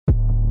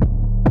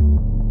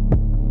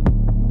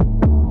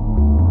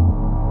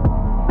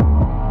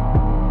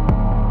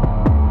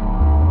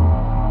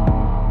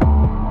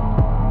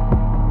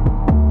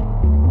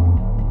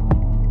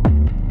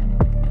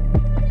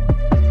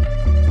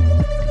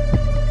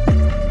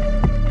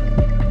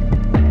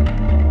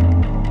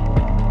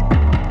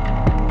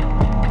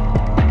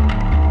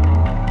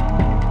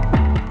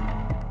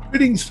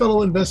Greetings,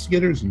 fellow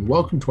investigators, and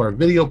welcome to our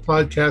video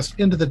podcast,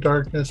 Into the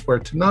Darkness, where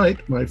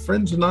tonight my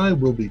friends and I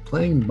will be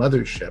playing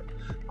Mothership.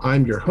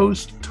 I'm your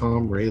host,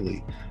 Tom Rayleigh.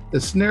 The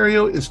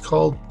scenario is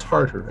called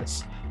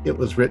Tartarus. It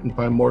was written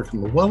by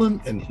Morgan Llewellyn,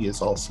 and he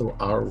is also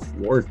our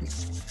warden.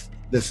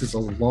 This is a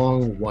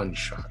long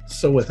one-shot,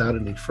 so without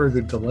any further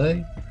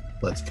delay,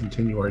 let's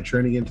continue our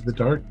journey into the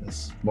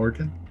darkness.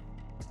 Morgan?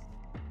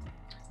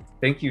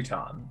 Thank you,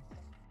 Tom.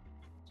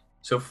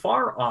 So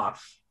far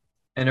off,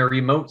 in a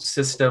remote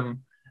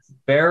system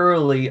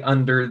barely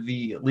under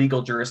the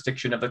legal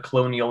jurisdiction of the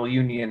colonial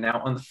union,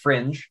 now on the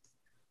fringe,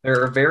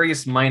 there are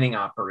various mining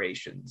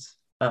operations.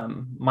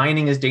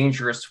 Mining is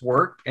dangerous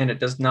work, and it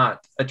does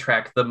not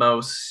attract the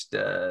most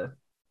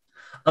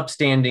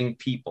upstanding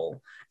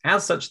people.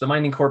 As such, the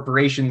mining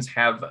corporations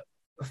have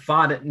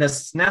thought it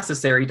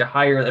necessary to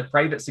hire a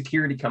private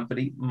security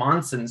company,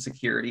 Monson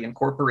Security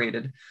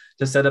Incorporated,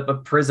 to set up a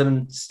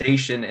prison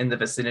station in the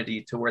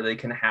vicinity to where they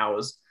can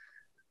house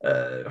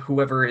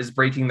whoever is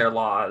breaking their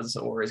laws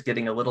or is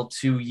getting a little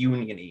too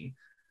union-y.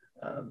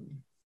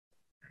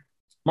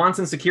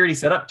 Monson Security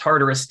set up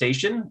Tartarus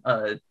Station,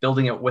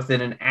 building it within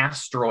an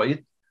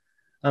asteroid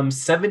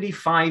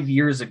 75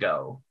 years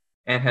ago,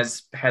 and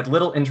has had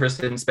little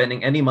interest in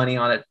spending any money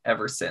on it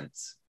ever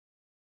since.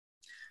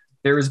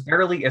 There is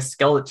barely a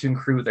skeleton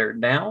crew there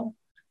now.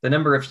 The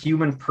number of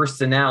human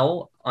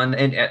personnel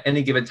at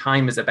any given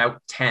time is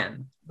about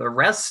 10. The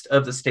rest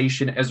of the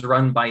station is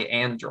run by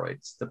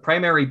androids, the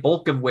primary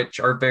bulk of which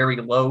are very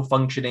low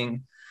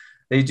functioning.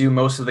 They do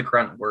most of the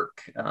grunt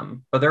work,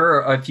 but there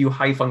are a few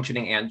high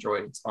functioning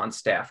androids on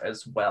staff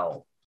as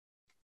well.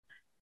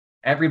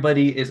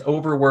 Everybody is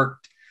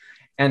overworked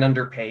and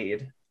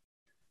underpaid,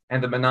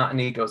 and the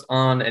monotony goes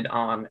on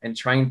and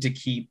trying to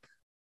keep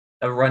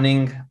a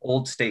running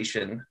old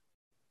station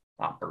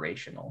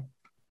operational.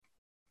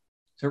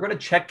 So we're going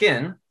to check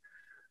in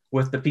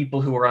with the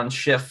people who are on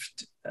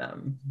shift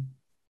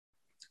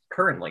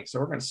currently. So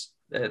we're going to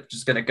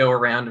just going to go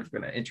around and we're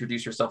going to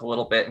introduce yourself a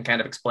little bit and kind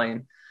of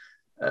explain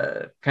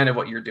kind of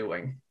what you're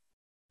doing,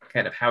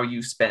 kind of how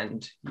you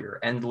spend your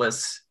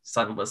endless,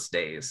 sunless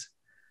days.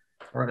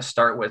 We're going to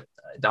start with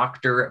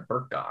Dr.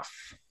 Burkoff.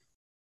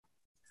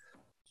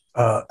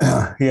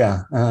 Dr.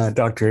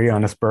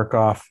 Giannis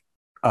Burkoff.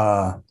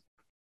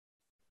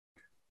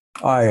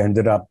 I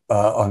ended up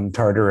on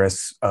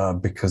Tartarus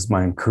because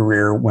my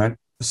career went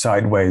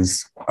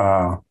sideways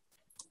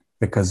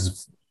because of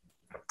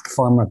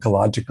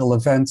pharmacological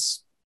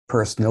events,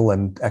 personal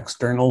and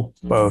external,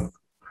 both.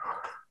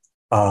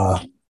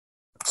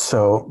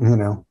 So,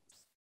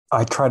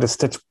 I try to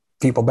stitch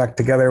people back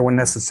together when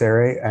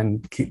necessary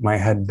and keep my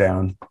head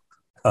down.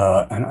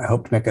 And I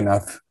hope to make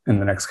enough in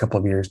the next couple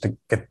of years to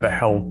get the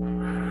hell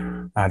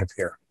out of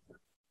here.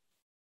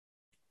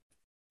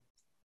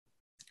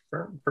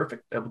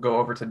 Perfect. We'll go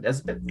over to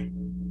Nesbitt.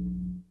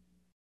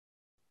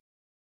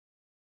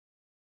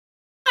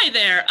 Hi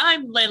there,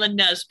 I'm Layla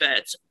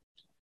Nesbitt.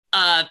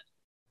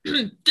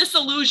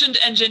 Disillusioned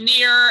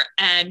engineer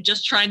and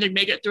just trying to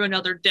make it through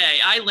another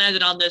day. I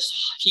landed on this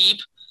heap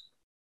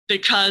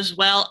because,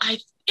 well,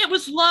 it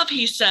was love,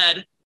 he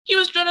said. He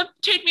was trying to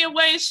take me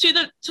away to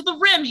the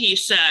rim, he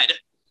said.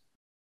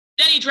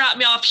 Then he dropped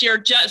me off here,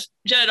 just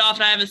jetted off,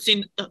 and I haven't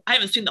seen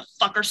the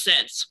fucker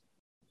since.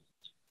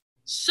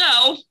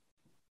 So,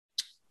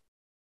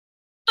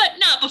 but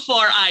not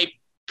before I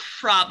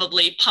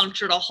probably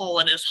punctured a hole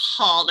in his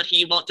hull that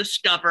he won't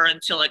discover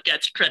until it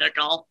gets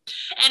critical.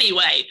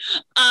 Anyway,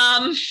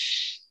 I'm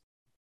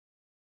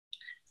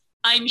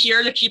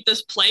here to keep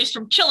this place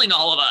from killing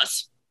all of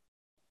us.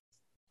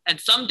 And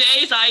some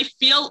days I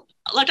feel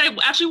like I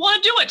actually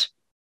want to do it.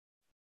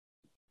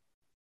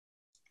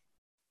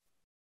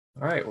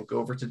 All right, we'll go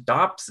over to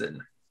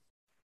Dobson.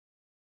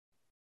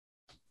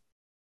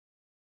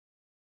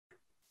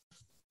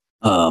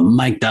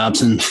 Mike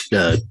Dobson,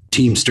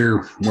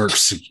 Teamster,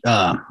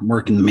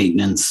 working the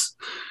maintenance,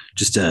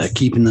 just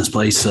keeping this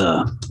place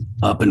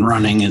up and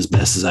running as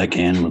best as I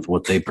can with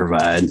what they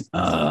provide.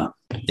 Otherwise,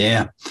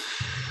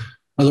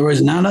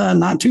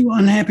 not too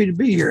unhappy to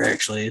be here.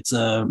 Actually, it's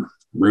a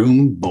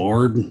room,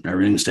 board,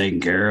 everything's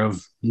taken care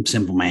of.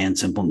 Simple man,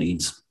 simple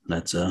needs.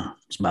 That's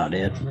about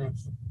it. All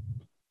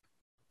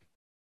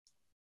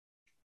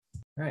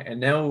right,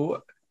 and now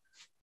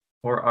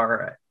for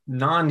our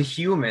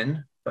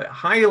non-human but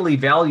highly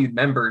valued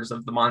members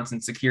of the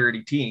Monson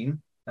security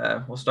team,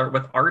 we'll start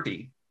with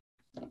Artie.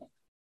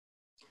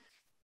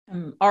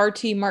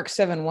 RT Mark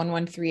 7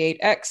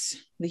 1138X.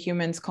 The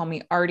humans call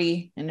me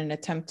Artie in an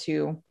attempt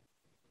to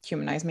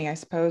humanize me, I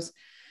suppose.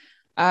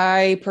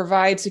 I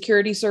provide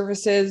security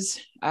services,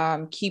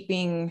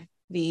 keeping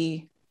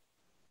the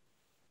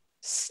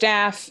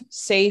staff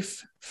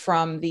safe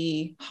from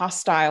the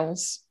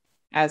hostiles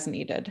as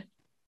needed.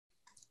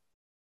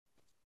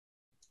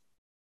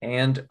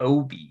 And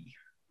Obi.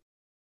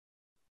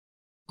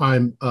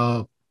 I'm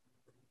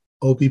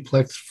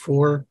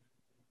Obiplex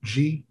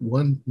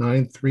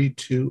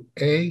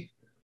 4G1932A.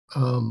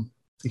 The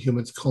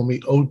humans call me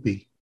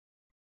Obi.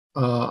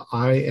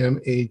 I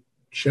am a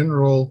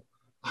general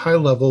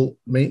high-level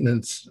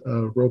maintenance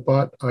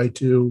robot. I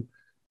do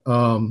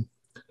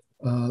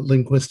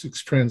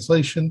linguistics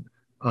translation.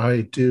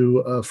 I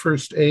do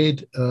first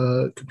aid,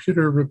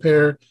 computer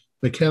repair,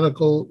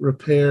 mechanical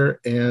repair,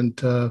 and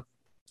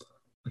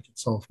I can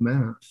solve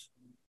math,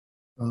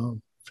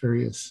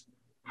 various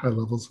high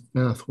levels of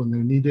math when they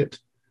need it.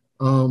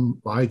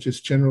 I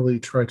just generally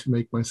try to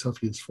make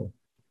myself useful.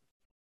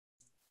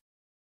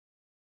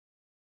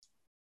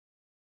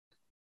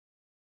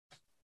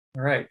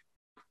 All right.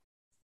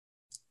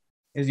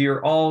 As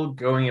you're all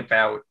going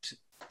about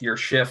your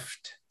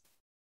shift,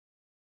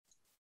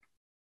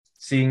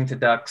 seeing to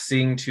ducks,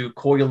 seeing to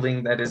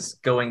coiling that is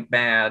going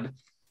bad,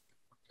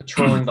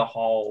 patrolling the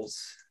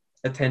halls,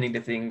 attending to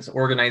things,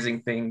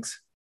 organizing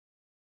things,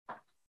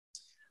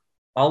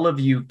 all of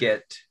you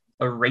get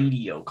a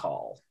radio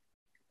call.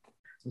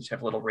 You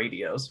have little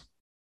radios.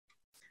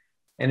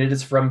 And it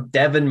is from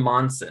Devin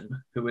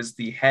Monson, who is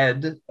the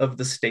head of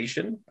the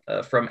station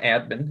from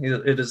admin.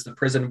 It is the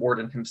prison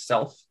warden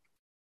himself.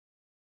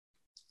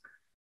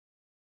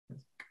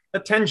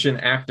 Attention,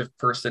 active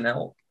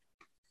personnel.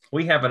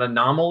 We have an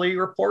anomaly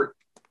report.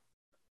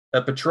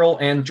 A patrol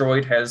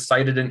android has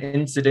cited an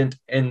incident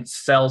in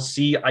cell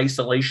C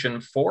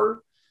isolation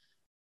 4.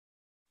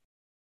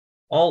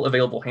 All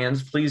available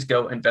hands, please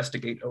go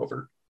investigate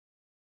over.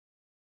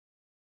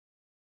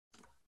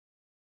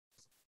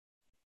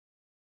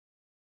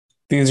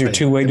 These are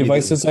two-way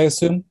devices, I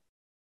assume?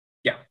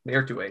 Yeah, they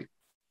are two-way.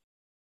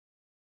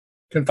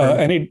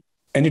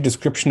 Any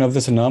description of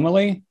this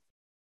anomaly?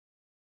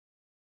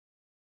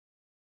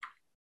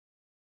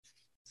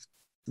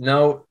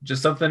 No,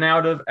 just something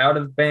out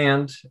of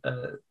band.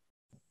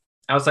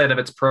 Outside of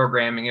its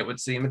programming, it would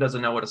seem. It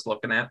doesn't know what it's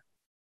looking at.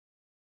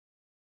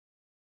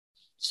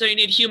 So you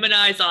need human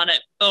eyes on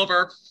it.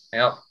 Over.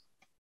 Yep.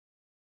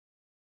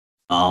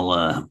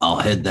 I'll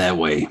head that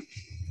way.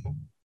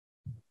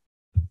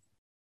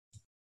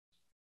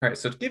 All right,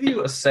 so to give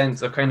you a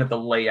sense of kind of the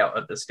layout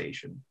of the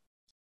station,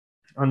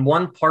 on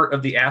one part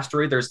of the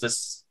asteroid, there's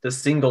this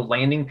single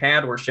landing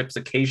pad where ships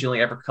occasionally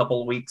every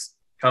couple of weeks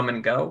come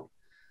and go.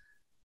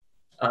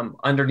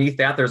 Underneath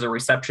that, there's a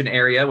reception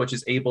area, which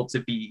is able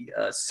to be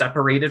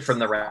separated from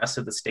the rest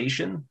of the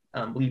station,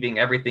 leaving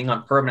everything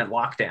on permanent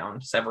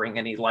lockdown, severing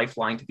any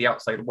lifeline to the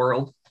outside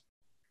world.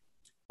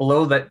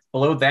 Below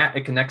that,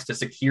 it connects to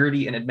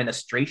security and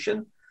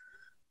administration,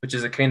 which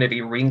is a kind of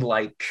a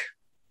ring-like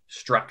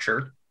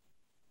structure.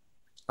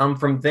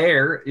 From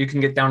there, you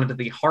can get down into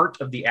the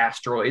heart of the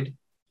asteroid,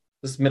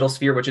 this middle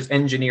sphere, which is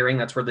engineering.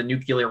 That's where the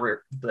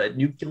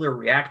nuclear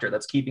reactor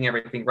that's keeping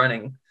everything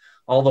running,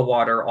 all the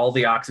water, all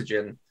the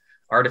oxygen,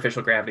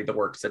 artificial gravity, the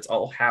works, it's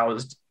all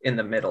housed in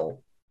the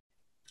middle.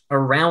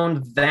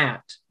 Around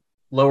that,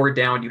 lower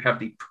down, you have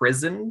the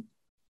prison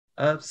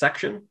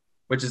section,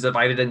 which is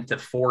divided into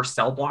 4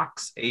 cell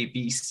blocks, A,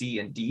 B, C,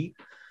 and D.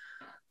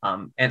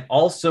 And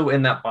also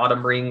in that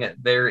bottom ring,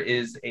 there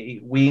is a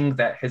wing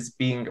that is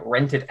being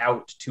rented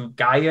out to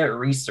Gaia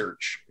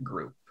Research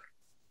Group.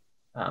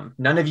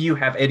 None of you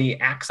have any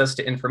access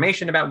to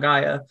information about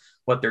Gaia,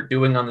 what they're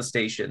doing on the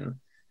station,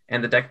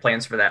 and the deck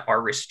plans for that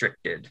are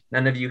restricted.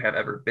 None of you have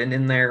ever been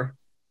in there.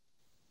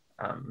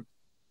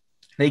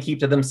 They keep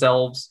to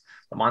themselves.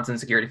 The Monson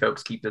security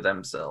folks keep to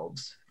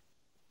themselves.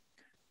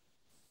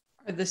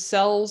 Are the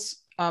cells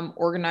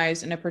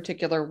organized in a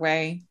particular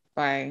way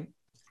by...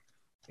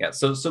 Yeah,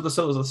 so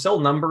the cell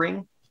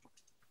numbering.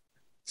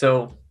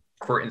 So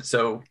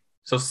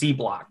C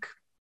block.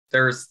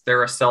 There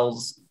are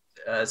cells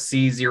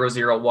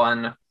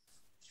C001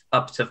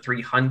 up to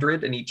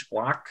 300 in each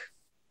block,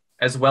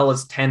 as well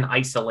as 10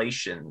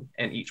 isolation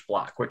in each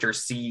block, which are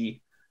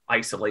C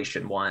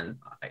isolation 1,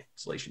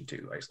 isolation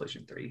 2,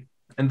 isolation 3.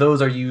 And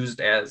those are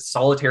used as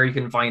solitary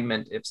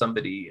confinement if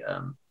somebody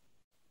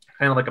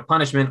kind of like a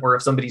punishment, or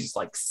if somebody's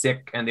like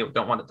sick and they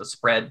don't want it to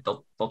spread,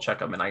 they'll check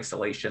them in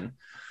isolation.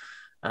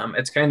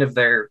 It's kind of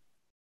their,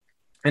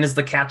 and it's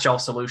the catch-all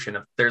solution.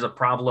 If there's a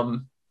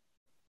problem,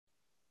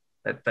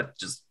 that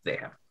just they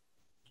have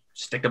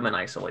stick them in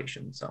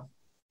isolation. So,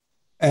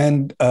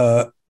 and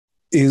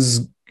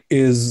is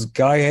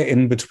Gaia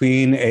in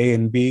between A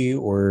and B,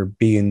 or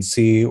B and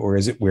C, or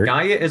is it where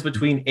Gaia is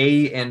between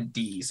A and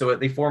D? So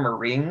they form a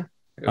ring.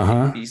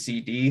 B,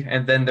 C, D,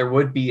 and then there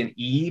would be an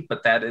E,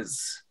 but that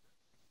is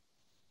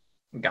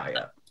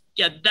Gaia.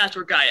 Yeah, that's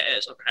where Gaia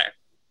is. Okay.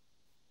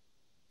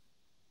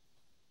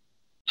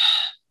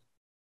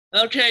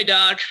 Okay,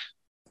 Doc.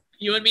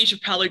 You and me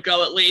should probably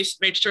go at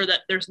least. Make sure that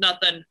there's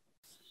nothing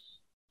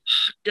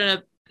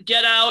gonna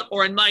get out,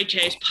 or in my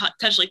case,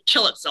 potentially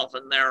kill itself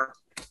in there.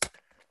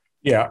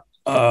 Yeah.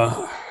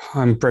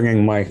 I'm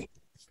bringing my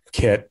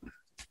kit.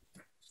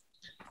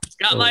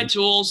 Got my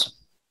tools.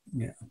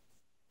 Yeah.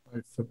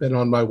 I've been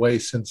on my way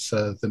since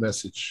the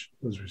message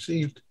was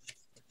received.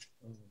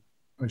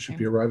 I should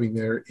be arriving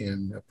there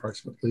in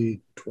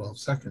approximately 12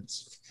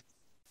 seconds.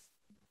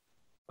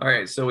 All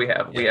right, so we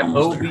have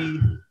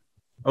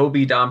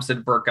Obi,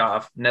 Dobson,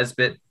 Burkhoff,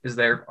 Nesbitt is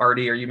there.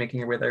 Artie, are you making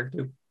your way there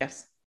too?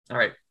 Yes. All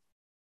right.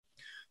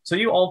 So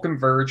you all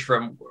converge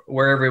from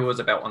wherever it was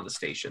about on the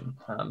station.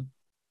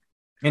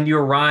 And you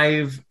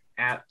arrive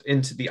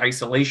into the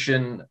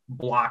isolation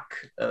block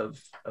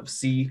of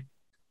C.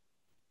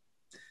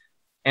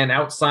 And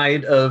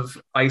outside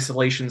of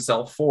isolation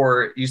cell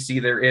 4, you see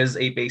there is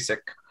a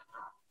basic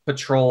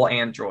patrol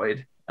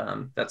android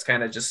that's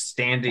kind of just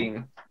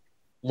standing,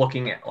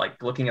 looking at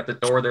the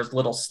door. There's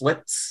little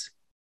slits,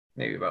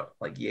 maybe about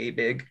like yay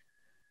big,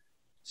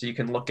 so you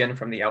can look in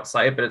from the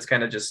outside, but it's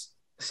kind of just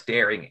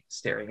staring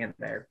in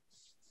there.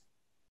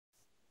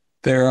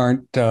 There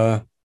aren't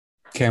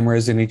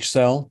cameras in each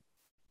cell.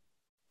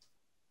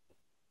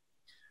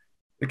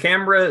 The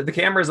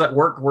cameras that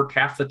work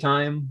half the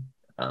time.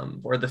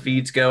 Where the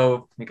feeds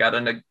go, you got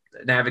to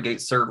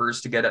navigate servers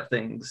to get at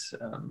things.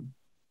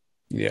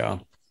 Yeah.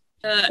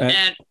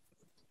 And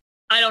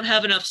I don't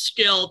have enough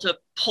skill to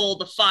pull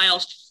the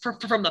files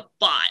from the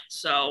bot,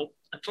 so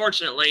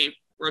unfortunately,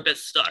 we're a bit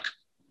stuck.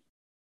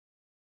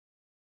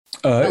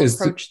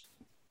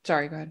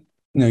 Sorry, go ahead.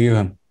 No, you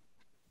have.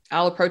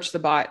 I'll approach the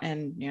bot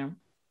and,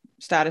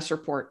 status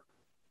report.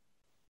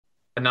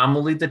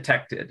 Anomaly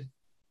detected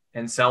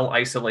in cell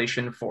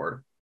isolation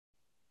 4.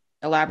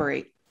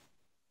 Elaborate.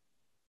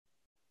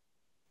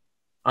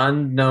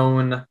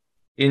 Unknown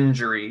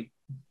injury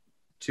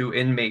to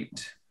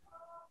inmate.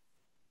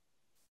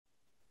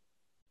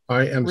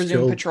 I am Resume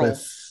skilled patrol.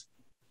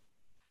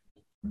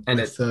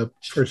 with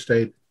first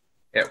aid.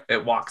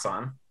 It walks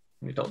on.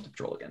 You don't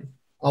patrol again.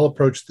 I'll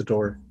approach the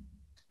door.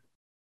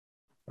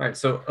 All right,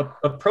 so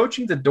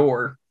approaching the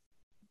door,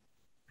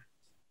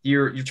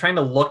 you're trying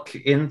to look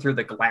in through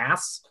the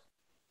glass,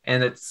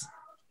 and it's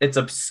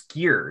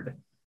obscured.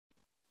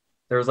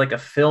 There's like a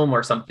film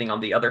or something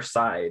on the other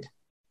side.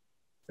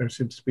 There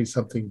seems to be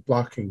something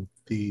blocking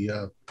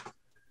the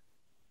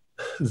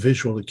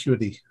visual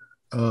acuity.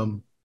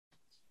 Are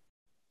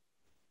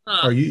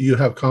you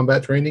have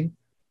combat training?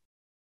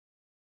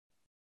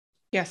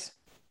 Yes.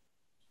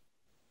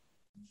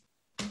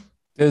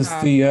 Does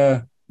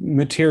the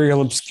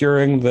material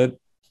obscuring the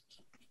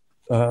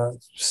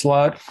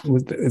slot,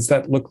 does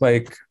that look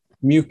like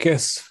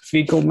mucus,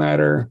 fecal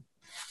matter,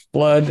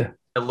 blood?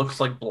 It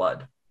looks like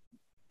blood.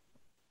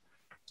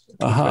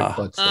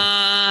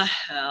 Aha.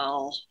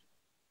 Hell.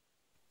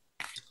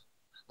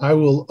 I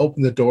will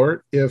open the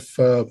door if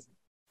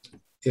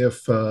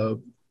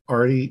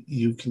Artie,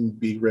 you can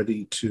be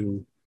ready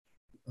to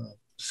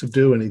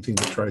subdue anything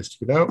that tries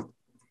to get out.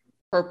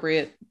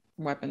 Appropriate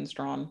weapons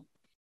drawn.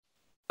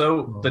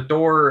 So the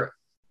door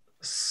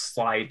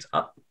slides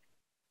up.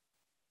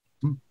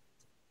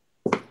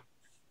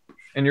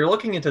 And you're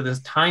looking into this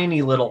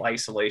tiny little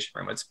isolation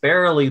room. It's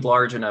barely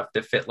large enough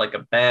to fit like a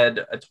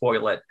bed, a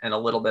toilet, and a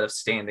little bit of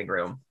standing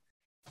room.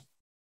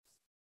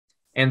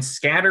 And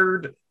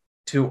scattered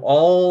to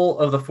all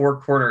of the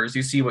four corners,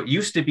 you see what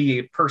used to be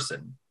a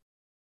person.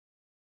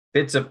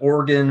 Bits of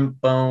organ,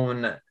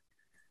 bone,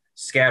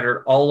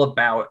 scattered all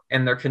about,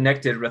 and they're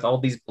connected with all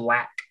these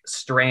black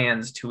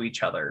strands to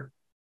each other,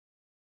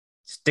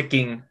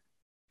 sticking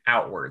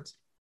outwards.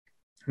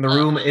 And the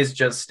room is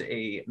just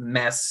a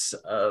mess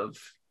of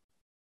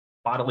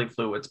bodily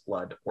fluids,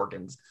 blood,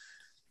 organs.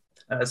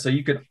 So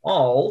you could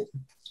all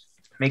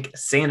make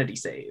sanity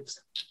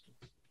saves.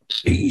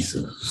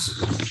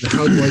 Jesus.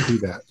 How do I do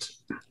that?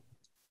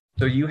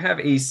 So you have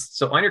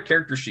on your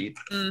character sheet,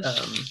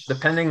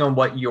 depending on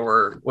what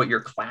your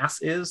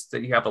class is,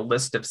 that you have a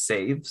list of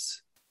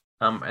saves,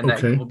 and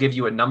that will give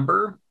you a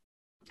number.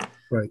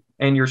 Right.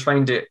 And you're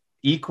trying to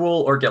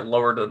equal or get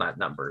lower than that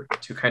number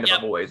to kind of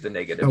avoid the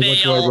negative. And what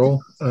do I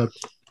roll?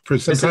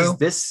 Percentile?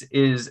 This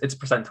is it's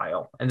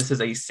percentile, and this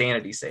is a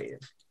sanity save.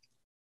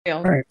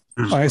 All right.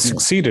 I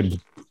succeeded.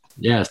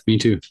 Yes, me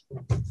too.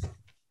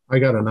 I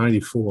got a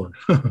 94.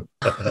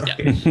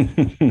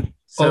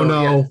 So, oh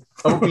no.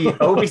 Yeah,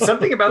 Obi,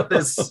 something about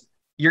this.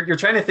 You're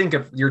trying to think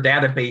of your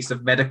database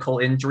of medical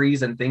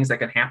injuries and things that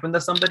can happen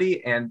to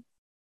somebody, and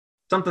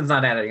something's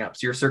not adding up.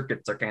 So your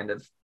circuits are kind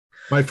of.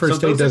 My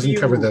first aid doesn't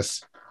cover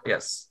this.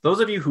 Yes.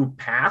 Those of you who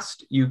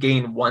passed, you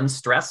gain 1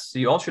 stress. So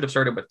you all should have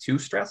started with 2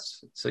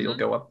 stress. So you'll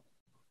go up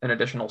an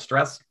additional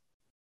stress.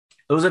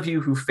 Those of you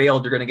who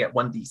failed, you're going to get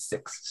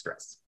 1d6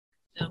 stress.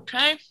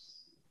 Okay.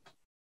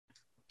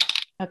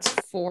 That's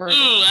 4. Ooh,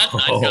 that's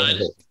not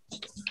good.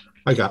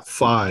 I got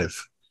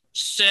 5.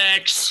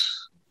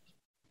 6.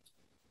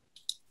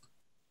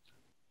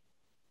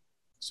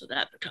 So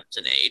that becomes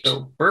an 8.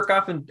 So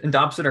Burkoff and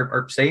Dobson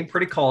are staying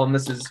pretty calm.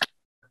 This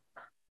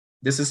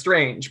is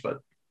strange, but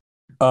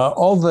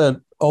all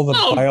the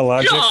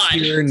biologics God.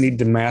 here need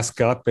to mask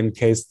up in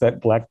case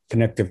that black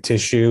connective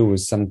tissue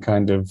was some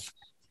kind of.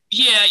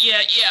 Yeah.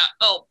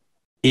 Oh.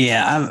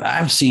 Yeah,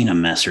 I've seen a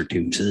mess or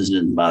two, so this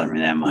doesn't bother me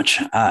that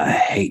much. I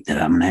hate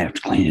that I'm gonna have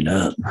to clean it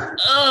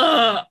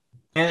up.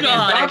 And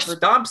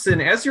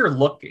Dobson, as you're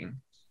looking,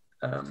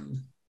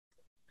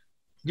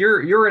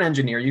 you're an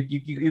engineer.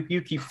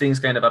 You keep things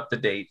kind of up to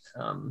date.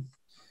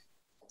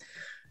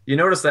 You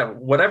notice that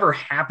whatever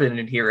happened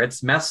in here,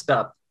 it's messed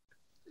up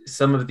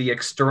some of the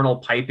external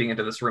piping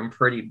into this room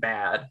pretty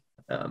bad.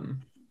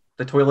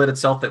 The toilet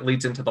itself that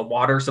leads into the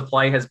water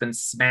supply has been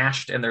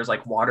smashed, and there's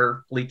like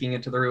water leaking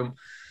into the room.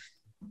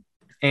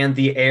 And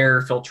the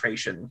air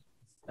filtration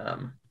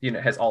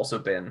unit has also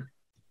been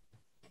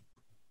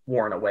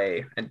worn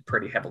away and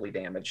pretty heavily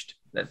damaged.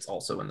 That's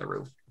also in the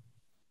roof.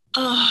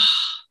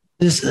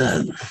 This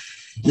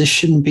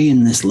shouldn't be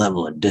in this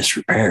level of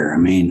disrepair. I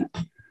mean,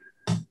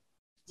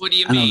 What do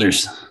you I know mean?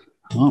 there's.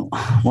 Oh,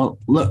 well,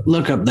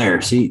 look up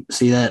there. See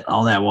that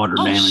all that water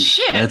damage.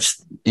 Shit.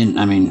 That's in.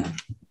 I mean,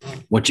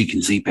 what you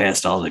can see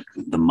past all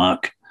the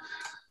muck.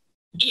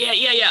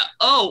 Yeah.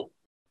 Oh,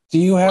 Do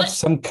you have What?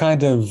 some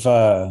kind of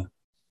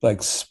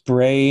like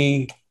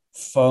spray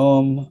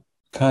foam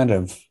kind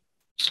of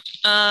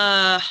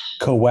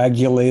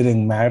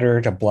coagulating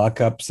matter to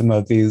block up some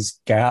of these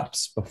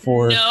gaps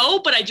before? no,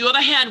 but I do have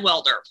a hand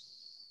welder.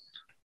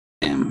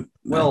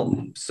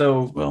 Well,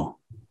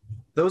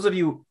 those of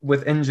you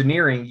with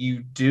engineering, you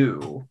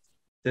do.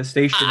 The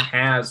station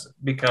has,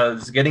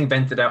 because getting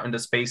vented out into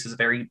space is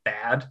very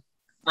bad.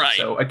 Right.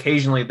 So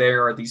occasionally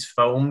there are these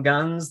foam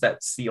guns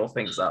that seal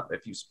things up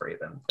if you spray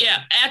them. Yeah,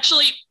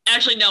 actually,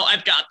 no,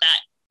 I've got that.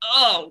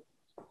 Oh,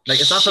 Like,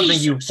 it's not something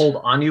you Jesus. hold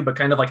on you, but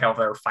kind of like how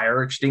there are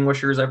fire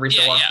extinguishers every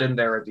so Yeah. often,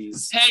 there are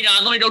these. Hang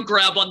on, let me go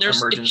grab one. It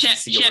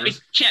Emergency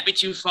can't be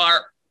too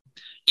far.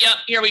 Yep,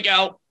 here we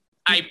go.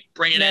 I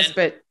bring it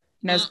in.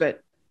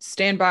 Nesbit,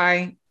 stand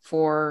by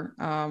for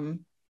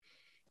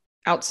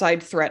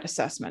outside threat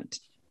assessment.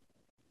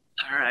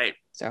 All right.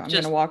 So I'm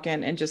going to walk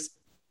in and just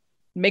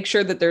make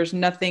sure that there's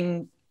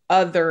nothing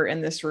other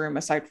in this room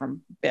aside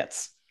from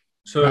bits.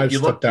 So I've you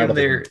look stepped out in of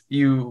the there,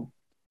 room.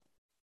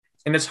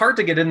 and it's hard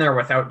to get in there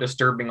without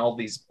disturbing all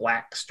these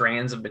black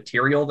strands of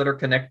material that are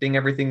connecting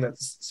everything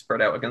that's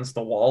spread out against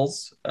the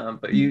walls.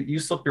 But you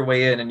slip your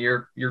way in, and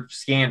you're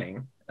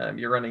scanning.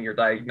 You're running your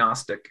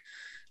diagnostic,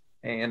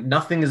 and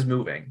nothing is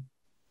moving.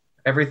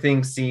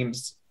 Everything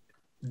seems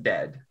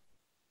dead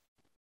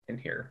in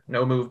here.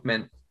 No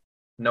movement,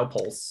 no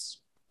pulse.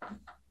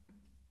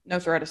 No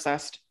threat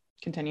assessed.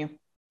 Continue.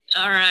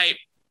 All right.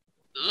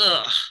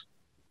 Ugh.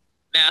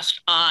 Mask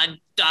on,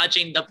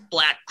 dodging the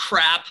black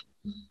crap.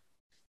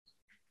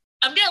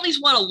 I'm gonna at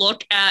least want to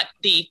look at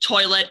the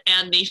toilet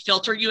and the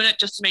filter unit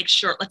just to make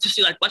sure. Let's just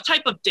see, like, what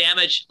type of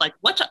damage, like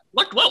what could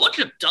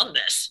have done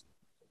this?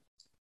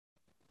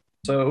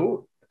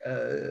 So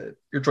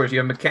your choice. You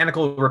have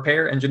mechanical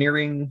repair,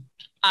 engineering.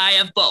 I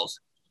have both.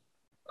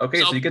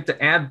 Okay, so you get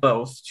to add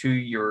both to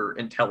your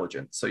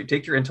intelligence. So you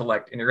take your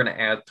intellect and you're going to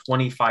add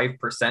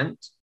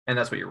 25%, and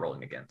that's what you're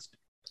rolling against.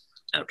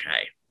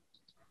 Okay.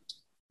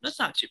 That's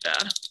not too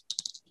bad.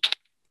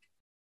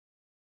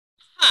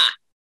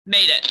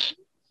 Made it.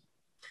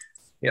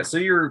 Yeah, so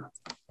you're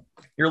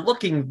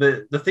looking,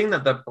 the thing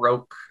that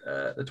broke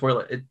the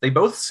toilet, they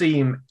both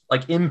seem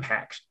like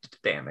impact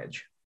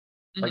damage.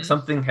 Like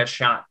something has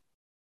shot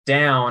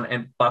down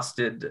and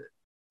busted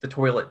the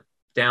toilet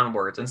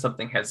downwards, and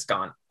something has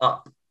gone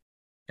up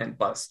and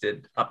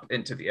busted up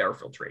into the air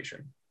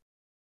filtration.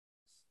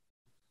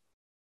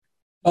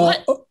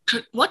 What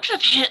could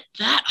have hit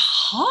that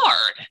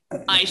hard?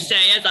 I say,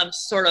 as I'm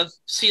sort of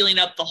sealing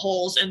up the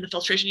holes in the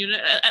filtration unit,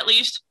 at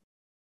least.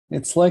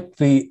 It's like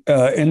the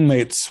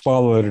inmate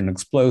swallowed an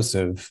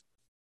explosive.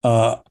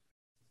 OB,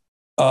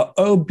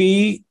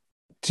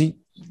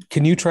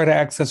 can you try to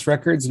access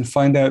records and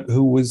find out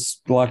who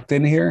was locked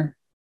in here?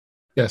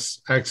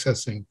 Yes,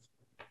 accessing.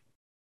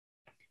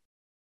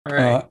 All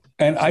right.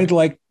 And I'd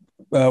like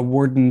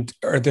Warden.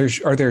 Are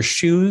there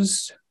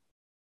shoes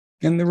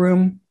in the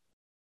room?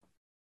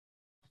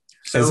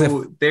 As if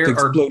So there the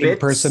are exploding bits.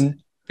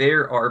 person.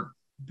 There are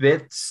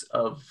bits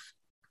of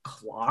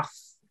cloth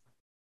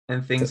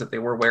and things that they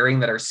were wearing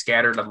that are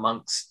scattered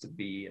amongst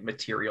the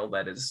material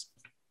that is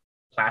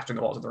plastering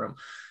the walls of the room.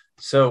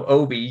 So,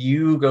 Obi,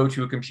 you go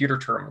to a computer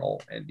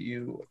terminal and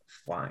you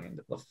find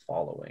the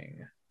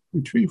following.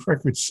 Retrieve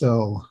record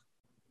cell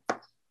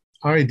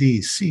ID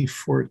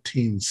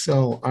C14,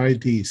 cell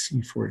ID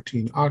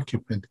C14,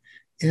 occupant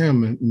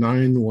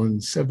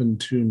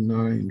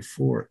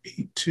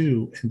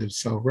M91729482, end of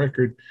cell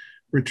record.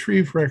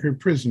 Retrieve record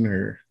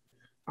prisoner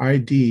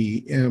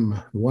ID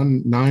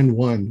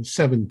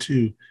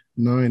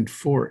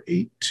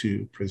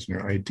M91729482,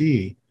 prisoner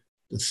ID,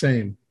 the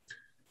same.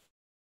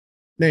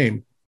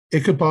 Name,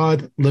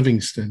 Ichabod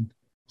Livingston,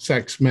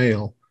 sex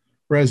male,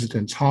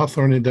 residence,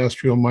 Hawthorne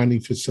Industrial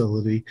Mining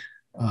Facility,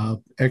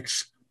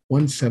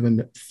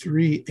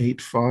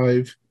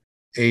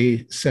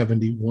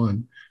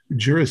 X17385A71,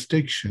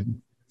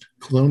 jurisdiction,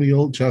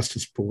 Colonial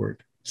Justice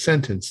Board,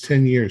 sentence,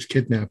 10 years,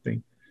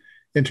 kidnapping,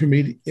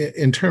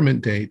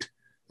 interment date,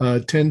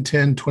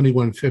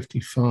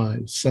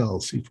 10/10/2155, cell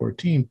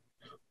C14.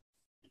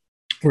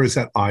 Or is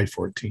that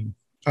I14?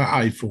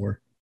 I4.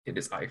 It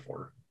is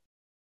I4.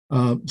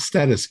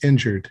 Status,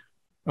 injured.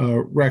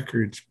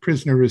 Records,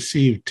 prisoner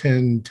received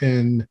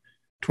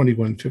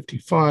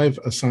 10/10/2155,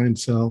 assigned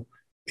cell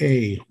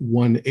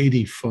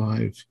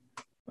A185.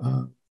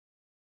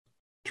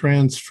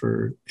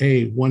 Transfer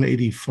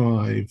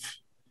A185,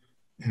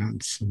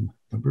 and some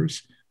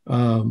numbers.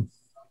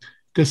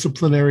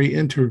 Disciplinary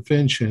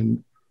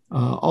intervention,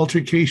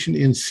 altercation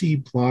in C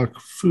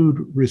block,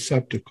 food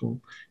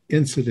receptacle,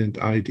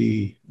 incident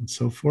ID, and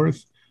so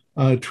forth.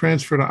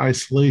 Transfer to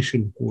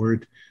isolation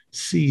ward,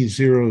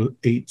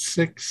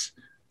 C086,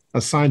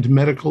 assigned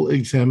medical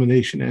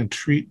examination and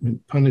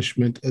treatment,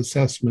 punishment,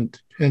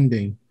 assessment,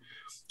 pending,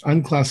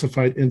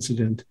 unclassified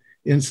incident,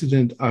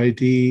 incident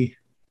ID,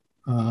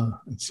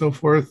 and so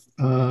forth,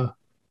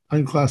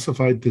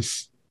 unclassified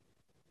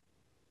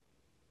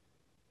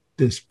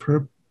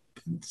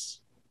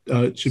disturbance,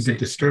 it should be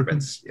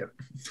disturbance. Yep.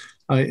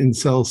 In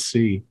cell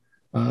C,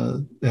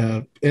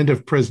 end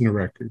of prisoner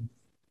record.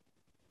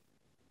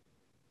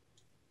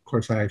 Of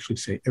course, I actually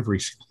say every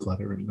single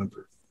letter and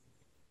number.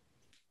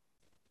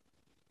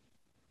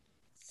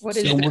 What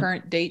is the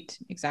current date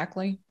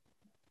exactly?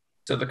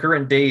 So the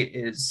current date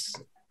is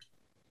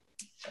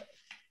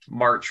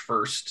March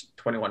 1st,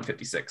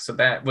 2156. So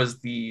that was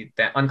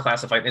that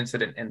unclassified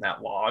incident in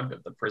that log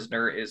of the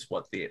prisoner is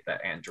what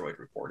that android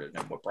reported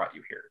and what brought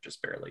you here,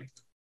 just barely.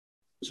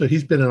 So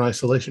he's been in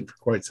isolation for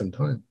quite some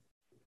time.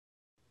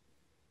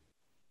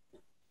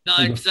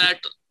 Not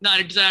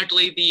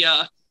exactly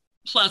the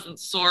pleasant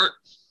sort.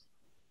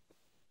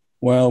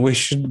 Well, we're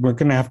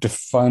going to have to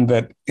find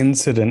that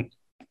incident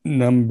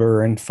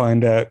number and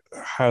find out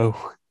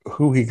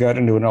who he got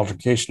into an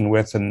altercation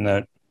with in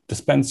the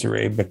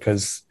dispensary,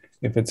 because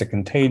if it's a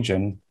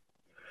contagion,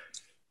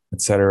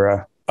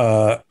 etc.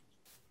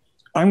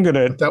 I'm going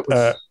to...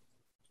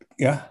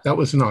 That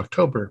was in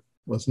October,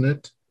 wasn't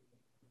it?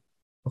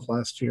 Of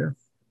last year.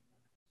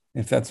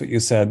 If that's what you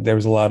said, there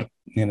was a lot,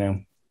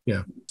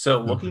 Yeah. So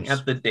looking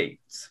at the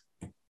dates,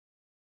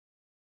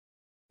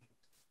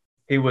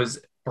 he was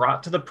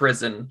brought to the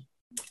prison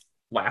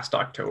last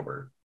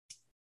October.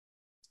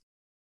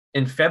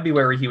 In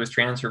February, he was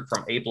transferred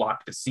from A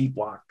block to C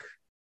block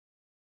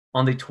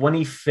on the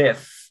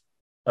 25th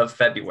of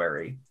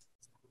February.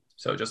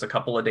 So just a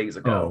couple of days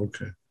ago. Oh,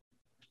 okay.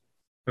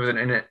 It was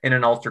in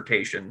an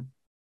altercation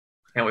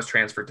and was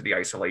transferred to the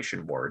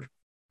isolation ward.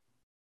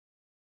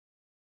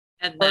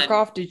 And then,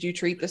 Barkov, did you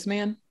treat this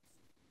man?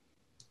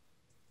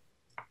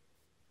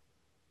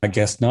 I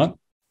guess not,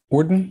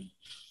 Warden.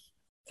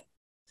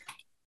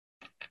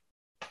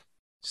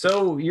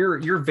 So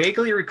you're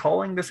vaguely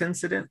recalling this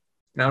incident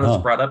now that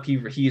it's brought up.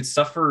 He had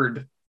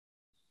suffered.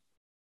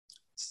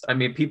 I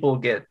mean, people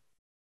get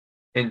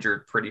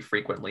injured pretty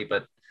frequently,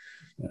 but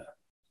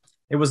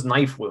it was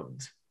knife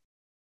wounds.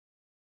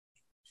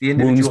 The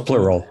individual Wounds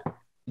plural.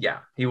 Yeah,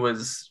 he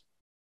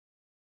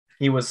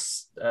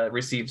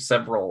received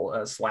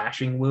several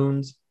slashing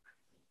wounds.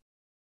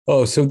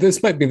 Oh, so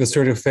this might be the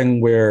sort of thing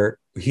where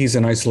he's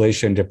in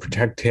isolation to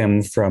protect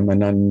him from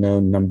an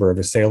unknown number of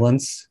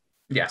assailants.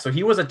 Yeah, so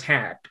he was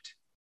attacked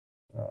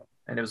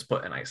and it was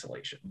put in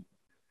isolation.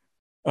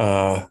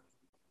 Yeah,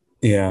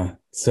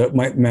 so it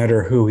might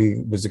matter who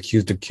he was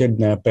accused of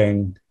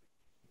kidnapping.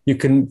 You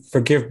can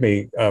forgive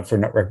me for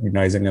not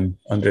recognizing him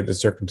under the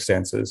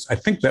circumstances. I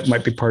think that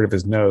might be part of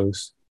his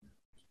nose.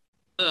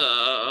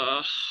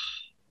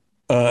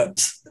 Are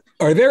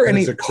there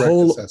any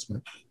whole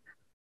assessment?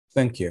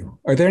 Thank you.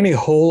 Are there any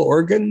whole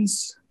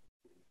organs?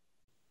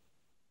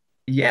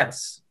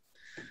 Yes.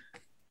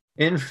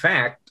 In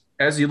fact,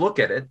 as you look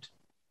at it,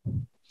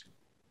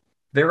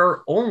 there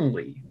are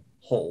only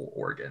whole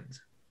organs.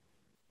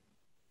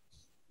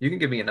 You can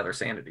give me another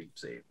sanity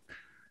save.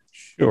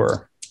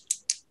 Sure.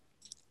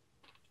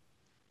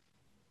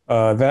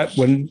 That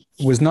one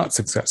was not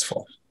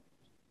successful.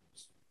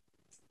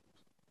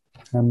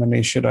 How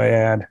many should I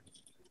add?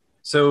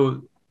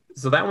 So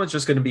that one's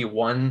just going to be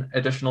one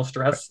additional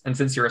stress. And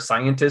since you're a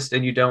scientist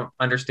and you don't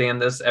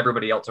understand this,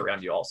 everybody else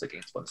around you also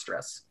gains one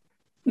stress.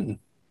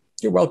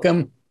 You're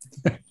welcome.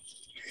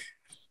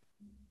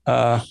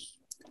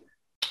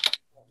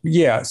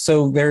 Yeah,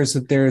 so there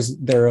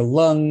are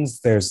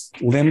lungs, there's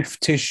lymph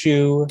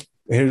tissue.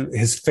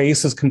 His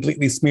face is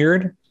completely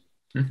smeared.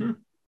 Mm-hmm.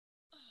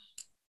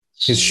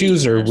 His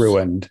shoes are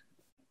ruined.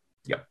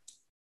 Yep.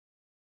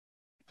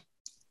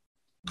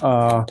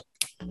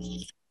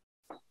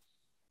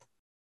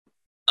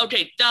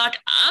 Okay, Doc,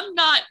 I'm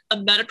not a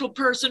medical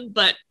person,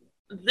 but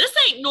this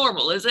ain't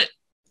normal, is it?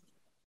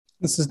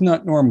 This is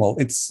not normal.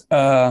 It's,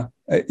 the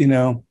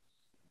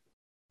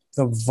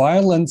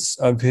violence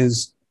of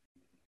his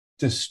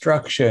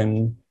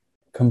destruction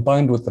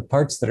combined with the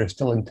parts that are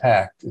still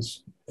intact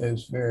is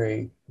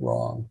very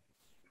wrong.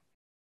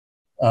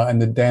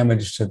 And the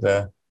damage to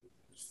the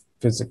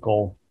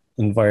physical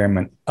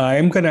environment.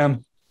 I'm gonna,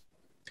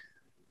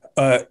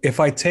 if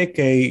I take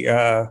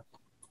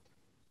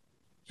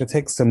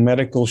some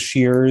medical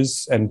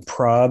shears and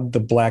prod the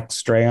black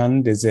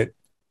strand, does it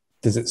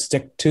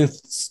stick to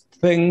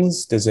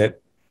things? Is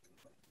it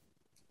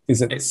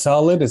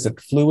solid? Is it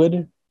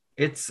fluid?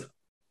 It's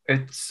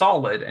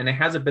solid and it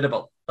has a bit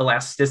of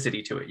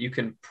elasticity to it. You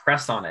can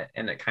press on it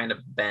and it kind of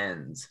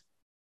bends.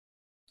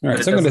 All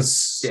right, so I'm going to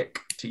snip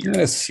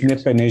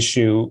an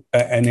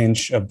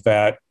inch of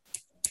that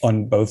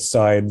on both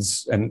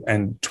sides and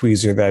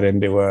tweezer that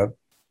into a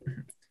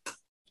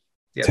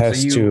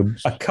test tube.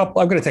 I'm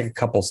going to take a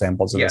couple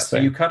samples of this thing.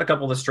 So you cut a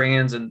couple of the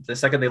strands, and the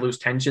second they lose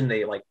tension,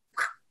 they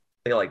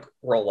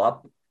roll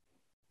up.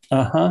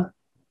 Uh-huh.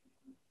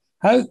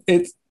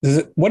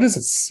 What does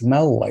it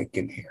smell like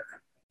in here?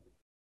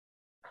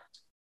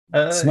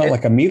 Smell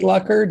like a meat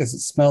locker? Does it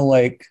smell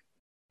like?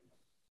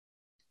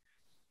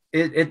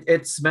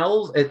 It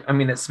smells.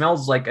 It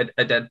smells like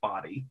a dead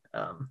body.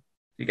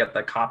 You get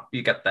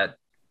that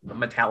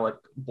metallic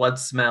blood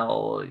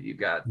smell. You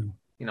got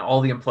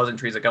all the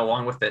unpleasantries that go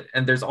along with it,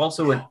 and there's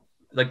also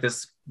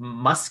this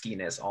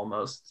muskiness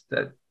almost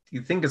that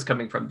you think is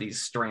coming from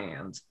these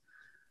strands.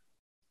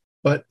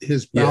 But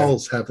his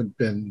bowels haven't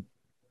been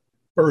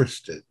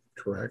bursted,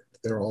 correct?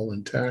 They're all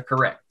intact.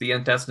 Correct. The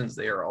intestines,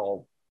 they are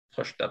all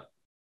pushed up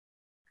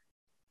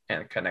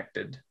and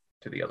connected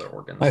to the other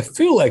organs. I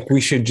feel like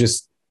we should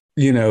just,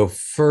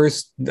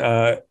 first,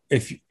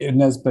 if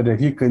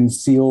you can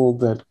seal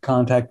the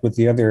contact with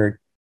the other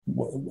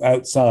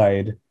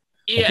outside,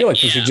 I feel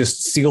like we should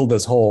just seal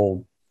this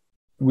whole.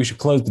 We should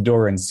close the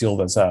door and seal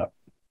this up.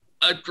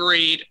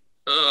 Agreed.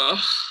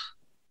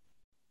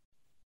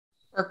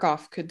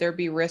 Barkov, could there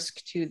be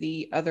risk to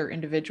the other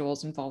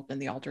individuals involved in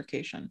the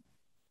altercation?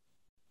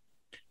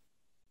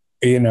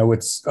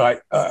 It's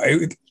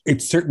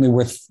certainly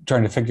worth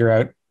trying to figure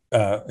out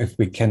if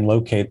we can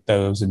locate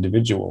those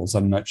individuals.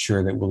 I'm not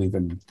sure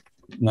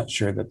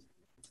that.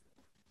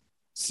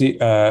 See,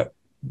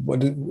 what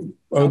did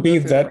Obi,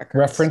 that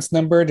reference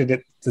number?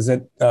 Does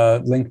it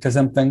link to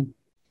something?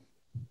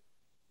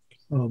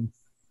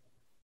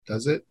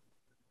 Does it?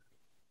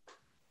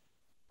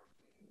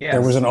 Yes.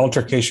 There was an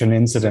altercation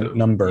incident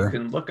number. You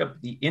can look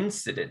up the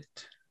incident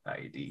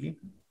ID.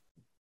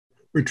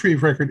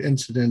 Retrieve record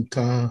incident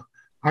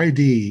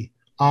ID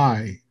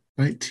I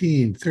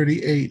 19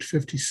 38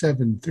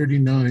 57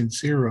 39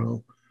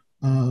 0.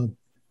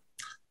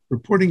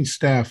 Reporting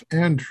staff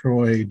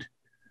Android.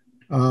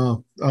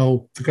 The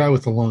guy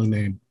with the long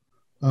name.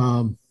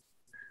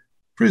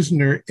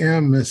 Prisoner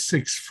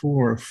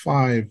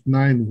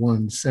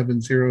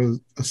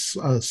M64591170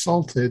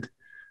 assaulted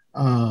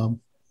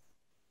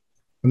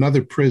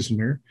another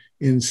prisoner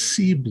in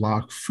C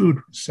block food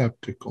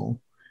receptacle,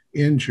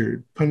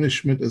 injured,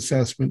 punishment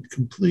assessment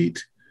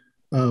complete,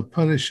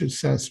 punish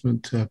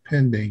assessment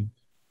pending.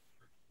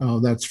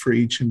 That's for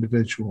each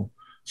individual.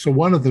 So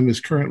one of them is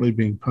currently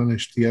being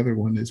punished. The other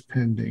one is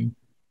pending.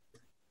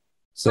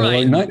 So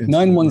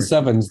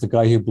 917 is the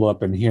guy who blew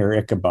up in here,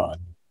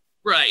 Ichabod.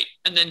 Right.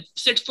 And then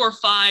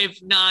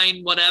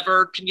 6459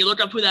 whatever. Can you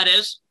look up who that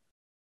is?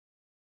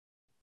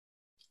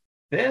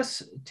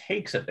 This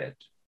takes a bit.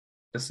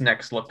 This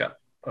next lookup,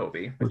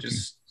 Obi, which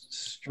is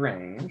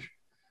strange.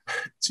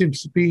 It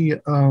seems to be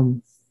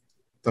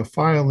the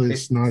file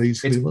is not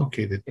easily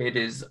located. It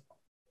is.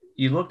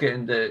 You look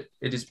at it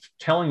is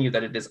telling you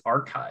that it is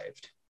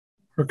archived.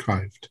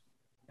 Archived.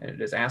 And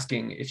it is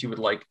asking if you would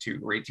like to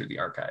read through the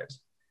archives.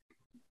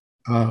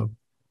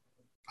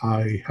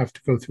 I have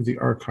to go through the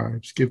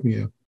archives. Give me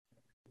a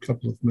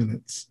couple of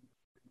minutes.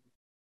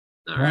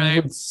 All right. Why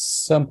would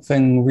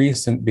something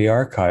recent be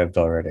archived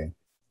already?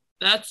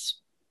 That's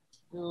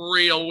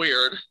real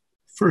weird.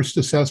 First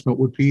assessment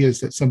would be is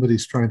that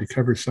somebody's trying to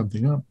cover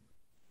something up.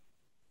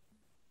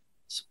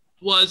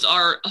 Was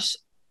our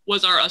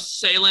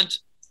assailant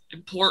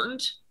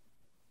important?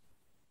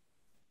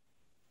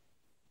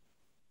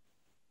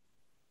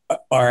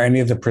 Are any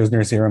of the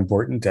prisoners here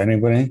important to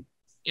anybody?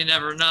 You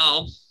never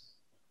know.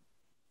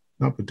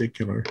 Not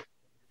particularly.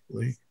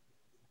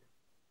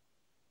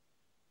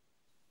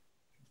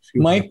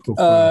 Mike,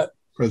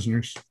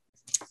 prisoners.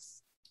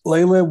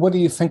 Layla, what do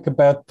you think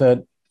about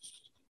the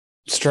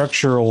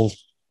structural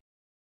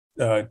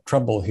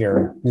trouble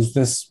here? Is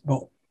this,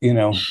 Whatever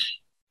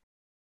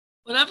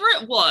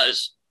it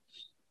was,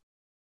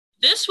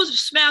 this was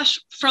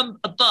smashed from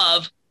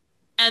above,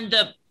 and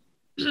the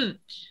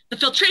the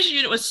filtration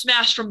unit was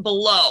smashed from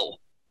below.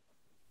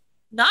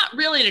 Not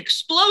really an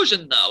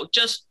explosion, though.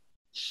 Just.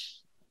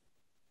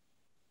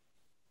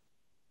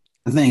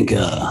 I think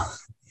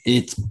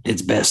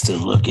it's best to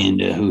look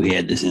into who he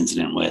had this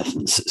incident with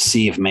and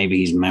see if maybe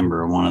he's a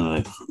member of one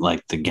of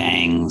the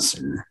gangs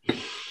or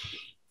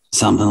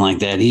something like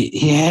that.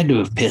 He had to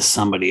have pissed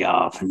somebody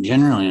off, and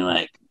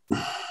generally,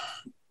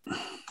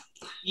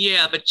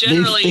 yeah, but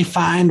generally they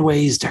find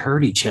ways to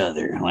hurt each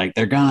other. Like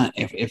they're gonna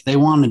if they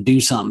want to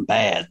do something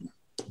bad.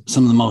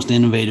 Some of the most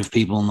innovative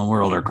people in the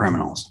world are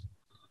criminals.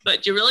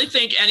 But do you really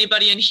think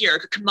anybody in here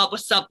could come up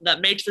with something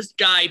that makes this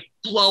guy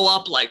blow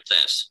up like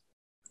this?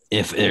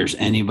 If there's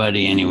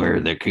anybody anywhere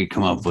that could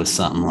come up with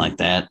something like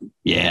that,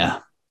 yeah.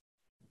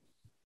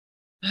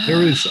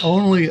 There is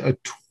only a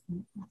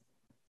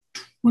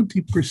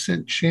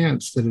 20%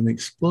 chance that an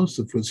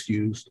explosive was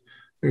used.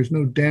 There's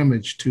no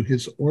damage to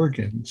his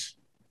organs.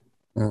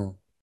 Oh.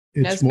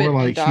 It's Nesbitt more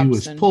like and he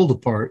was Dobson. pulled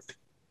apart.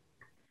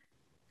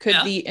 Could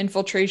the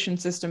infiltration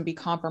system be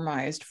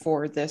compromised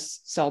for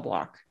this cell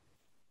block?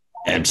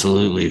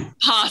 Absolutely.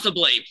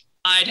 Possibly.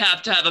 I'd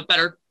have to have a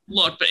better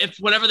look, but if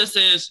whatever this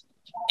is,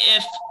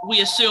 if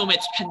we assume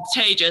it's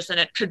contagious, and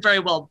it could very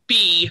well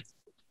be,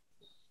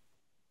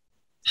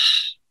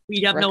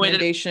 we have no way to...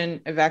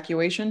 Recommendation,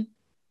 evacuation?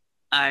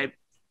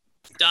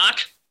 Doc?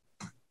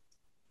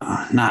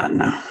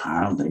 No,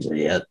 I don't think so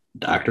yet,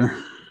 Doctor.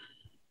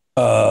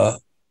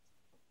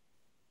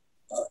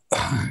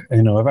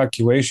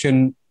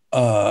 Evacuation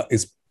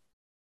is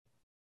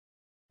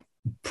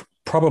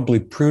probably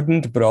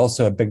prudent, but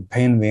also a big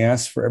pain in the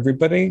ass for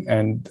everybody,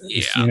 and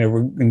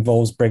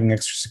involves bringing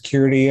extra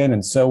security in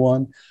and so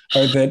on.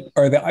 Are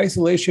the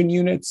isolation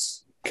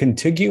units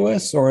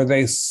contiguous, or are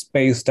they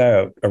spaced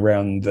out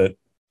around the?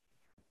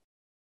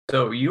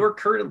 So you are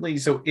currently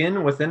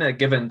within a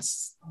given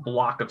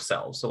block of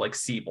cells, so like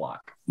C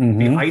block. Mm-hmm.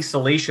 The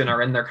isolation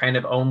are in their kind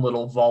of own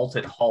little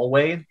vaulted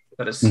hallway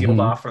that is sealed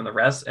off from the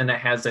rest, and it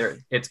has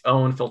its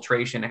own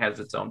filtration. It has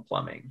its own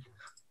plumbing.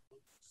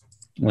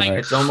 Right.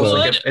 It's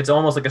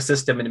almost like a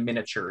system in a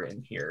miniature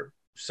in here.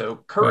 So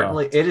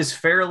currently, it is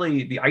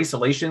the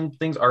isolation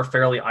things are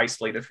fairly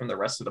isolated from the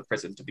rest of the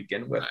prison to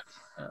begin with.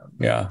 All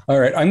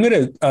right. I'm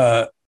going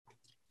to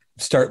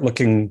start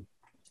looking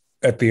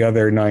at the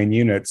other 9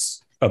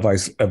 units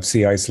of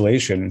C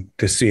isolation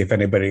to see if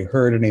anybody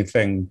heard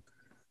anything.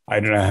 I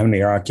don't know how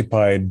many are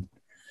occupied.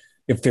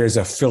 If there's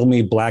a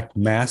filmy black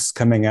mass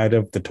coming out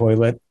of the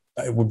toilet,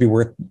 it would be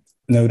worth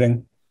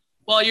noting.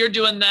 While you're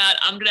doing that,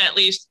 I'm going to at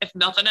least, if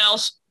nothing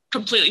else,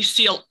 completely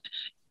seal.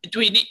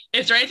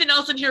 Is there anything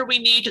else in here we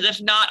need? Because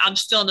if not, I'm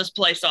still in this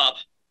place up.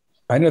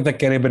 I don't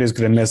think anybody's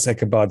going to miss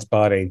Ichabod's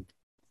body.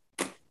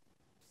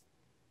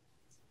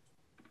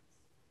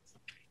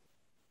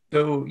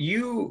 So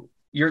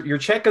you're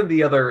checking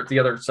the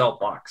other cell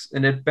blocks,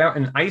 and about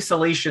in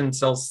isolation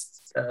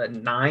cells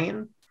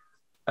 9,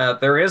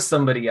 there is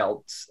somebody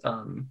else,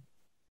 and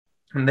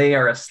they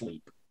are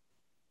asleep.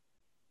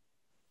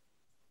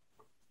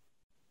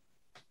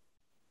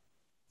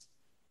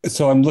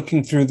 So I'm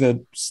looking through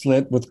the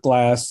slit with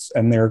glass,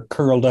 and they're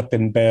curled up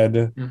in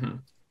bed,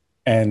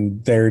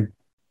 and they're,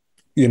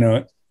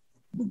 can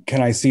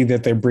I see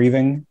that they're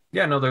breathing?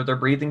 Yeah, no, they're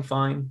breathing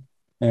fine.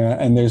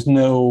 And there's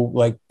no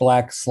like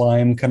black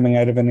slime coming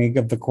out of any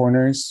of the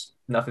corners?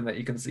 Nothing that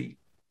you can see.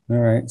 All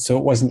right. So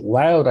it wasn't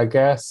loud, I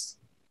guess.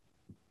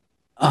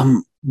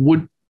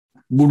 Would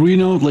we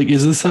know, like,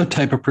 is this a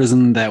type of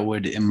prison that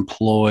would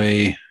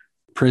employ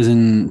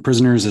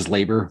prisoners as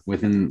labor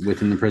within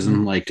the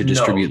prison, like to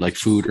distribute like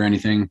food or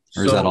anything?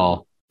 Or is that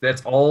all?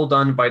 That's all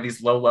done by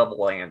these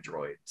low-level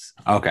androids.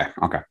 Okay.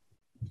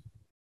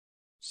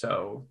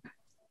 So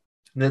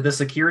the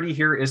security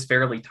here is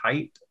fairly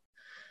tight.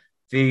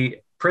 The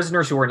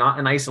prisoners who are not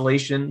in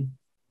isolation,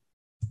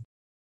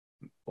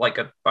 like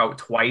about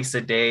twice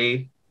a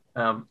day,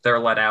 they're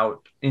let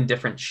out in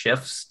different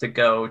shifts to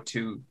go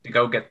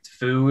get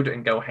food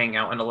and go hang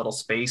out in a little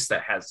space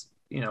that has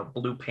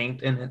blue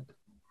paint in it.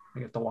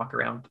 We have to walk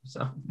around,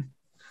 so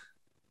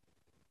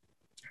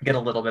get a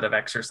little bit of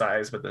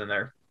exercise, but then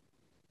they're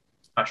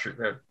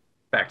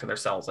back to their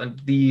cells. And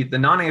the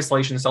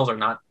non-isolation cells are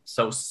not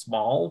so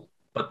small,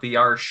 but they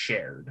are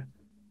shared.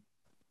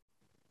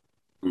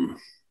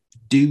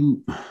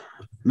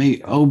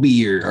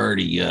 Obi or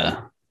Artie, do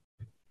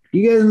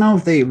you guys know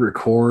if they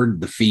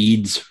record the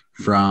feeds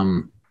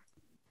from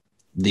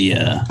the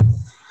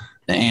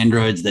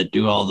androids that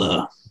do all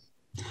the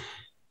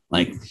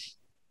like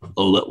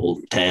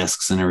low-level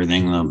tasks and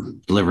everything,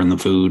 delivering the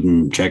food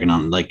and checking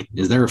on, like,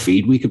 is there a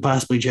feed we could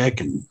possibly check?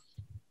 And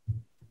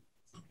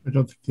I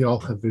don't think they all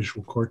have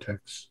visual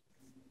cortex.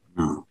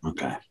 Oh,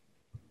 okay.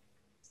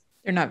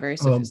 They're not very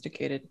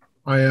sophisticated.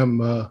 I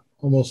am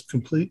almost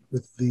complete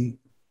with the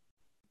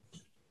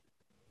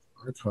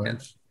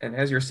archives. And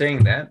as you're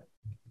saying that,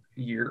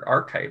 your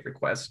archive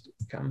request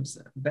comes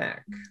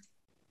back.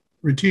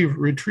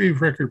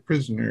 Retrieve record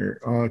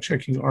prisoner.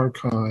 Checking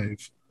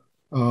archive.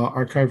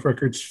 Archive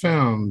records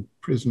found.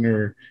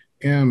 Prisoner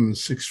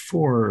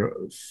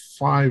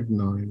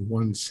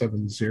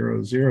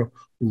M64591700.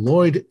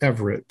 Lloyd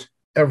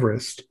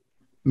Everest,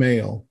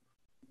 male.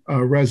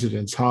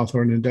 Residence,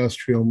 Hawthorne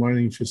Industrial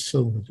Mining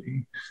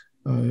Facility.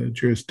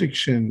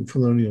 Jurisdiction,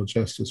 Colonial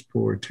Justice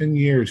Board. 10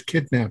 years,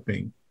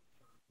 kidnapping.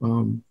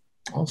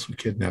 Also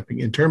kidnapping.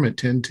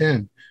 Interment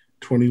 1010,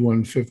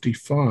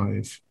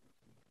 2155.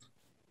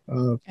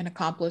 An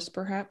accomplice,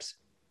 perhaps?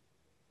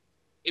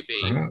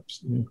 Maybe.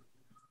 Perhaps, yeah.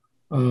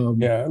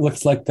 It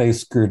looks like they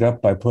screwed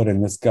up by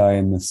putting this guy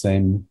in the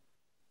same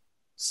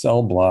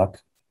cell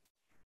block.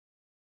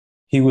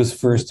 He was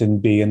first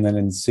in B and then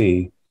in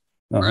C.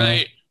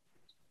 Right.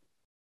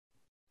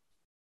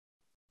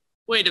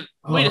 Wait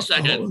a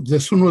second.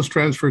 This one was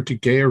transferred to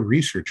Gaia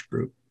Research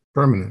Group,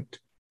 permanent.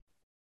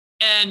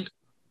 And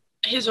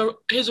his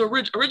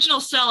original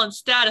cell and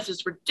status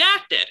is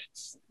redacted.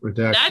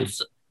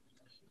 Redacted.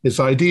 His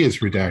ID is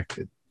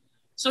redacted.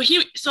 So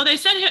they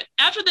sent him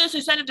after this.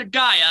 They sent him to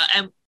Gaia,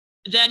 and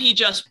then he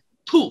just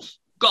poof,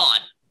 gone.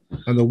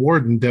 And the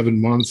warden,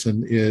 Devin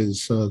Monson,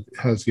 has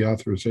the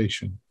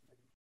authorization.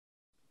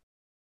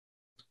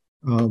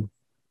 I'm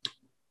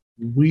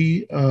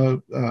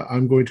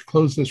going to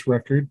close this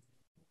record.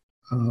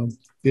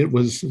 It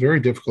was very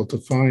difficult to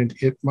find.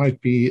 It might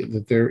be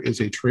that there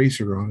is a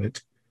tracer on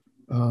it.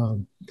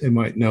 They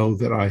might know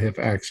that I have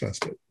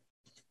accessed it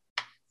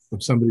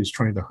if somebody's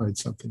trying to hide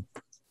something.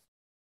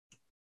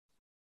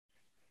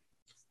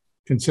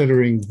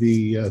 Considering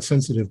the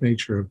sensitive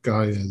nature of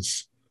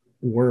Gaia's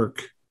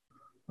work,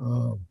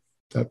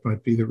 that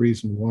might be the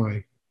reason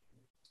why.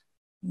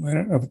 I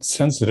don't know if it's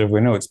sensitive.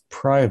 We know it's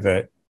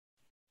private.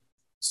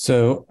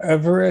 So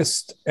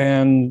Everest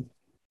and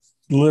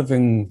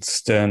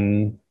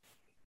Livingston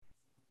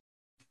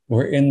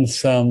were in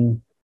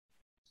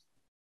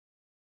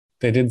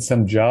they did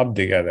some job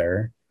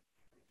together.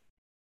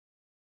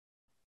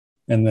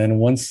 And then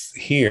once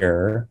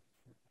here,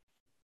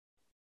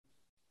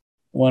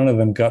 one of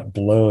them got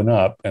blown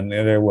up and the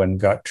other one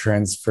got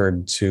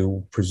transferred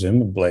to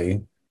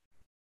presumably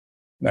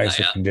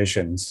nicer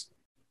conditions.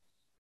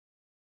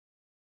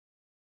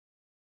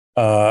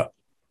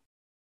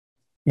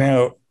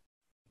 Now,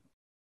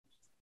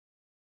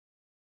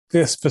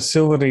 this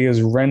facility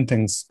is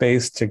renting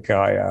space to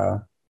Gaia.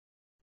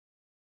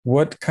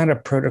 What kind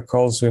of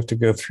protocols do we have to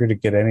go through to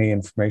get any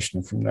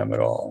information from them at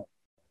all?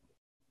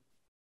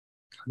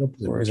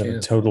 Or is it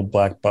a total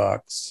black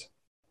box?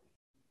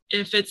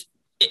 If it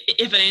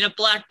ain't a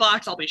black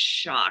box, I'll be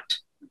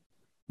shocked.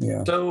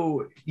 Yeah.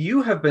 So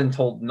you have been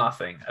told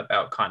nothing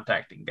about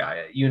contacting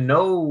Gaia. You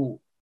know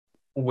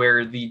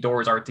where the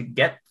doors are to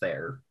get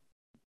there.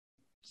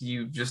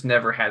 You've just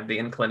never had the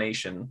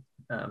inclination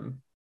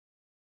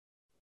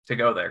to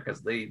go there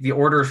because the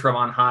orders from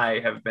on high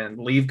have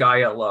been leave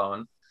Gaia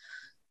alone.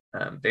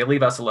 They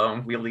leave us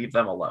alone. We leave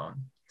them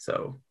alone.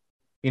 So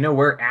you know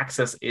where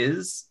access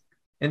is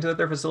into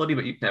their facility,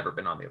 but you've never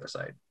been on the other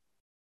side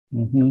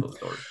of those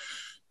doors.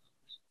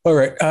 All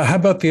right. How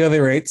about the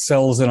other 8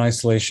 cells in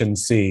Isolation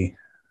C?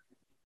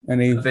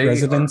 Any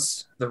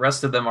residents? The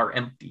rest of them are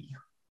empty.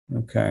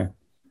 Okay.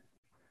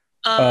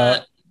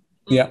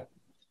 Yeah.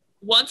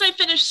 Once I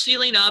finish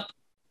sealing up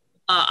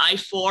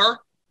I-4,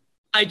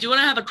 I do want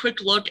to have a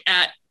quick look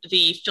at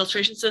the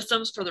filtration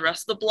systems for the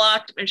rest of the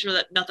block to make sure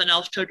that nothing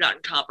else could have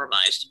gotten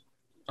compromised.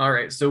 All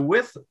right. So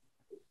with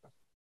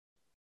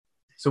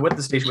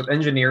the station, with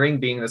engineering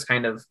being this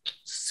kind of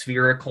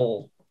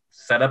spherical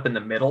setup in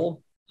the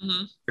middle,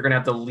 you're going to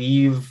have to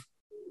leave.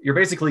 You're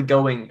basically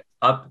going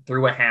up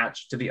through a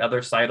hatch to the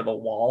other side of the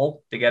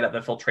wall to get at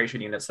the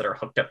filtration units that are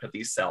hooked up to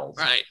these cells.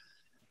 Right.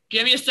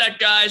 Give me a sec,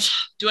 guys.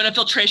 Doing a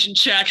filtration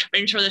check,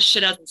 making sure this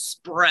shit hasn't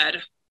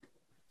spread.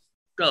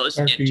 Goes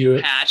into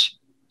hatch.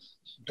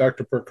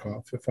 Dr.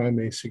 Burkhoff, if I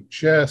may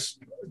suggest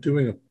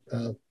doing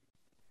a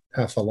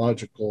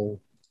pathological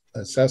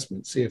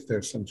assessment, see if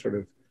there's some sort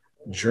of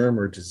germ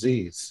or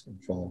disease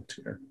involved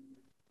here.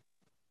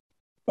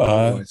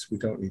 Otherwise, we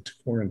don't need to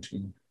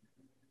quarantine.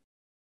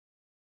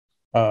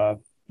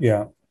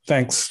 Yeah,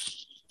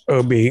 thanks,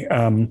 Obi.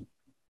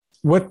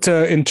 What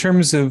in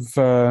terms of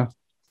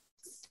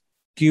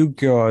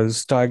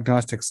Gugaw's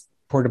diagnostics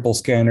portable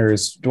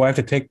scanners, do I have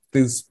to take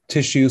this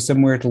tissue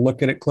somewhere to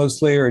look at it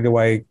closely, or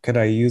could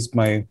I use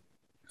my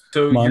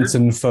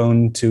Monson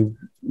phone to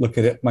look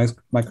at it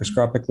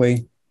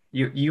microscopically?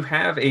 You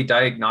have a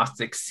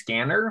diagnostic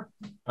scanner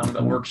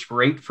that works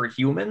great for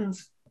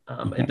humans.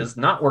 It does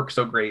not work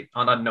so great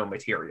on unknown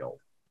material.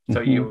 So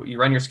you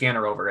run your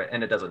scanner over it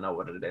and it doesn't know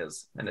what it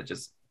is, and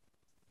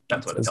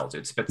that's what it tells you.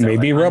 It spits out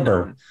maybe like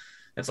rubber. Unknown.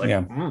 It's like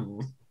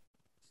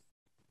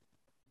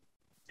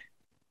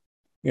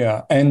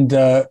Yeah, and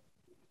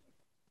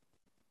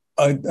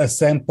a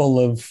sample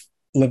of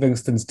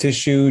Livingston's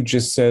tissue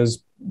just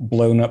says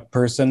blown up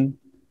person.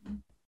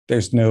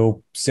 There's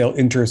no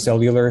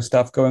intercellular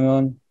stuff going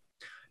on.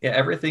 Yeah,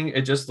 everything.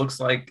 It just looks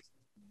like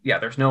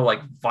there's no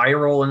like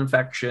viral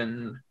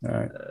infection. All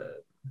right.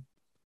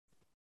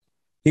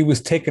 He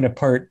was taken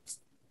apart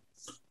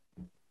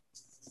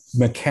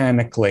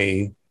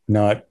mechanically,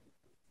 not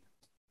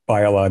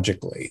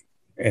biologically,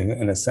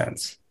 in a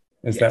sense.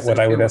 Is that what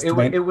I would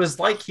estimate? It was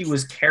like he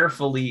was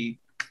carefully,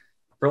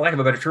 for lack of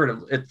a better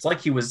term, it's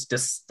like he was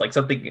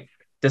something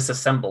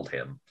disassembled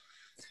him.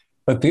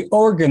 But the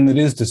organ that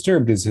is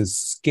disturbed is his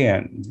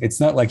skin.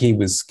 It's not like he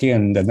was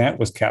skinned and that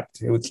was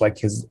kept. It was like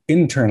his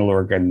internal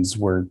organs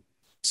were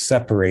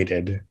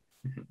separated.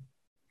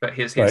 But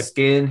his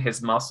skin,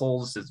 his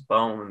muscles, his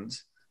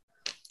bones.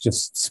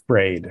 Just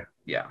sprayed.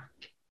 Yeah.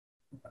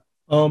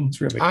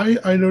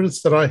 I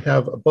noticed that I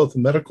have both a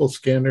medical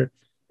scanner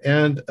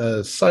and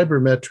a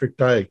cybermetric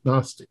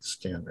diagnostic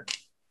scanner.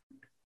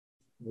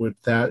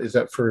 Is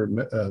that for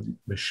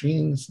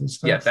machines and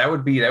stuff? Yeah, that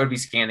would be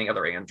scanning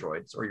other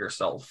androids or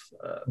yourself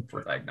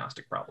for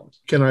diagnostic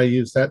problems. Can I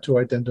use that to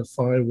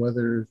identify what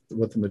the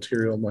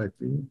material might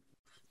be?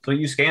 So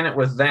you scan it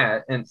with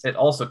that, and it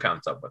also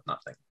comes up with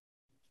nothing.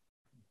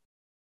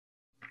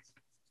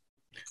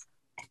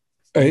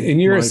 In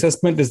your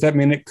assessment, does that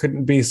mean it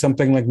couldn't be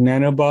something like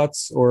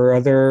nanobots or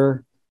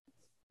other?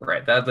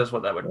 Right, that's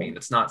what that would mean.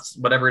 It's not,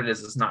 whatever it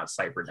is not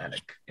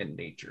cybernetic in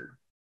nature.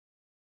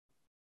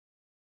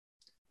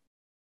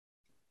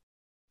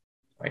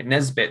 All right,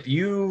 Nesbit,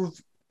 you've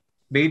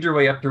made your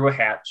way up through a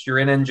hatch. You're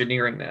in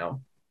engineering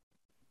now.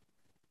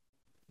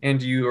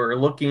 And you are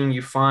looking,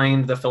 you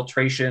find the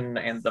filtration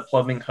and the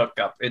plumbing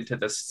hookup into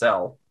this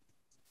cell.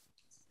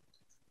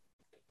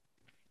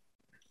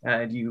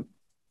 And you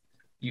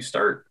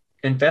start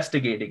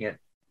investigating it.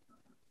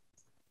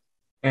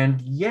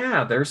 And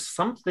yeah, there's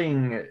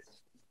something.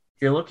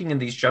 You're looking in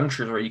these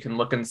junctures where you can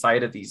look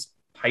inside of these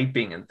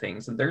piping and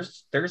things, and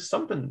there's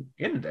something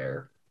in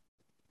there.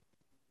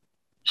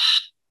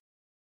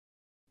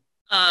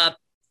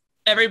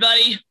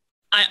 Everybody,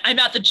 I'm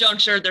at the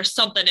juncture. There's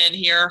something in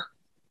here.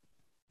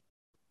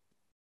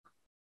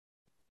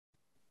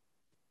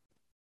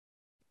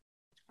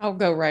 I'll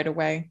go right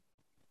away.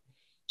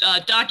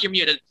 Doc, you're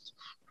muted.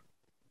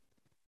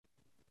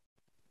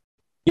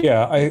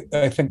 Yeah,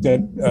 I think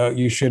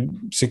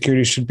that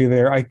security should be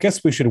there. I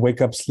guess we should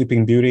wake up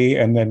Sleeping Beauty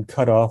and then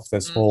cut off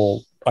this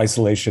whole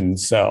isolation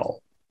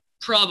cell.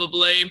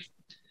 Probably.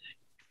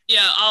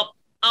 Yeah,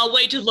 I'll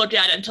wait to look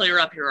at it until you're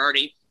up here,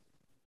 Artie.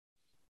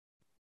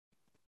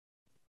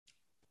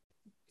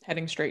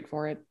 Heading straight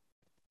for it.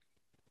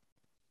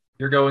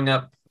 You're going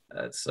up,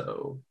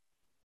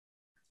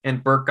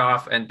 and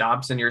Burkoff and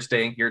Dobson, you're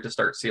staying here to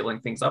start sealing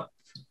things up,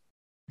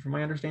 from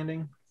my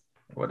understanding.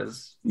 What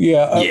is?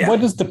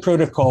 What is the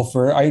protocol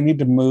for? I need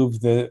to move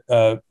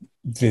the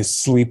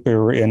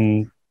sleeper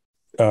in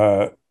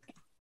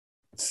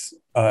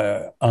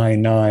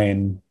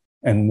I9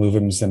 and move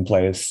him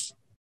someplace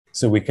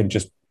so we can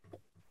just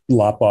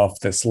lop off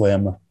this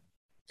limb.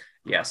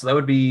 Yeah, so that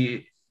would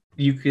be,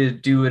 you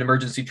could do an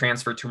emergency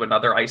transfer to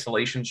another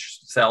isolation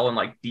cell in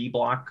like D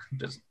block,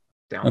 just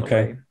down the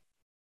way.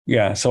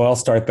 Yeah, so I'll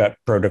start that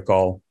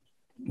protocol,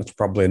 which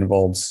probably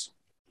involves.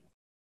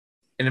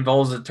 It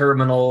involves a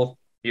terminal.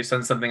 You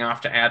send something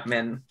off to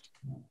admin.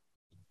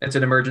 It's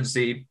an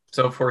emergency,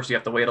 so of course you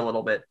have to wait a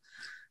little bit,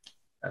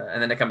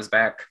 and then it comes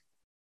back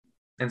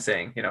and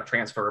saying,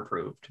 transfer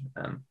approved.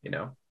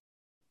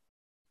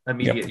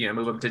 Immediate,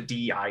 move them to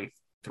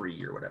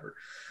DI3 or whatever.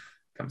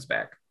 Comes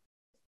back.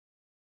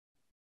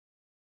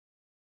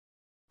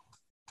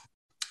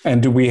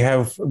 And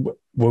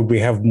would we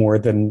have more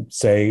than,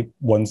 say,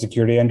 one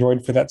security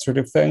android for that sort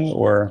of thing,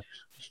 or?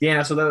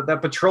 Yeah, so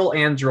that patrol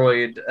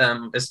android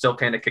is still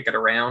kind of kicking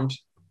around,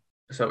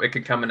 so it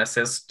could come and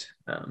assist.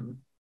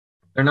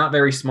 They're not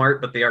very smart,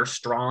 but they are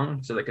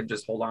strong, so they can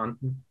just hold on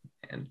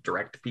and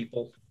direct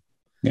people.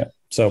 Yeah,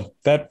 so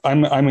that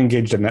I'm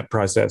engaged in that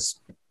process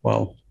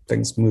while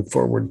things move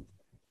forward.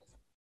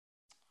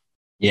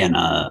 Yeah, and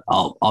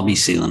I'll be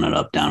sealing it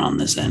up down on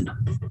this end.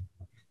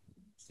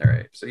 All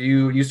right, so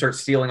you start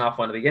sealing off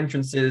one of the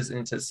entrances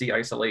into C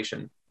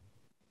isolation.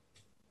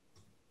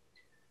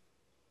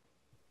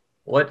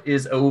 What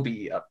is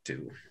Obi up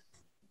to?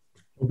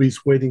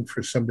 Obi's waiting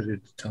for somebody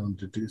to tell him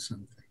to do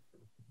something.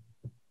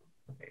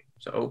 Okay,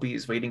 so Obi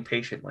is waiting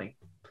patiently.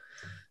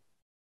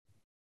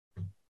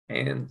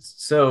 And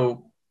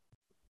so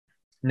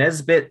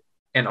Nesbit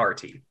and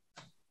Artie,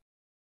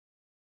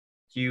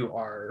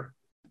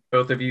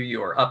 both of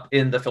you are up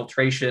in the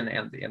filtration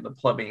and the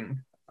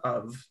plumbing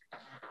of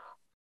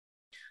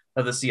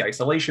the C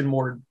isolation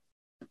ward.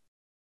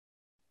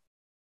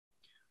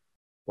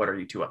 What are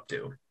you two up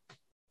to?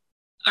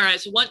 All right,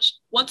 so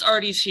once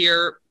Artie's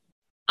here,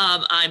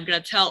 I'm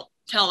gonna tell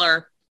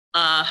her,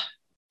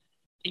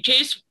 in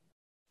case,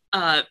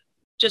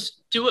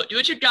 just do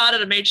what you gotta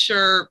to make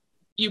sure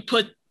you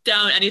put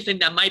down anything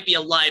that might be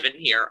alive in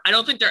here. I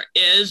don't think there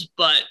is,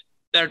 but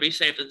better be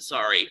safe than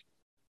sorry.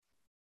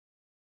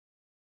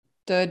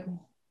 Good.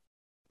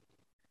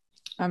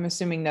 I'm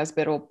assuming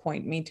Nesbit will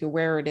point me to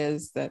where it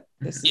is that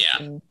this. Yeah.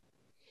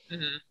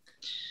 Mm-hmm.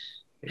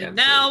 Yeah, and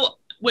now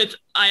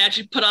I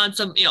actually put on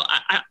some,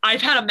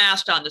 I've had a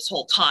mask on this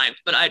whole time,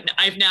 but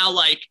I've now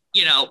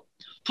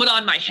put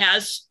on my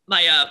because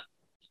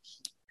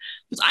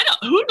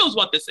who knows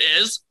what this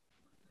is.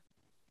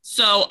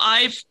 So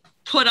I've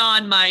put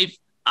on my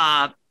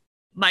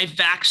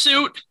vac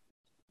suit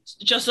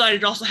just so I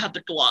also have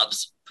the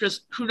gloves,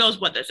 because who knows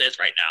what this is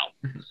right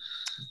now.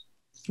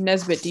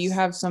 Nesbit, do you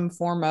have some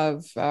form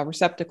of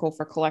receptacle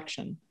for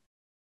collection?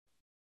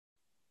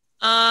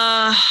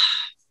 At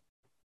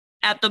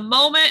the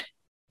moment,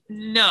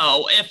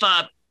 no.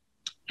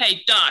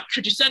 Hey, Doc,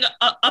 could you send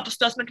up a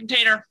specimen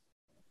container?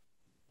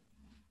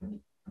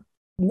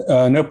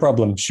 No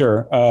problem.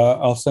 Sure.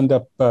 I'll send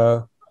up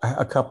a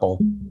couple.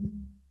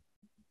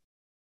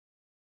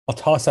 I'll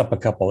toss up a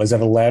couple. Is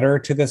that a ladder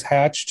to this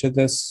hatch, to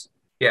this?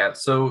 Yeah,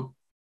 so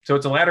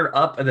it's a ladder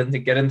up, and then to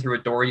get in through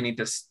a door, you need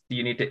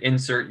to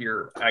insert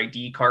your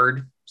ID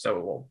card, so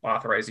it will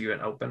authorize you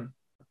and open.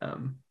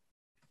 And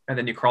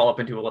then you crawl up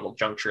into a little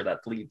juncture that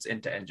leads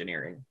into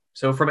engineering.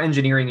 So from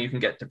engineering, you can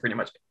get to pretty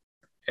much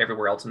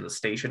everywhere else in the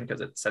station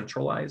because it's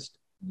centralized.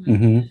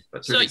 Mm-hmm.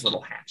 But through these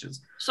little hatches.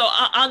 So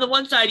on the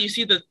one side, you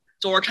see the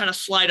door kind of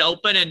slide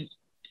open, and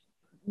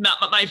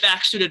my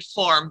vac-suited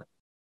form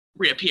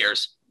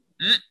reappears.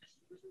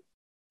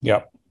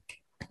 Yep.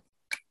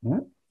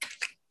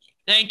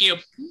 Thank you.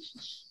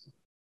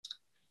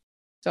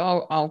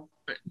 So I'll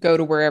go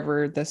to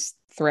wherever this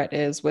threat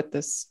is with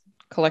this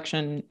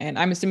collection, and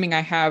I'm assuming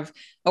I have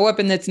a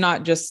weapon that's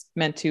not just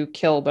meant to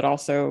kill, but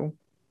also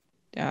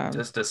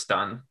just to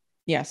stun.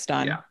 Yeah,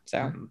 stun. Yeah.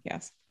 So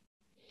yes.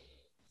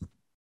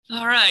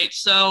 All right,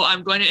 so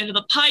I'm going into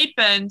the pipe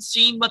and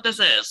seeing what this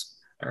is.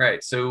 All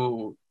right,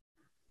 so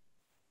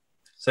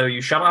you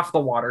shut off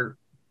the water.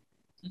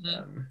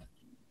 Mm-hmm.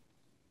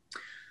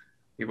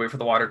 You wait for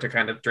the water to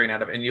kind of drain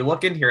out of it, and you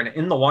look in here, and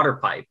in the water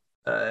pipe,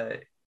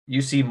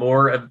 you see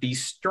more of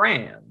these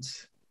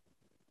strands.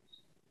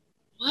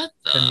 What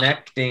the?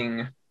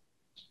 Connecting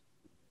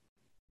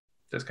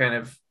just kind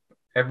of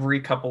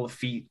every couple of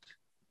feet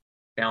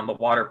down the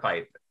water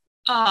pipe.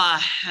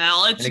 Ah,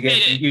 hell, it's And again,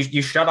 made it.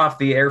 you shut off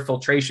the air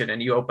filtration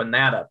and you open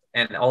that up.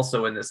 And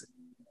also in this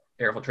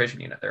air filtration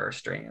unit, there are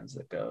strands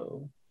that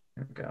go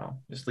and go,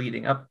 just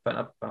leading up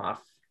and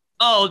off.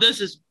 Oh,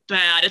 this is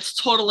bad. It's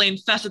totally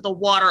infested the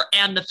water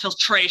and the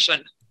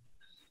filtration.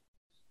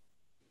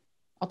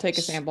 I'll take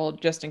a sample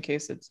just in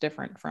case it's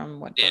different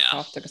from what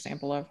Burkhoff took a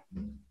sample of.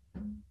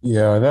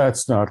 Yeah,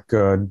 that's not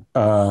good.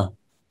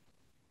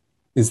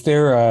 Is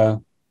there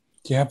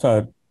do you have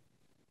a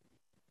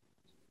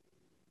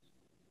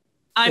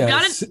I've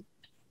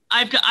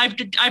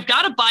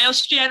got a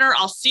bioscanner.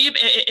 I'll see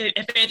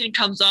if anything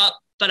comes up,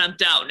 but I'm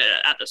doubting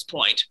it at this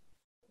point.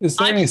 Is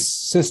there any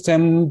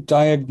system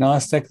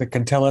diagnostic that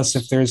can tell us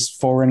if there's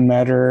foreign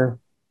matter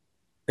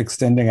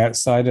extending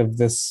outside of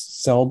this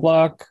cell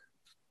block?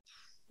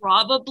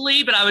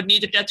 Probably, but I would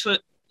need to get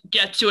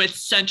to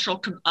its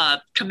central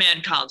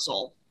command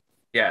console.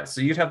 Yeah,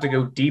 so you'd have to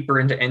go deeper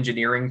into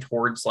engineering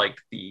towards like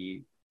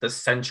the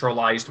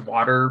centralized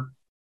water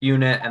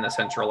unit and the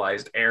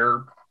centralized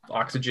air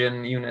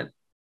oxygen unit,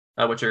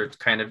 which are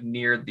kind of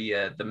near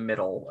the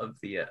middle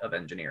of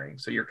engineering.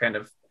 So you're kind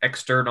of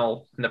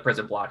external in the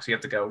prison block, so you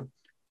have to go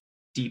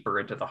deeper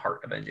into the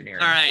heart of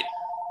engineering. All right.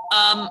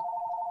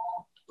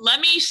 Let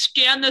me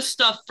scan this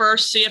stuff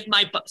first, see if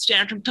my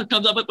scanner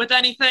comes up with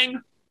anything.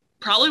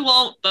 Probably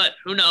won't, but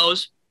who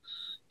knows?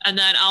 And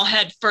then I'll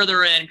head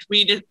further in.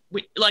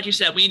 Like you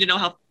said, we need to know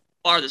how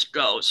far this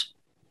goes.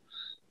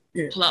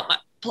 Yeah. Pull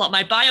out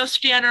my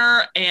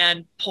bioscanner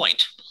and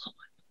point.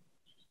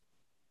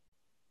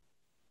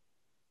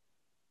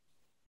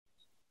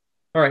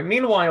 All right.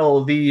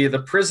 Meanwhile,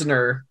 the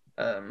prisoner,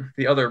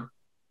 the other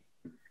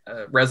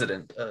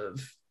resident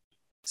of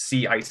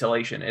sea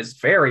isolation, is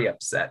very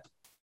upset.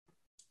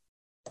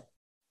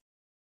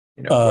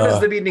 What is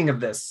the meaning of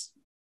this?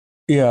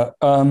 Yeah.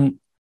 You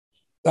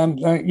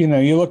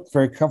look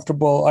very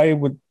comfortable. I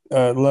would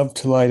love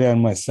to lie down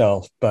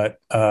myself, but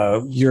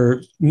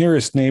your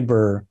nearest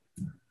neighbor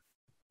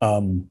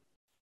blew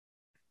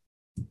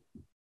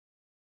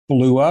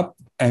up,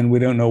 and we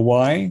don't know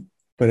why.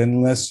 But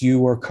unless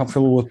you are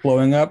comfortable with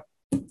blowing up,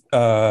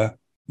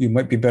 you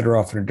might be better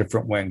off in a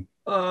different wing.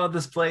 Oh,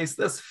 this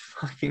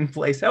fucking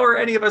place. How are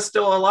any of us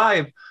still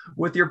alive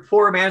with your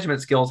poor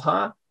management skills,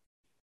 huh?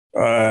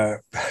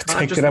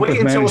 Take just it up wait with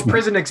until management. a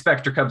prison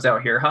inspector comes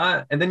out here,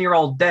 huh? And then you're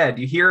all dead.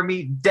 You hear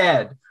me?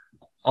 Dead.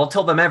 I'll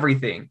tell them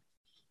everything.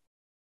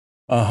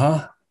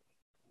 You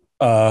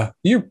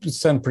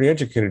sound pretty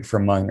educated for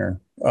a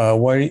minor.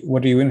 What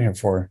are you in here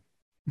for?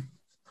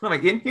 What am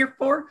I in here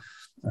for?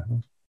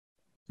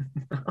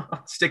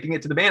 Sticking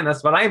it to the man.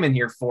 That's what I'm in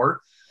here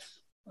for.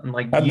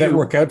 How'd that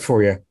work out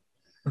for you?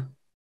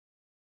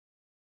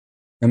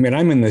 I mean,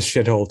 I'm in this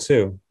shithole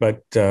too,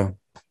 but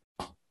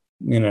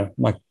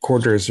my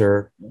quarters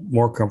are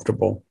more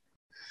comfortable.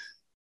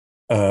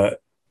 You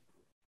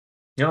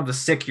don't have to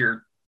sick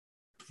your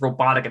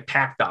robotic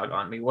attack dog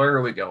on me. Where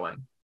are we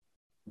going?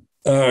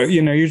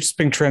 You're just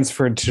being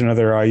transferred to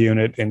another I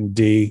unit in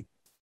D.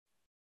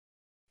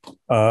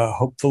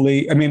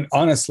 Hopefully, I mean,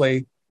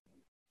 honestly,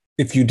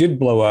 if you did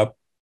blow up,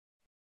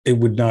 it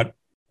would not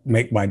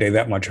make my day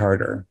that much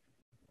harder.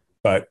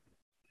 But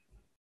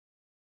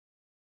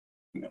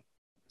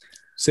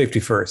safety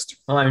first.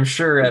 Well, I'm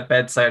sure a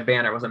bedside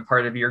banner wasn't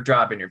part of your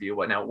job interview.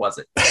 What now was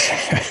it?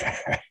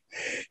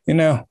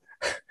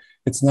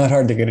 It's not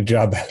hard to get a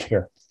job out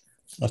here.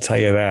 I'll tell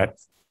you that.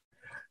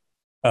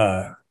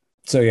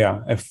 So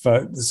yeah, if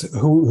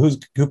who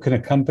can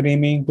accompany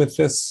me with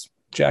this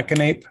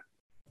jackanape?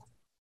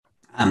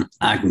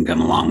 I can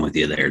come along with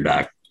you there,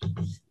 Doc.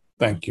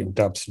 Thank you,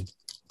 Dobson.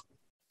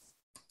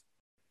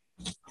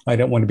 I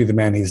don't want to be the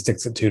man he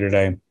sticks it to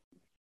today.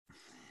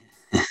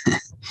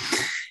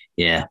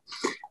 Yeah.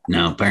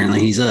 No,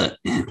 apparently he's in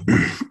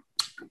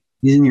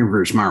here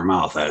for a smart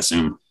mouth, I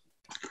assume.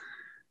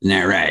 Isn't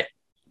that right?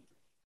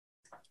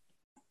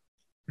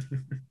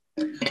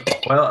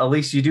 Well, at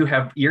least you do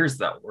have ears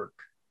that work.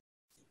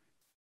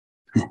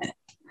 All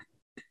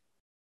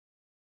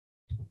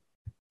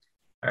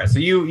right, so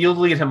you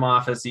lead him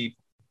off as he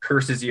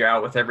curses you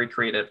out with every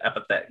creative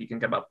epithet you can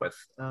come up with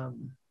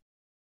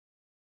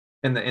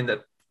in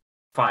the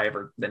 5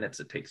 minutes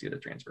it takes you to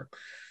transfer.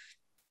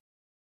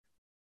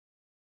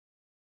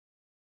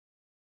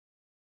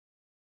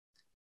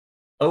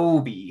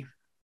 Obi.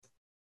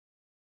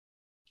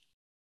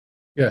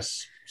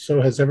 Yes.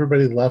 So has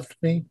everybody left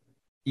me?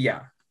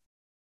 Yeah.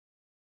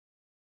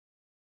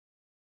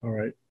 All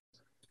right.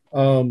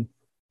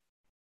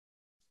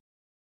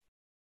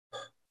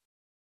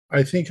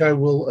 I think I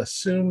will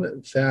assume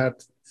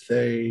that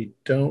they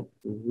don't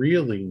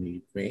really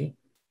need me.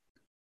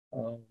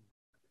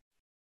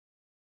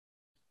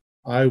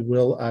 I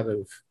will, out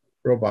of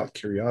robot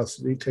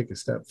curiosity, take a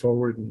step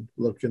forward and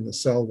look in the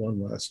cell one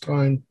last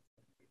time.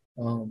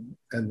 And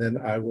then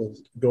I will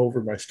go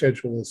over my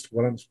schedule as to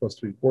what I'm supposed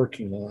to be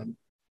working on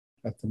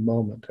at the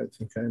moment. I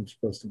think I'm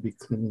supposed to be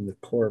cleaning the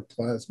core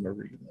plasma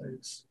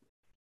relays.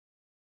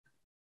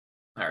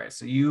 All right,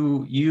 so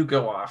you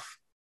go off.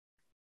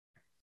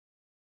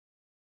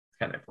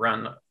 kind of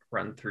run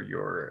through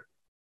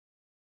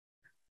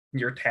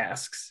your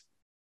tasks.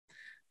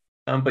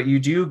 But you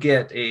do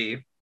get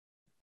a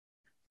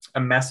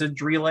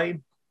message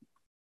relay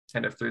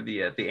kind of through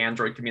the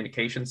Android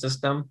communication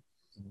system.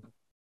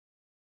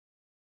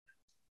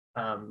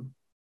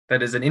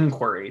 That is an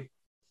inquiry.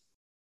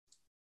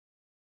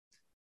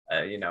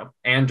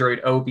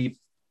 Android OB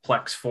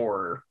Plex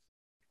for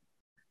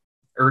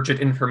urgent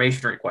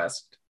information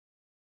request.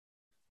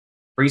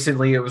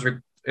 Recently, it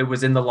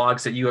was in the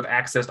logs that you have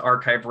accessed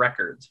archive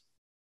records.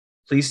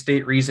 Please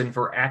state reason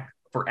for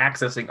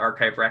accessing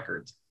archive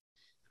records.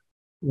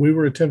 We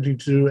were attempting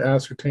to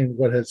ascertain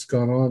what has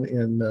gone on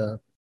in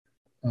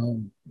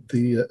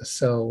the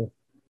cell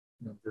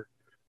number.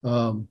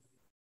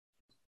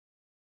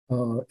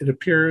 It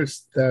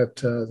appears that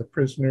the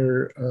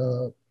prisoner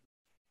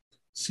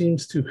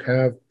seems to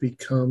have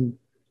become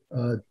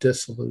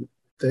dissolute.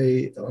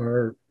 They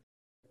are,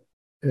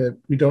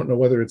 we don't know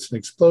whether it's an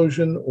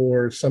explosion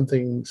or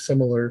something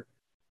similar.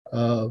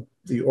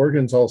 The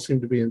organs all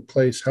seem to be in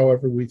place.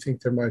 However, we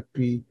think there might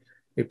be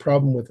a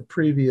problem with the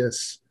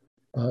previous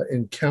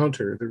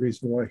encounter, the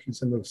reason why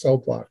he's in the cell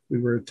block. We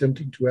were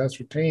attempting to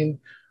ascertain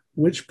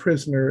which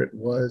prisoner it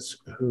was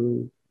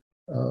who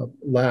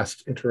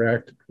last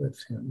interacted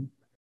with him.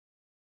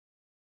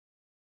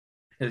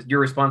 Your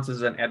response is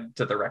then added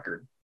to the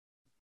record.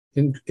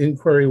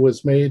 Inquiry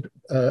was made,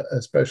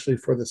 especially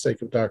for the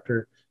sake of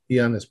Dr.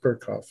 Yanis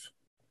Burkhoff.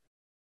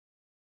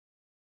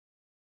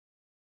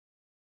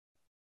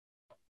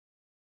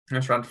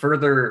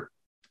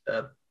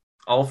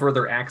 All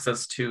further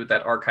access to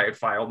that archive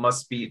file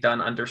must be done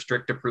under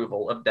strict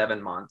approval of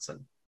Devin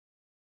Monson.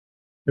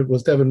 It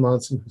was Devin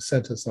Monson who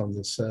sent us on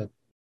this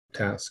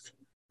task.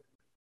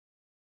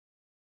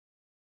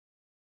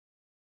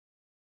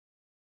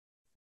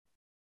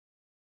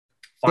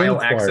 File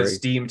Inquiry. access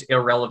deemed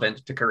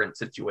irrelevant to current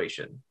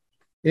situation.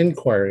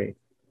 Inquiry.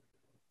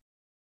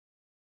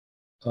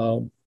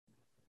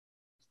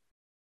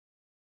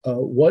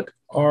 What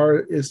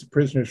is the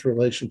prisoner's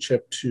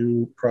relationship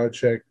to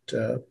Project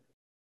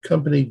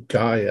Company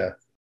Gaia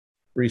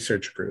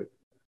Research Group?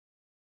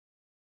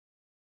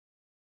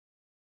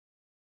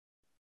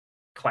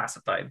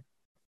 Classified.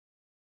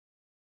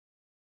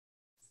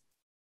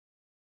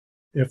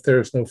 If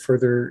there's no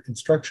further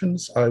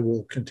instructions, I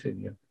will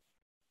continue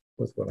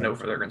with what No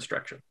further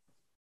instruction.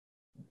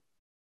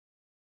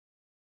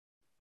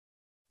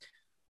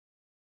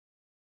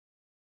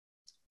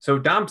 So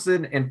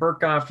Dobson and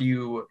Burkhoff,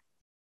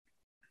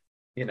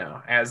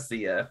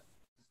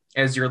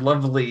 as your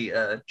lovely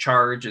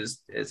charge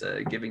is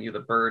giving you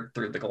the bird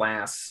through the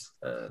glass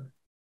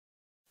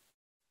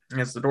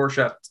as the door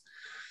shuts.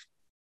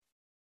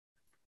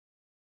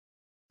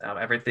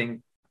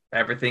 Everything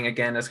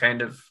again is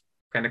kind of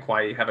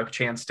quiet. You have a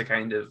chance to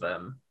kind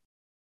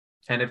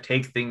of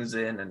take things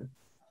in and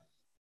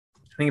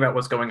think about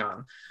what's going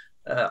on.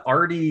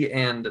 Artie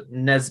and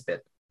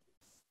Nesbitt,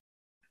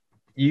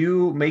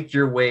 you make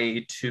your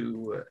way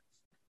to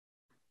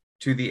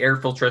the air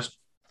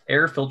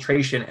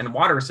filtration and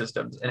water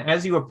systems, and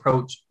as you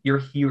approach,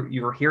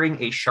 you're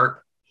hearing a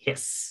sharp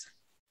hiss.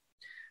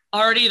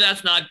 Artie,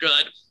 that's not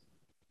good.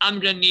 I'm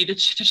gonna need to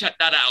check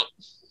that out.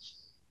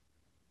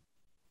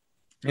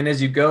 And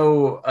as you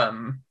go,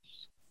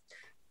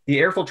 the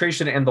air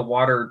filtration and the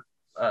water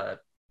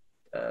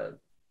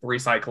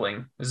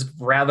recycling is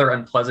rather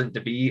unpleasant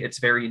to be. It's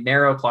very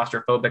narrow,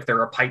 claustrophobic. There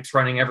are pipes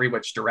running every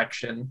which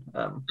direction.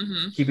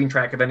 Keeping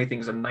track of anything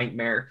is a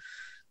nightmare.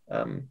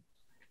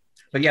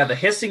 But yeah, the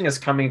hissing is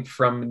coming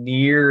from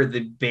near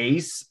the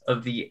base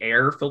of the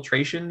air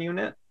filtration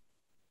unit.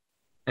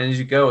 And as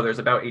you go, there's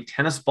about a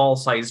tennis ball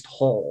sized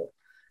hole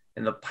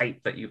in the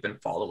pipe that you've been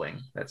following.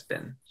 That's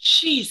been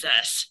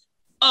Jesus.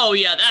 Oh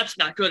yeah, that's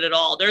not good at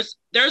all. There's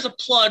a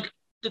plug.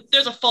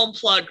 There's a foam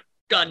plug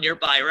gun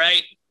nearby,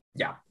 right?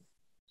 Yeah.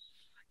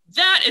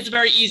 That is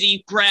very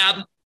easy.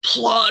 Grab,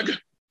 plug.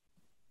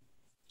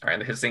 All right,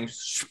 the hissing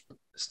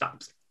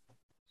stops.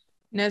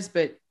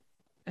 Nesbitt,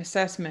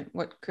 assessment.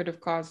 What could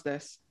have caused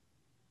this?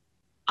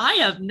 I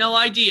have no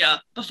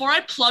idea. Before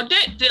I plugged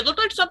it, did it look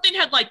like something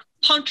had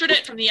punctured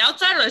it from the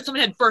outside, or that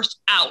something had burst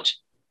out?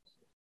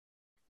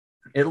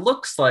 It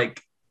looks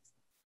like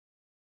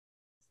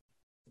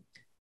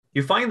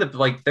you find that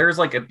there's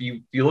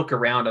you look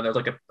around and there's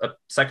a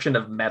section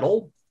of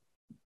metal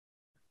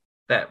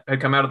that had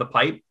come out of the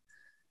pipe,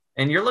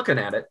 and you're looking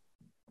at it,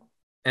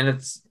 and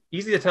it's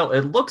easy to tell.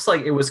 It looks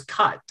like it was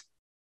cut,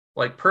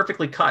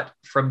 perfectly cut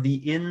from the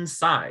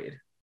inside.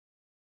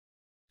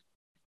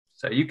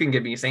 So you can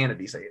give me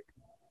sanity save.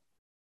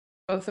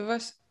 Both of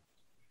us?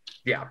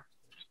 Yeah.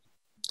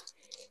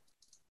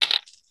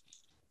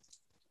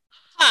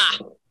 Ha!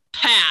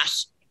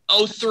 Pass.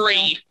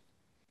 03.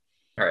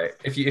 All right.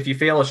 If you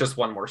fail, it's just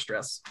one more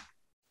stress.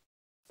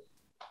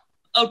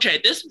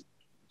 Okay, this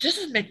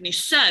doesn't make any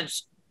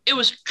sense. It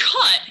was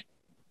cut,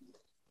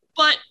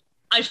 but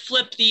I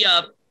flipped it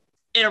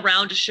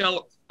around to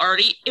show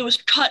Artie. It was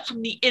cut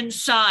from the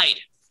inside.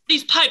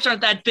 These pipes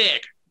aren't that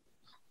big.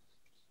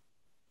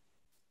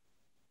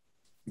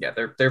 Yeah,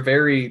 they're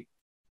very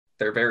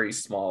They're very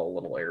small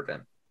little air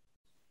vent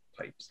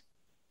pipes.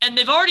 And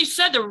they've already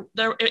said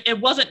it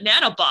wasn't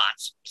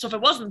nanobots. So if it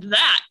wasn't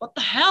that, what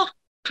the hell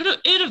could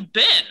it have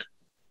been?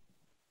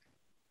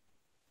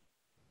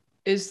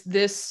 Is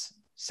this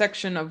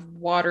section of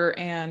water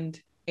and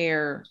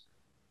air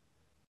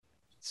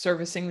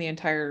servicing the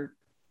entire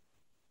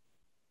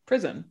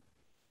prison?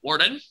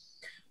 Warden?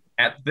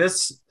 At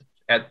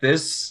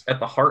the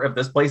heart of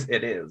this place,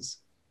 it is.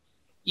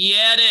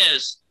 Yeah, it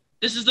is.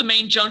 This is the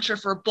main juncture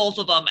for both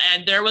of them,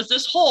 and there was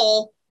this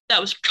hole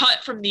that was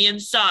cut from the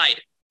inside.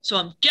 So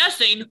I'm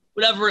guessing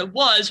whatever it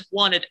was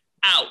wanted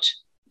out.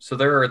 So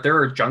there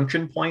are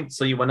junction points.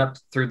 So you went up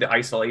through the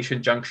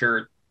isolation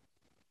juncture.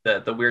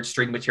 The weird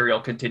string material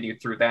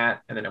continued through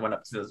that, and then it went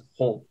up to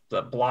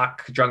the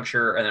block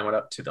juncture, and then went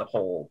up to the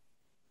whole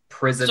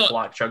prison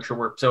block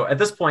juncture. So at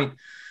this point,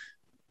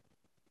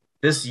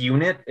 this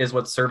unit is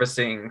what's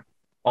servicing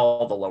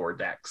all the lower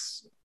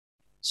decks.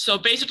 So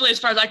basically, as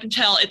far as I can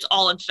tell, it's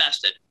all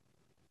infested.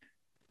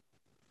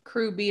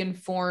 Crew be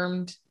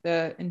informed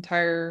the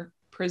entire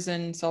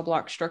prison cell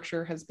block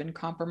structure has been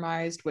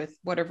compromised with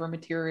whatever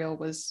material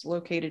was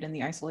located in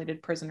the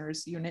isolated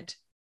prisoners unit.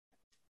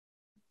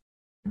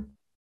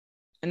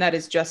 And that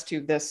is just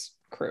to this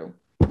crew,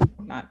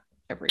 not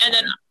everyone. And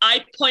then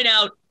I point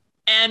out,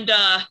 and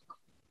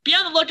be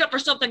on the lookout for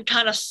something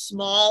kind of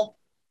small.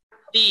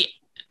 There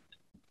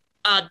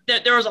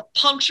was a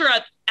puncture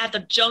at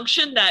the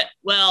junction that,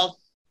 well,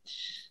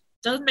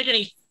 doesn't make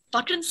any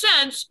fucking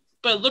sense,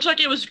 but it looks like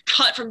it was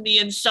cut from the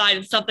inside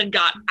and something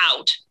got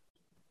out.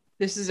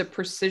 This is a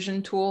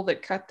precision tool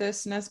that cut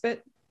this,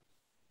 Nesbit?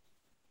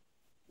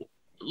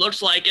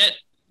 Looks like it.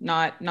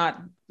 Not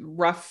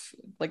rough,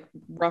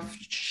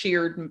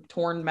 sheared,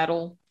 torn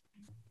metal.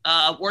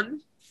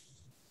 Warden?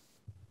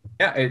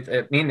 Yeah,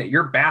 I mean,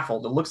 you're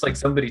baffled. It looks like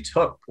somebody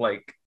took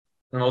like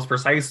the most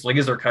precise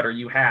laser cutter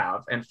you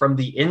have, and from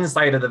the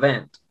inside of the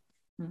vent,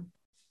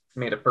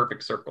 made a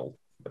perfect circle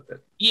with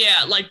it.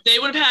 Yeah, like they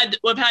would have had to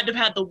have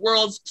had the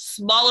world's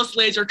smallest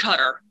laser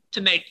cutter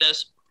to make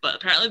this, but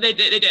apparently they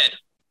did.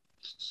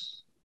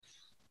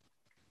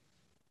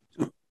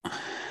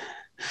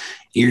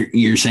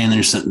 You're saying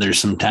there's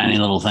some tiny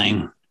little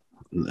thing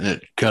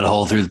that cut a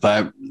hole through the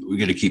pipe. We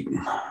got to keep.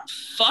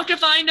 Fuck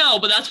if I know,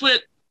 but that's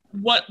what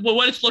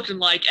it's looking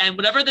like, and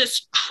whatever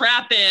this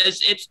crap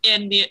is, it's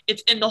in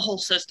the whole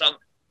system.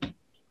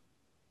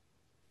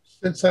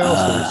 Since I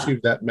also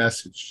received that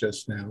message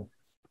just now,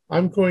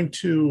 I'm going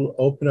to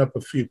open up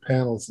a few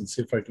panels and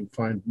see if I can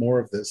find more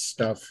of this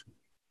stuff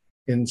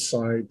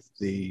inside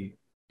the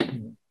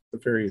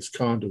various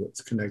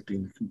conduits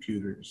connecting the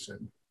computers.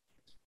 And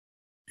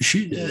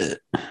does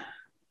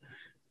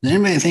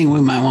anybody think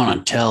we might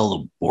want to tell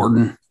the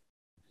warden?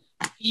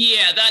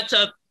 Yeah,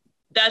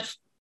 that's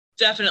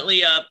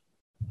definitely a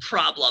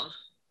problem.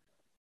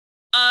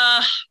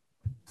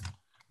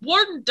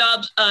 Warden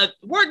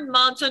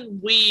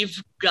Monson,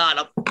 we've got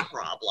a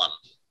problem.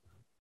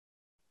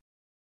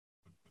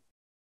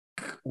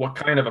 What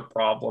kind of a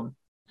problem?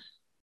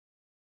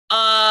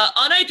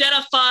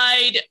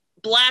 Unidentified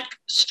black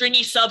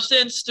stringy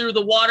substance through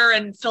the water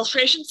and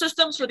filtration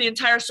systems for the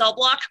entire cell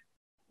block.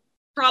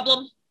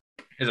 Problem.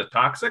 Is it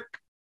toxic?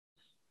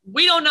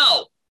 We don't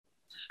know,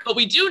 but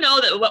we do know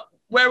that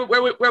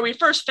where we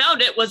first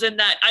found it was in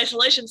that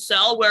isolation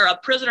cell where a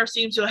prisoner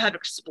seems to have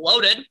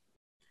exploded.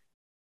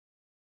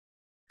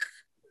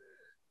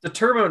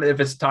 Determine if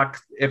it's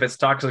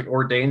toxic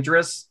or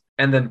dangerous,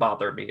 and then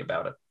bother me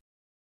about it.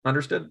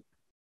 Understood?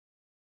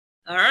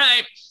 All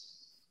right.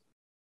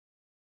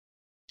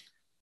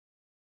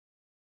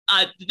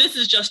 This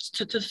is just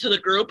to the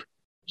group.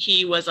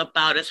 He was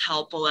about as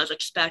helpful as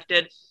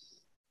expected.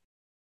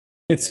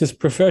 It's his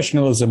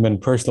professionalism and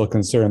personal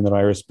concern that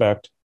I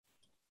respect.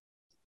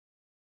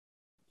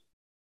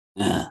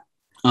 Yeah.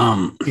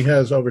 He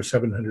has over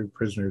 700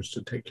 prisoners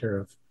to take care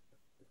of.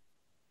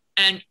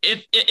 And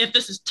if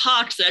this is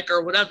toxic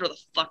or whatever the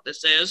fuck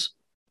this is,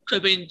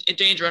 could be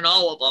endangering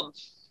all of them.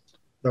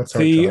 That's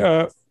our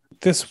job.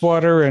 This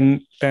water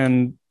and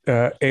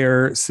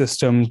air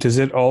system, does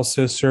it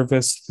also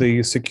service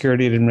the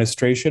security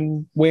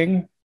administration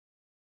wing?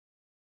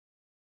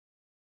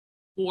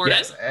 Warden?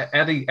 Yes,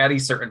 at a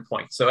certain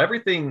point. So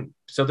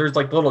there's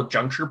like little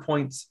juncture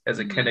points as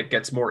it kind of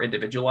gets more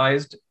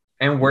individualized.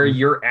 And where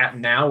you're at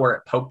now, where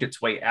it poked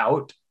its way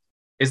out,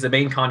 is the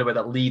main conduit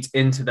that leads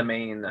into the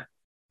main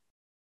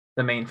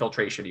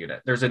filtration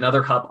unit. There's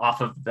another hub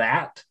off of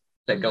that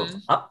goes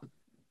up,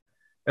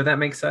 if that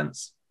makes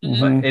sense.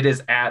 But it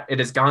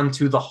has gone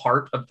to the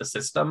heart of the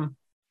system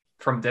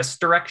from this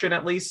direction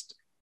at least,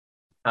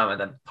 and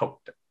then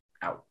poked it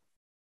out.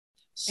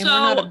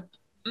 So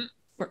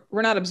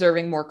we're not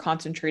observing more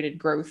concentrated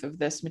growth of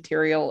this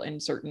material in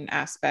certain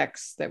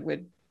aspects that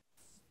would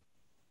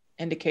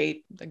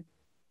indicate an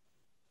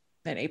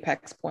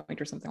apex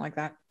point or something like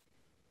that.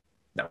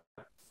 No.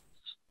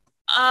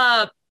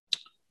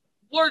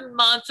 Warden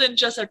Monson,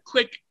 just a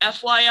quick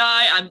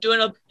FYI, I'm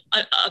doing a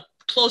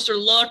closer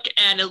look,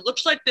 and it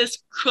looks like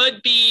this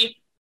could be,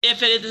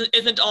 if it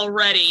isn't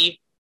already,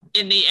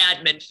 in the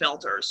admin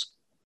filters.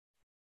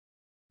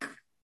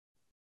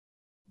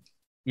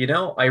 You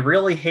know, I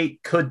really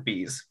hate could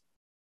be's.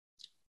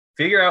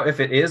 Figure out if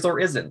it is or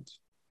isn't.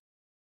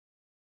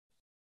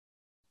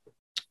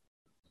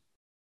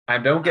 I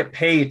don't get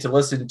paid to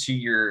listen to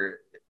your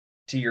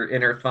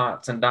inner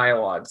thoughts and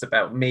dialogues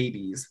about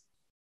maybes.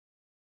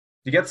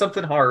 If you get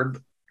something hard,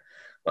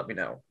 let me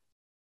know.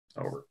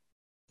 Over.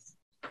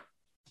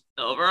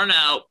 Over and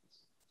out.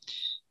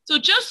 So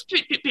just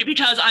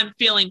because I'm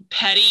feeling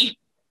petty,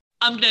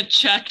 I'm gonna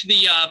check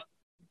the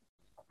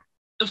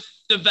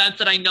vents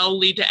that I know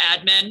lead to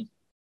admin.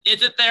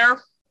 Is it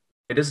there?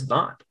 It is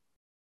not.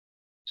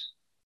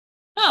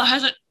 Oh,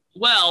 hasn't.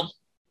 Well,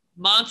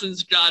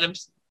 Monson's got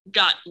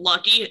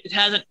lucky. It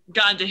hasn't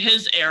gotten to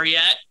his area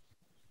yet.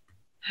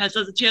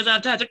 He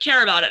doesn't have to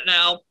care about it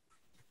now.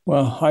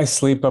 Well, I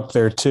sleep up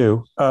there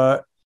too.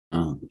 Don't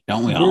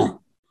we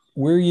all?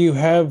 Where you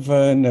have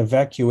an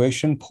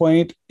evacuation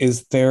point,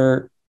 is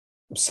there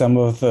some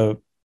of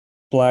the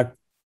black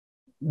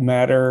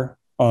matter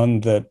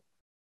at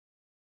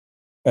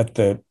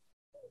the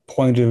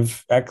point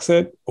of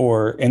exit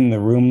or in the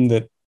room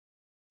that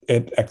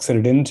it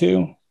exited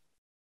into?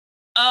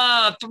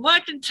 From what I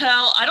can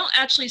tell, I don't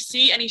actually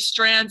see any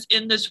strands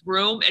in this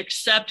room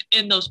except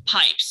in those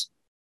pipes.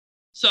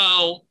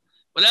 So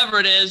whatever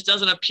it is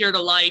doesn't appear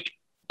to like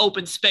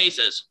open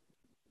spaces.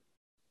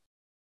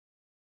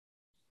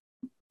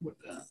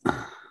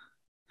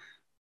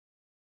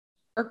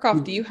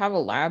 Urkov, do you have a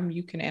lab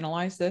you can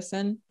analyze this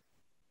in?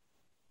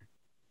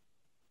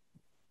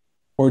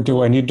 Or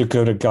do I need to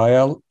go to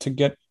Gaia to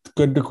get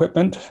good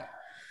equipment?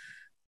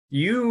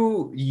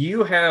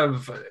 You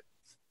have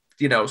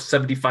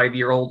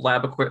 75-year-old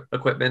lab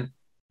equipment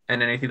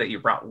and anything that you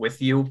brought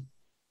with you.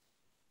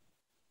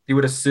 You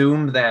would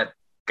assume that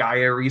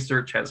Gaia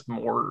Research has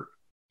more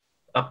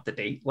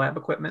up-to-date lab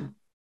equipment.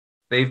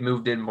 They've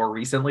moved in more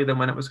recently than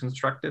when it was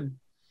constructed.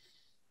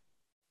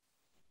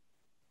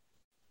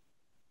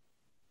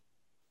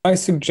 I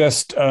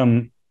suggest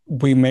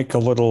we make a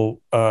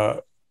little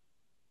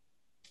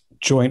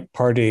joint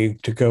party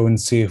to go and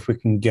see if we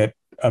can get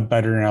a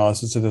better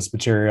analysis of this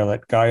material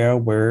at Gaia,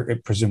 where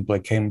it presumably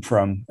came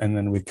from, and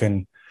then we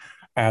can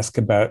ask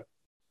about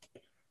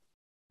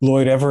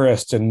Lloyd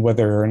Everest and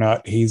whether or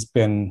not he's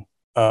been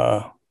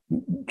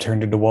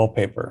turned into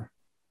wallpaper.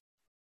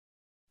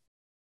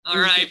 All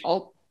right.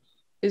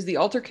 Is the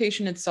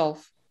altercation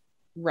itself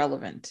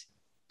relevant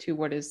to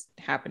what is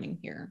happening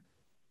here?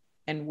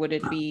 And would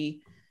it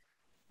be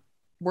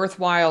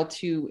worthwhile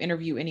to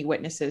interview any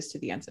witnesses to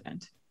the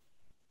incident?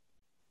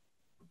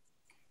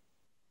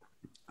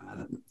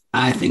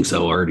 I think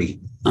so, Artie.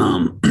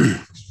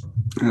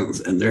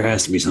 There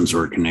has to be some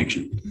sort of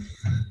connection.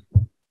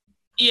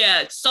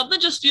 Yeah, something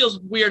just feels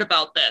weird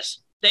about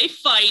this. They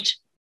fight.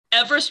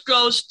 Everest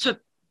goes to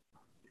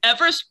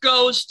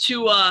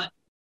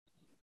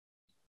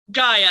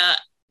Gaia,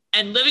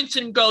 and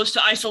Livingston goes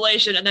to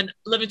isolation, and then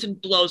Livingston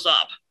blows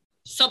up.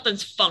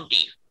 Something's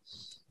funky.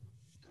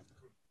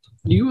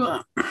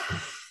 You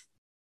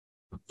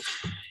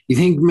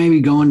think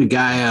maybe going to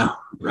Gaia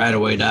right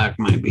away, Doc,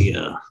 might be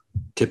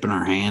tipping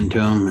our hand to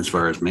them as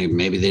far as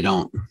maybe they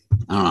don't.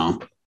 I don't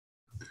know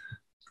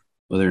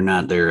whether or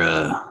not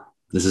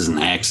this is an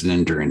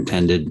accident or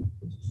intended.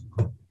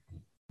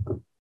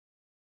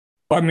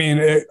 I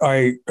mean,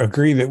 I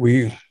agree that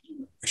we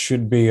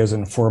should be as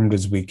informed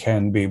as we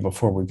can be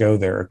before we go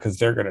there, because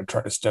they're going to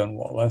try to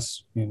stonewall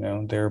us.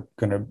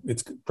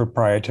 It's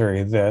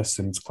proprietary this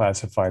and it's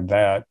classified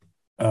that.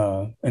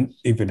 And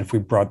even if we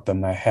brought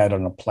them a head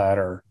on a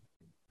platter.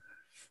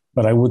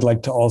 But I would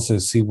like to also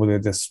see whether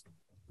this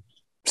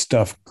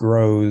stuff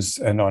grows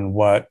and on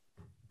what,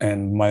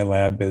 and my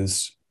lab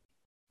is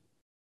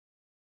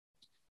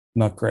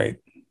not great.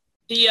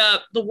 The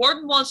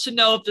warden wants to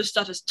know if this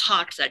stuff is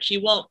toxic. He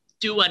won't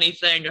do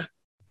anything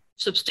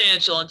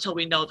substantial until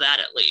we know that,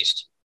 at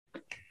least.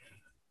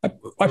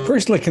 I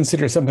personally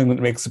consider something that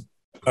makes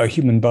a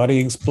human body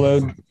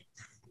explode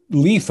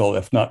lethal,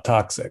 if not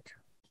toxic.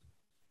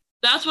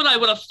 That's what I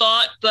would have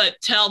thought, but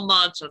tell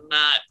Monson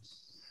that.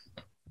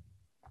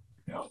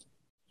 Yeah.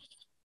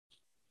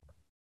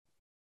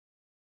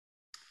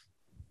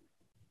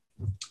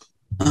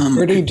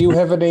 Rudy, do you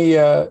have any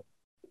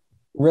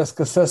risk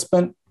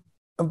assessment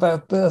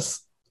about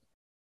this?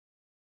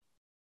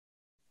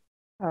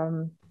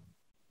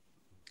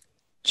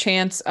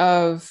 Chance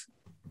of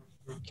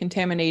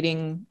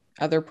contaminating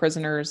other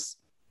prisoners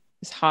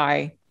is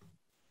high,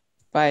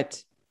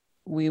 but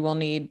we will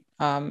need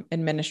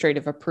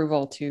administrative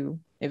approval to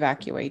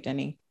evacuate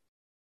any.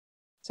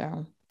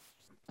 So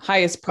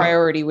highest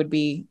priority would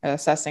be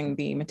assessing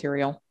the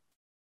material.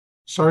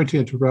 Sorry to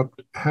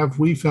interrupt. Have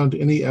we found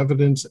any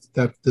evidence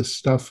that this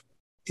stuff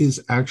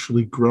is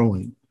actually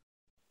growing?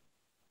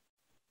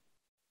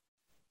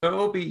 So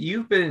Obi,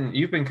 you've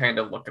been kind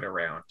of looking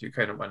around. You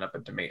kind of went up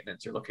into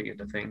maintenance. You're looking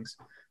into things.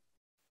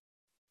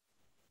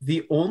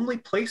 The only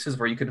places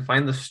where you can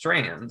find the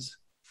strands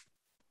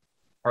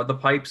are the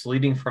pipes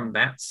leading from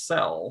that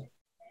cell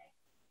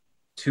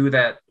to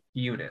that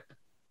unit.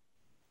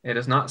 It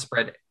is not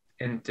spread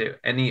into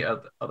any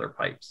of the other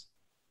pipes.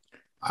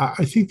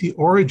 I think the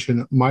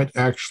origin might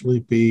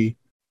actually be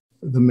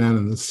the man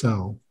in the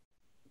cell,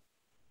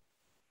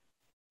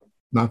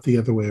 not the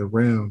other way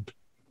around.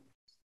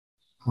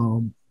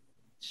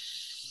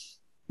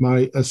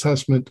 My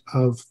assessment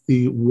of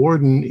the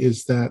warden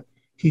is that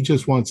he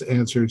just wants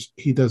answers.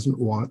 He doesn't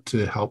want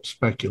to help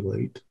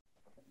speculate.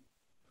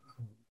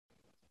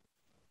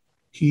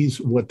 He's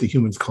what the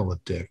humans call a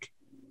dick.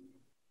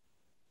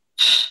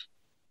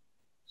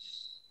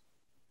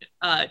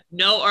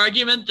 No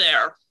argument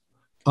there.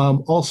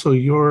 Also,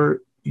 your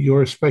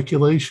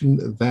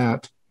speculation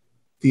that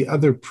the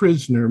other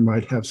prisoner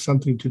might have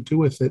something to do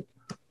with it,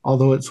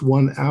 although it's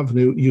one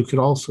avenue, you could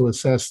also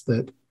assess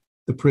that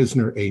the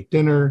prisoner ate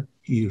dinner,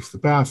 he used the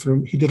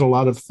bathroom, he did a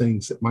lot of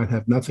things that might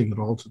have nothing at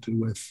all to do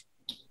with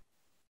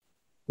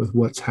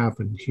what's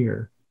happened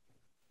here.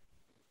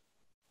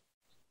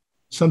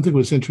 Something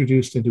was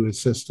introduced into his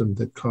system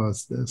that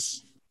caused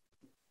this.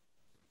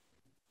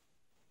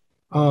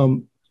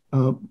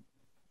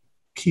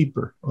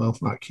 Keeper, well,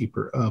 not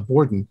keeper,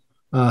 warden.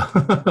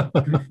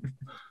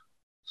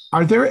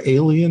 Are there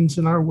aliens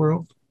in our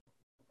world?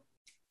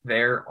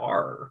 There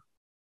are.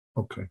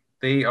 Okay.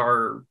 They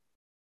are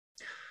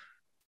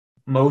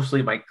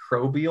mostly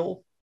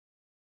microbial.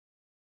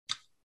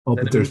 Oh,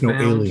 but there's no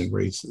alien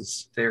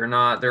races. They're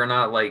not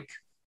like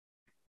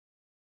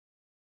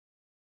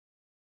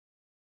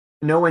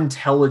no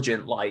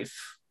intelligent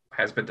life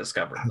has been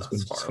discovered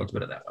thus far. Let's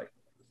put it that way.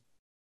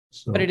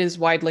 So, But it is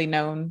widely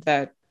known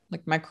that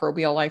like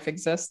microbial life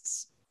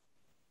exists.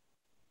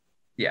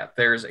 Yeah,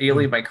 there's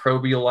alien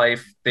microbial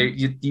life.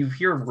 You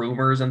hear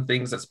rumors and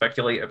things that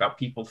speculate about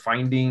people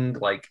finding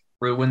like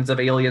ruins of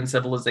alien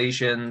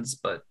civilizations,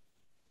 but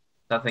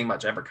nothing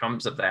much ever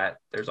comes of that.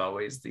 There's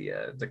always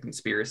the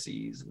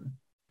conspiracies.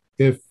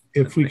 And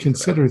if we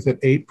consider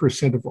that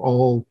 8% of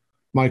all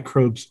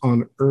microbes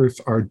on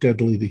Earth are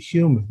deadly to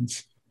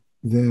humans,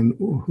 then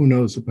who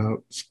knows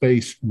about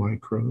space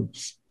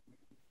microbes?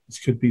 This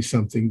could be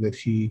something that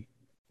he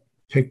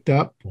picked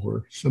up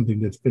or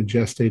something that's been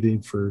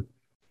gestating for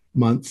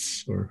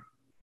months, or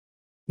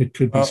it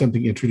could be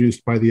something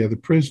introduced by the other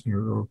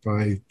prisoner or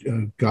by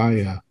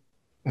Gaia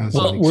as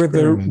an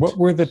experiment. What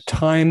were the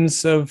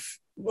times of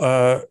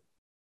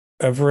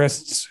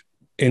Everest's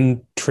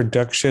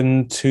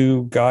introduction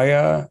to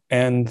Gaia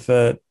and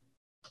the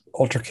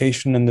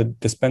altercation in the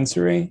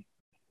dispensary?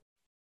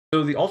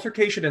 So the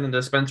altercation in the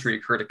dispensary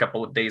occurred a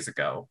couple of days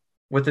ago.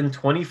 Within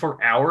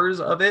 24 hours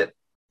of it,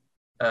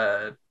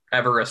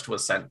 Everest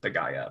was sent to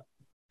Gaia,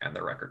 and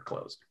the record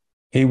closed.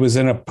 He was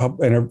in a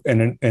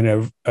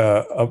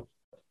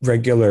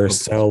regular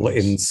cell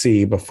in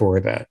C before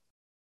that.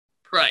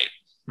 Right.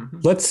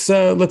 Mm-hmm.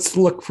 Let's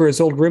look for his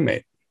old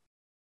roommate.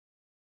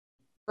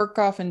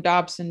 Burkhoff and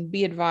Dobson,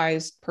 be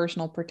advised,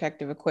 personal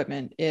protective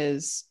equipment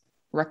is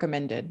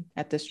recommended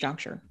at this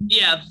juncture.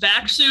 Yeah,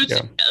 vac suits,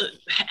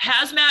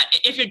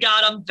 hazmat if you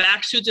got them,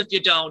 vac suits if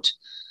you don't.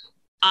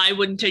 I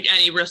wouldn't take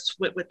any risks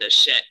with this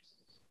shit.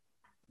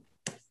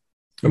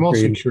 I'm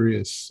also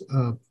curious,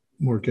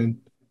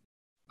 Morgan,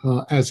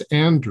 as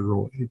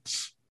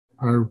androids,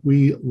 are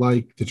we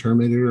like the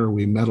Terminator? Are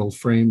we metal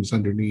frames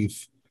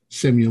underneath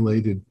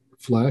simulated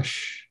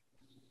flesh?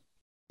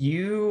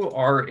 You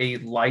are a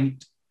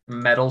light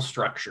metal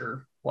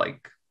structure,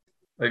 like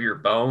of your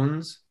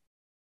bones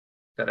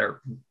that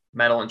are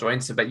metal and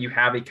joints, but you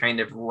have a kind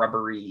of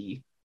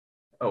rubbery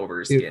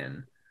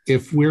overskin.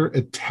 If we're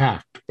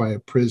attacked by a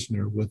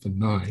prisoner with a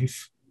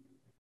knife,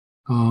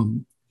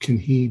 can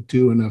he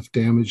do enough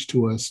damage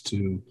to us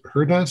to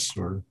hurt us?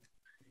 Or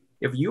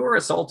if you are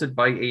assaulted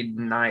by a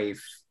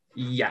knife,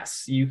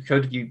 yes, you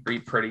could be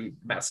pretty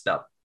messed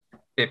up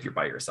if you're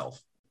by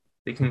yourself.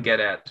 They can get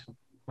at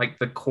like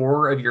the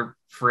core of your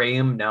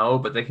frame, no,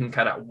 but they can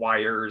cut out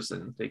wires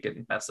and they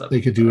can mess up.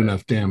 They could do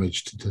enough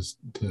damage to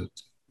disable,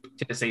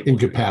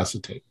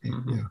 incapacitate.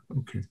 Mm-hmm. Yeah,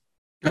 okay.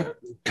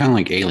 Kind of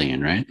like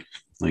Alien, right?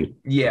 Like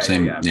You're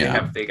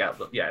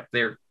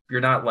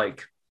not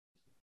like.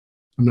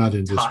 I'm not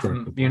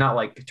indestructible. You're not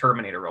like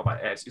Terminator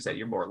robot, as you said.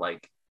 You're more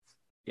like,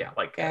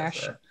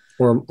 Ash.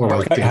 Or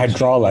like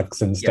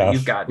hydraulics and stuff.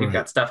 Yeah, you've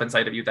got stuff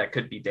inside of you that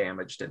could be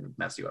damaged and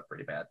mess you up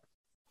pretty bad.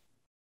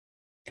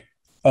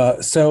 I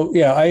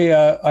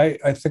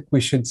think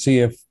we should see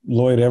if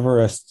Lloyd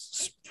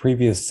Everest's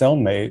previous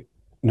cellmate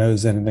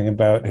knows anything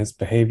about his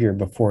behavior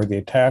before the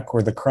attack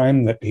or the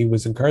crime that he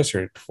was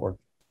incarcerated for.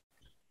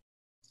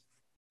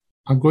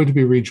 I'm going to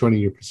be rejoining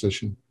your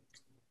position.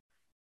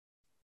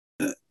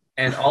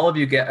 And all of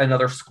you get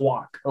another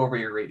squawk over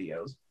your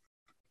radios.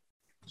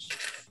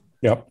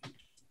 Yep.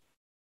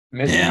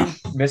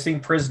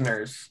 Missing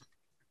prisoners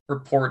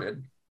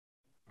reported.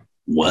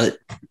 What?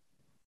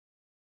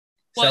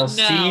 Cell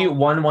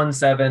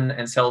C117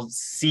 and cell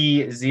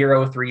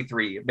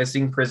C033.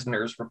 Missing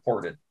prisoners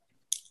reported.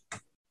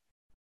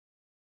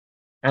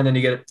 And then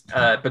you get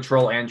a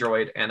patrol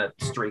android and a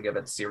string of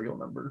its serial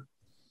number.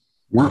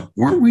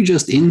 Weren't we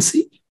just in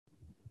C?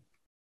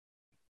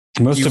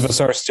 Most of us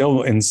are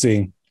still in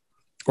C.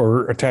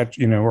 Or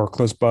attached, or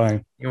close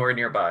by. You were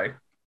nearby.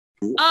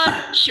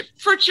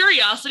 For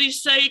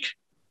curiosity's sake,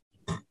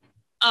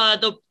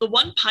 the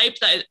one pipe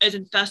that is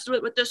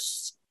infested with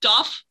this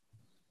stuff,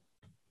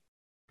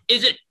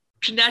 Is it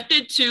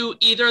connected to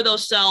either of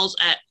those cells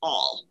at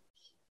all?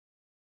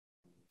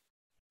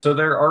 So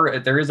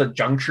there is a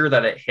juncture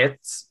that it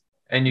hits,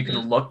 and you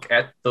can look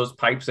at those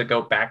pipes that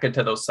go back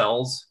into those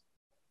cells.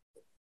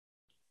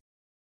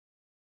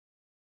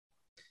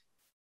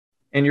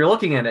 And you're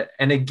looking at it,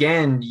 and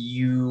again,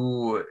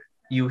 you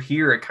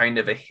hear a kind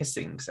of a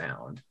hissing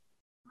sound.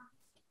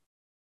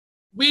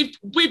 We've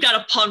got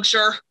a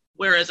puncture.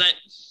 Where is it?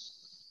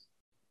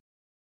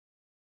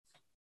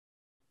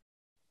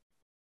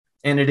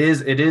 And it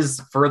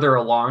is further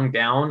along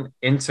down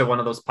into one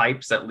of those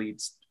pipes that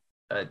leads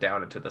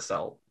down into the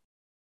cell.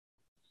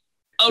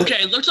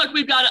 Okay, looks like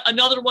we've got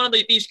another one of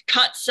these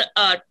cut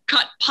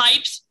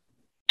pipes,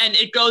 and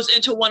it goes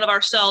into one of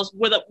our cells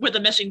with a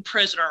missing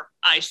prisoner.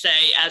 I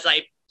say as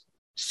I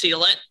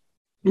seal it.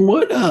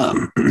 What?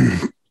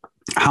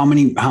 How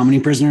many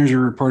prisoners are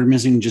reported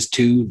missing? Just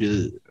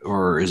two,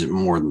 or is it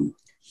more than?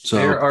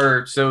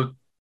 So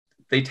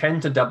they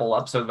tend to double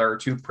up. So there are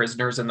 2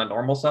 prisoners in the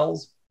normal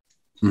cells.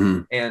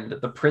 Mm-hmm. And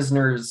the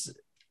pairs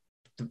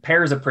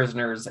of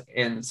prisoners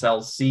in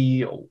cell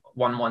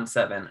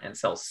C117 and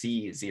cell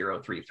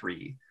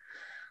C033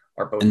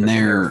 are both missing.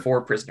 There are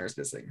 4 prisoners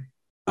missing.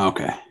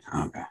 Okay.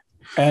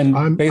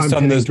 And based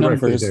on those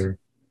numbers,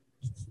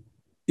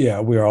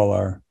 yeah, we all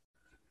are.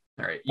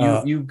 All right,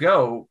 you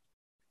go.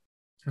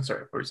 I'm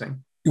sorry, what were you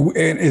saying?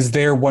 Is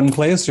there one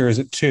place or is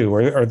it 2?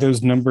 Or are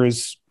those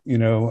numbers,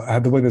 how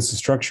the way this is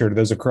structured, are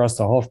those across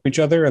the hall from each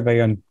other? Or are they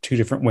on 2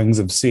 different wings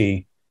of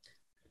C?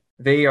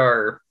 They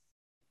are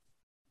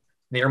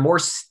more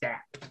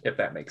stacked, if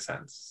that makes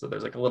sense. So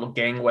there's like a little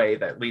gangway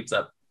that leads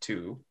up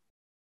to,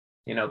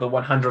 the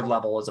 100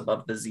 level is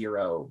above the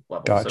 0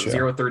 level. Gotcha.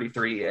 So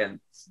 033 and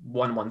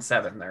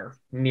 117, they're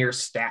near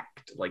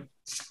stacked, like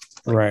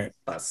right.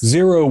 us.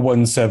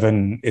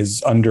 017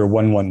 is under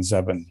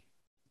 117.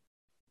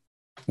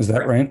 Is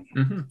that right?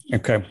 Mm-hmm.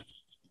 Okay.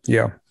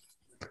 Yeah.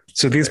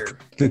 So these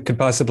they could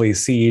possibly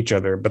see each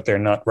other, but they're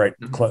not right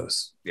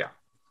close. Yeah.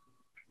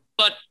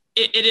 But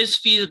it is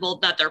feasible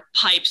that their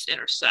pipes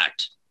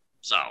intersect.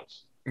 So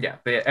yeah,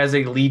 as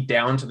they lead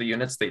down to the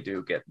units, they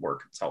do get more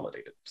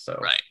consolidated. So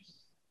right.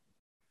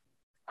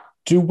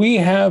 Do we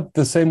have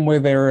the same way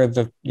there are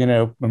the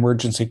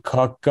emergency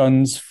caulk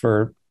guns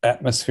for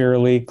atmosphere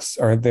leaks?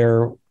 Are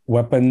there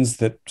weapons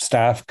that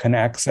staff can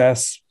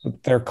access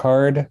with their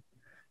card?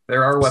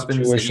 There are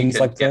weapons that you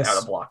can like get this?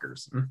 out of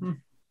blockers. Mm-hmm.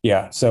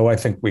 Yeah, so I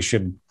think we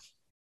should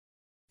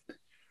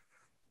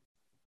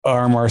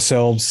arm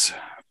ourselves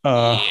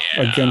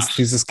against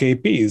these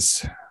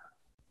escapees.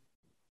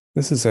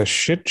 This is a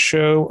shit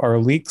show. Our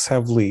leaks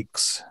have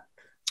leaks.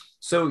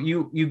 So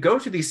you go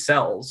to these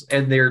cells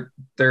and they're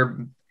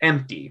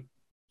empty.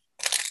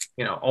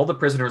 All the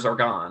prisoners are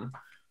gone.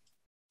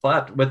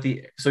 But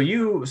so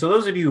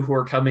those of you who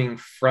are coming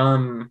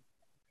from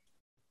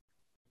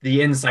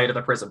the inside of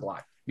the prison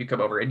block, you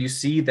come over and you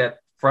see that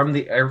from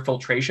the air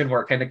filtration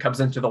where it kind of comes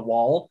into the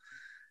wall,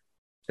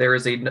 there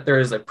is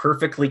a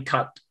perfectly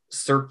cut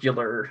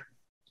circular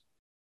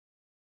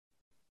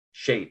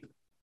shape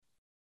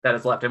that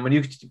is left. And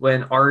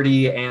when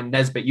Artie and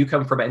Nesbitt, you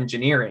come from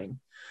engineering,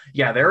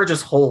 yeah, there are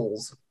just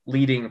holes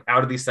leading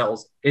out of these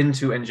cells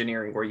into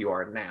engineering where you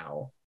are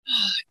now.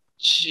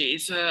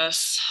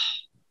 Jesus.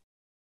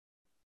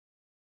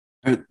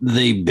 Are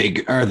they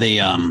big? Are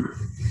these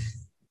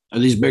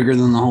bigger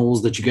than the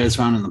holes that you guys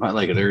found in the pipe?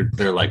 Like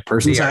they're like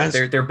person size?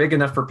 They're big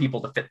enough for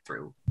people to fit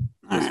through.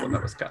 This one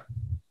that was cut.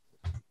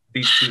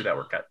 These 2 that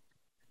were cut.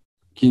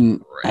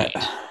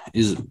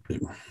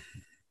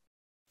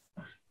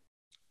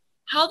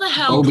 How the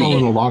hell?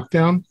 Calling a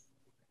lockdown?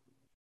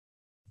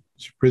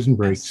 It's your prison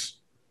breaks.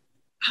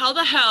 How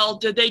the hell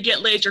did they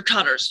get laser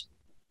cutters?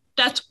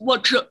 That's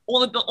the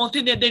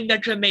only thing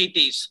that could have made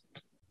these.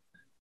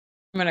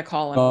 I'm going to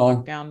call in a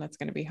lockdown. That's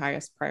going to be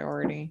highest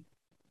priority.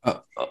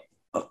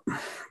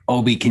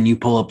 Obi, can you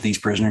pull up these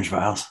prisoners'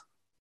 files?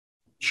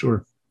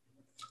 Sure.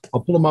 I'll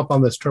pull them up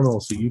on this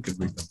terminal so you can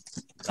read them.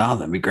 Oh,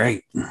 that'd be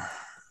great.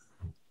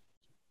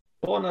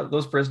 Pulling up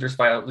those prisoners'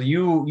 files,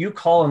 you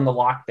call in the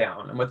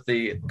lockdown, and with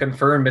the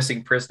confirmed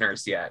missing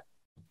prisoners yet,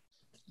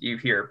 you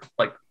hear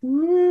like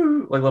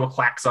little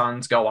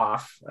klaxons go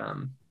off.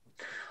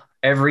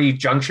 Every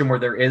junction where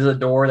there is a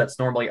door that's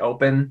normally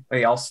open,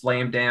 they all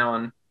slam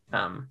down.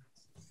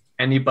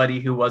 Anybody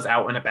who was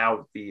out and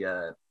about,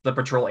 the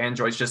patrol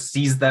androids just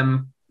seize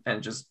them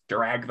and just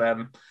drag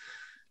them.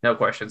 No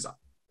questions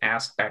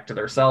asked, back to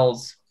their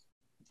cells.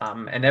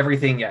 And every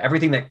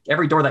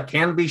door that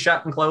can be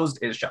shut and closed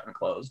is shut and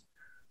closed.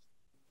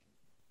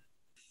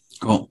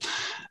 Cool.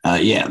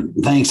 Yeah.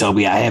 Thanks,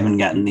 Obi. I haven't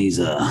gotten these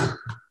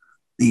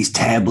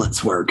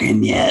tablets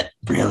working yet,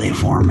 really,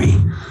 for me.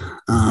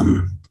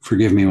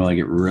 Forgive me while I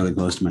get really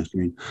close to my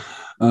screen.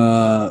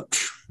 All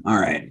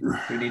right. Do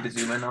we need to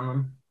zoom in on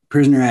them?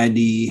 Prisoner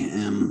ID,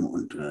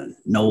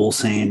 Noel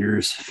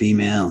Sanders,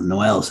 female,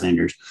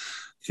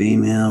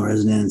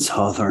 residence,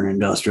 Hawthorne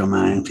Industrial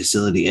Mining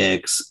Facility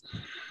X,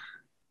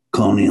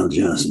 Colonial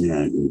Justice,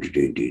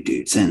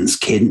 sentence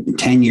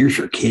 10 years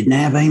for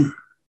kidnapping.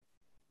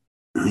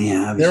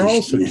 Yeah, they're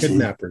also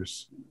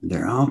kidnappers.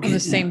 They're all on the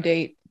same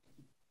date.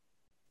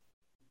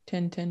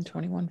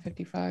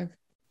 10/10/21/55.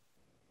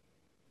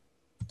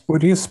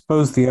 What do you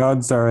suppose the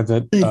odds are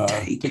that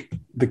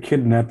the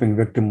kidnapping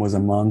victim was a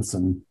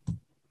Monson?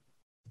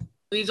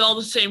 These all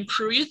the same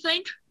crew, you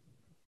think?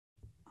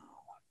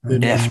 They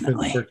must have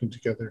Definitely been working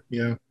together.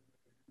 Yeah.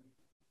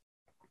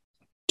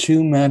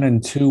 2 men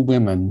and 2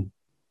 women,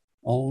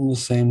 all on the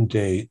same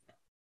date.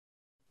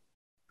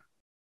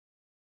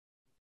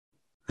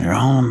 They're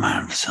all in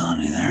my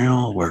facility. They're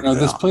all working.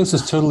 This place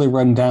is totally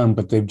run down,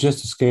 but they've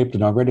just escaped,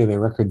 and already their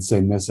records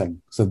say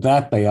missing. So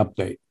that they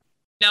update.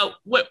 Now,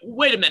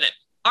 wait a minute.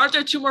 Aren't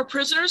there 2 more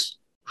prisoners?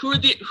 Who are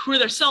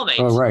their cellmates?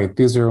 Oh, right.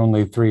 These are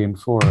only 3 and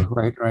 4.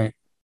 Right.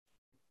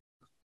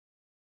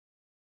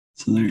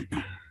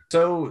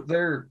 So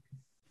they're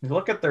you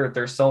look at their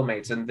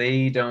cellmates, and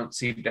they don't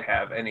seem to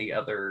have any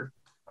other.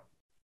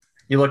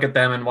 You look at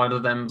them, and one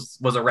of them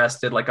was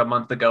arrested like a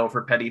month ago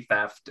for petty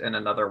theft, and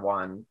another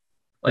one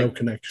like No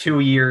connection. 2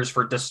 years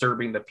for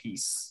disturbing the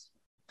peace.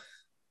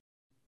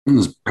 It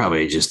was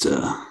probably just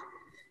a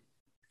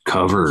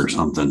cover or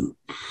something.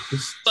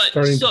 It's But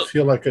starting to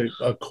feel like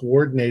a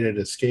coordinated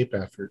escape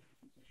effort.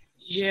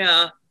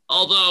 Yeah,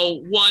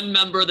 although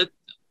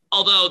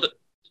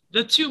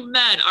the 2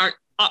 men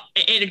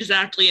ain't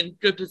exactly in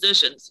good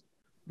positions.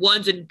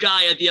 One's in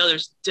Gaia, the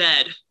other's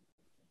dead.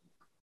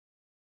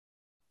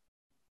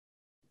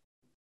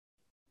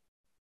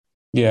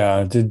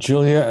 Yeah. Did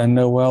Julia and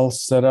Noel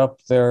set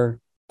up their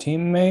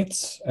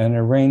teammates and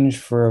arrange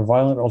for a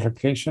violent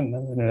altercation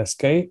and an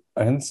escape?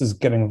 And this is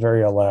getting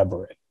very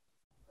elaborate.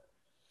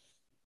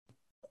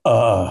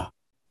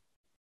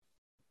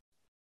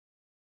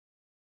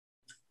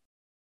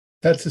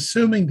 That's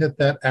assuming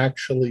that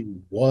actually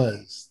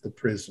was the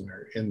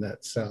prisoner in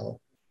that cell.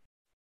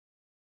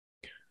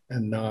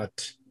 And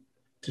not,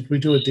 did we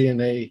do a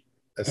DNA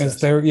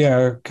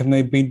assessment? Can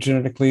they be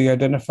genetically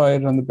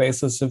identified on the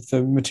basis of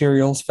the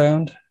materials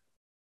found?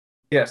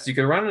 Yes, you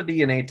could run a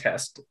DNA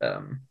test.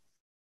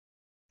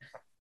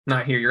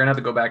 Not here. You're gonna have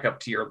to go back up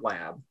to your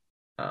lab.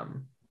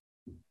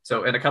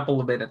 So in a couple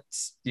of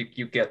minutes,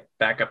 you get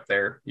back up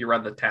there. You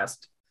run the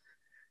test,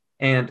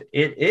 and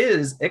it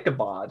is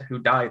Ichabod who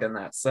died in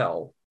that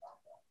cell.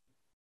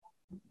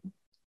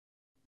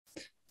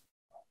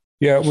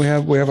 Yeah, we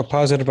have a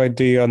positive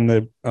ID on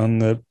the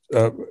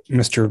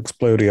Mr.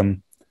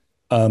 Explodium.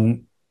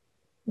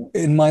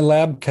 In my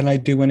lab, can I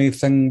do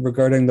anything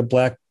regarding the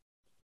black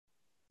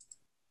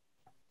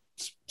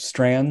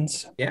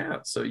strands?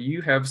 Yeah, so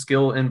you have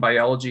skill in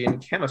biology and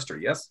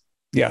chemistry, yes?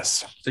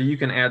 Yes. So you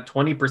can add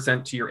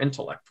 20% to your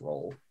intellect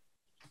roll.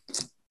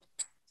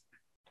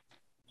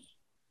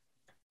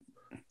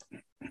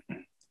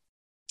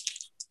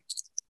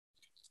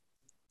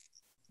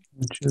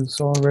 Which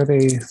is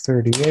already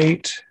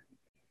 38.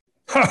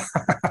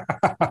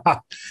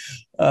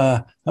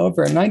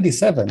 However, a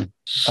 97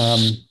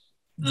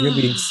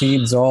 really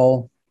exceeds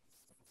all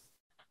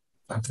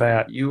of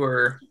that. You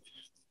were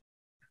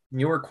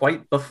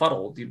quite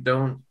befuddled.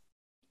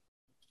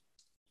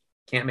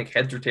 Can't make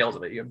heads or tails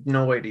of it. You have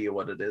no idea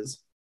what it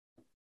is.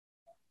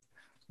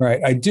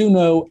 Right. I do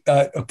know.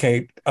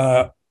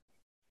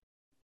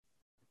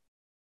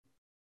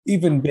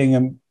 Even being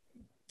a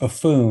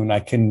buffoon,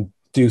 I can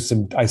do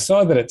some. I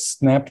saw that it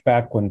snapped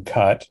back when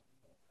cut.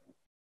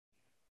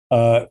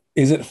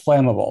 Is it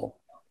flammable?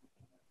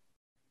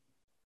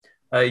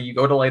 You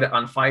go to light it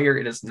on fire,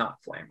 it is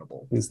not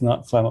flammable. It's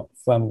not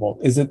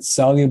flammable. Is it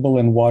soluble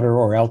in water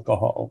or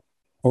alcohol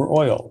or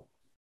oil?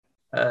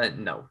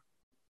 No.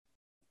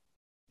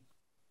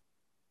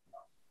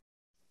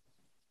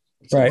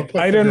 Right.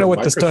 I don't know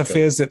what the stuff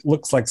is. It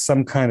looks like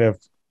some kind of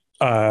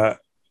I'm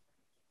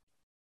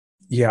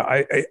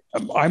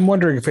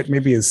wondering if it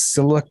maybe is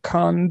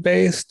silicon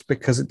based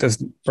because it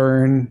doesn't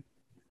burn.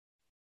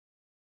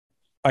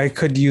 I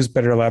could use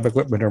better lab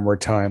equipment or more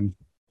time.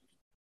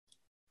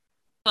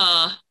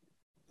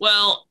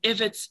 Well,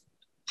 if it's...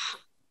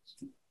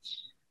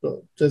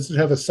 Well, does it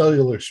have a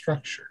cellular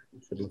structure?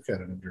 You could look at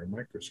it under a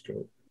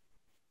microscope.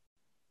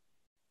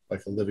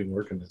 Like a living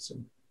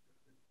organism.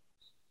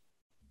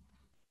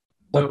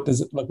 What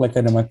does it look like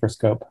in a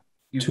microscope?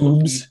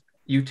 Tubes?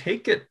 You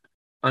take it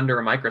under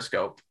a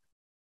microscope,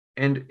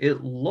 and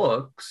it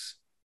looks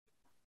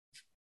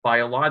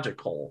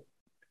biological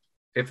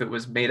if it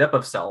was made up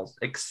of cells,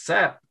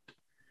 except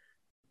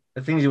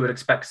the things you would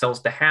expect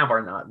cells to have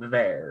are not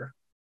there.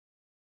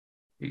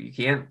 You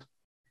can't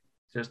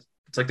just,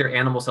 it's like they're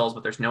animal cells,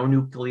 but there's no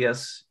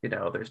nucleus,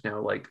 there's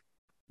no like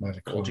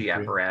Golgi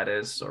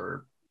apparatus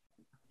or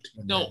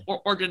no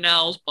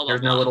organelles. Blah, blah,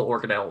 there's blah. no little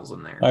organelles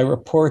in there. I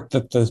report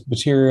that the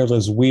material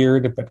is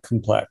weird but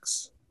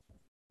complex.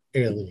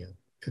 Alien.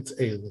 It's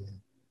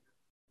alien.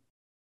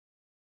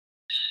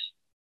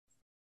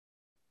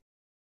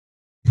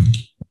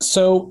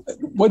 So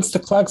once the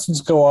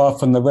klaxons go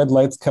off and the red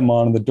lights come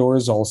on and the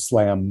doors all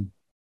slam,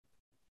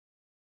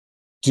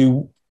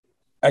 do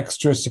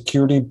extra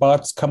security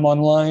bots come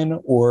online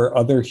or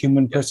other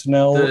human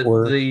personnel?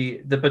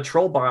 The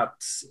patrol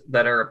bots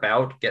that are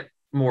about get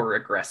more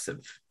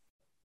aggressive.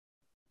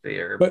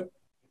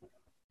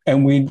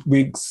 And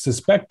we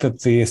suspect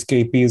that the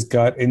escapees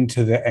got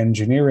into the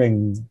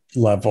engineering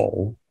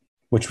level,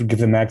 which would give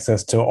them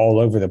access to all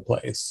over the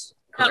place.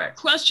 Correct.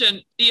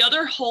 Question: the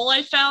other hole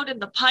I found in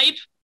the pipe,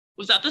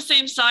 was that the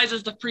same size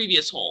as the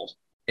previous hole?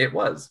 It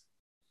was.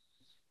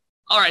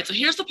 All right, so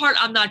here's the part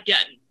I'm not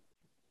getting.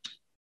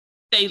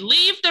 They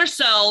leave their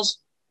cells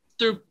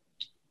through,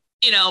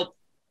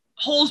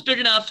 holes big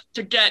enough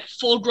to get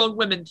full-grown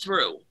women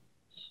through.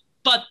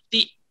 But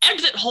the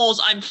exit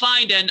holes I'm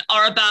finding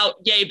are about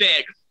yay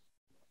big.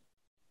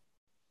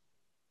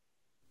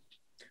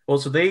 Well,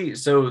 so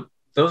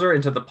those are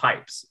into the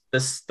pipes.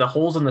 The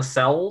holes in the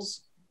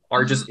cells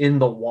are just in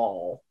the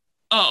wall.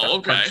 Oh,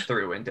 okay. Punch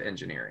through into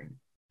engineering.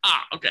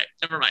 Okay,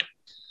 never mind.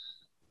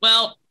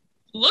 Well,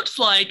 looks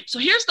like, so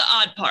here's the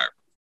odd part.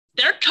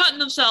 They're cutting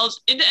themselves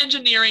into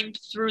engineering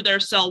through their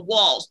cell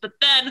walls, but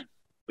then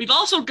we've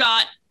also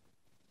got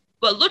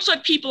what looks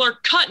like people are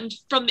cutting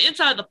from the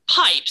inside of the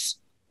pipes,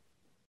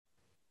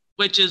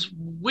 which is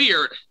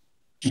weird.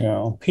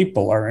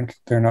 People aren't.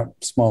 They're not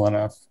small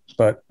enough,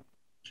 but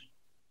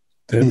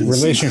the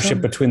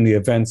relationship between the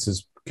events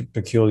is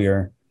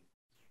peculiar.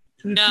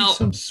 Could it be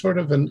some sort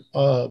of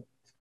a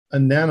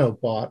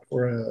nanobot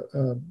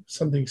or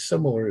something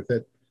similar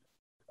that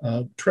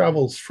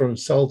travels from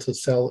cell to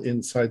cell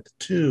inside the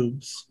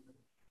tubes,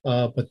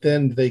 but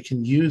then they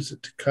can use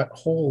it to cut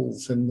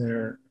holes in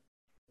their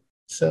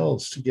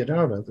cells to get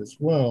out of as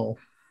well?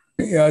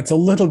 Yeah, it's a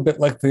little bit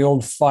like the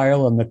old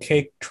file and the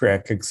cake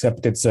trick,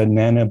 except it's a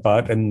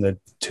nanobot and the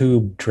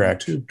tube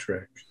trick.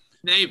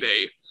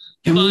 Maybe.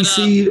 Can we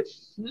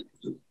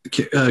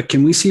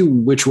see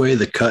which way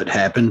the cut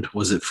happened?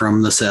 Was it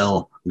from the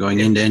cell going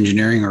into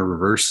engineering or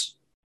reverse?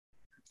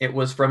 It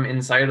was from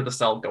inside of the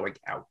cell going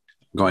out.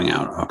 Going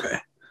out, okay.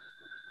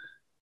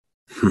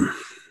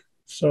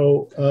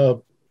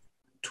 So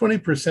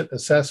 20%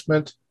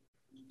 assessment.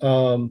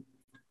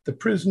 The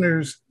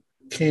prisoners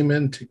came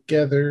in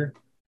together.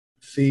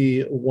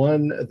 The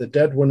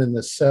dead one in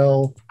the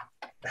cell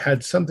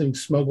had something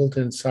smuggled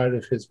inside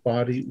of his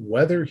body,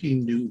 whether he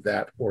knew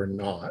that or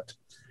not.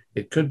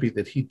 It could be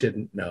that he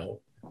didn't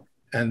know.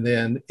 And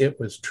then it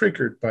was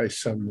triggered by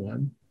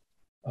someone.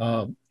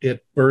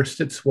 It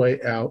burst its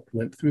way out,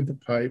 went through the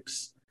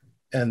pipes,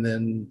 and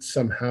then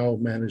somehow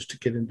managed to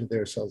get into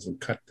their cells and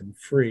cut them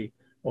free,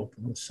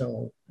 open the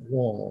cell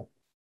wall.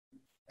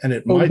 And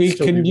it might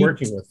still be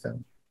working with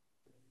them.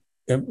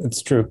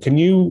 It's true. Can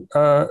you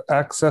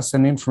access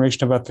any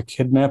information about the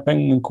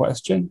kidnapping in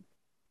question?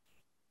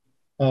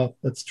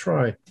 Let's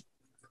try.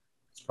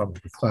 It's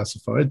probably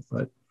classified,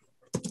 but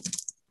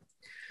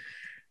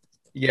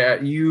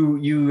yeah, you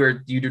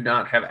do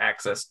not have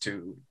access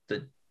to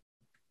the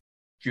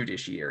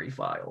judiciary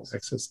files.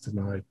 Access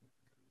denied.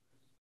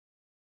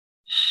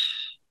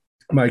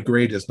 My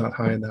grade is not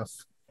high enough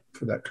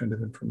for that kind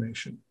of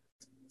information.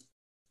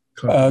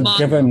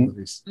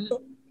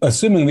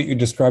 Assuming that you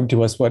described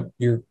to us what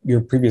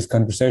your previous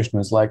conversation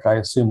was like, I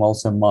assume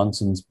also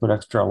Monson's put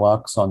extra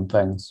locks on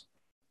things.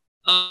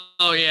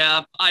 Oh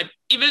yeah,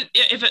 even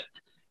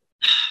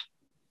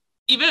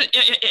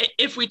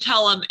if we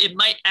tell him, it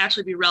might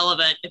actually be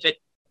relevant. If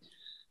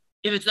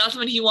it's not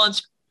something he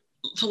wants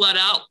to let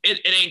out, it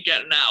ain't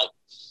getting out.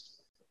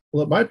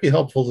 Well, it might be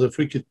helpful if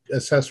we could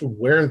assess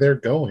where they're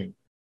going.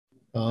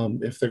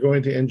 If they're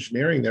going to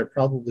engineering, they're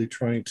probably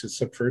trying to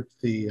subvert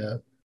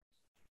the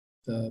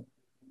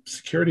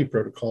security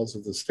protocols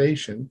of the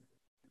station,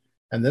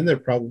 and then they're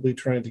probably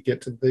trying to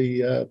get to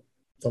the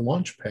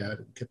launch pad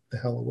and get the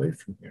hell away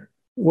from here.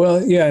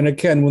 Well, yeah, and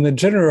again, when the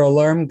general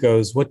alarm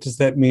goes, what does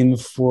that mean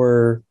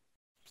for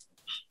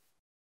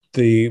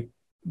the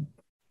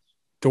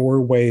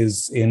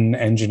doorways in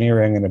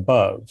engineering and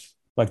above?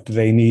 Like, do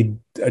they need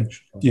a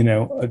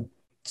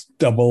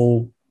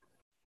double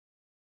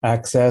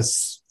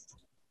access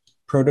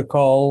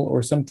protocol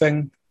or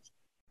something?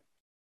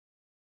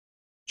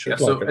 Yeah,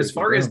 so as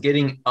far as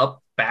getting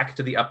up back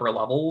to the upper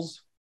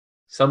levels,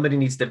 somebody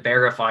needs to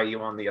verify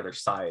you on the other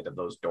side of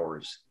those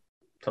doors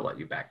to let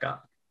you back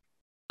up.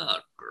 Oh,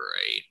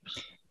 great.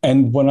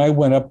 And when I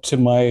went up to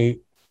my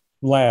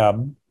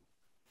lab,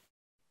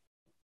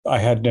 I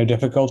had no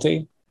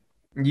difficulty.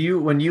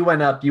 When you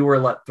went up, you were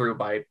let through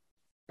by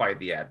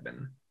the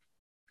admin.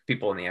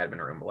 People in the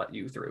admin room let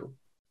you through.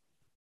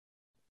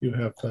 You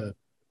have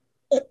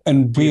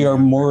and we are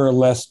more or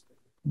less,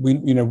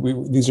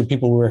 these are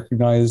people we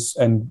recognize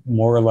and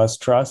more or less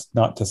trust,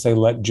 not to say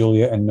let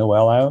Julia and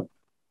Noelle out.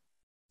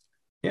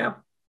 Yeah.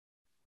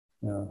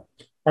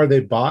 Are they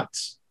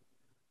bots?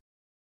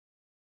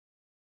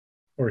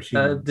 Or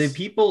humans? The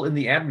people in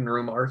the admin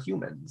room are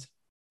humans.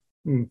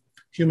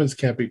 Humans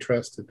can't be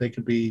trusted. They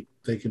can be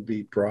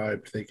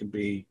bribed. They can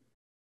be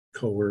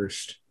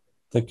coerced.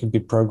 They can be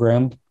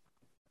programmed.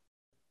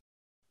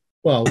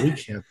 Well,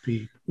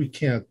 we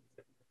can't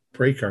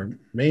break our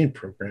main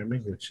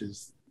programming, which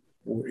is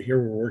here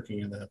we're working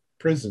in a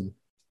prison.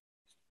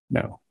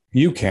 No,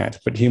 you can't,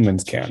 but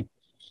humans can.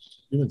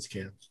 Humans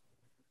can.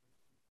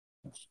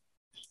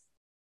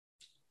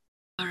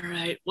 All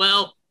right.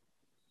 Well,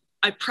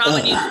 I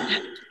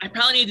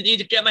probably need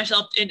to get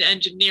myself into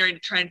engineering to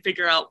try and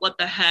figure out what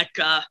the heck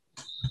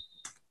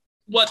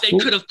what they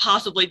could have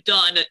possibly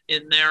done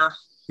in there.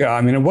 Yeah,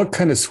 I mean, what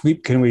kind of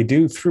sweep can we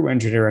do through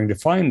engineering to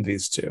find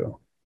these two?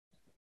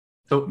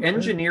 So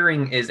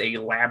engineering is a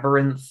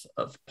labyrinth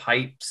of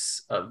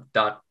pipes, of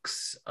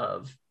ducts,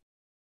 of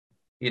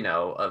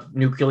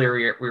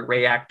nuclear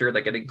reactor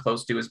that getting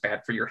close to is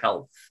bad for your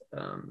health.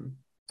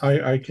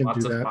 I can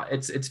do that.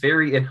 It's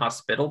very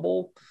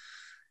inhospitable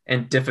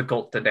and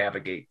difficult to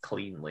navigate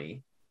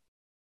cleanly.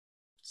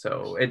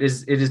 So it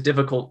is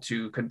difficult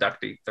to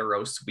conduct a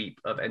thorough sweep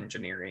of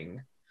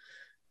engineering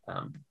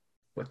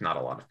with not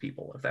a lot of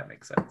people, if that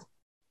makes sense.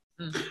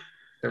 Mm-hmm.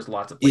 There's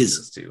lots of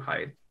places to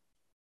hide.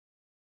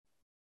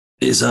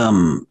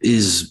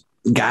 Is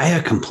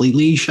Gaia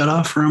completely shut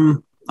off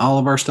from all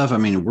of our stuff? I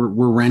mean, we're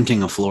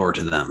renting a floor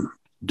to them.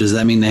 Does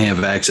that mean they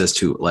have access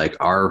to like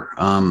our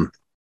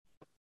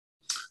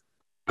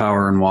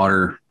power and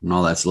water and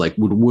all that? So like,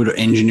 would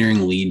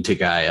engineering lead to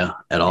Gaia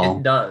at all?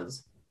 It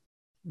does.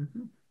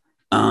 Mm-hmm.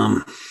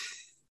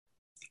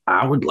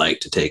 I would like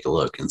to take a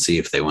look and see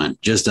if they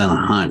went, just on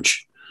a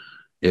hunch,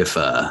 if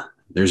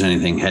there's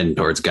anything heading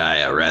towards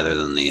Gaia rather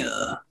than the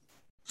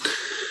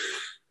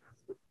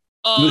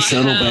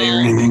shuttle bay or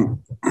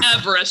anything.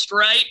 Everest,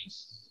 right?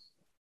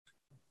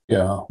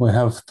 Yeah, we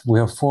have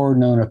 4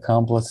 known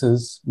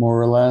accomplices,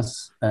 more or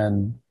less,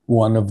 and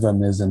one of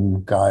them is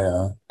in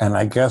Gaia. And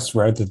I guess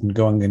rather than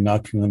going and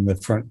knocking on the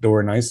front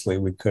door nicely,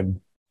 we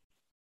could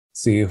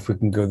see if we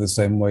can go the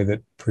same way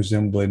that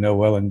presumably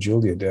Noelle and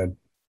Julia did.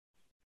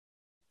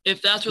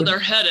 If that's where they're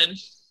headed,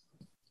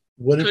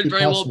 would it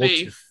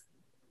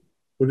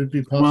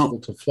be possible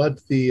to flood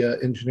the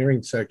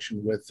engineering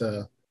section with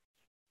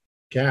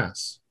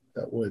gas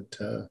that would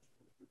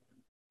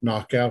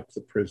knock out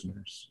the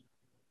prisoners?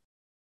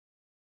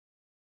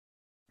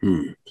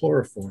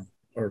 Chloroform,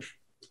 or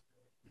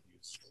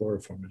use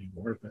chloroform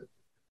anymore, but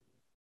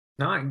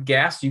not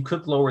gas. You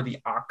could lower the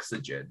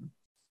oxygen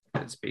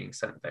that's being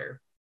sent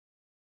there.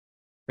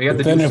 We have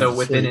to do so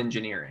within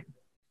engineering.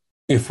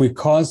 If we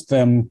caused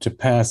them to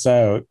pass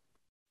out,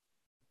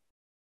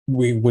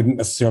 we wouldn't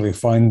necessarily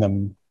find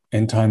them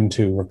in time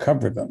to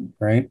recover them,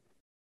 right?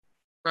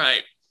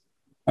 Right.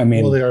 I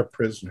mean, well, they are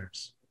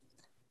prisoners.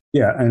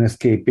 Yeah, and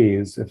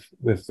escapees. If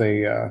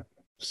they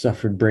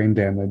suffered brain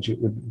damage, it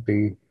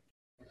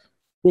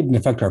wouldn't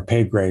affect our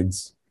pay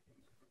grades.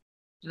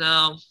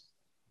 No.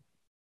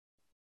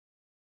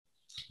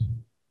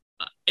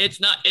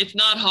 It's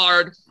not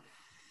hard.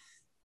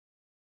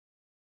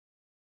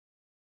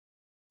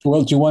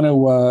 Well, do you want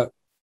to?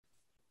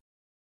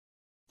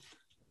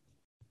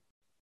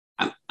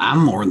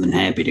 I'm more than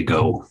happy to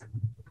go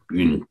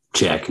and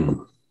check and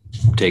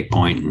take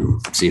point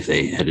and see if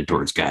they headed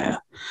towards Gaia.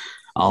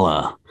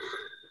 I'll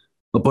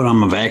put on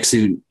my vac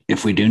suit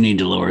if we do need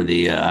to lower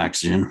the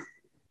oxygen.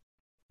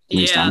 At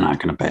least I'm not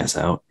going to pass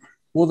out.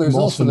 Well, there's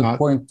also the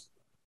point.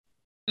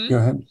 Go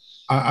ahead.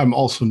 I'm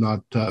also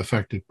not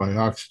affected by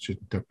oxygen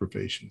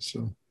deprivation,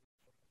 so.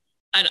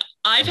 And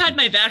I've had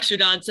my vac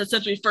suit on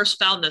since we first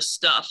found this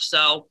stuff,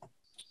 so.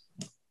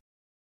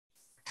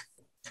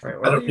 Right,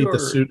 I don't need the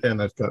suit, and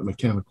I've got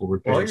mechanical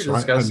repair. While you're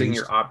discussing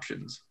your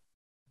options,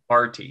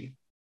 Artie,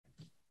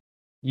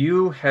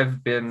 you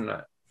have been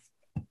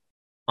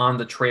on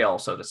the trail,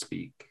 so to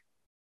speak.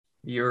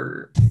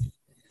 You're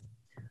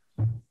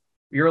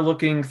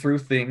looking through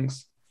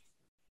things,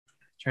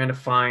 trying to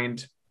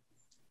find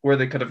where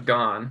they could have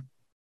gone.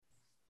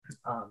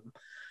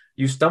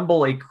 You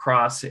stumble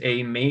across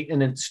a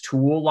maintenance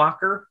tool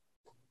locker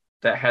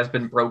that has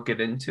been broken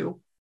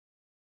into.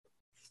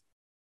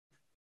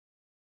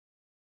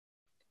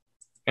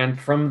 And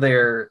from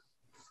there,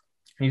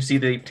 you see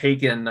they've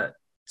taken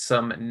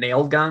some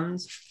nail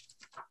guns.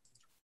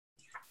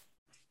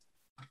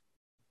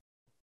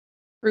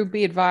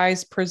 Be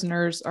advised,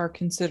 prisoners are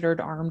considered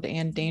armed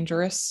and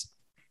dangerous.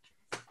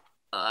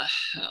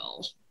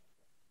 Hell.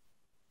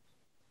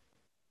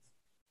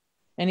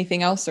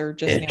 Anything else, or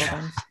just nail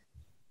guns?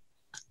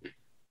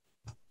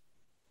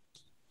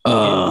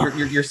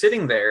 You're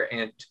sitting there,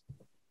 and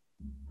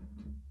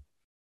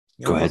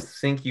you Go almost ahead.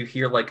 think you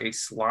hear like a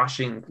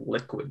sloshing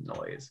liquid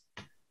noise.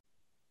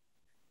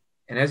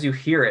 And as you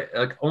hear it,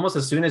 like almost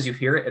as soon as you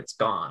hear it, it's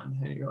gone.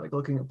 And you're like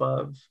looking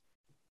above.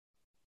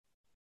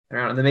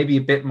 And then maybe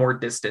a bit more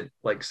distant,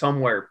 like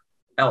somewhere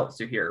else,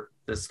 you hear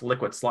this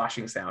liquid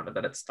sloshing sound, and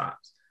then it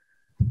stops.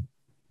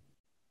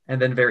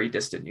 And then very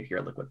distant, you hear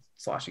a liquid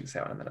sloshing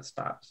sound, and then it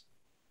stops.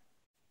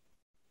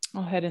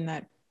 I'll head in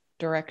that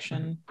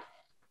direction.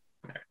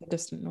 The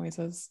distant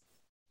noises.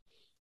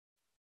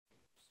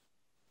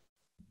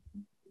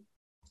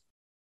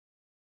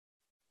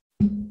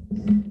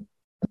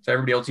 So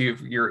everybody else,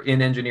 you're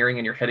in engineering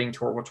and you're heading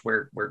toward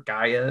where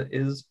Gaia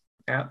is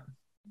at.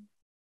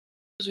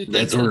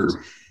 That's where.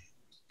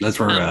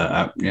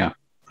 Yeah,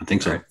 I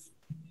think so. Right.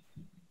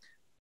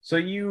 So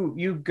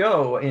you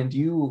go and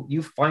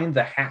you find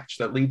the hatch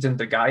that leads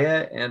into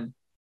Gaia, and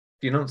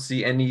you don't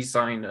see any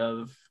sign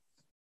of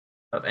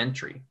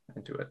entry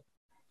into it.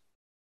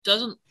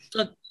 Doesn't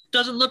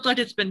Doesn't look like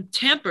it's been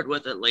tampered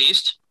with, at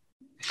least.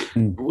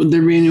 Would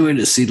there be any way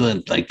to see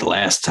like the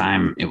last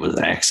time it was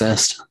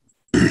accessed?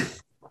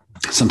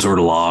 Some sort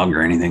of log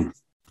or anything?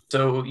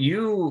 So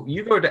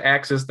you go to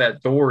access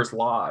that door's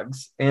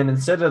logs, and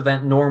instead of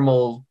that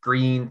normal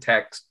green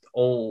text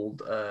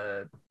old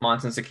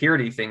Monson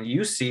security thing,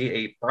 you see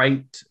a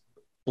bright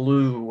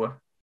blue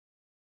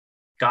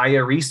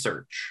Gaia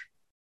research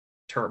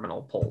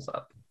terminal pulls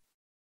up.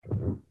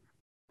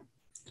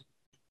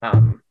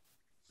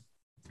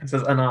 It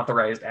says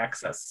unauthorized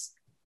access.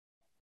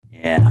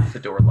 Yeah. The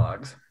door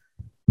logs.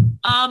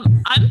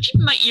 I'm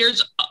keeping my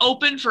ears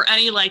open for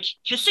any like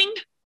hissing.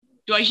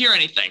 Do I hear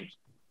anything?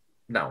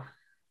 No.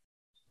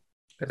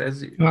 But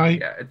as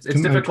it's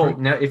can difficult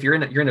now if you're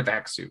in a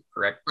vac suit,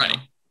 correct? Right.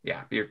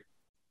 Yeah. Your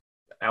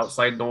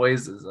outside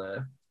noise is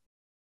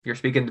you're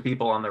speaking to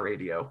people on the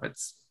radio.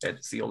 It's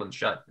sealed and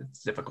shut.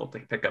 It's difficult to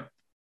pick up.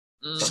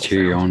 Just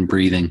hear your own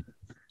breathing.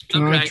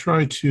 Can I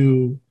try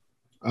to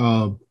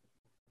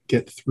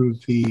get through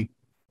the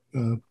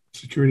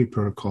security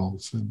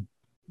protocols and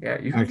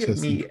you can give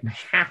me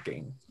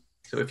hacking.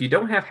 So if you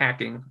don't have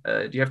hacking,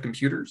 do you have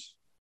computers?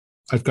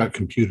 I've got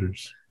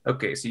computers.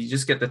 Okay, so you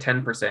just get the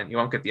 10%. You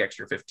won't get the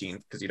extra 15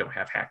 because you don't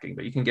have hacking,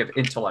 but you can give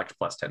intellect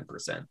plus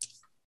 10%.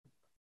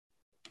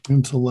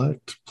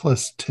 Intellect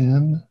plus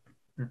 10.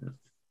 Mm-hmm.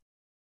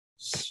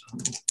 So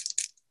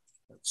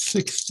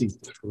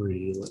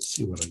 63. Let's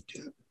see what I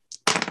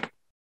get.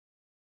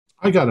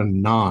 I got a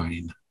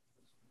 9.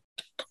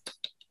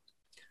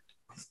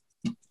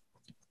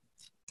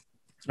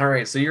 All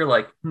right, so you're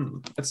like,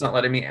 it's not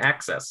letting me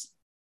access.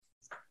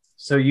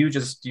 So you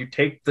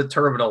take the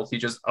terminal, you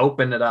just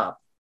open it up,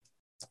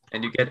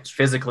 and you get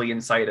physically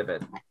inside of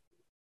it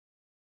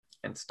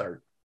and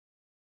start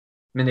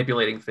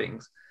manipulating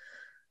things.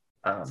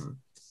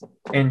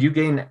 And you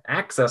gain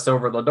access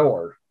over the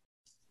door.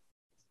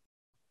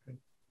 I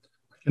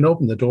can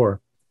open the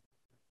door.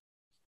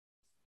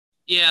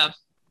 Yeah,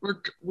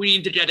 we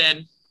need to get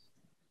in.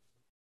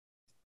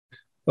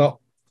 Well,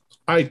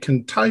 I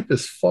can type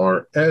as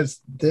far as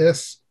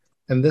this,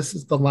 and this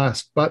is the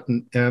last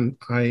button, and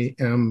I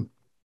am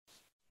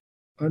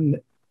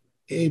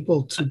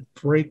unable to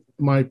break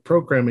my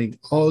programming.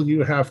 All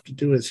you have to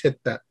do is hit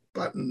that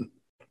button.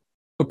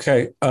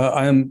 Okay,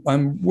 I'm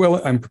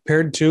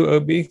prepared to,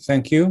 OB.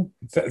 Thank you.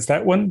 Is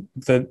that one?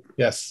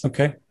 Yes.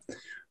 Okay.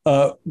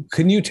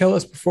 Can you tell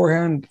us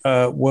beforehand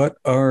what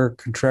our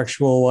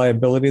contractual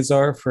liabilities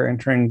are for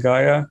entering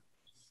Gaia?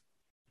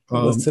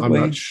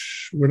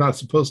 We're not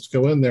supposed to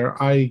go in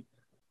there. I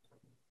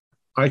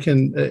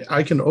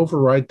can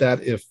override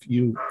that if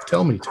you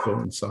tell me to go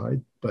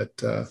inside, but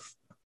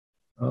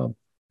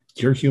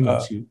you're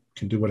humans. You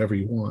can do whatever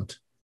you want.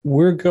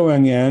 We're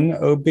going in.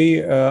 OB,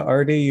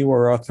 Artie, you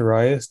are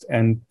authorized,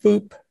 and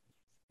boop.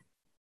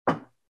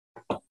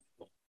 All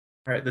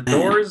right, the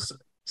doors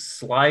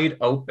slide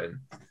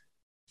open,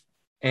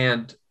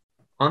 and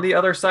on the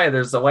other side,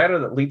 there's a ladder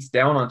that leads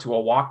down onto a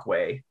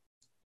walkway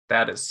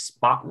that is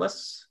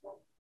spotless,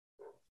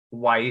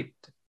 white,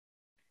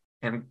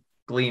 and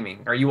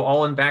gleaming. Are you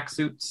all in vac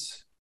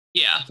suits?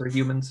 Yeah. For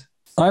humans?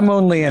 I'm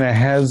only in a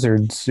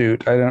hazard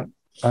suit.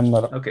 I'm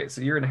not. Okay,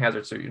 so you're in a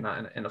hazard suit. You're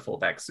not in a full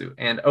vac suit.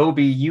 And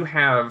Obi, you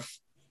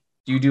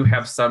do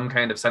have some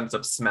kind of sense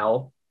of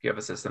smell. You have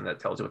a system that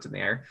tells you what's in the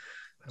air.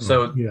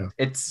 So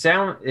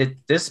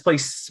this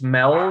place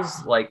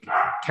smells like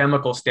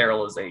chemical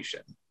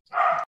sterilization.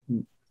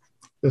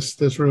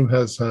 This room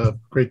has a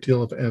great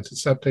deal of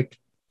antiseptic.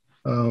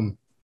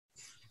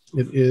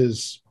 It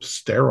is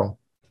sterile.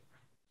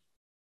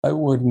 I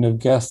wouldn't have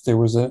guessed there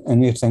was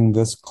anything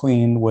this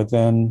clean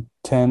within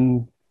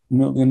 10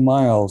 million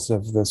miles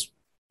of this.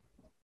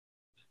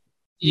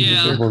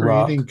 Yeah. They're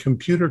creating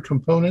computer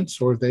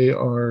components, or they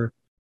are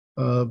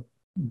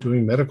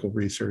doing medical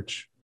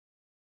research.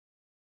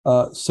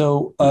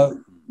 So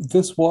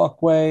this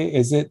walkway,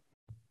 is it?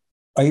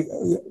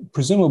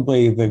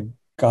 Presumably the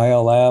Gaia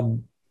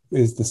lab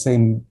is the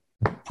same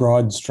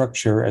broad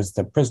structure as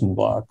the prison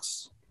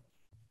blocks.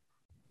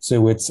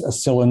 So it's a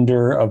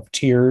cylinder of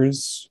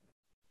tiers.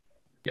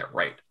 Yeah,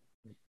 right.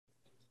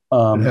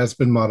 It has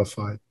been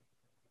modified.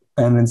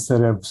 And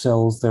instead of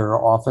cells, there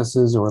are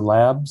offices or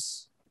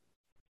labs.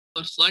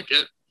 Looks like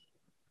it.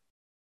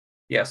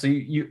 Yeah, so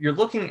you're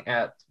looking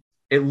at,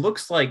 it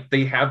looks like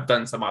they have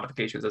done some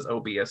modifications, as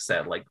OBS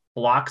said, like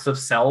blocks of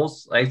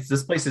cells. Like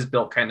this place is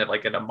built kind of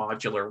like in a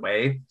modular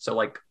way. So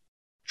like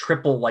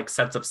triple like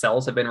sets of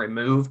cells have been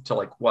removed to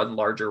like one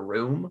larger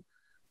room.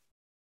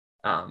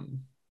 And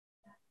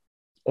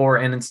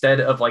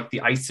instead of like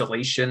the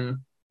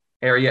isolation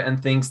area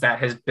and things, that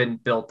has been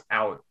built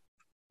out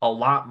a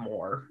lot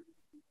more.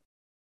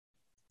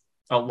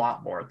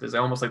 There's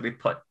almost like they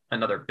put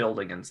another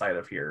building inside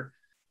of here,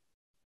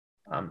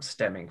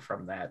 stemming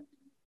from that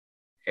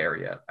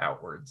area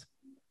outwards.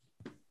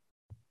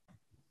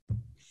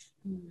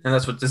 And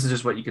this is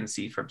just what you can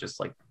see from just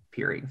like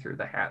peering through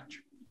the hatch.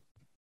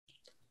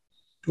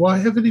 Do I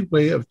have any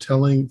way of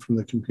telling from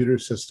the computer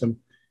system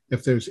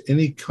if there's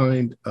any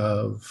kind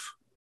of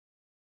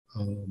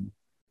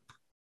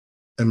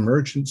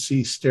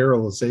emergency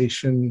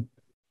sterilization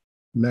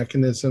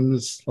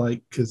mechanisms,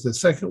 like, because the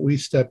second we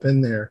step in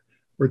there,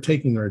 we're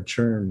taking our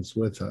germs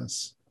with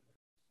us.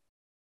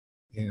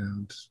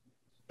 And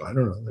I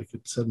don't know, they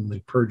could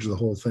suddenly purge the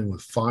whole thing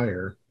with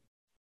fire.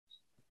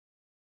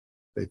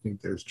 They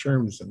think there's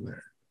germs in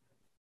there.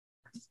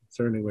 Is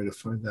there any way to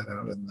find that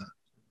out in the...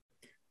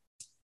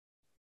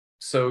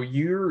 So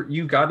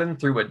you got in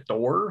through a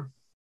door.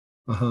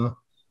 Uh-huh.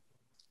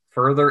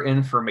 Further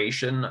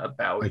information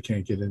about I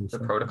can't get in the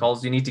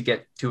protocols, you need to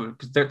get to,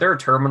 because there are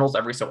terminals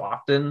every so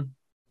often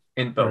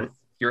in both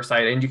your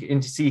site, and you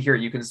can see here,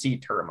 you can see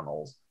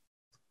terminals.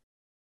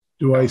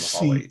 Do I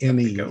see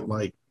any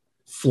like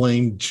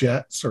flame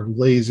jets or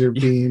laser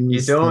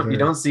beams? You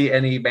don't see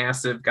any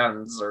massive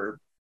guns or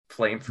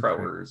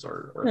flamethrowers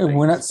or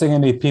we're not seeing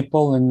any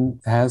people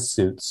in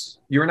suits.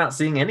 You're not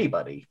seeing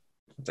anybody.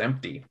 It's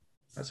empty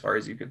as far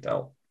as you could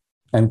tell.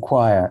 And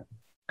quiet.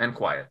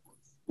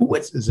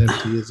 It's as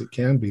empty as it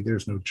can be.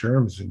 There's no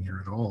germs in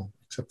here at all,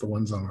 except the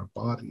ones on our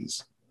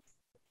bodies.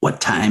 What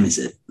time is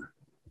it?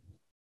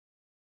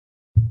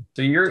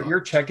 So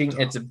you're checking.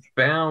 It's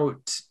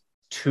about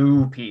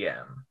 2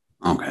 p.m.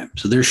 Okay,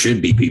 so there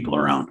should be people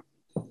around.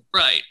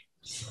 Right.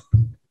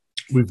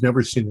 We've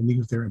never seen any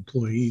of their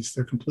employees.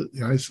 They're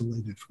completely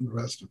isolated from the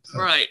rest of the...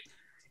 Right.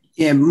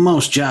 Yeah,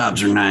 most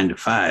jobs are 9 to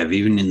 5.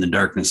 Even in the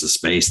darkness of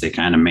space, they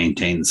kind of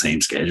maintain the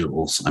same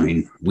schedules. I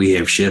mean, we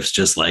have shifts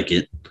just like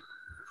it.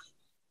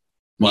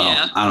 Well,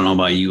 yeah. I don't know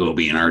about you,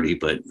 Obi and Artie,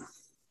 but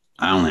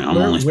I'm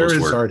only supposed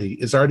to work. Where is Artie?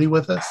 Is Artie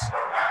with us?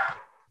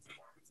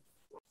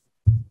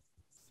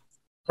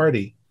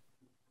 Artie.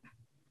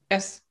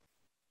 Yes.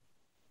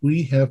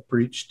 We have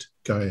breached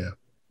Gaia.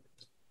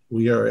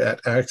 We are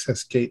at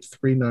access gate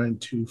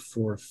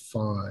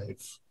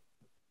 39245.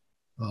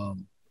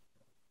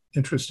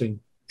 Interesting.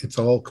 It's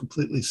all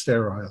completely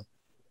sterile.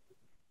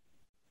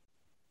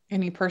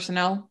 Any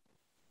personnel?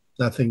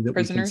 Nothing that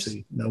Prisoners? We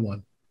can see. No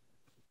one.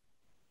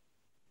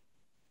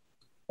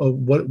 Oh,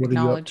 what are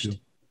you up to?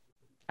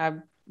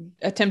 I'm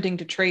attempting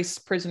to trace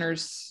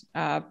prisoners'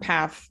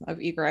 path of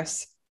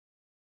egress.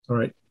 All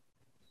right.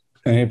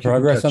 Any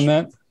progress on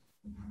that?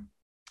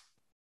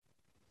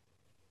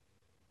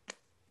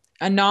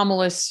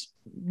 Anomalous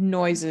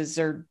noises,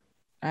 or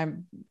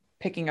I'm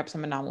picking up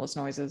some anomalous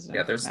noises.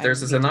 Yeah, there's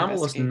this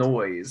anomalous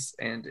noise,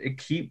 and it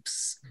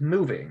keeps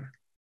moving.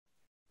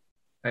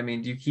 I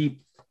mean, you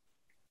keep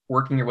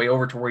working your way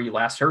over to where you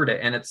last heard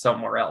it, and it's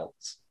somewhere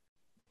else.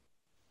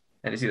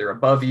 And it's either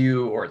above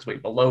you or it's way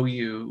below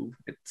you.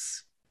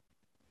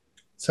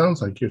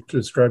 Sounds like you're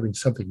describing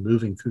something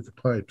moving through the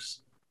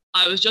pipes.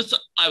 I was just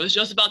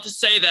about to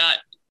say that.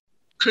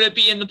 Could it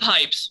be in the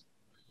pipes?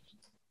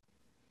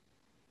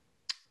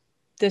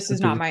 This is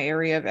not my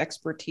area of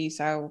expertise.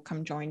 I will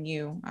come join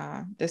you.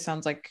 This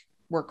sounds like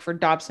work for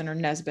Dobson or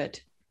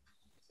Nesbitt.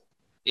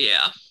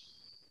 Yeah.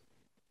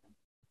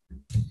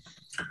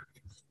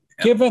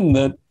 Given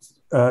the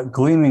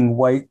gleaming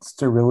white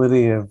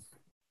sterility of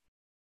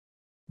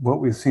what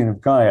we've seen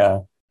of Gaia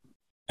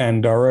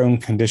and our own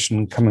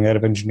condition coming out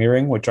of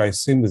engineering, which I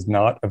assume is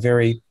not a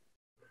very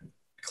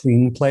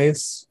clean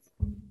place.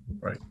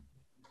 Right.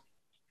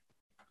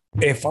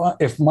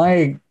 If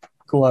my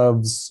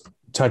gloves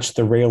touch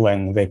the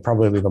railing, they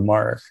probably leave a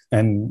mark.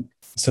 And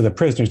so the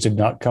prisoners did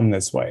not come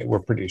this way. We're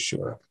pretty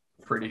sure.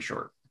 Pretty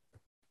sure.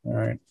 All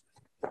right.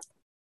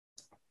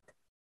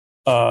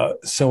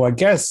 So I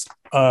guess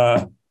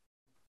my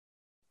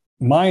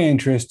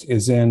interest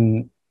is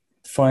in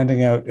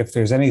finding out if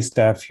there's any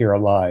staff here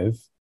alive,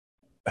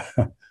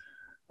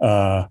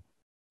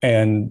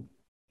 and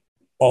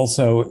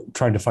also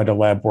trying to find a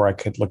lab where I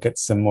could look at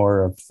some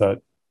more of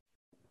the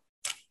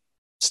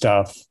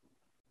stuff.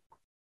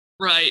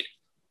 Right.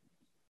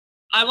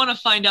 I want to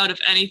find out, if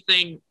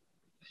anything,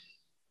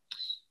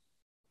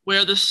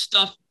 where this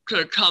stuff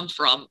could come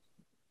from,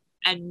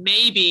 and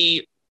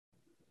maybe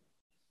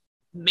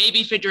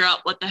figure out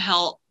what the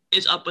hell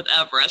is up with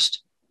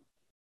Everest.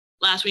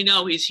 Last we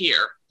know, he's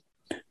here.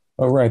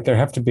 Oh, right. There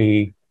have to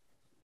be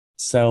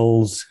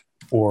cells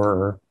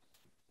or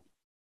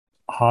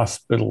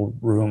hospital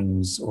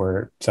rooms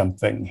or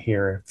something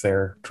here if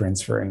they're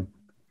transferring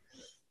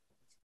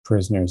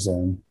prisoners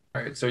in.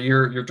 All right, so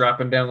you're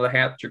dropping down the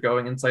hatch. You're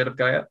going inside of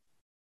Gaia?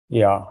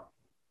 Yeah. All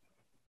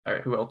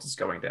right, who else is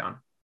going down?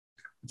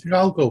 I think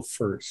I'll go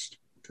first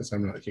because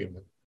I'm not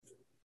human.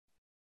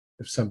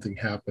 If something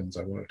happens,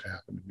 I want it to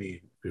happen to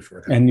me before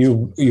it happens. And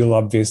you'll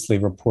obviously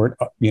report,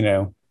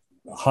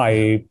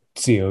 high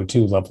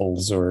CO2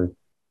 levels or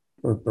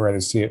rather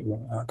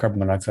carbon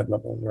monoxide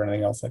levels or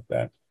anything else like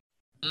that.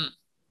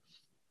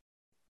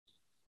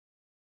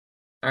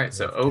 All right,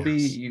 so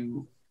Obi,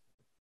 you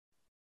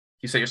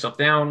set yourself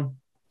down.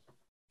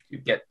 You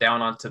get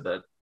down onto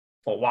the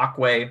full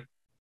walkway.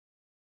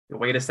 You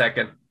wait a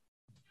second.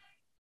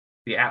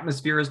 The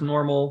atmosphere is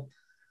normal.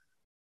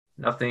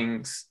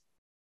 Nothing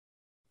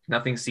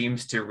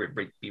seems to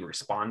be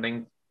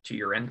responding to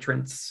your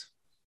entrance.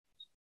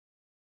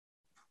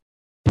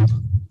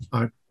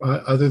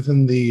 Other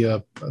than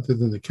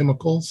the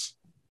chemicals,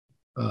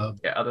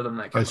 other than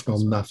that, I smell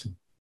nothing.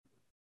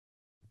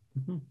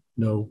 Mm-hmm.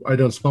 No, I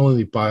don't smell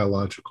any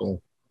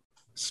biological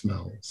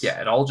smells.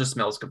 Yeah, it all just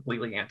smells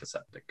completely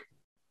antiseptic.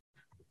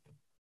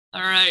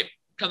 All right,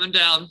 coming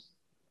down.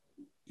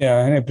 Yeah,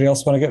 anybody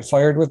else want to get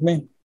fired with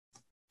me?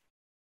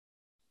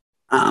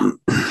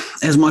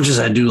 As much as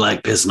I do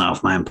like pissing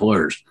off my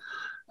employers,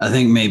 I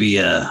think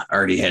maybe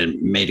Artie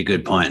had made a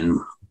good point, and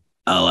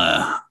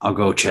I'll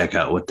go check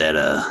out what that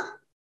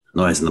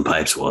noise in the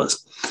pipes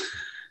was.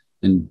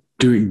 And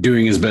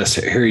doing his best,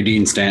 Harry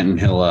Dean Stanton,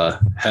 he'll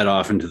head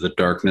off into the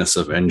darkness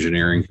of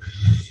engineering.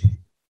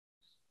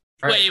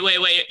 Wait.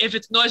 If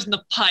it's noise in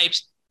the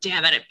pipes,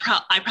 damn it!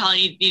 I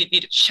probably need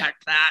to check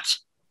that.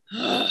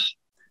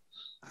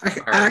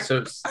 I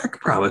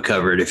could probably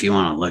cover it if you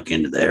want to look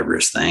into the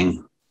Everest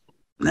thing.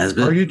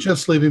 Nesbitt? Are you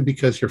just leaving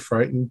because you're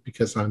frightened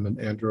because I'm an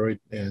android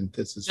and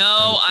this is...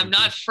 No, I'm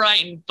not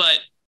frightened, but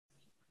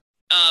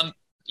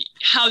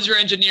how's your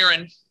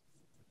engineering?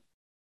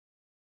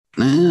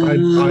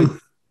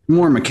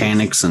 More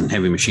mechanics and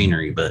heavy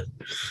machinery, but...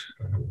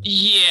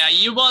 Yeah,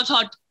 you want to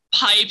talk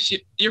pipes,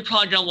 you're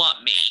probably going to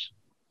want me.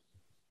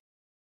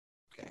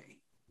 Okay.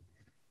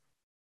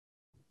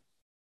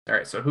 All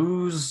right, so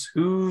who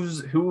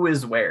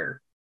is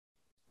where?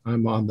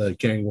 I'm on the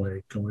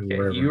gangway going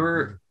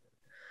wherever.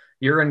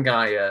 You're in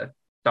Gaia.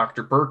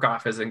 Dr.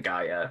 Burkhoff is in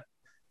Gaia.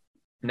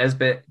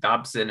 Nesbitt,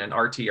 Dobson, and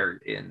RT are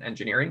in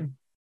engineering.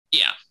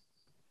 Yeah.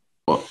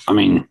 Well, I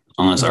mean,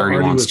 unless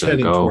Artie wants to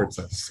go towards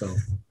us, so.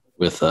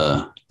 With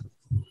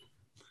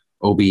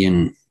Obi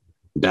and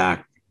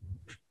Doc.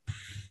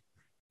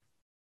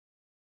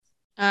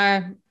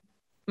 My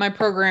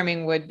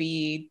programming would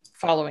be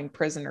following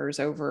prisoners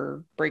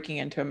over breaking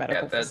into a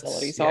medical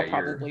facility, so I'll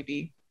probably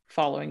be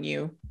following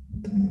you.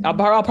 I'll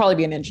probably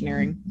be in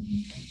engineering.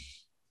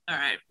 All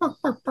right.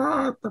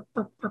 All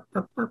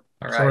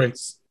right. Sorry.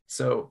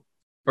 So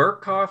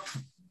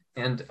Burkhoff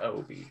and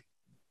Obi,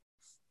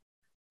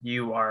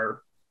 you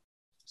are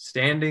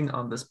standing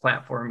on this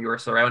platform. You are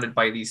surrounded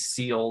by these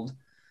sealed,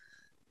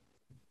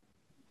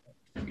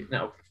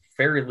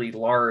 fairly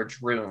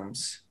large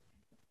rooms.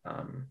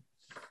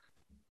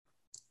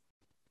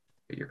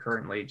 You're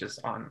currently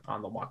just on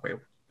the walkway.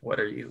 What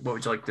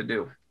would you like to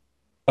do?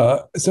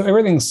 So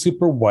everything's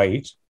super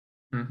white.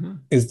 Mm-hmm.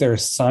 Is there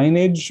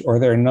signage or are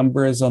there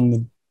numbers on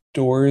the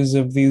doors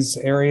of these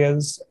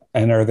areas?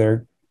 And are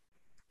there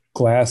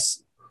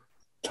glass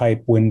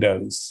type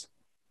windows?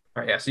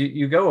 All right, yeah. So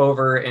you go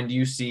over and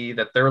you see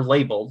that they're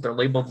labeled. They're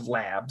labeled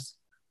labs.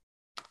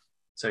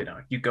 So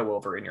you go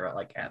over and you're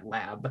like at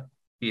lab,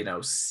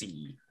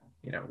 C,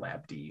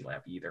 lab D,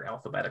 lab E. They're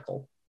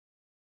alphabetical.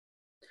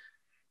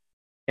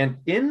 And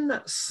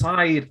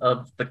inside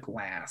of the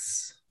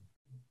glass,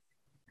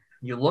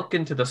 you look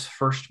into this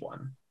first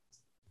one.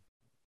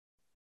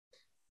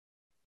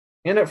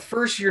 And at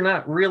first, you're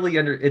not really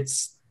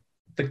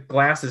the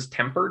glass is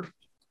tempered.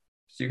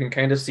 So you can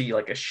kind of see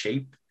like a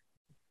shape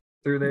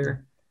through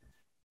there.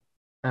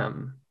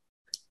 And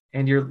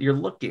you're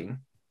looking.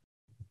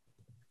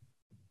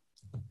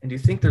 And you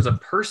think there's a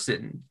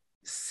person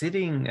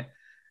sitting.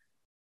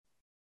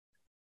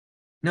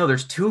 No,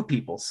 there's two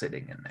people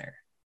sitting in there.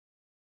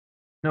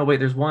 No,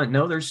 wait, there's one.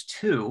 No, there's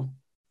two.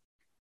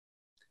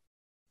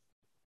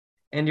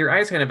 And your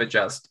eyes kind of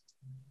adjust.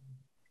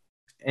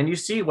 And you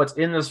see what's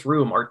in this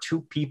room are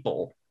two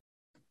people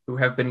who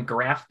have been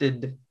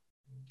grafted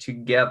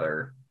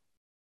together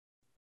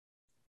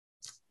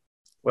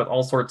with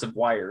all sorts of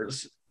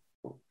wires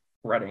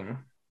running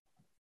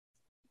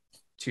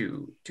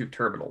to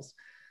terminals.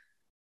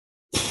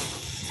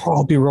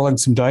 I'll be rolling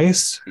some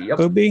dice. Yep.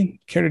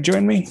 Obi, care to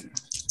join me?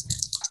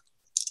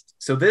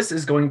 So this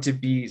is going to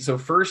be,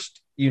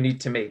 first you need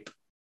to make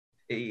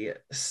a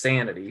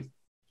sanity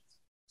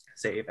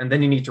save, and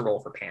then you need to roll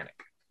for panic.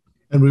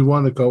 And we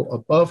want to go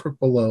above or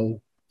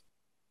below.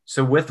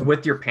 So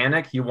with your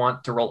panic, you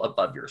want to roll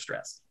above your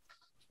stress.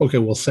 Okay,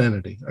 well,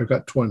 sanity. I've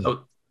got 20.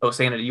 Oh,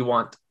 sanity. You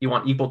want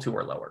equal to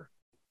or lower.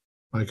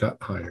 I got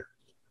higher.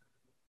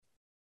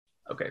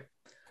 Okay.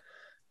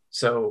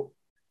 So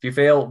if you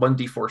fail,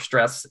 1d4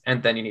 stress,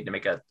 and then you need to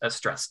make a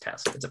stress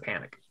test. It's a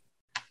panic.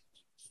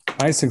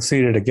 I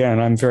succeeded again.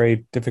 I'm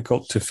very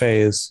difficult to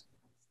phase.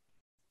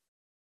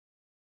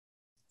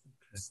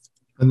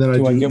 And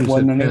then I get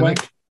one anyway?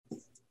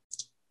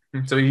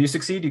 So if you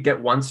succeed, you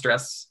get 1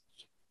 stress.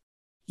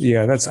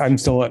 Yeah, I'm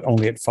still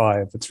only at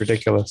 5. It's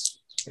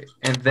ridiculous. Okay.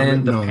 And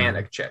then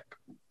panic check.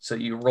 So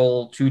you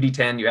roll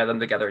 2d10, you add them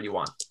together, you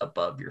want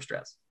above your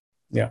stress.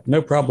 Yeah,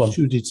 no problem.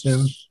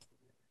 2d10.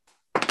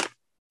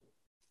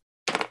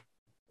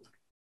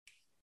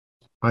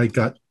 I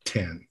got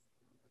 10.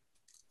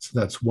 So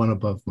that's 1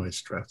 above my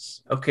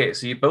stress. Okay,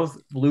 so you both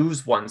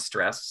lose 1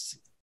 stress.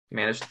 You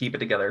manage to keep it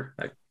together.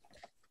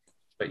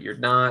 But you're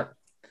not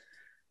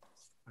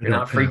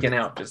freaking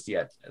out just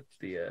yet at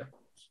the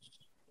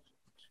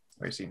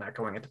or you see not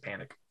going into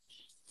panic.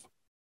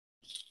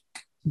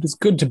 It's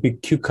good to be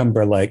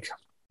cucumber-like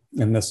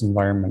in this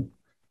environment.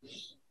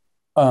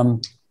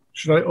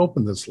 Should I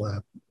open this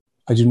lab?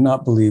 I do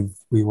not believe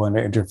we want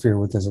to interfere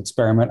with this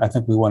experiment. I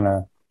think we want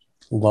to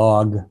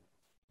log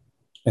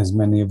as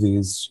many of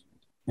these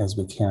as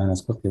we can,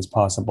 as quickly as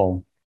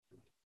possible.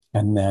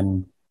 And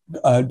then,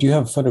 do you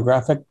have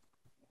photographic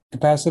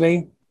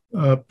capacity?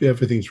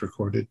 Everything's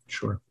recorded,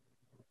 sure.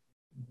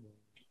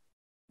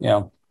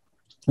 Yeah,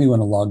 we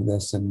want to log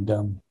this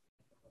and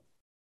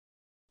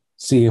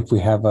see if we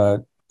have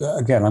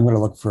again, I'm going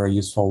to look for a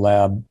useful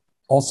lab.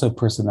 Also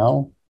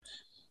personnel.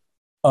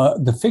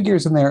 The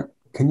figures in there,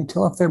 can you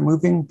tell if they're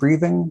moving,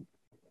 breathing?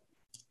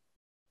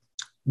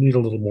 Need a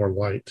little more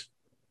light.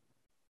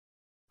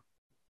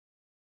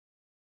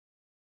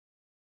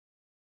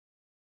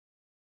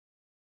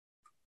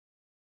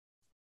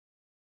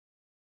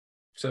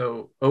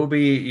 So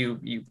Obi,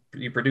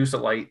 you produce a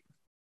light,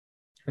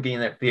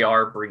 again that they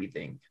are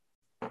breathing.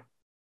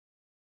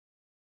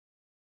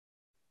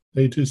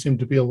 They do seem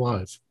to be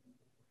alive.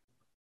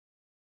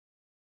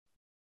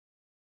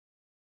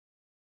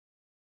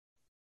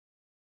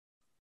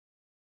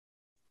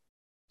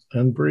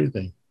 And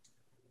breathing.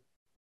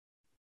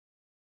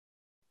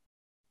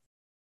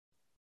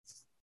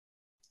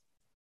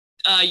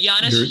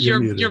 Giannis,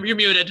 You're you're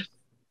muted.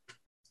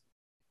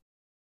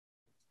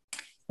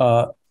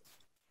 I'm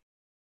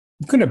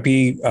going to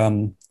be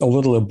a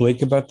little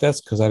oblique about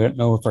this because I don't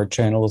know if our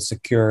channel is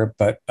secure,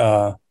 but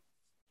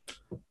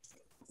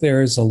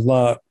there's a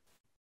lot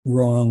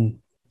wrong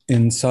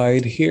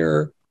inside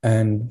here,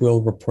 and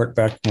we'll report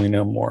back when we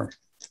know more.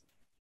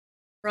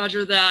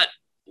 Roger that.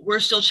 We're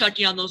still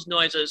checking on those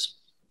noises.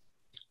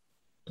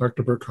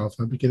 Dr. Burkhoff,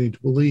 I'm beginning to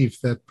believe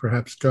that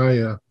perhaps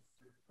Gaia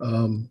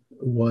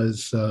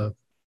was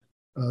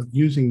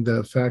using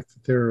the fact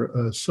that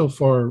they're so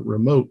far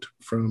remote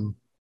from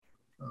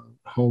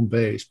home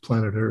base,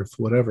 planet Earth,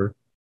 whatever,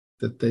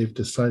 that they've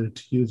decided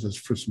to use us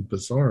for some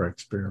bizarre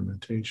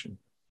experimentation.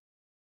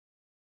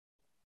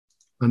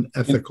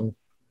 Unethical.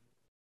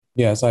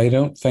 Yes, I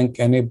don't think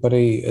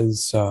anybody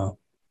is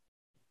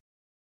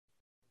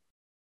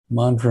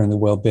monitoring the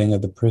well-being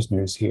of the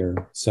prisoners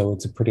here, so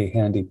it's a pretty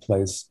handy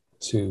place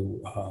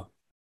to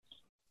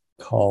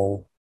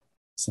call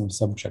some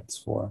subjects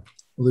for. I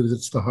believe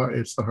it's the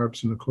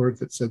harps and the chord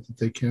that said that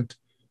they can't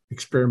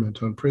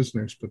experiment on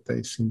prisoners, but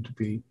they seem to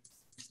be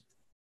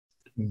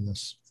doing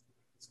this.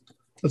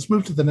 Let's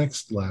move to the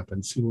next lab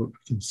and see what we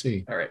can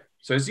see. All right.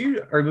 So as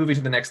you are moving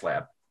to the next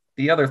lab,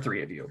 the other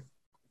three of you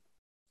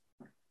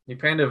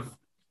kind of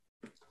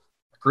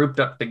grouped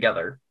up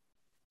together.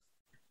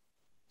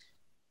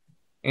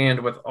 And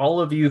with all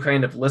of you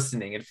kind of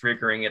listening and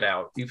figuring it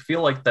out, you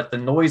feel like that the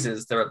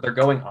noises, they're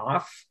going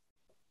off,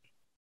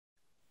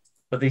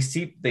 but they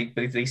seem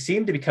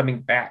to be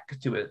coming back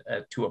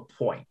to a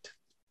point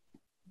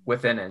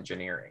within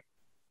engineering.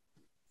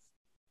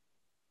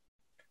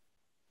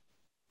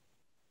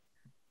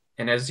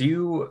 And as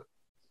you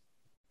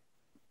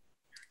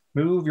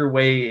move your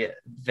way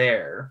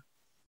there,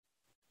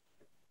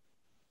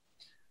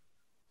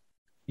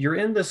 you're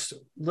in this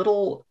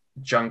little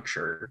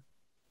juncture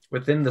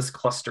within this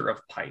cluster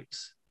of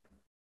pipes.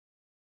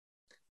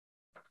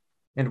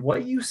 And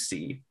what you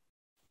see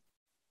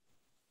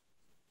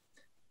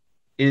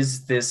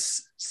is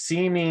this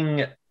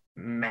seeming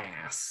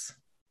mass.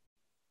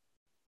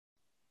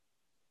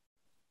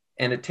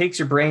 And it takes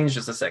your brains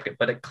just a second,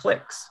 but it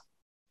clicks.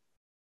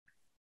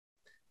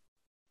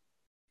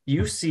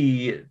 You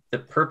see the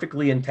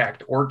perfectly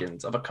intact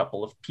organs of a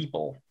couple of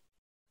people,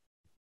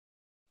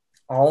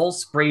 all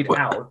sprayed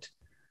out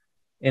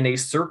in a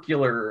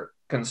circular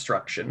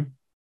construction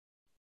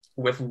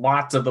with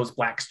lots of those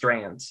black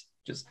strands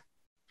just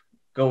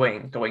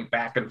going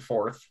back and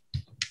forth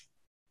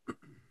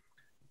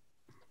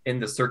in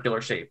the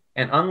circular shape.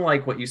 And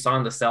unlike what you saw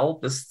in the cell,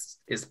 this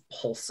is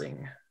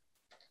pulsing.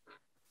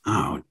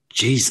 Oh,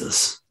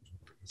 Jesus.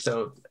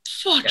 So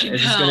Fucking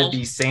it's hell. just going to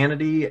be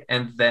sanity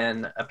and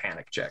then a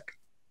panic check.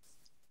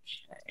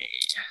 Okay.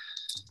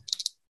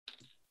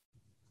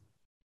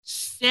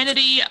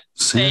 Sanity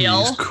Sanity's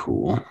fail.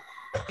 cool.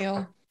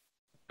 Fail.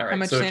 All right, How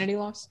much so sanity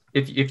loss?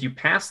 if you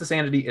pass the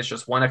sanity, it's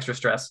just 1 extra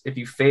stress. If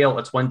you fail,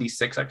 it's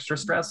 1d6 extra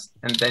stress,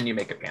 and then you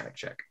make a panic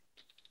check.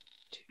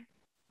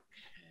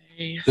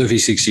 Okay. So if you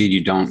succeed,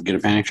 you don't get a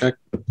panic check?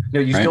 No,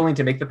 you Right. still need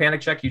to make the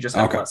panic check. You just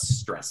have Okay. less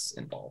stress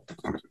involved.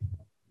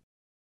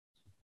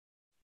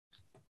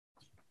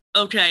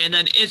 Okay, and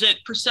then is it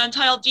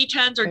percentile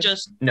D10s or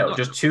just No,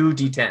 just 2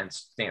 d10s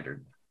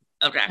standard.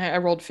 okay? I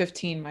rolled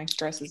 15. My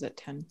stress is at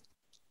 10.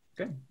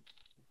 Good.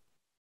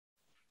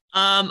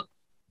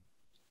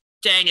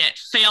 Dang it,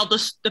 failed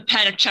the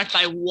panic check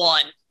by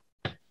 1.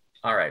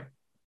 All right.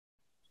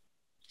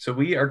 So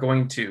we are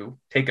going to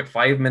take a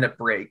 5-minute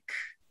break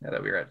now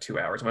that we're at 2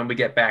 hours. When we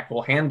get back,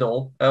 we'll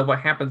handle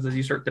what happens as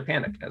you start to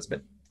panic,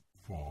 Nesbit.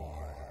 5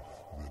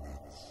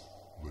 minutes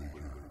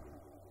later.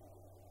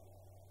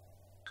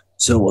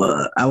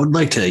 So I would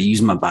like to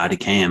use my body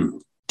cam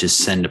to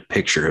send a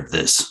picture of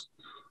this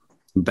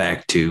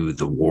back to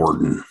the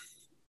warden.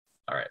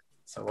 All right.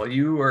 So while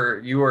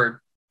you're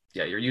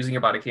using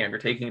your body cam, you're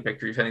taking a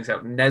picture, you're sending this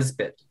out.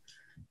 Nesbit,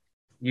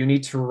 you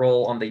need to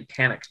roll on the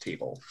panic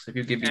table. So if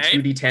you give me Okay.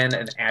 2d10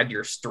 and add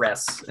your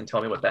stress and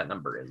tell me what that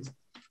number is.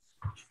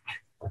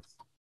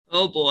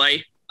 Oh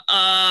boy.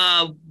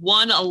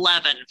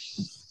 111.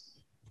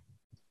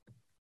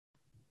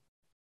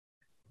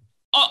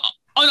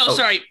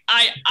 sorry.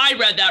 I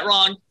read that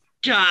wrong.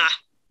 Gah,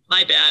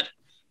 my bad.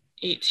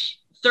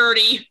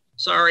 30.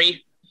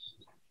 Sorry.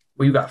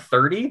 Well, you got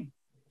 30?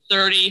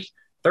 30.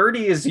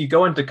 30 is you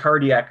go into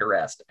cardiac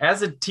arrest.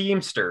 As a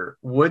Teamster,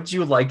 would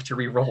you like to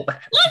re-roll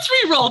that? Let's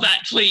re-roll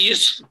that,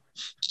 please.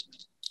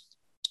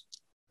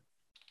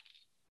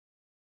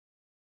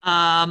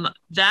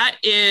 That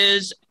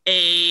is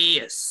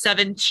a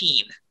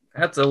 17.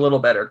 That's a little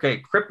better. Okay,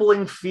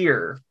 crippling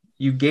fear.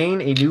 You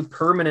gain a new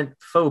permanent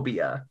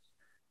phobia.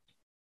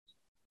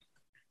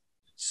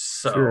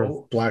 Fear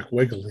So of black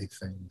wiggly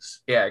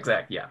things. yeah,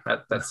 exactly. Yeah,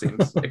 that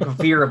seems like a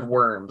fear of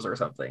worms or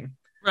something.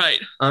 Right.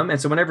 And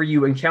so whenever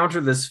you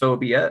encounter this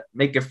phobia,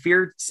 make a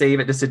fear save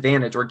at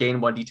disadvantage or gain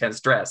 1d10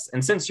 stress.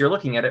 And since you're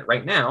looking at it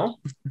right now,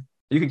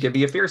 you could give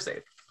me a fear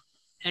save.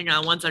 Hang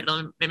on one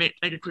second. Let me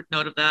make a quick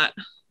note of that.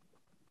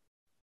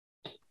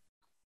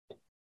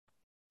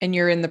 And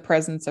you're in the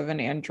presence of an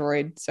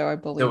android, so I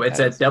believe. So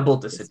it's at double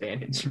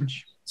disadvantage. You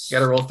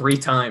got to roll 3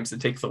 times to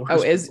take the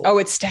worst.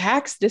 It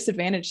stacks?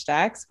 Disadvantage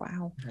stacks?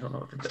 Wow. I don't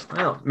know if it does.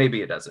 Well,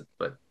 maybe it doesn't,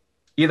 but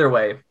either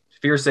way,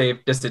 fear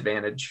save,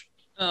 disadvantage.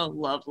 Oh,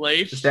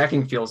 lovely. The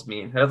stacking feels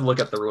mean. I have to look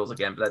at the rules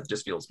again, but that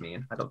just feels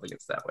mean. I don't think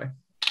it's that way.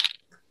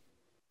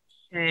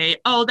 Okay.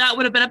 Oh, that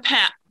would have been a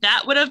pass.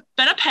 That would have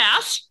been a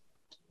pass.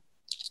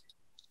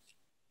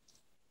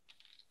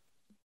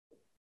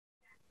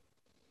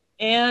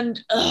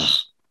 And,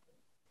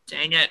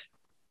 dang it.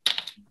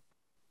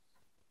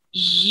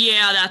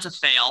 Yeah, that's a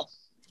fail.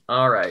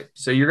 All right.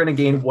 So you're going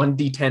to gain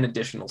 1d10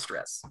 additional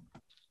stress.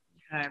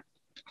 Okay.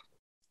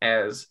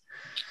 As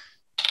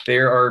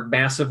there are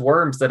massive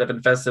worms that have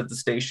infested the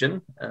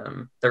station.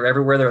 They're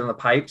everywhere. They're in the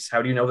pipes.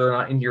 How do you know they're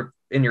not in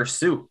your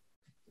suit?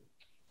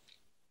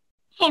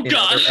 Oh,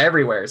 God. They're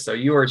everywhere. So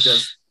you are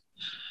just...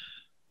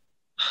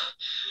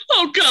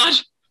 Oh, God.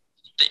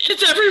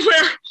 It's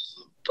everywhere.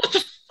 What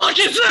the fuck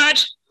is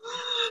that?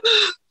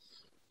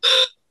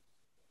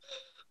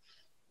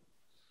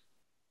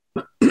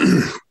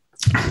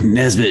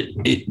 Nesbit,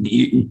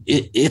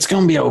 it's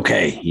gonna be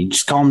okay. You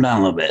just calm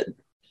down a little bit.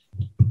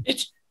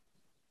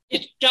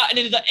 It got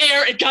into the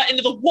air. It got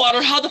into the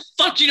water. How the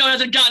fuck do you know it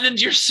hasn't gotten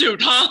into your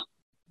suit, huh?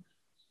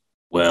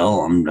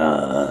 Well,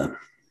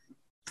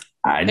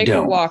 I Take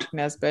don't. a walk,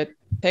 Nesbit.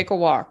 Take a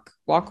walk.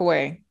 Walk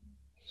away.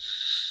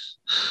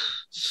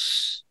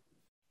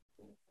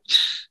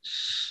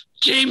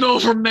 Game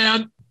over,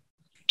 man.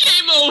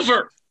 Game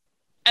over.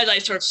 As I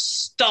sort of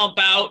stomp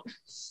out.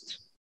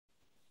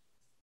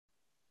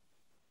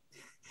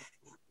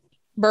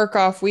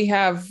 Burkoff, we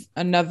have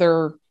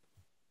another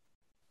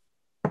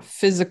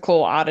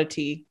physical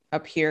oddity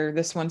up here.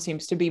 This one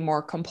seems to be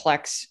more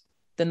complex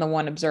than the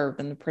one observed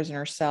in the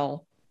prisoner's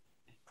cell.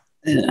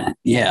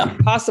 Yeah.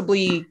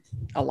 Possibly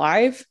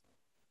alive.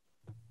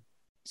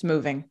 It's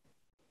moving.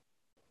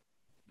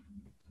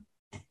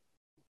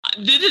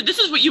 This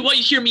is what you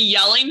hear me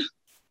yelling?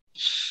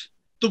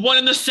 The one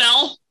in the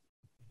cell?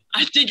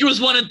 I think it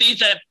was one of these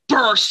that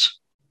burst.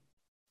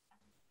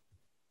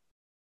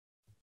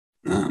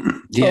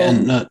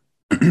 Yeah.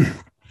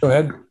 Go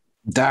ahead.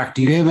 Doc,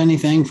 do you have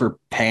anything for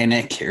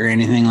panic or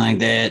anything like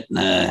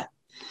that?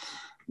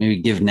 Maybe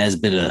give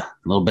Nesbit a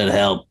little bit of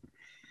help.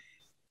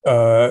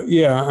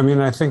 Yeah, I mean,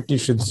 I think you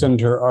should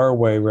send her our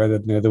way rather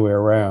than the other way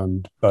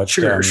around. But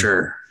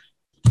Sure.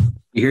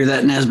 You hear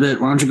that, Nesbit?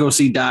 Why don't you go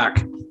see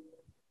Doc?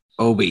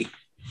 Obi.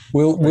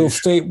 We'll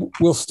stay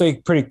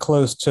pretty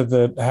close to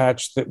the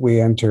hatch that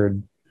we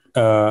entered.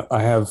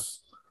 I have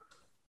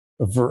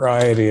a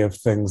variety of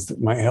things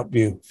that might help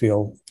you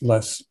feel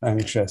less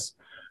anxious.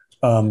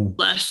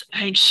 Less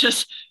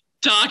anxious.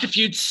 Doc, if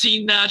you'd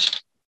seen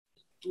that,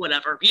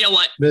 whatever. You know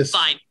what?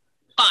 Fine.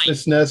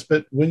 Miss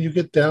Nesbit, when you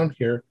get down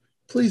here,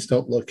 please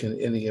don't look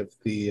in any of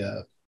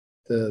the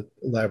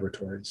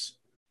laboratories.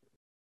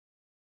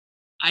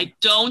 I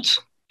don't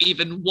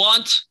even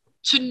want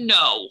to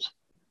know.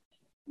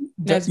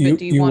 Nesbit,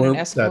 do you want an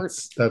escort?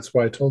 That's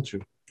why I told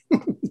you.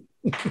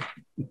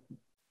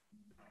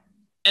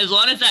 As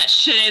long as that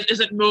shit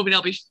isn't moving,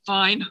 I'll be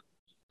fine.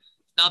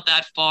 Not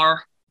that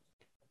far.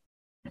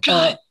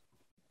 God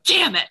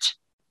damn it.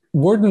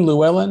 Warden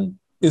Llewellyn,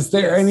 is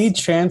there any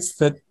chance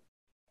that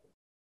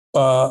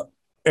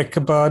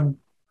Ichabod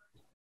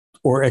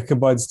or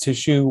Ichabod's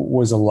tissue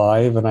was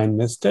alive and I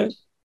missed it?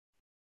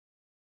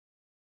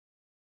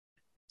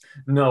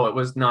 No, it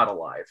was not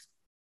alive.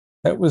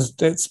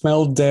 It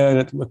smelled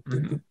dead. It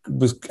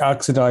was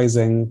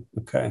oxidizing.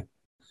 Okay.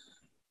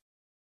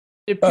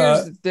 It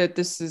appears that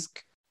this is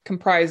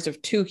comprised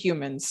of 2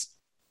 humans,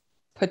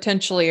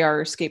 potentially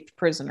our escaped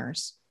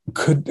prisoners.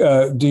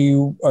 Are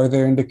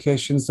there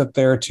indications that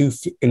there are 2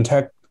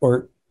 intact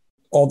or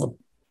all the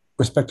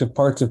respective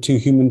parts of 2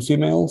 human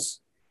females?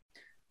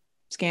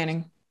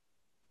 Scanning.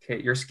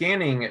 Okay, you're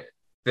scanning.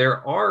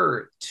 There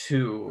are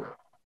 2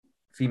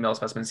 female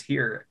specimens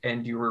here,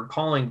 and you were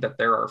recalling that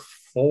there are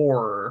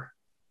 4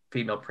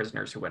 female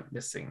prisoners who went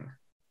missing.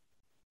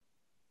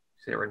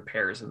 So they were in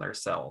pairs in their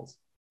cells.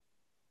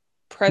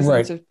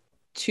 Presence of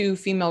 2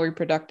 female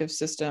reproductive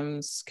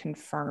systems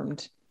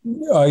confirmed.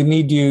 I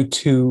need you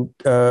to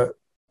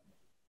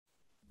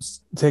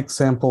take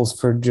samples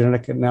for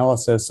genetic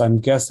analysis, I'm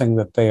guessing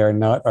that they are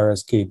not our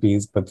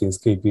escapees, but the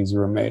escapees'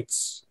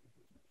 roommates.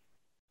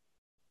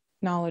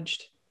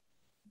 Acknowledged.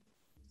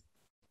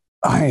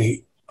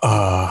 I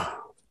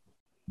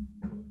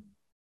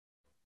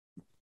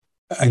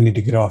need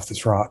to get off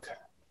this rock.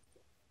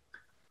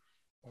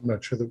 I'm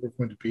not sure that we're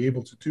going to be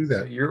able to do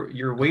that.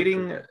 You're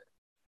waiting.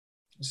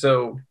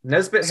 So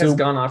Nesbit has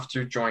gone off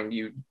to join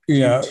you.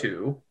 Yeah.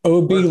 Two.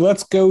 OB,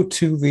 let's go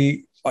to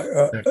the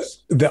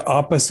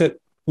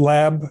opposite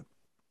lab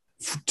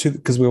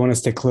because we want to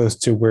stay close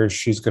to where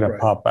she's going to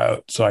pop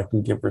out, so I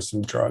can give her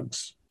some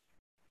drugs.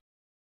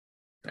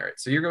 All right.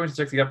 So you're going to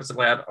check the opposite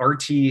lab.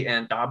 RT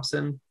and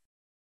Dobson.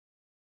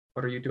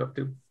 What are you two up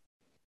to?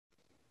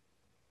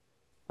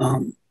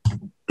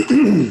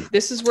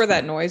 This is where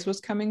that noise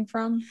was coming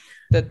from.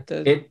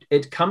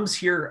 It comes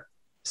here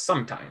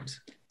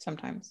sometimes.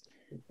 Sometimes.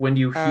 When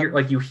you hear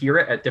you hear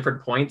it at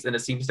different points, and it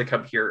seems to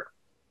come here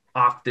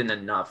often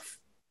enough.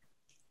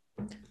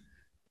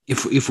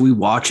 If we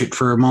watch it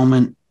for a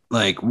moment,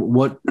 like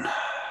what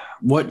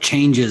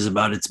changes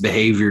about its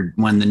behavior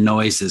when the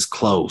noise is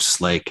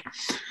close? Like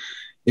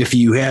if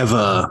you have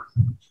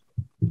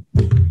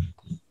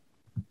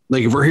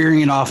if we're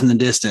hearing it off in the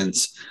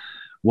distance,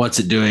 what's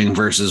it doing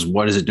versus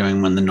what is it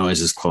doing when the noise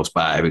is close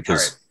by?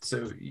 Because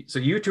so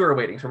you two are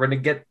waiting. So we're going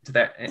to get to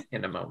that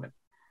in a moment.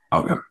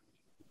 Okay.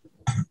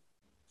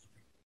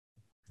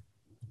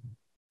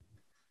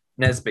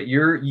 Nesbit,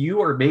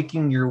 you are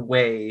making your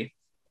way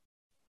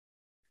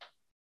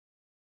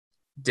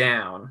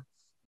down.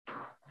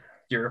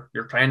 You're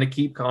trying to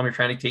keep calm. You're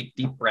trying to take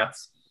deep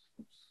breaths.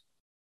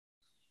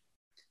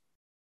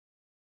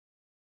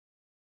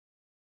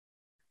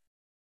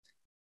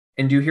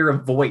 And you hear a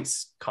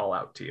voice call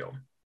out to you.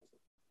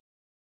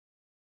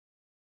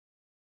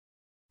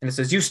 And it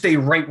says, "You stay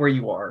right where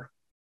you are."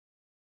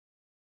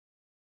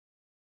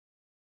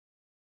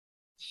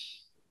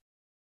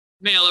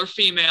 Male or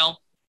female?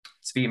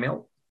 It's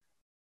female.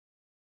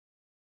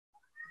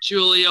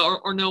 Julia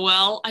or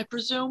Noelle, I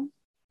presume?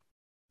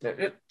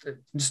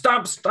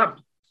 Stop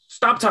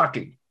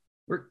talking.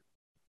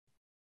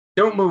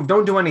 Don't move.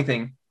 Don't do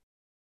anything.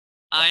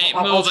 I ain't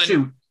I'll moving.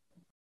 shoot.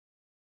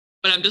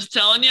 But I'm just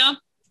telling you,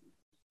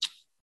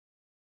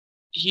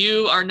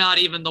 you are not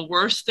even the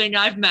worst thing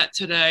I've met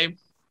today.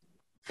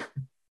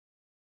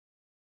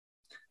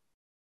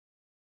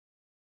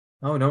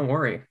 Oh, don't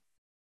worry.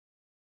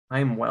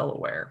 I'm well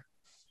aware.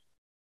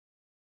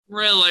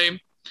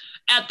 Really?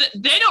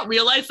 They don't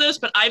realize this,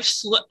 but I've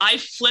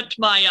flipped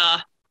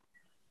my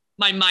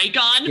my mic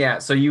on. Yeah,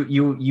 so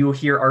you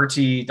hear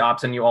RT,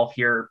 Dobson, you all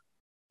hear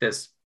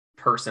this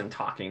person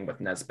talking with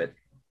Nesbit.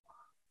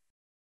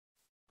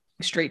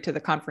 Straight to the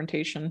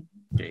confrontation.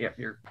 Yep.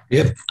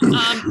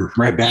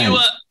 Right back.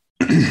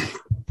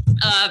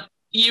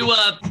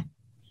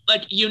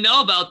 You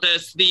know about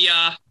this, the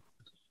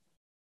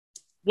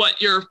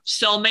what your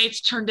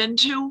cellmates turned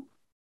into?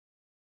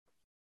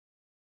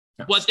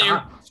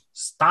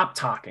 Stop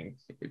talking.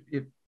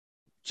 It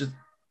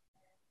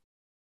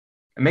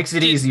makes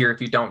it easier if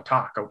you don't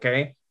talk,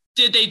 okay?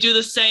 Did they do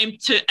the same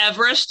to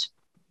Everest?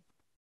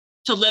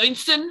 To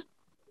Livingston?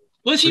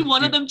 Was he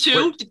one of them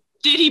too?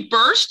 Did he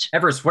burst?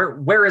 Everest,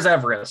 where is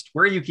Everest?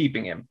 Where are you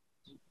keeping him?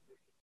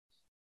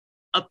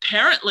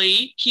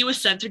 Apparently, he was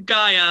sent to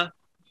Gaia,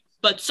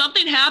 but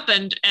something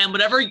happened, and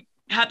whatever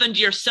happened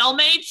to your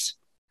cellmates.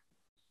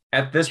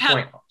 At this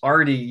point,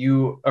 Artie,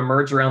 you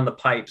emerge around the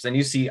pipes, and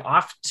you see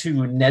off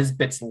to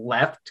Nesbit's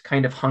left,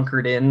 kind of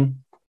hunkered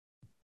in,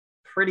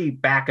 pretty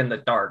back in the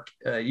dark.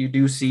 You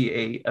do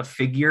see a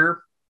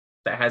figure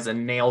that has a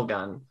nail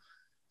gun,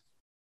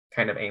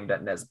 kind of aimed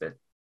at Nesbit.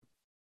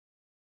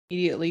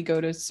 Immediately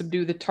go to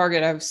subdue the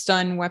target. I have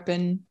stun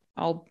weapon.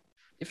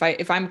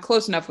 If I'm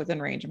close enough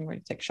within range, I'm going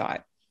to take a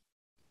shot.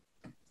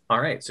 All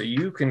right, so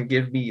you can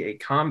give me a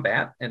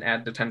combat and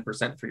add the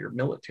 10% for your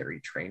military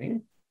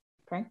training.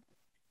 Okay.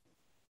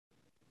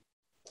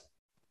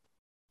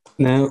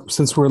 Now,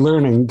 since we're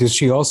learning, does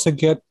she also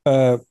get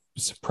a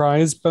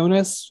surprise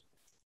bonus?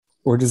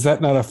 Or does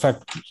that not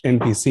affect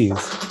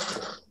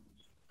NPCs?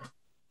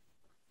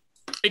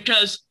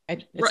 Because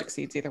it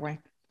succeeds either way.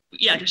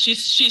 Yeah, because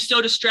she's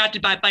so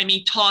distracted by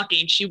me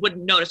talking, she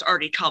wouldn't notice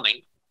Artie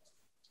coming.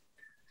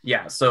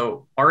 Yeah,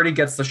 so Artie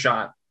gets the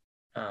shot,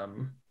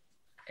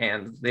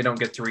 and they don't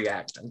get to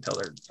react until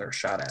they're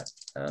shot at.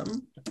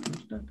 An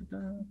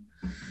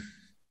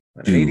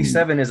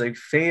 87 is a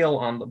fail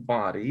on the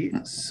body,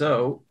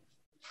 so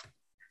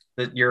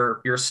that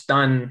your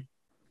stun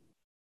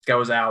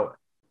goes out,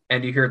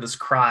 and you hear this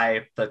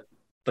cry that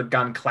the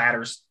gun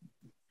clatters,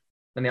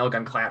 the nail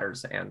gun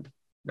clatters, and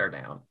they're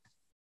down.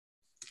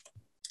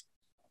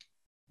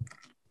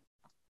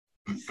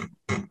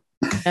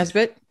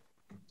 Nesbit,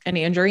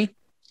 any injury?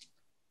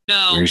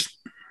 No.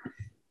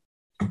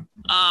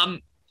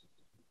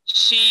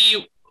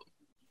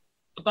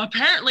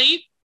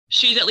 Apparently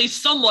she's at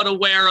least somewhat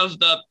aware of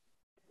the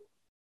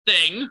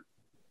thing,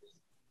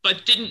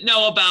 but didn't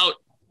know about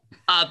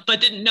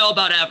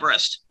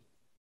Everest.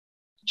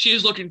 She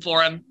was looking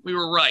for him. We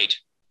were right.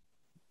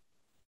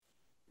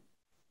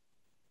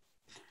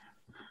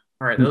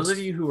 All right, those of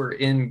you who are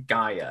in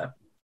Gaia,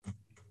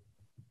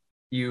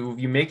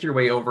 you make your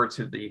way over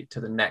to the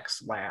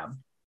next lab.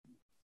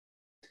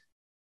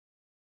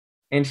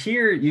 And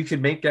here you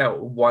could make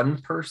out one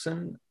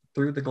person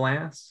through the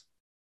glass.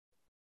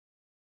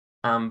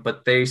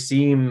 But they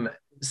seem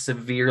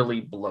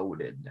severely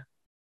bloated.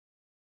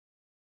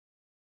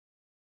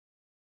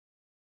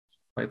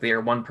 Like they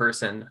are one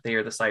person, they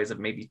are the size of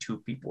maybe two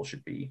people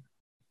should be.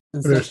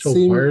 There's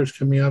still wires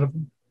coming out of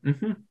them.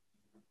 Mm-hmm.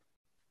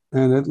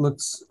 And it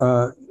looks,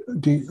 are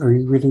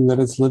you reading that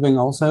it's living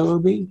also,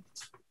 OB?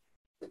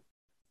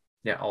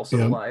 Yeah,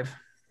 also alive.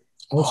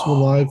 Also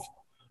alive.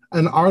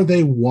 And are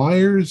they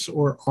wires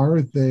or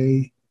are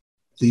they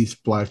these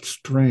black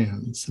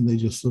strands? And they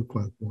just look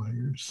like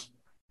wires.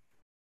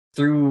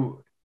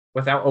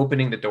 Without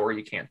opening the door,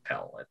 you can't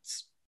tell.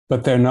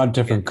 But they're not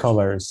different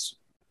colors.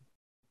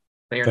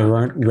 They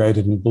aren't red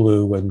and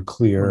blue and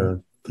clear.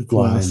 Right. The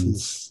glass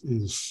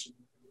is.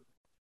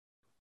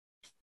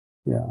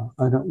 Yeah,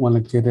 I don't want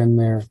to get in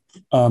there.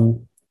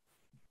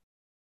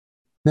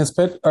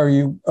 Nesbit, are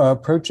you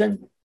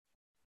approaching?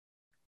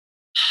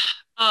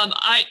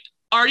 I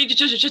already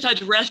just had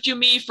to rescue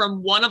me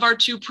from one of our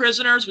two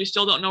prisoners. We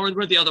still don't know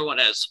where the other one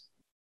is.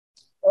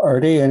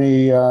 Artie,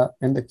 any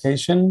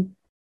indication?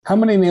 How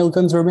many nail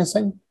guns were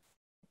missing?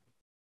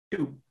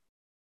 2.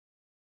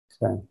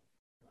 Okay.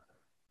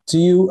 Do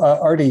you,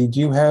 Artie, do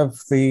you have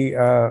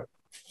the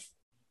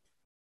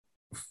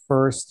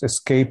first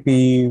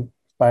escapee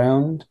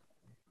bound?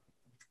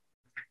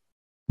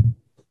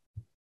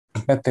 I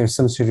bet there's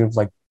some sort of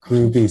like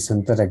groovy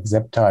synthetic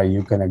zip tie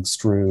you can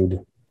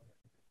extrude.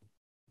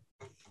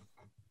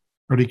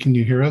 Artie, can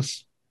you hear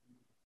us?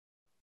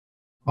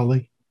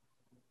 Ollie?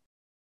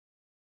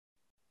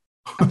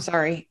 I'm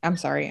sorry. I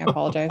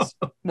apologize.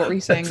 What were you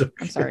saying? Okay.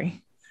 I'm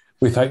sorry.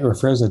 We thought you were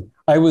frozen.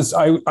 I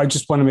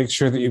just want to make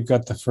sure that you've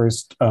got the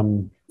first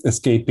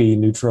escapee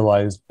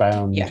neutralized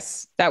bound.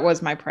 Yes, that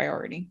was my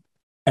priority.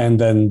 And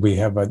then we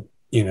have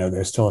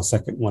there's still a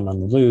second one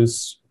on the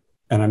loose.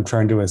 And I'm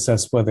trying to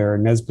assess whether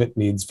Nesbit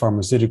needs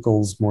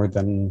pharmaceuticals more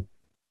than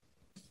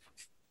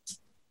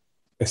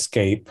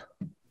escape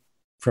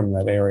from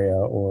that area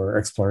or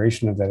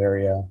exploration of that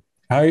area.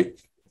 How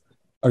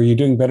are you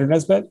doing better,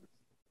 Nesbit?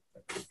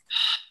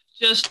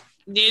 Just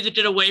needed to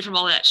get away from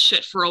all that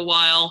shit for a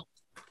while.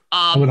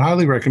 I would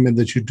highly recommend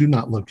that you do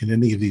not look in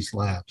any of these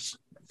labs.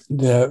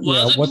 Wasn't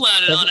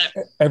planning on it.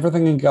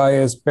 Everything in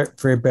Gaia is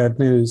very bad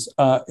news.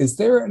 Is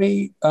there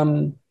any,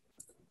 do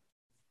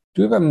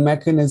we have a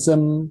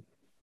mechanism,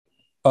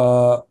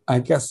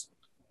 I guess,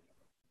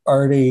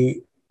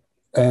 Artie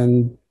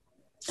and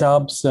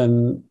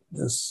Dobson,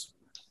 this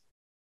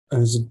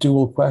is a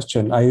dual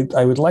question.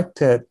 I would like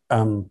to,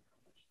 I'd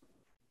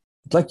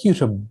like you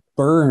to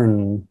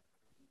burn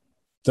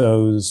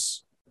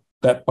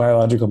that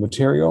biological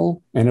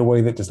material in a way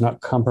that does not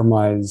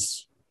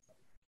compromise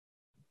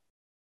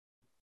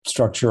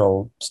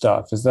structural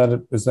stuff. Is that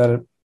it?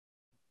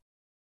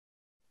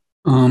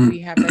 Do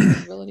we have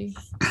that ability?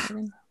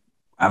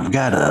 I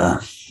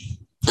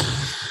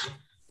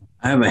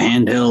have a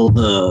handheld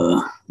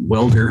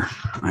welder.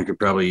 I could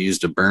probably use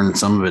to burn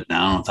some of it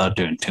down without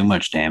doing too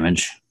much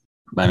damage.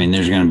 But I mean,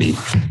 there's going to be a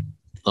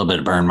little bit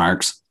of burn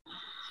marks.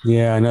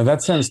 Yeah, no,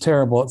 that sounds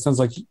terrible. It sounds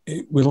like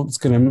it's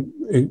going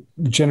to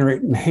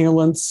generate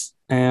inhalants,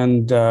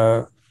 and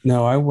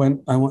no, I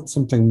want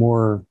something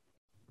more.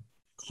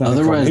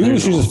 Otherwise, maybe we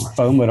should just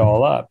foam it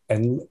all up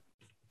and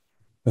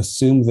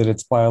assume that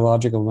it's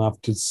biological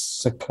enough to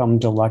succumb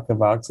to lack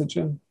of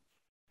oxygen.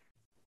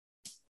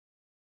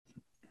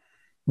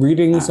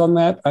 Readings on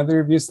that? Either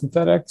of you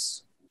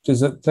synthetics?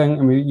 Does that thing?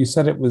 I mean, you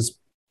said it was.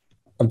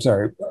 I'm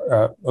sorry,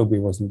 Obi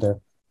wasn't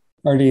there.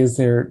 Artie, is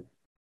there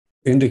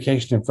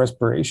indication of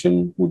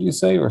respiration, would you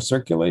say, or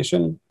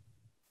circulation?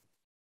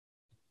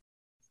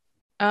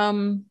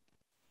 Warden,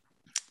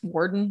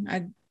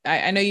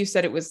 I know you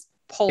said it was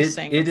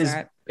pulsing. It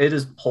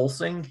is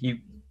pulsing. You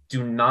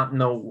do not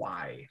know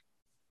why.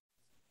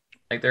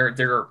 Like there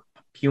are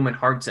human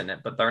hearts in it,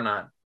 but they're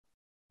not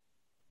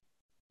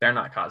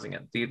causing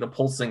it. The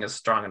pulsing is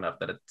strong enough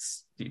that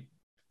it's the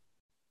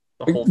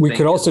whole we thing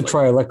could also like,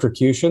 try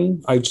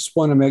electrocution. I just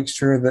want to make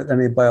sure that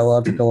any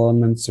biological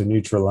elements are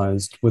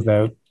neutralized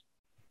without.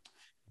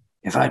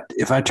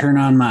 If I turn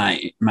on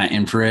my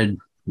infrared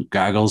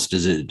goggles,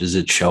 does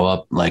it show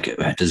up like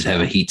does it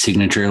have a heat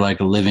signature like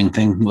a living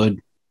thing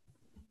would?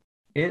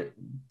 It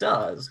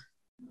does.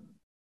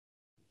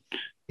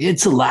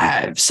 It's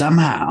alive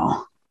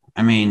somehow.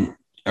 I mean,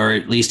 or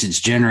at least it's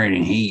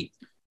generating heat.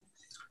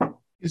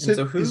 Is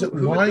it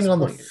lying on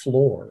the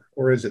floor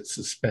or is it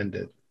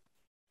suspended?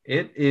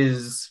 It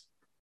is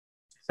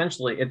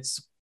essentially it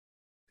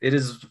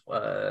is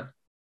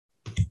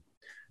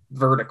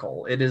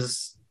vertical. It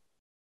is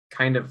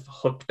kind of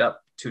hooked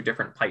up to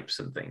different pipes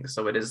and things.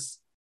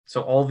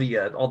 So all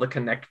the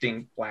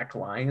connecting black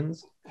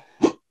lines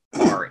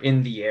are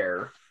in the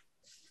air.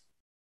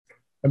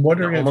 I'm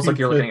wondering almost if like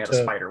you're looking at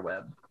a spider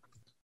web.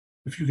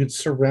 If you could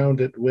surround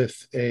it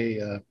with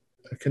a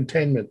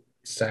containment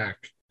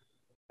sack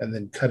and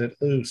then cut it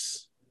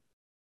loose.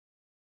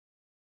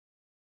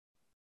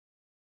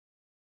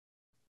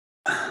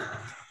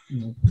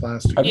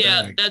 Plastic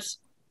Yeah, bag.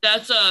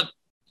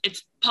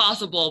 it's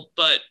possible,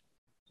 but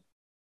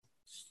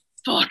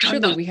fuck, I'm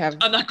Surely we have.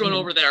 not going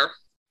over there.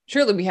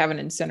 Surely we have an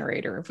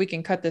incinerator. If we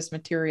can cut this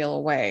material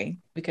away,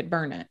 we could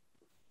burn it.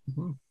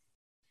 Mhm.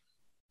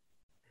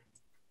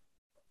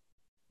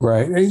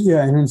 Right.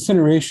 Yeah, an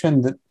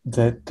incineration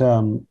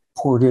that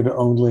ported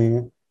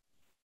only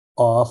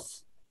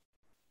off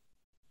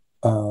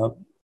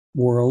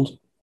world,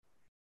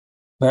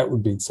 that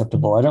would be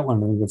acceptable. I don't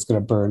want anything that's going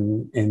to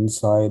burn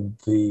inside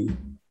the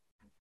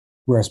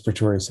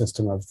respiratory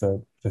system of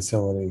the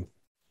facility.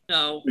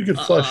 No. We could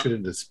flush it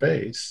into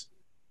space.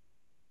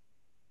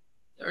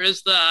 There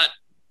is that.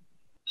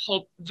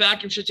 Hope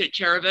vacuum should take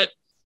care of it.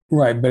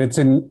 Right, but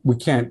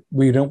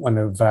we don't want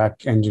to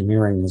vac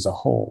engineering as a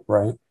whole,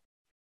 right?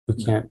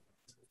 We can't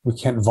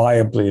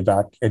viably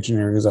vac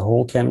engineering as a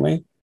whole, can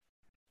we?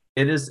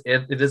 It is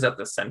at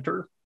the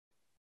center.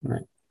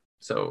 Right.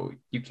 So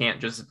you can't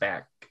just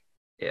back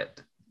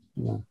it.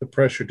 Yeah. The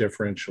pressure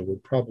differential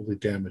would probably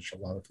damage a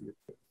lot of you.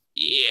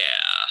 Yeah.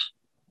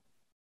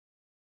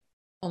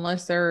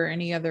 Unless there are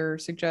any other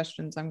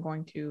suggestions, I'm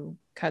going to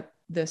cut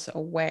this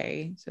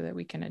away so that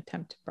we can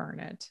attempt to burn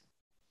it.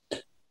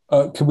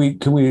 Can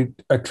we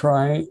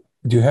try?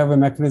 Do you have a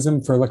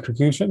mechanism for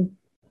electrocution?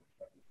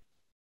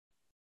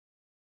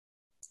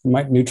 It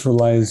might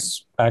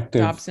neutralize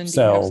active Dobson, do you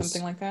have cells.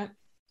 something like that?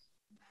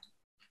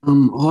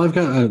 Well, I've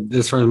got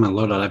as far as my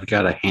loadout, I've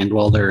got a hand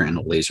welder and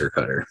a laser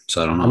cutter.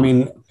 So I don't know. I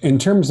mean, in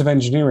terms of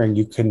engineering,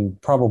 you can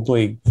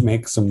probably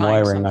make some Find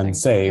wiring something,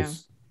 unsafe. yeah.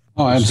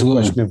 oh, It's just a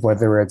absolutely. question of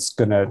whether it's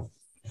going to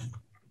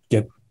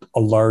get a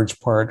large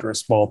part or a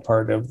small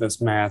part of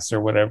this mass or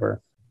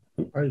whatever.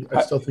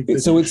 I still think that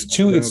So you it's should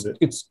two. ground it.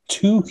 It's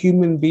two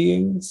human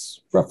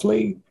beings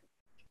roughly,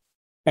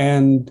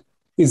 and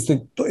is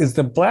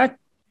the black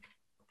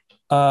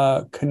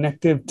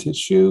connective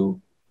tissue?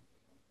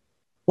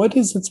 What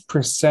is its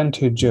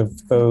percentage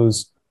of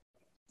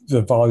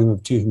the volume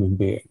of two human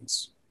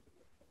beings?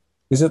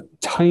 Is it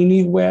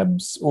tiny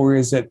webs or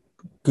is it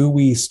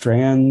gooey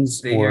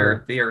strands? They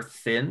are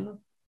thin.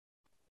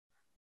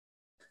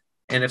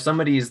 And if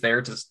somebody is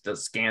there to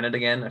scan it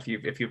again, if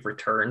you've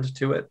returned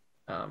to it,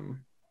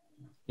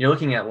 you're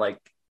looking at like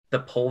the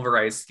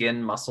pulverized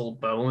skin, muscle,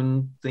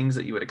 bone things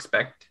that you would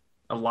expect.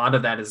 A lot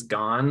of that is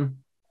gone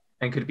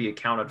and could be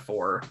accounted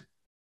for.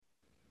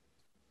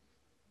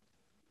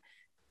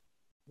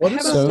 What I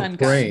have about a the stun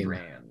gun. brain?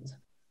 Brand.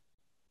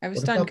 I have a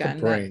What stun about the gun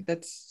brain?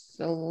 that's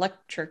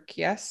electric,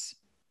 yes.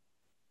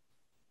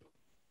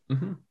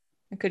 Mm-hmm.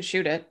 I could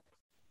shoot it,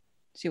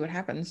 see what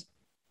happens.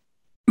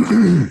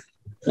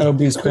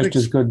 Obie's question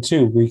is good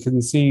too. We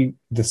can see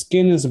the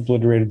skin is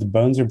obliterated, the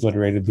bones are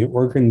obliterated, the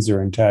organs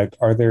are intact.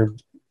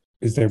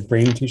 Is there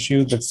brain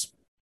tissue that's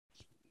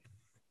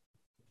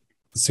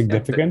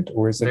significant,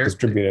 or is it there-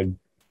 distributed?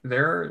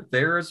 There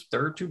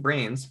are two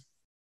brains.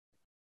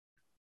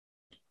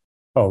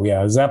 Oh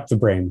yeah, zap the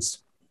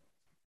brains.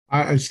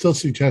 I still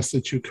suggest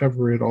that you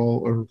cover it all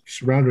or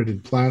surround it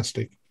in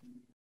plastic.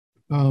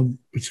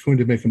 It's going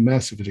to make a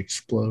mess if it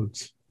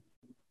explodes.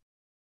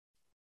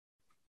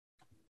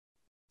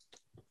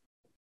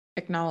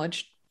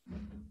 Acknowledged.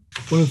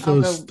 One of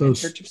I'll go in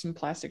those search of some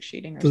plastic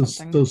sheeting or those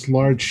something. those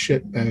large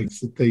shit bags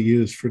that they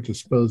use for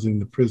disposing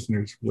the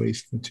prisoners'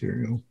 waste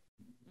material.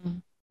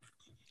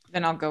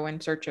 Then I'll go in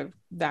search of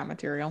that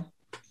material.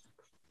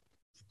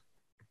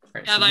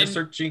 Right, Have so I- you're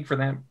searching for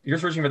that. You're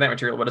searching for that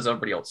material. What is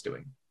everybody else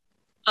doing?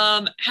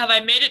 Have I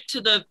made it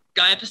to the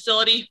Gaia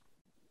facility?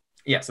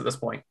 Yes, at this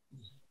point.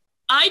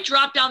 I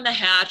drop down the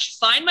hatch,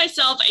 find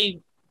myself a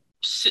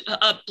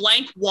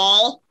blank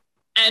wall,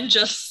 and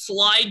just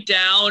slide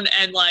down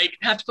and like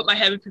have to put my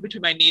head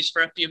between my knees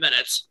for a few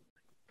minutes.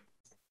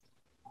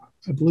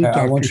 I believe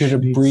I want you to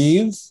Dr. Schneid's-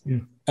 breathe,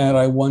 Yeah. and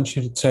I want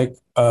you to take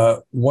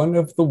one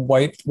of the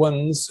white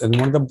ones and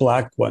one of the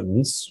black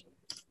ones.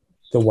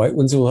 The white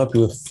ones will help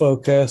you with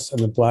focus, and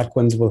the black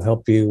ones will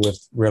help you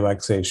with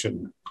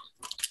relaxation.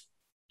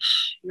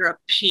 You're a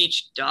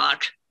peach,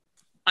 Doc.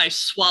 I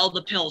swallowed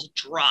the pills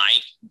dry.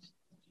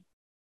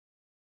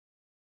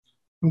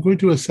 I'm going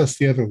to assess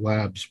the other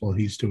labs while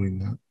he's doing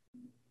that.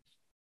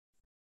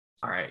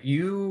 All right,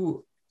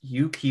 you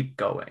keep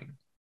going.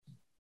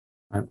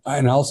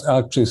 And I'll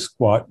actually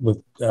squat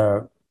with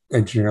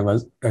Engineer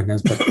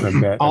Nesbitt for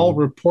a bit. I'll and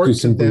report do to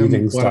some them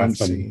breathing what I'm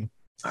stuff and- seeing.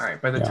 All right,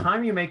 by the Yeah.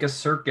 time you make a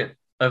circuit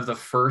of the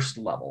first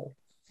level,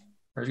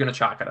 we're going to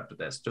chalk it up to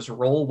this. Just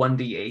roll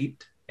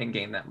 1d8 and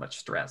gain that much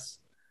stress.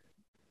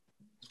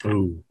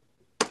 Oh,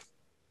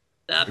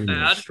 That Very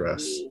much bad.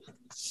 stress. Ooh.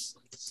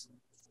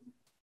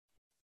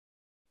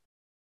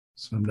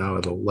 so I'm now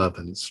at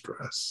 11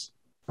 stress.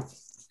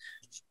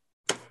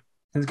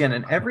 And again,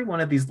 in every one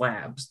of these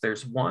labs,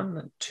 there's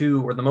 1,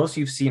 2, or the most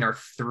you've seen are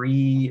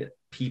 3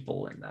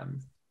 people in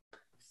them.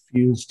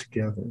 Fused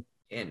together.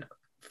 In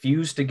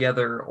fused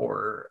together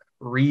or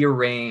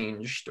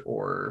rearranged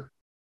or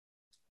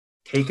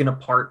taken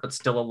apart but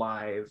still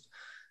alive.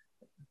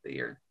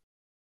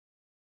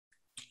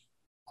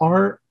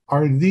 Are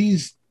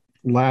these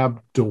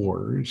lab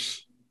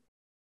doors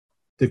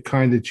the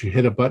kind that you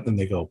hit a button and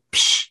they go,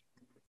 psh,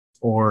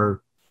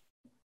 or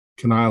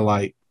can I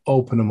like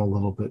open them a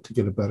little bit to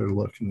get a better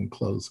look and then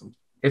close them?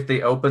 If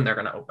they open, they're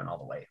going to open all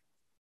the way.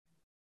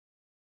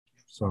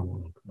 So I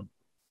won't open them.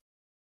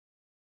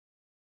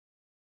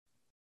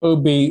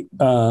 Obi,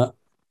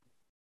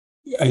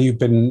 you've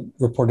been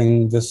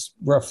reporting this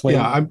roughly?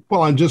 Yeah,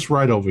 I'm just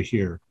right over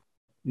here,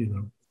 you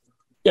know.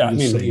 Yeah, I I'm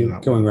just mean, saying you're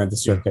that going way. around the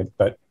circuit,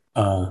 but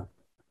I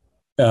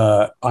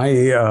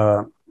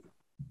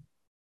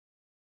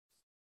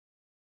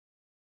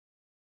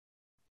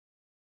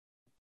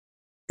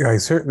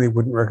certainly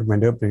wouldn't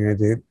recommend opening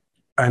it.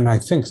 And I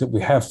think that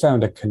we have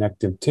found a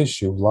connective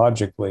tissue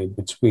logically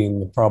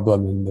between the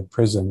problem in the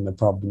prison, the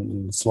problem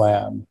in the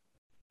slab.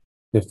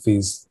 If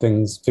these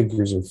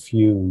figures are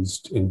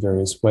fused in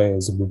various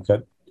ways, and we've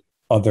got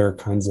other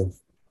kinds of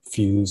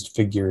fused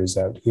figures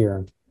out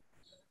here.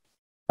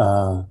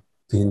 The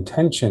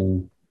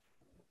intention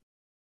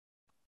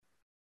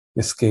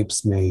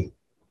escapes me.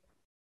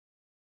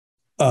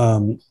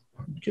 I'm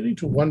beginning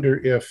to wonder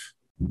if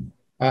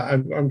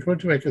I'm going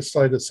to make a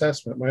slight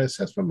assessment. My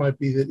assessment might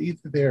be that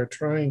either they are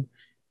trying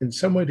in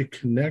some way to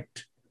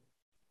connect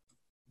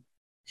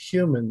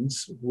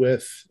humans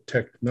with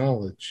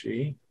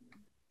technology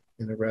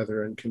in a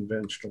rather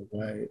unconventional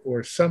way,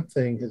 or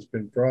something has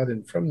been brought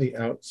in from the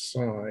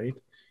outside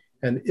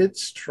and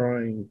it's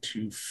trying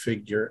to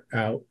figure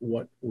out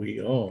what we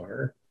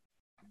are.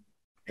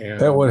 And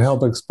that would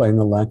help explain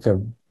the lack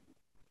of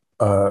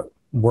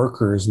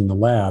workers in the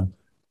lab.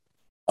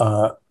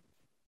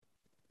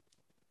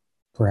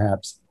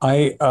 Perhaps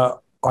I'd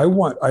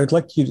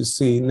like you to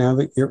see, now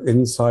that you're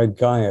inside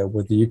Gaia,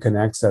 whether you can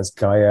access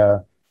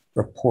Gaia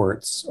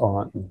reports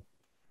on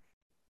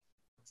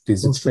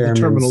these most of the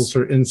experiments. terminals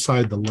are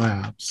inside the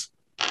labs.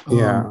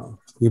 Yeah,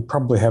 you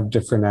probably have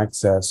different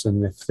access,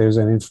 and if there's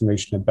any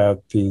information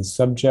about these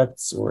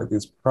subjects or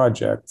these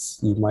projects,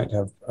 you might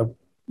have a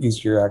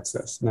easier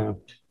access now.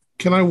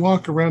 Can I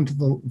walk around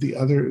to the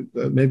other,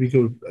 maybe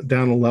go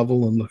down a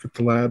level and look at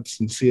the labs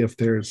and see if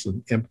there's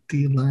an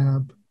empty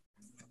lab?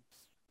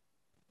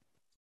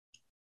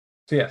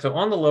 So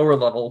on the lower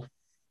level,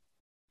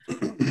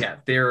 yeah,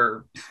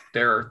 there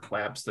are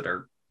labs that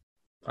are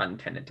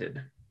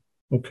untenanted.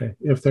 Okay,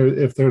 if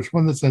there's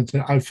one that's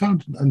untenanted, I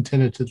found an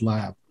untenanted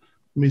lab.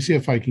 Let me see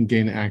if I can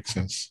gain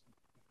access.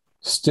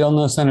 Still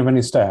no sign of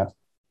any staff.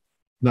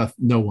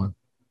 No one.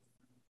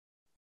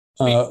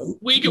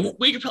 We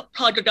could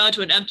probably go down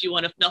to an empty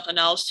one if nothing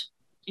else.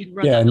 You can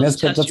run Yeah, that little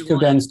Nesbitt, test let's you go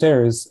wanted.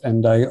 downstairs,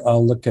 and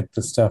I'll look at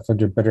the stuff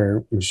under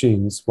better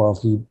machines while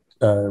he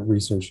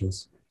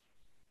researches.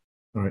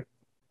 All right.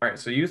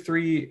 So you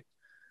three,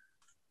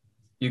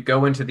 you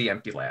go into the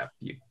empty lab.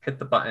 You hit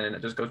the button, and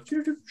it just goes.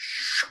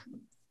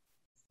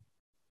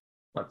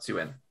 Lets you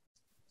in.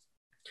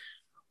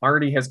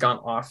 Artie has gone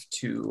off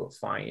to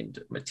find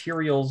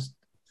materials.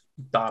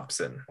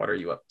 Dobson, what are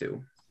you up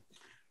to?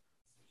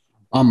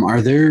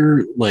 Are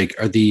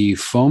the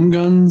foam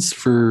guns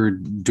for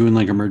doing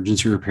like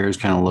emergency repairs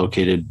kind of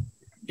located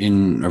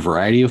in a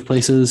variety of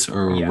places,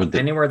 or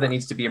anywhere that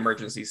needs to be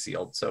emergency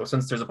sealed? So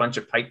since there's a bunch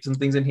of pipes and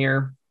things in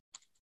here,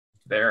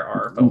 there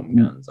are foam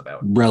guns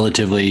about.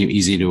 Relatively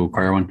easy to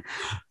acquire one.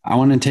 I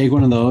want to take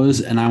one of those,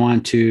 and I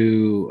want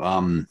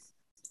to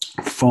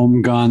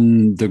foam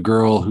gun the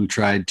girl who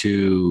tried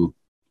to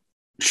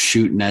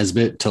shoot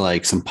Nesbitt to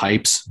like some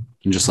pipes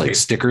and just like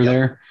stick her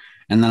there.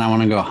 And then I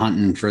want to go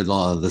hunting for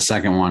the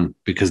second one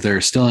because they're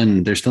still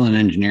in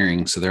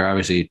engineering. So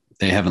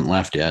they haven't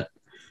left yet.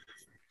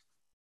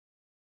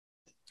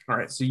 All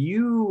right. So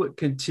you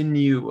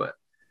continue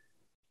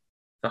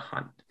the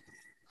hunt.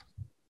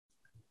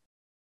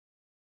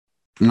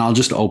 And I'll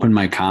just open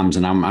my comms,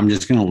 and I'm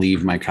just going to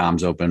leave my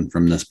comms open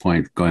from this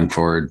point going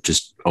forward.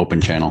 Just open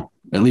channel,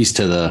 at least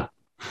to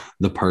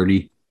the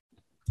party.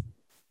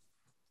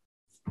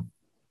 All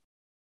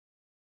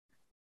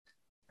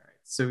right.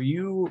 So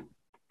you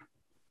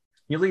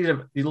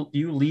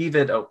leave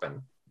it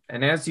open,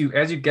 and as you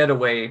get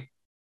away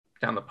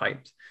down the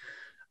pipes,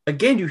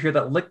 again you hear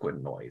that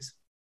liquid noise,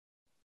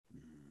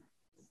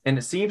 and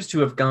it seems to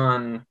have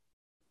gone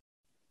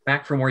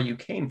back from where you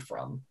came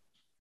from.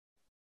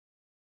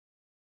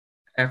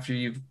 After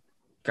you've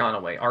gone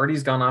away,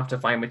 Artie's gone off to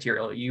find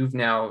material. You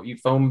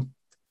foamed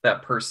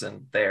that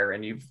person there,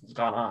 and you've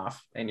gone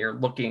off, and you're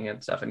looking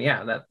at stuff, and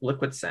yeah, that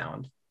liquid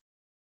sound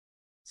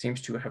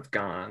seems to have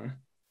gone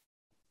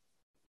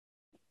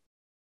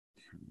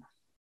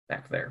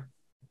back there.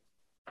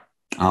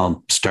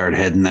 I'll start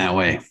heading that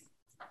way.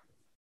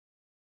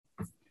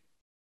 All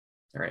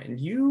right, and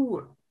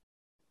you're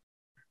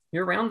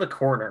around the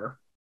corner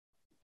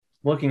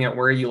looking at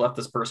where you left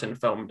this person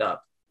foamed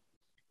up.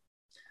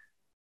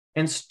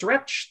 And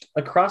stretched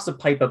across the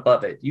pipe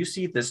above it, you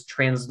see this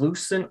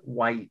translucent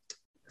white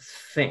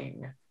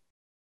thing.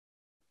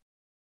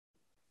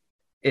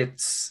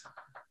 It's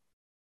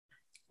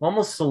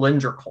almost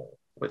cylindrical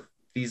with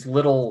these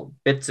little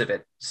bits of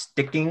it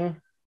sticking,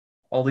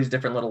 all these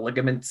different little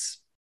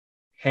ligaments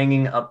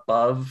hanging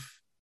above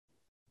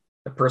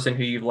the person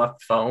who you've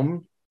left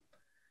foamed.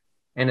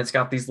 And it's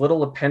got these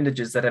little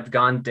appendages that have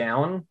gone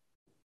down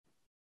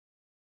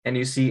and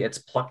you see it's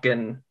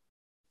plucking.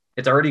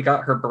 It's already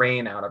got her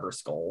brain out of her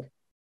skull,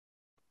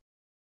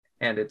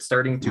 and it's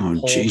starting to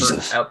pull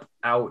Jesus. her up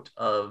out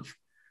of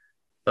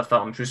the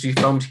foam. So she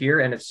foamed here,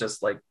 and it's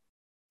just like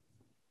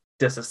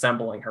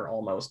disassembling her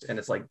almost, and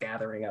it's like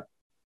gathering up.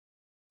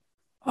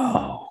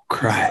 Oh,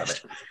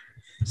 Christ.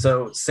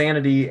 So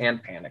sanity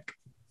and panic.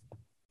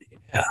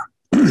 Yeah.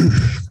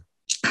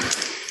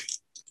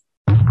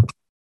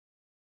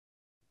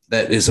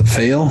 That is a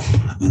fail.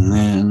 And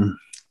then.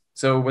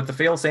 So with the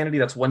fail sanity,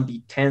 that's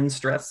 1d10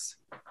 stress.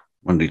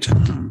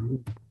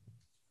 1d10.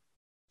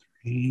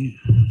 3.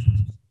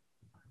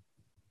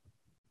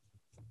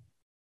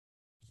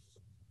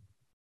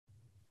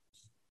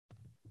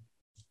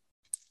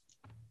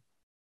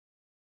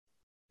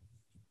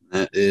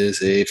 That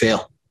is a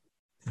fail.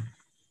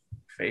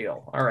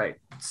 Fail. All right.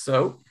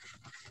 So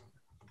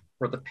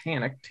for the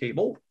panic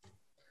table,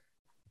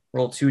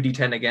 roll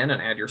 2d10 again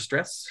and add your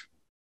stress.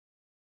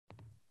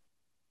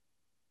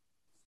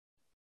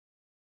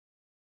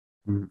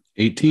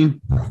 18.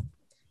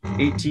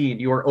 18.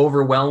 You are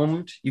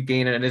overwhelmed. You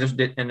gain an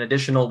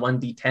additional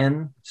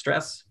 1d10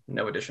 stress.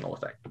 No additional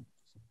effect.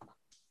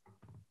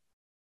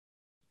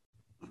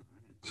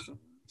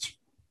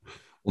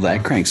 Well,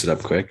 that cranks it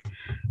up quick.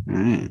 All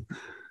right.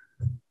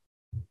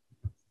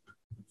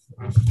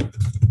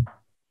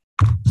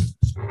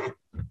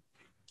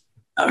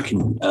 Okay.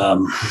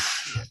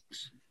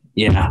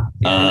 Yeah.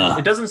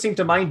 It doesn't seem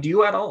to mind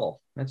you at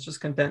all. It's just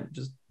content.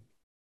 Just.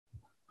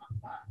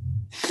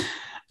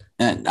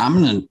 I'm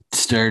going to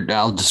start.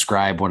 I'll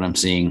describe what I'm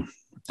seeing.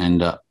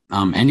 And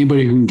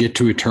anybody who can get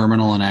to a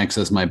terminal and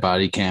access my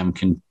body cam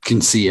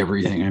can see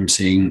everything I'm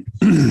seeing.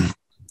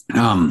 All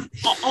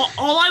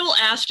I will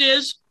ask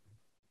is,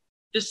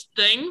 this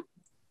thing,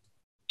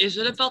 is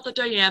it about the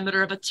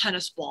diameter of a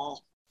tennis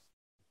ball?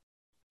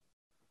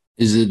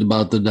 Is it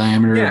about the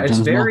diameter Yeah, of a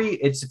tennis ball?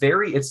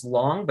 It's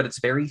long, but it's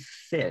very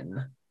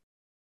thin.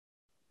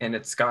 And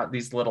it's got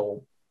these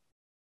little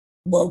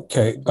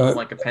Okay.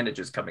 like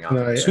appendages coming off. Can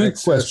I Two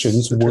access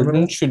questions. the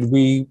terminal? One, should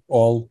we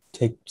all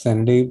take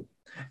sanity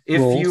If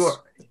rolls? you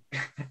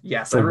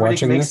yes, for everybody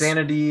watching can make this?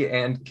 sanity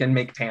and can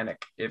make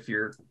panic if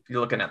you're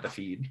looking at the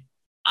feed.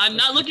 I'm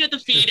not looking at the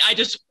feed. I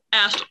just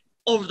asked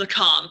over the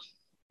comm.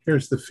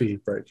 Here's the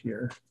feed right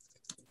here.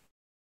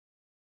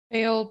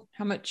 Failed.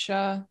 How much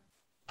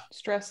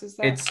stress is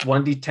that? It's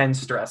 1d10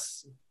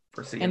 stress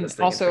for seeing and this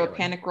thing. also a failing.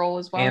 panic roll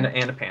as well. And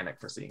a panic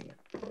for seeing it.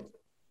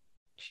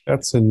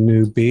 That's a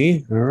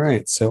newbie. All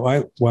right. So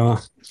I'm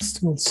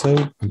still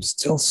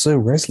so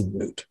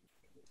resolute.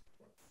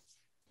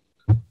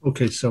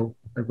 Okay, so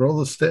I roll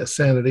the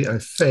sanity. I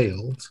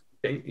failed.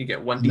 Okay, you get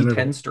And then I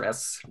 1d10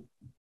 stress.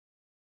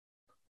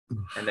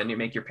 And then you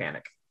make your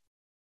panic.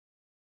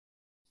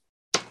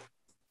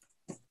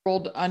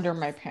 Rolled under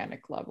my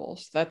panic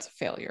levels. That's a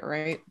failure,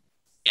 right?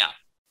 Yeah.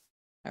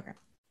 Okay.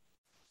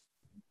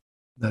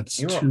 That's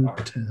You are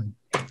 210.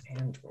 an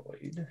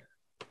android.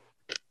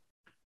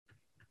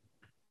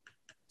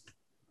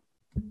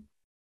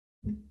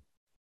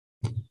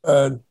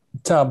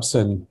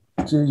 Thompson,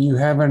 do you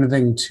have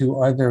anything to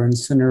either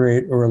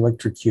incinerate or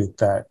electrocute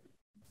that?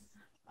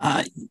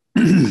 I'm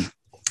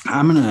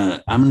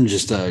gonna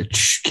just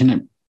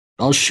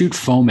I'll shoot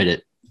foam at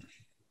it.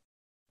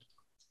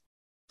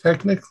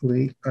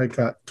 Technically, I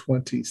got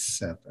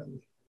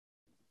 27.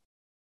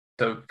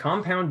 So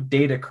compound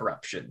data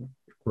corruption.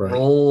 Right.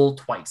 Roll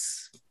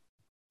twice.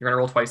 You're gonna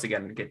roll twice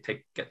again and get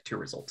 2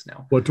 results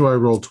now. What do I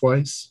roll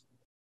twice?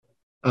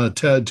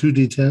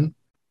 2d10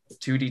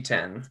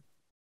 2d10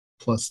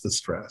 plus the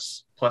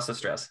stress. plus the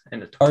stress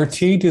and a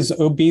RT, does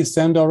OB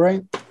sound all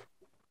right?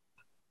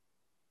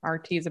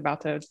 RT is about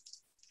to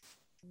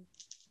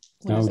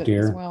Oh, lose it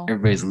dear. as well.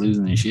 Everybody's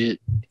losing their shit.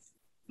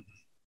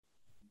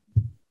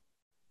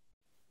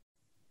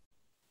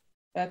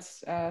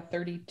 That's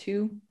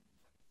 32.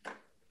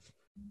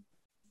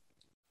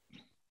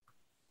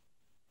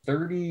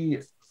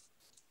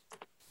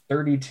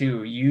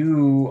 32.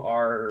 You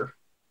are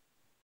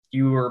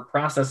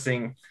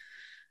processing.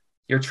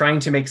 You're trying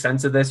to make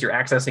sense of this. You're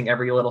accessing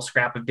every little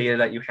scrap of data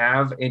that you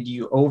have, and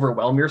you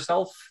overwhelm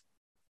yourself.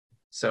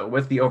 So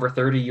with the over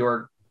 30,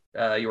 you're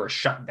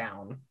shut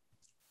down.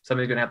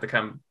 Somebody's gonna have to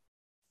come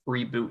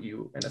reboot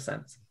you in a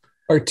sense.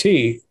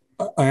 RT,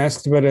 I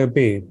asked about OB.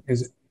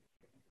 Is it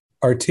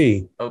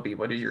RT? OB,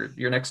 what is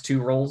your next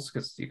 2 rolls?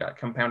 Because you got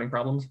compounding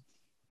problems.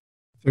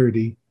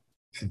 30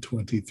 and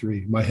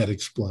 23. My head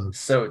explodes.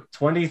 So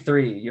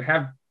 23, you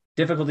have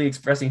difficulty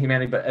expressing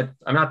humanity, but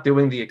I'm not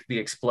doing the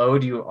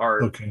explode.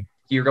 Okay.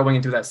 You're going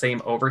into that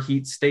same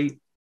overheat state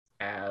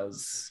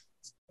as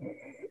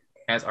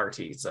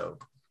RT. So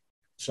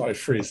I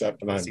freeze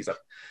up and I'm sees up.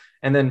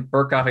 And then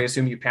Burkoff, I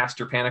assume you passed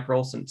your panic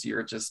roll since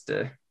you're just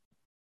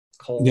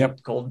cold.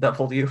 Yep. Cold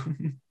doubled you.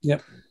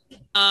 Yep.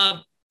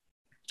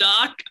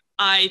 Doc,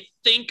 I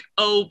think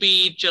OB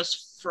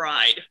just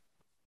fried.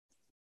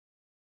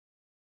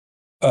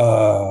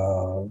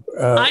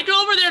 I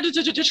go over there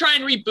to try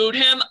and reboot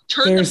him,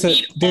 turn the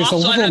feed off so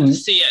I have to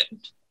see it.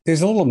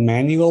 There's a little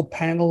manual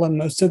panel on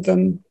most of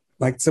them,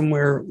 like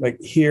somewhere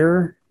like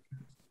here.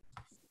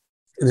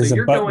 There's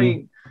a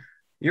button.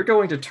 You're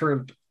going to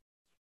turn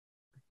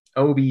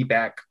Obi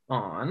back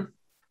on.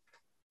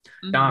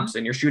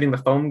 Dobson, you're shooting the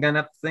foam gun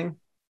at the thing?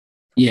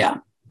 Yeah.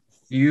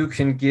 You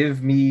can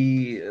give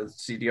me,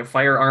 let's see, do you have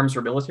firearms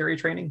or military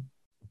training?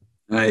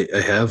 I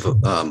have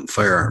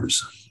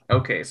firearms.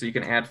 Okay, so you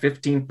can add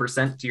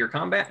 15% to your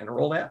combat and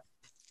roll that.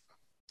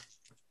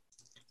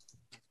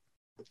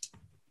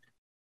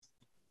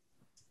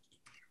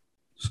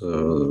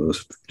 So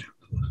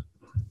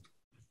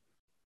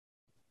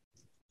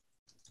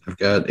I've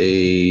got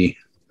 15%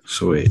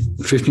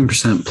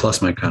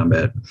 plus my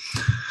combat.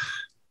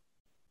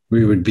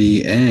 We would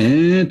be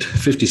at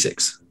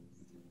 56.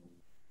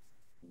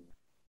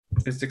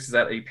 56, is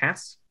that a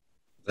pass?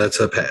 That's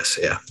a pass,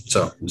 yeah.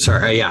 So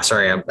sorry,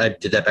 I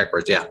did that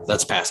backwards. Yeah,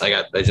 that's a pass.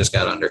 I just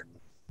got under.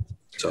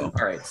 So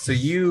all right, so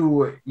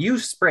you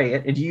spray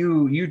it and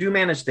you do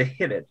manage to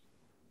hit it.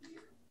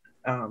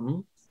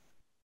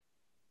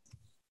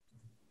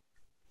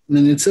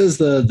 And it says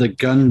the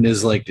gun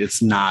is like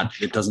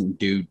it doesn't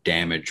do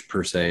damage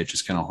per se. It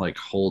just kind of like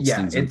holds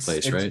things in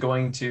place, right? It's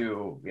going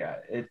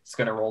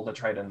to roll to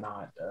try to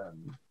not.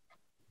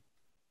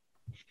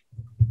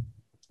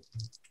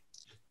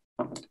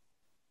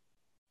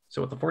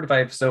 So with the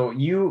 45, so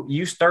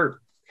you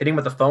start hitting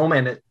with the foam,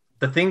 and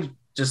the thing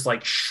just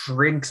like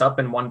shrinks up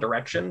in one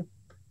direction.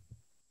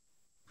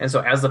 And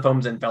so as the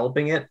foam's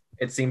enveloping it,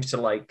 it seems to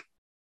like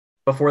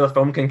before the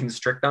foam can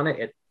constrict on it,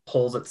 it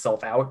pulls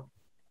itself out.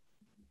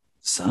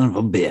 Son of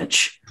a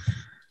bitch.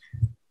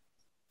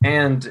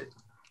 And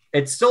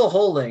it's still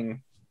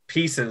holding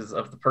pieces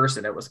of the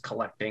person it was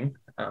collecting,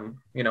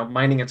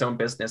 minding its own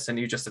business, and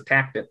you just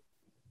attacked it.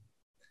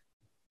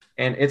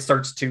 And it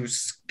starts to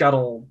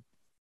scuttle,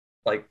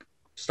 like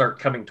start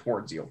coming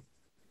towards you.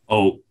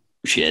 Oh,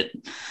 shit.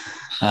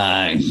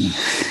 We're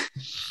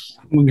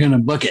going to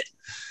book it.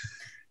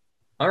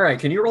 All right,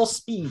 can you roll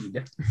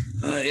speed?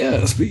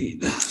 Yeah,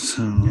 speed.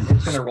 So I'm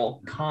just going to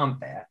roll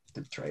combat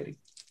to try to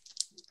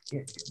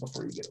get you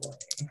before you get away.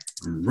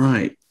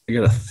 Right. I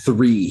got a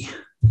 3.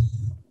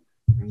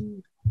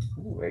 Ooh,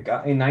 I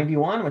got a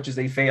 91, which is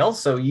a fail.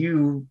 So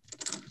you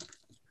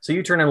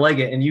turn and leg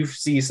it, and you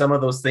see some of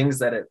those things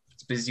that it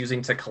is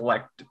using to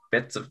collect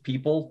bits of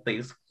people.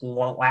 They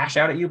lash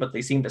out at you, but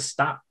they seem to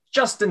stop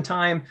just in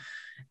time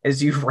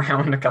as you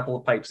round a couple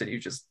of pipes, and you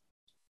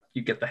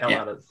get the hell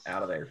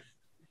out of there.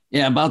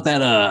 Yeah, about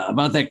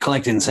that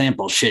collecting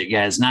sample shit,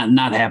 guys.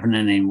 Not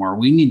happening anymore.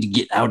 We need to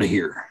get out of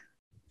here.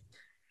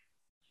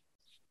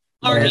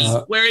 Artie,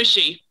 where is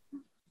she?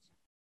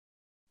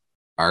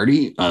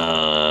 Artie?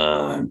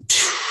 Trying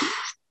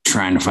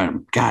to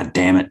find. God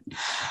damn it!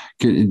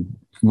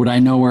 Would I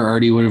know where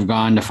Artie would have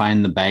gone to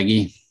find the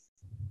baggie,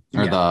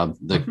 or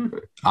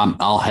the?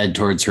 I'll head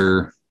towards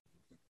her.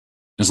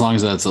 As long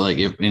as that's like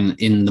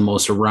in the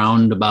most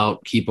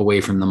roundabout, keep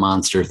away from the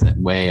monster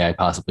way I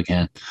possibly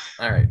can.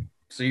 All right.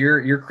 So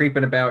you're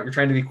creeping about. You're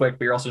trying to be quick,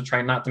 but you're also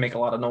trying not to make a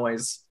lot of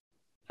noise.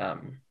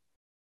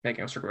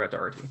 Making a circle around to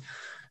Artie.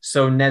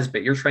 So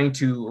Nesbit, you're trying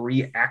to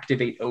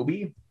reactivate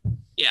Obi.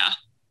 Yeah.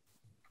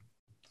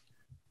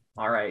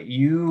 All right.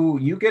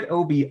 You get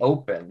Obi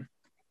open,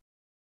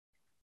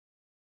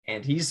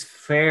 and he's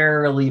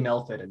fairly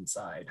melted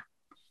inside.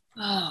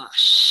 Oh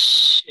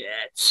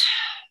shit.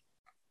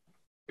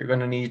 You're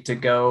going to need to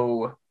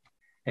go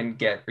and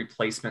get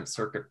replacement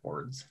circuit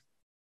boards.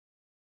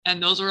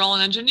 And those are all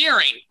in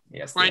engineering.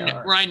 Yes, where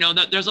I know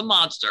that there's a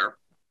monster.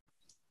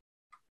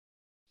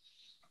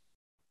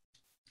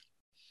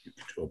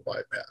 To a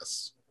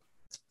bypass.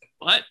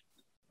 What?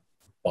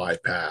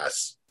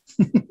 Bypass.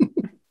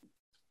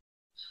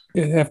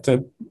 You have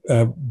to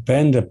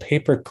bend a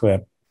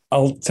paperclip.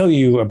 I'll tell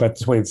you about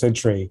the 20th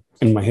century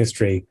in my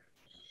history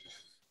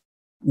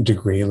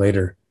degree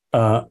later.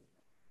 However,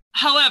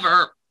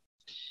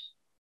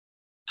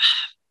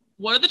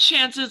 what are the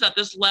chances that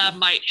this lab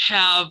might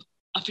have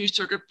a few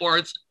circuit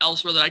boards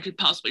elsewhere that I could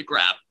possibly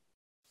grab?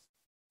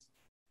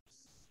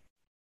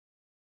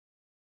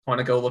 Want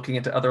to go looking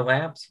into other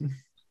labs?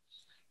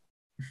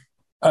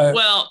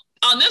 Well,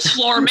 on this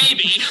floor,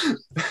 maybe.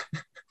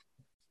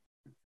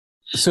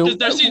 So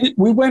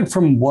we went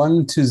from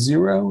 1 to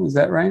 0, is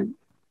that right?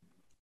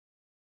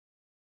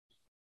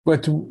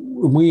 But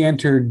when we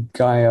entered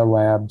Gaia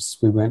Labs,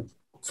 we went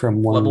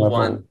from level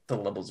 1 to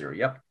level 0,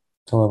 yep.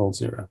 To level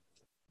 0.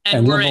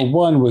 And level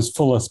 1 was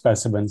full of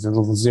specimens, and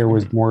level 0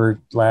 was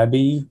more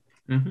labby,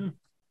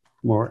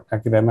 more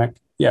academic.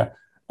 Yeah.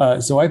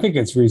 So I think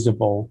it's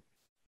reasonable.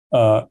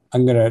 I'm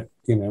going to,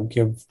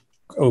 give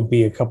OB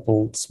a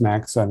couple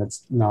smacks on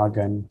its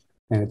noggin,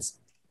 and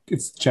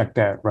it's checked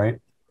out, right?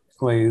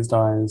 Glazed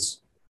eyes,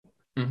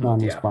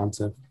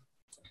 non-responsive.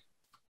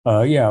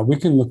 Yeah. We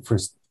can look for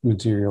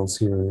materials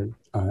here,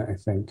 I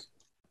think,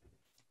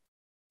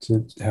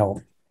 to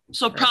help.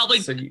 So probably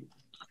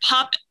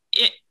pop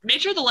it.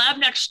 Make sure the lab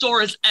next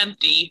door is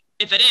empty.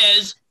 If it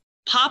is,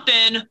 pop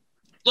in,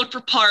 look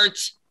for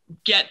parts,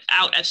 get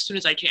out as soon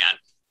as I can.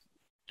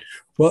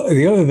 Well,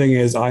 the other thing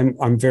is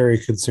I'm very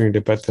concerned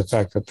about the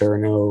fact that there are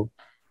no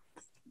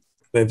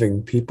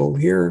living people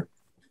here.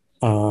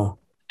 And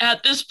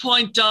At this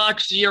point,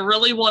 Doc, do you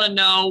really want to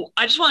know?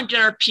 I just want to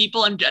get our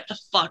people and get the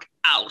fuck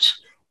out.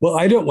 Well,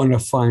 I don't want to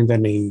find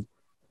any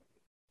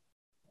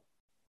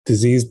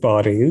disease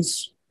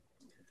bodies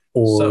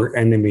or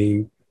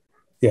enemy.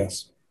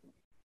 Yes.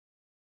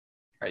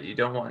 Right, you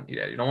don't want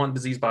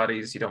disease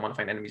bodies. You don't want to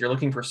find enemies. You're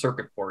looking for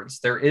circuit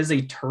boards. There is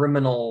a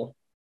terminal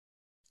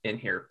in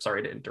here.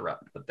 Sorry to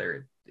interrupt, but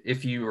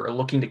if you are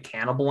looking to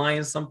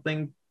cannibalize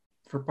something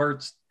for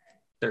parts,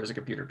 there's a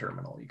computer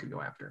terminal you can go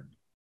after.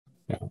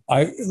 Yeah.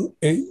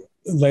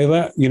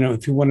 Layla,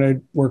 if you want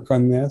to work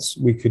on this,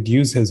 we could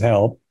use his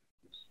help,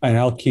 and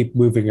I'll keep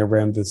moving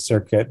around the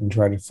circuit and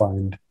try to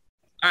find.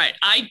 All right,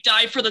 I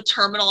dive for the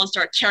terminal and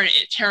start tearing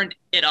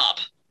it up.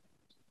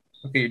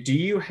 Okay, do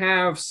you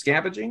have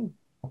scavenging?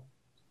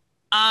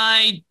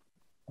 I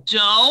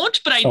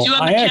don't, but I do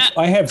have.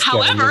 I have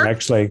scavenging,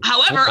 actually.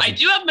 However, I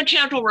do have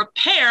mechanical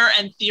repair,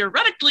 and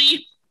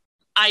theoretically,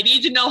 I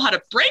need to know how to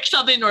break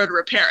something in order to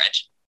repair it.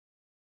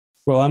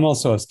 Well, I'm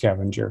also a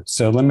scavenger,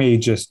 so let me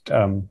just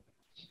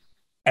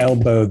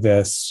elbow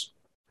this,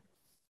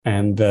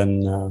 and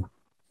then.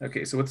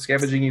 Okay, so with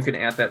scavenging, you can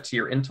add that to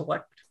your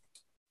intellect.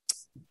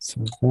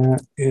 So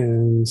that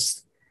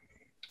is.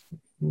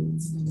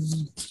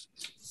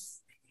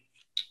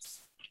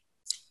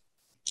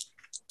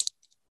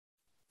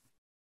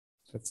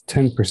 That's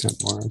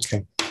 10% more.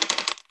 Okay.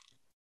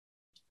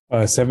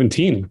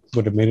 17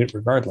 would have made it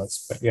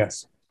regardless, but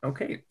yes.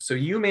 Okay, so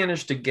you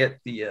managed to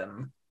get the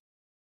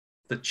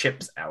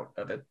chips out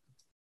of it.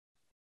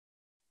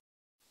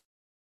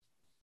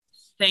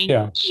 Thank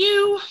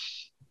you.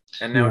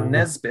 And now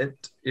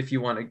Nesbit, if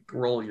you want to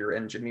roll your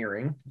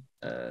engineering,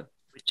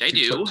 which I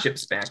do, put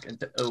chips back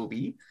into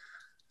Obi.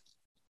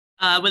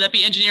 Would that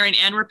be engineering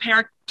and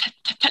repair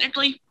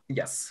technically?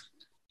 Yes.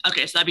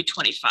 Okay, so that'd be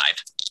 25.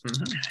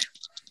 Mm-hmm. Okay.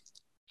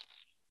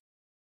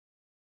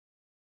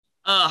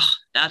 Ugh,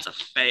 that's a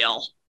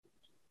fail.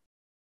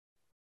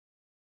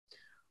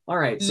 All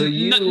right, so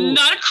you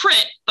not a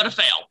crit, but a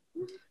fail.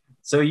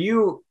 So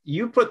you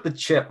put the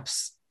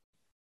chips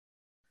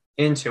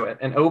into it,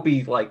 and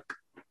Obi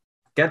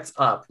gets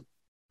up.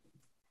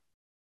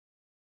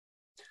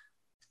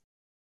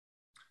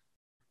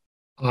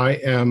 I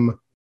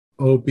am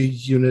Obi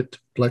Unit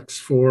Plex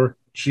 4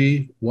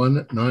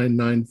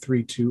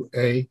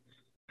 G19932A.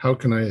 How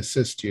can I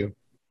assist you?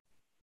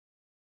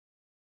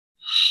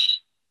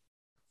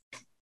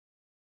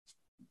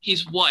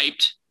 He's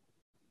wiped.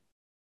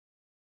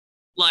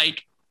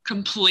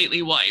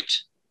 Completely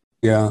wiped.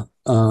 Yeah,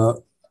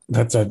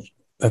 that's a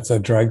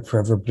drag for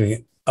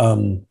everybody.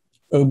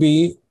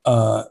 Obi,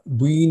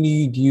 we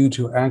need you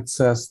to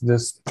access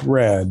this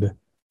thread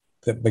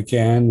that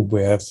began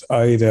with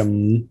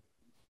item.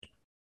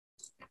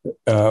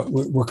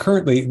 We're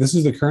currently, this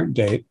is the current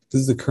date.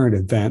 This is the current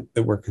event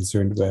that we're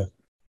concerned with.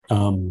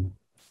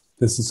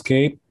 This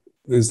escape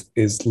is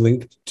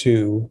linked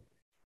to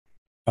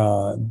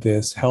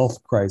this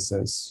health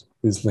crisis,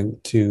 is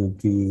linked to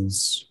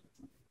these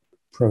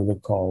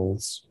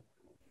protocols.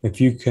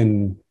 If you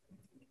can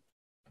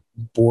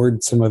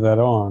board some of that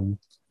on,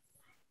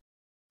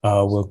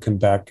 we'll come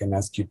back and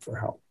ask you for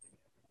help.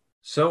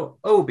 So,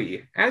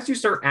 Obi, as you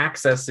start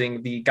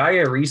accessing the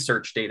Gaia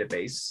research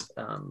database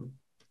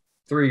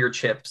through your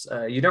chips,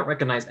 you don't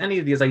recognize any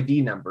of these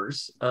ID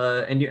numbers,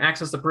 and you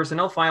access the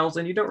personnel files,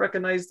 and you don't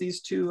recognize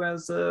these two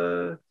as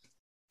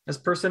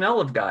personnel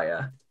of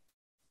Gaia.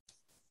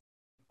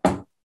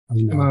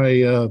 Can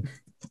I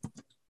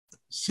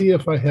see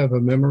if I have a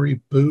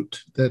memory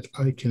boot that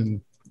I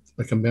can,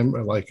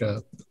 like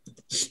a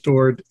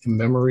stored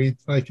memory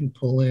that I can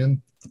pull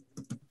in?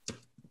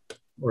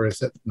 Or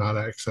is it not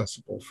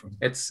accessible from?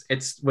 It's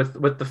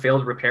with the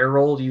failed repair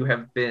roll.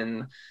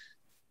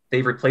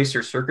 They've replaced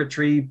your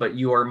circuitry, but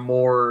you are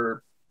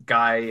more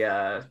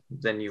Gaia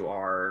than you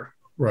are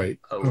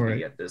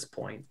Obi at this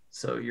point.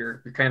 So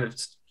you're kind of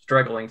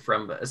struggling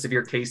from a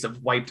severe case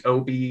of wiped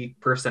Obi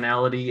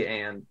personality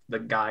and the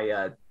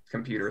Gaia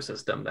computer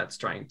system that's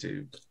trying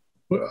to.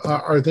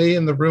 Are they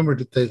in the room or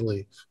did they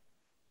leave?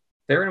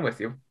 They're in with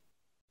you.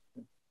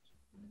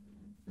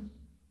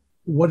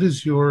 What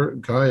is your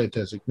Gaia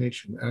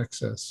designation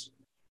access?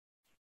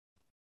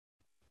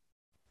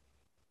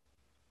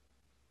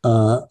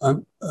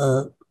 Same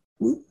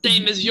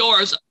as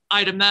yours,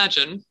 I'd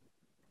imagine.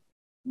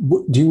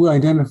 Do you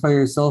identify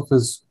yourself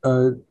as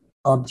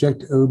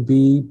Object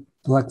OB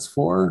Plex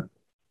 4?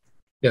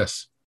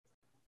 Yes.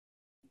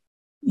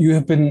 You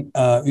have been.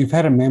 You've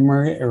had a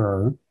memory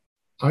error.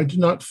 I do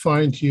not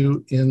find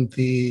you in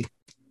the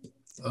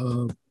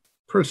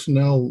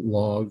personnel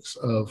logs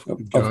of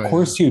Gaia. Of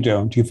course you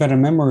don't. You've had a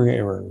memory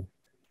error.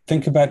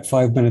 Think about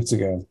 5 minutes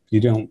ago.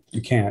 You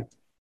can't.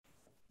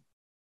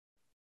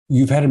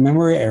 You've had a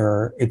memory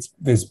error.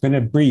 There's been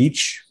a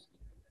breach.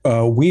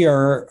 We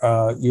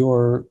are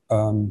your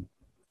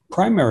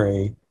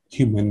primary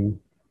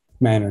human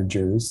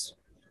managers,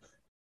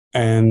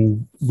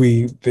 and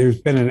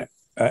there's been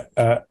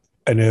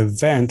an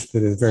event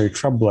that is very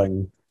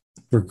troubling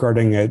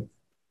regarding a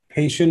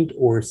patient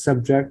or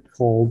subject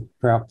called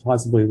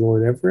possibly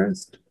Lord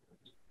Everest.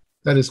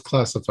 That is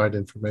classified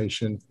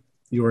information.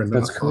 You are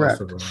That's not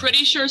correct. authorized.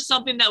 Pretty sure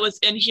something that was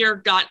in here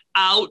got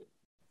out,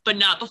 but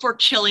not before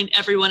killing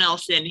everyone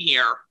else in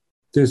here.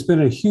 There's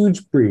been a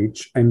huge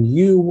breach, and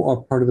you are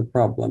part of the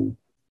problem.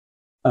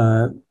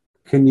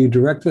 Can you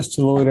direct us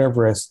to Lord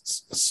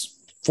Everest's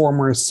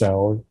former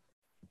cell?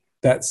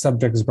 That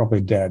subject is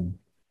probably dead.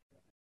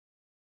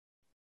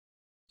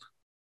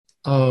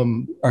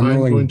 I'm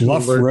rolling going to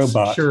bluff alert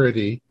robot.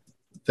 security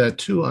that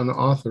 2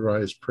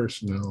 unauthorized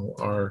personnel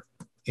are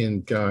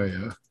in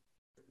Gaia.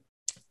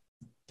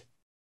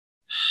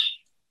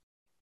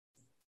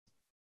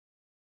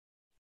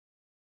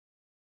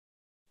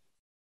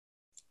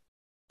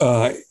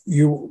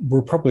 You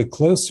were probably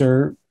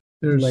closer,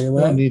 There's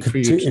Layla. no need for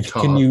you to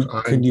talk.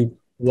 Can you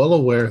well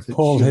aware that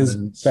pull his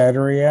humans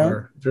battery out?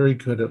 are very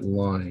good at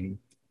lying.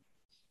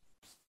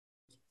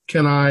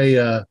 Can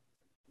I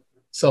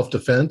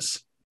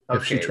self-defense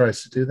if she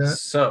tries to do that?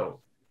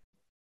 So,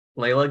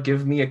 Layla,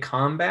 give me a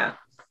combat.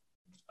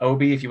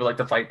 Obi, if you would like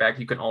to fight back,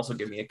 you can also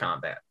give me a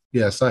combat.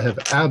 Yes, I have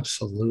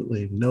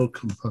absolutely no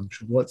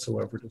compunction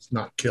whatsoever. Does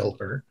not kill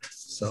her.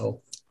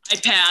 So I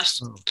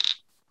pass.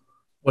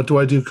 what do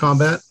I do?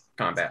 Combat?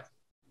 Combat.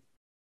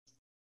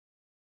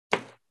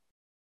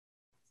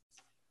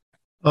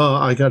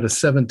 I got a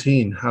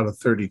 17 out of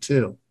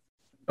 32.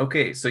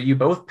 Okay, so you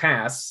both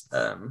pass.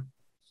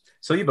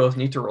 So you both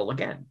need to roll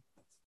again.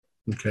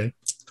 Okay.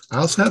 I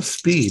also have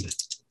speed.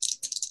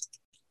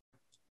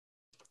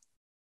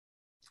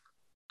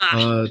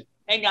 Hang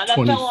on, that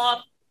 20. fell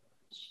off.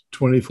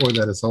 24,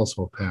 that is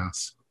also a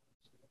pass.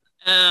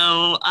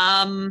 Oh,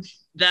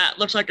 that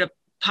looks like a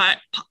I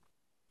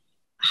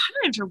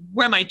don't even know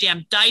where my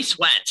damn dice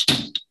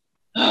went.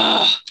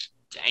 Ugh,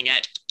 dang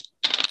it.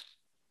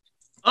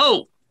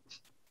 Oh,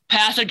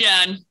 pass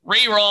again.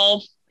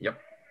 Reroll. Yep.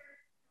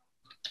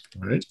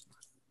 All right.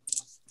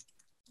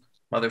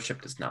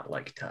 Mothership does not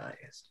like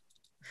ties.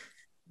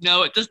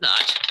 No, it does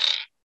not.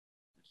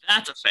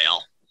 That's a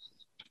fail.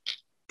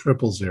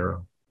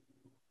 000.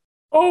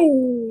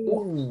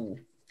 Ooh.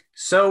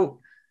 So,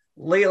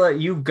 Layla,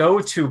 you go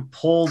to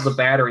pull the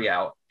battery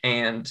out,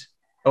 and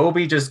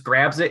Obi just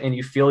grabs it, and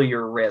you feel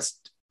your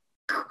wrist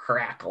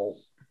crackle.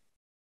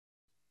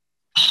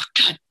 Oh,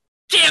 God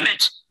damn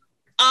it.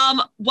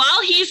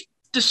 While he's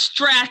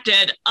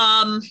distracted,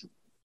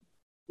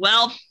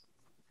 well,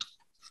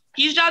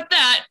 he's not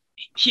that.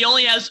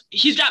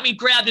 He's got me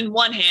grabbed in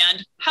one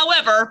hand.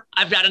 However,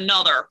 I've got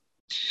another.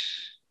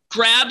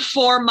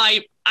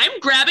 I'm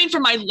grabbing for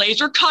my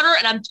laser cutter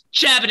and I'm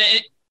jabbing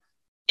it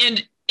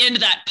into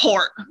that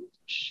port.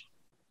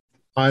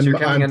 I'm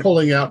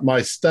pulling out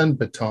my stun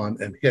baton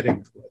and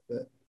hitting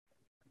with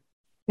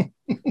it.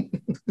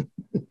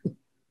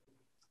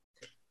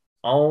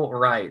 All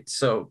right.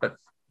 So, but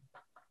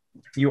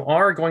you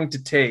are going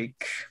to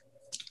take.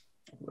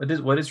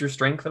 What is your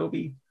strength,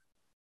 Obi?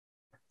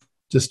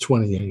 Just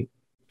 28.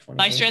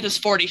 My strength is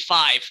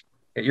 45.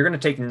 Yeah, you're going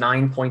to take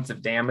 9 points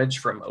of damage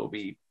from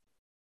Obi.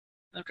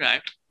 Okay.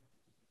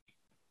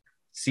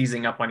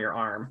 Seizing up on your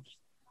arm.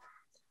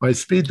 My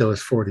speed though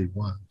is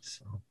 41.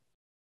 So.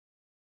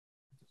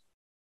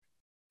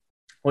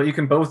 Well, you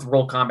can both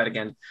roll combat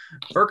again.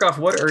 Burkoff,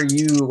 what are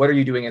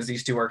you doing as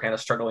these two are kind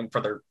of struggling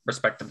for their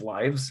respective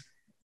lives?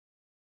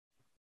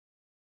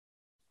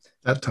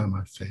 That time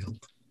I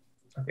failed.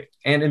 Okay.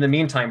 And in the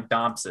meantime,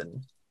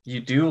 Dobson,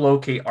 you do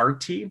locate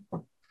RT,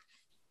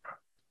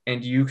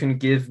 and you can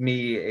give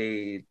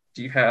me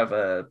do you have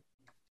a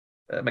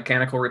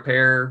mechanical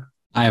repair?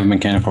 I have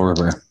mechanical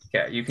repair.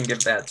 Yeah, you can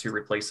give that to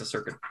replace the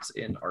circuits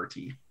in RT.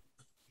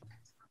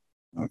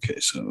 Okay,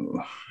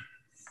 so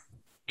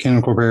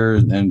mechanical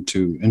repair, then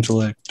to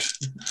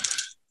intellect.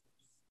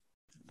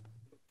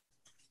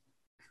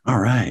 All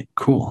right,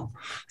 cool.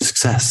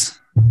 Success.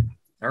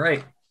 All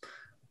right.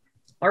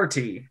 RT.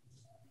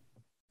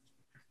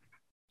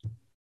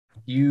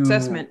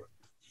 Assessment.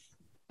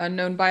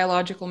 Unknown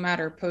biological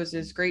matter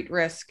poses great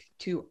risk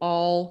to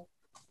all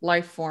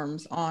life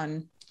forms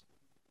on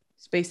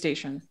space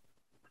station.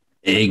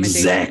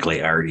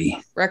 Exactly, Artie.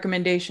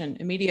 Recommendation: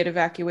 immediate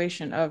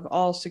evacuation of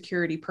all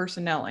security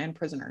personnel and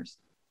prisoners.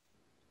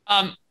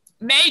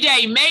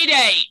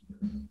 Mayday!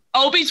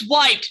 Obi's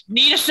wiped.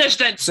 Need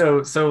assistance.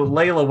 So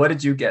Layla, what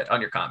did you get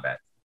on your combat?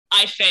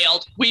 I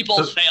failed. We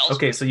both failed.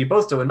 Okay, so you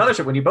both do. In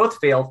Mothership, when you both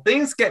fail,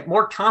 things get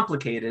more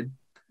complicated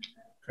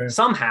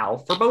somehow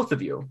for both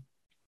of you.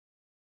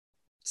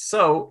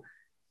 So,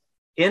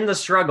 in the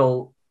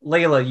struggle,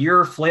 Layla,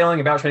 you're flailing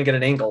about trying to get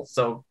an angle.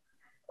 So,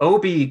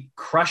 Obi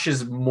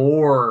crushes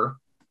more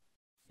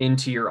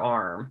into your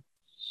arm.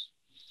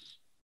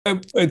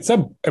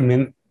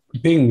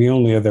 Being the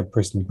only other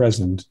person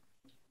present,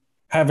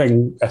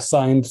 having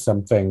assigned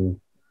something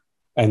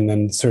and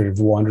then sort of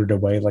wandered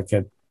away like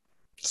a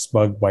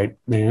smug white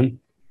man.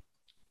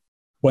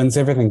 Once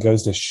everything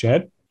goes to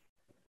shit,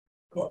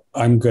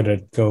 I'm going to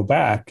go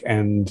back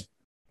and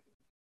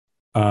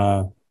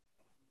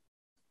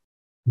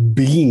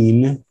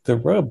bean the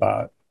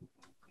robot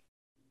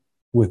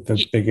with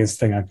the biggest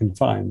thing I can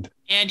find.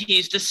 And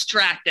he's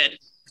distracted.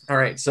 All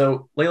right,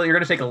 so Layla, you're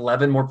going to take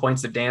 11 more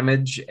points of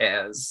damage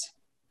as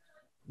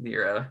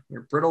your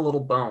brittle little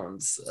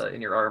bones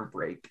in your arm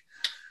break.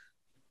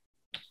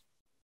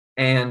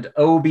 And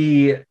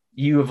Obi,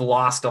 you have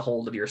lost a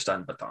hold of your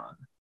stun baton.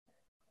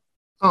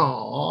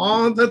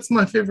 Aw, that's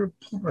my favorite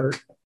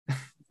part.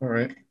 All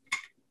right.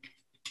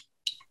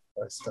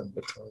 My stun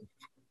baton.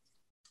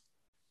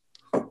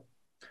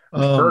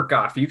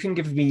 Burkoff, you can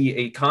give me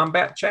a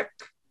combat check.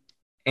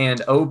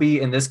 And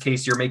Obi, in this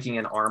case, you're making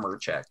an armor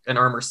check, an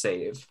armor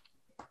save.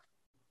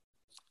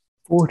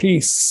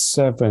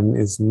 47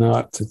 is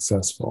not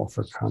successful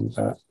for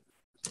combat.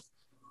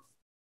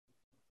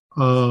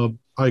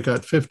 I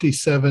got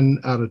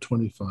 57 out of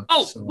 25.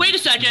 Oh, so. wait a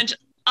second.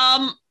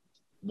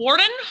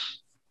 Warden?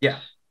 Yeah.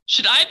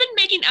 Should I have been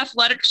making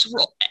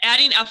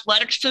adding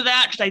athletics to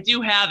that? Because I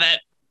do have it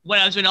when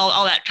I was doing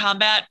all that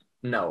combat.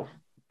 No.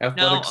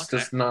 Athletics Okay.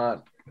 does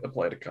not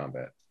apply to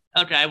combat.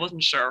 Okay, I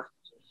wasn't sure.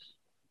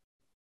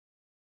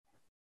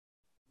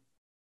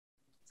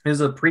 It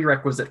is a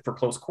prerequisite for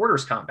close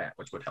quarters combat,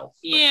 which would help.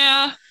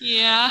 Yeah,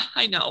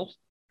 I know.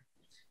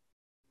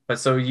 But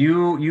so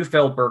you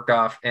failed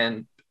Burkoff,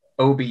 and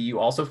Obi, you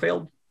also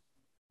failed?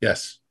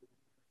 Yes.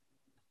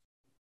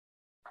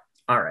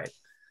 All right.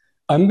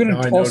 I'm going Now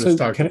I to also, noticed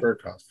Dr.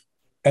 Burkoff.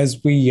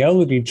 as we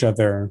yell at each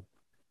other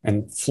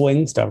and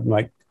fling stuff, I'm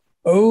like,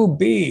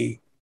 OB,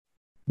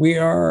 we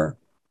are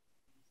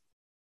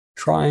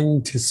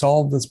trying to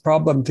solve this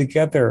problem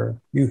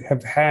together. You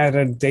have had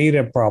a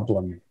data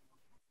problem.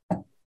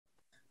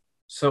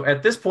 So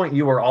at this point,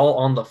 you are all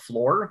on the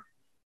floor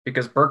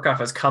because Burkoff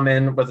has come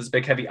in with his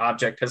big heavy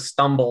object, has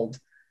stumbled.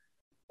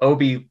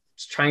 Obi's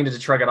trying to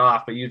shrug it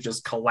off, but you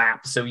just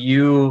collapse. So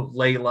you,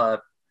 Layla,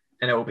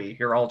 and Obi,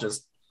 you're all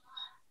just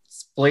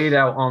splayed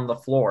out on the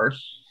floor.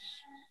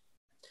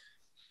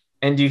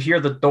 And you hear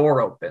the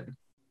door open.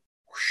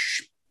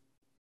 Whoosh.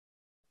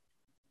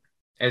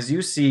 As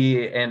you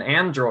see an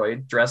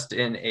android dressed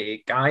in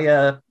a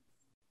Gaia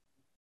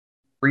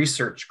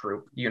research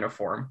group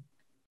uniform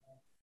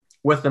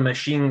with a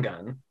machine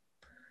gun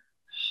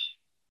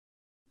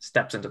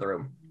steps into the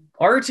room.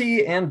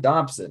 Artie and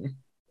Dobson.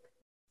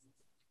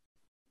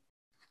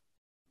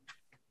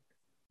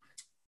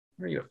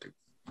 Where are you up to?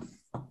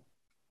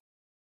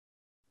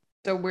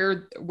 So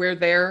we're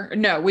there.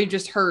 No, we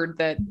just heard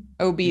that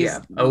OB is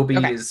OB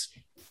is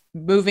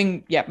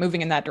moving. Yeah,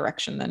 moving in that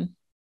direction then.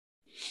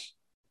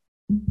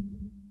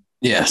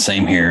 Yeah,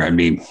 same here. I'd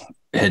be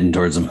heading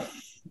towards them.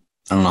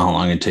 I don't know how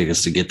long it'd take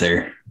us to get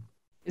there.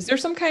 Is there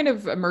some kind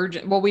of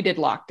emergent? Well, we did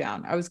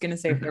lockdown. I was going to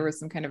say if there was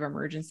some kind of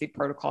emergency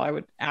protocol, I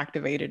would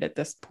activate it at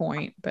this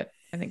point, but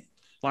I think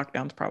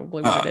lockdown's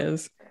probably what it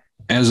is.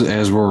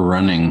 As we're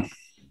running,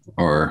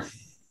 or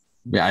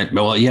I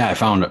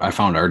found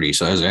Artie.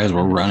 So as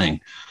we're running,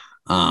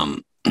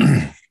 I'll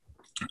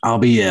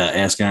be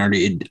asking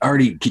Artie.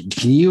 Artie,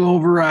 can you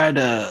override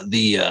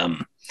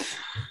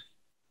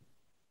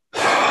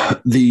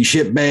the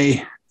ship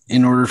bay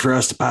in order for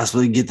us to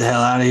possibly get the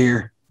hell out of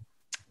here?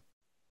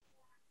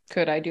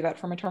 Could I do that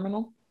from a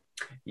terminal?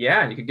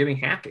 Yeah, and you could give me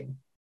hacking.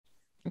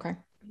 Okay.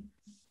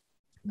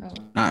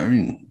 I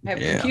mean, I have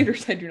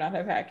computers. I do not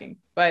have hacking,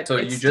 but So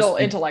it's you still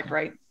just- intellect,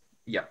 right?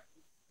 Yeah.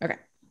 Okay.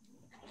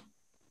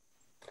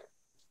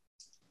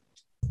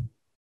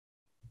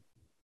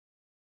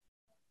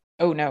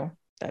 Oh no,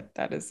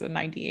 that is a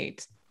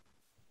 98.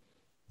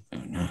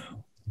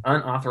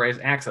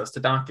 Unauthorized access to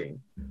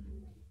docking.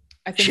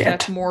 I think Shit.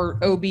 that's more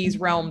OB's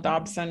realm,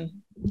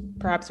 Dobson.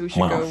 Perhaps we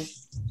should go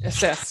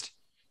assist.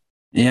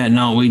 Yeah,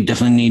 no, we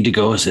definitely need to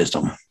go assist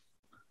them.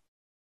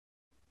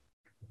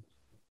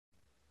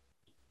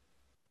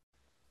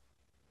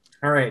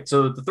 All right,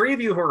 so the three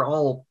of you who are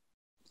all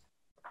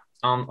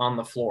on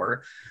the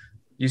floor,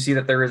 you see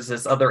that there is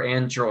this other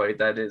android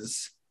that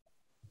is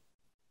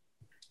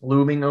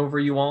looming over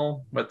you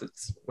all with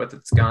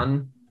its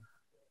gun.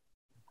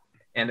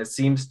 And it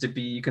seems to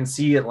be, you can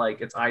see it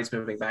like its eyes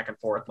moving back and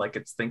forth, like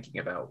it's thinking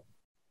about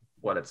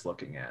what it's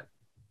looking at.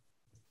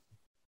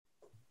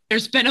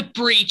 There's been a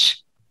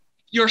breach.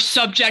 Your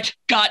subject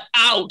got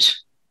out.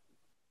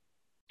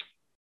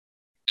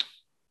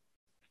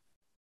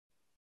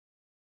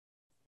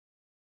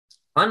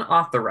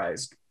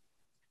 Unauthorized.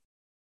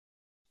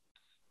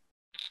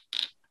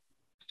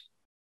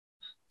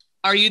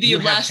 Are you the You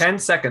have last? 10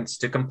 seconds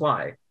to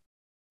comply.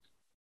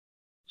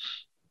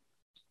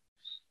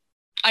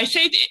 I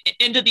say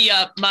into the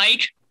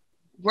mic,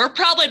 we're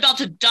probably about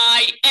to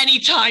die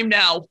anytime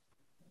now.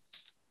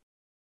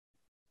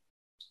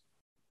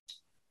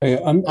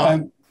 Hey, I'm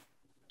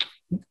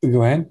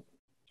go ahead,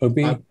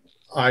 OB.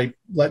 I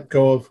let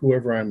go of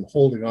whoever I'm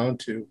holding on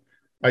to.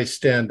 I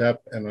stand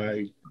up and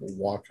I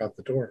walk out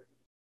the door.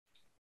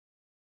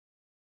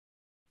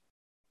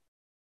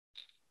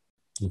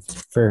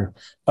 Fair.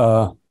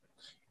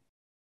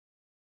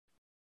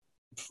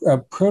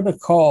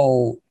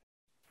 Protocol.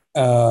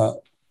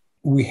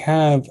 We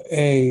have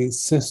a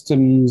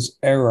systems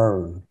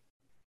error.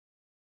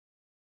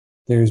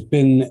 There's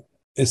been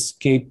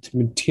escaped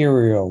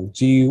material.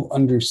 Do you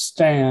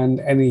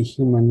understand any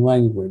human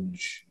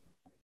language?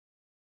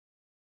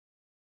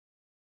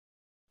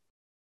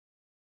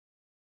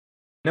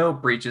 No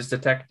breaches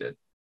detected.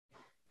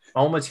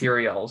 All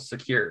materials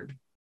secured.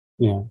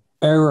 Yeah.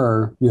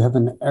 Error. You have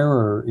an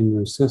error in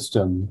your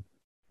system.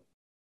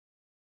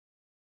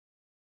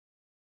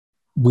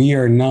 We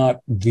are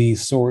not the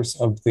source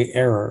of the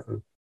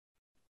error.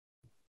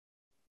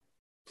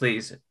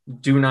 Please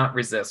do not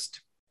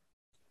resist.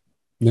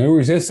 No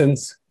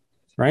resistance,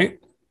 right?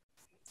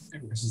 No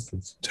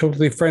resistance.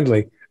 Totally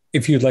friendly.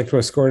 If you'd like to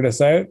escort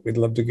us out, we'd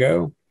love to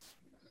go.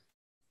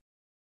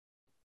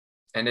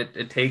 And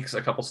it takes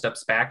a couple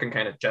steps back and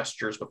kind of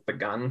gestures with the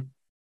gun.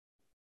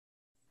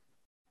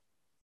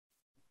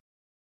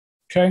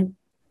 Okay.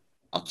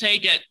 I'll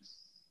take it.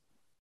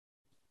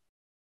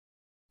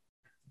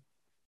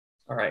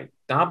 All right,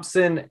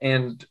 Dobson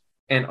and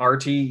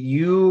Artie,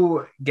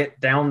 you get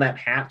down that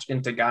hatch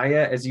into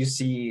Gaia as you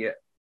see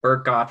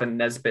Burkoff and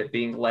Nesbit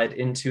being led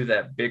into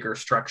that bigger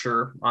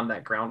structure on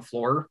that ground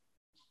floor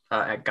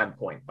at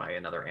gunpoint by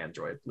another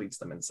android. Leads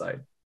them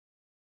inside.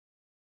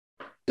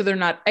 So they're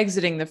not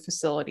exiting the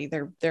facility.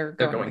 They're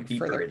going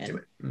deeper further into in.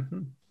 it.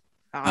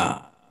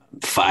 Mm-hmm.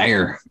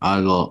 Fire.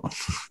 I'll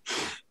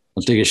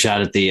take a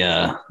shot at the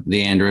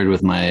android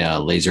with my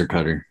laser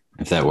cutter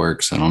if that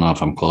works. I don't know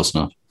if I'm close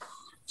enough.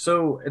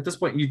 So at this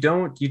point, you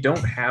don't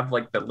have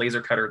like the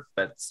laser cutter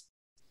that's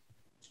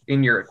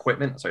in your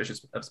equipment. So I should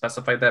have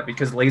specified that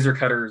because laser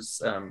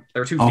cutters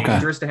they're too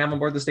dangerous to have on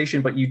board the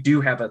station. But you do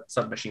have a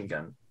submachine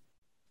gun.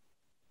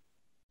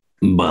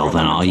 Well,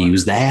 then I'll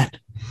use that.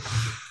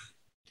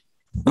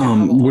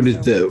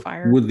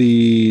 Would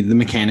the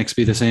mechanics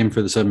be the same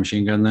for the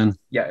submachine gun then?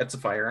 Yeah, it's a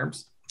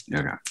firearms.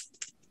 Okay.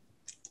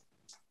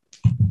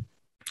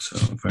 So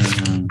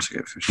firearms, I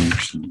got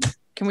 15%.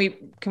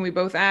 Can we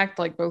both act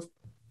like both?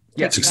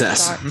 Yeah,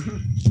 success.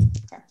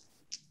 Mm-hmm. Okay.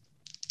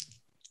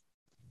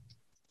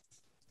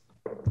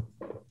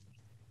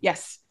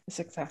 Yes, a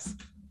success.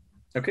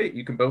 Okay,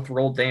 you can both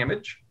roll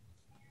damage.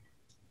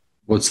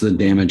 What's the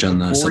damage on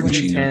the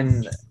submachine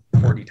gun?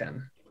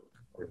 40-10.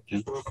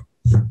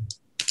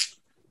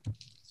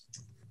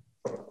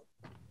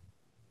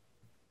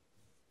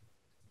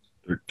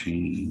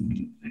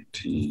 13,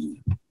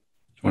 19,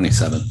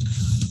 27.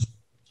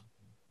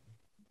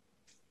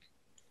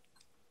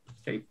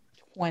 Okay.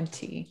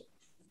 20.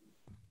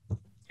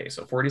 Okay,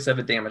 so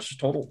 47 damage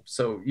total.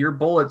 So your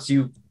bullets,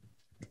 you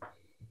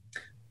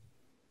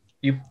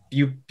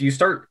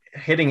start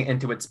hitting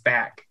into its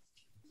back,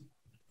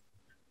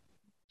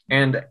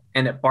 and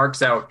it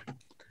barks out.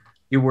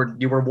 You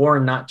were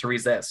warned not to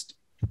resist,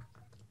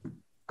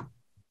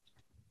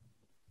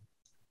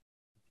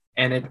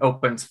 and it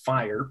opens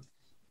fire.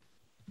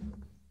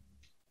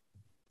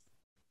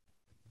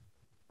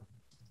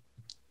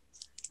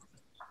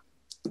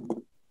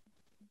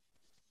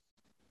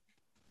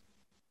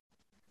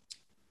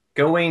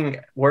 Going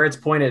where it's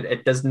pointed,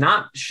 it does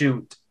not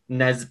shoot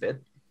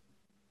Nesbit,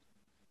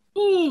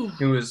 who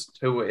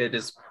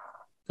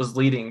was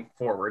leading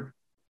forward,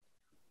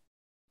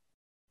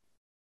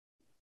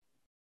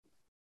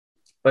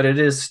 but it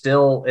is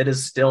still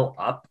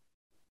up,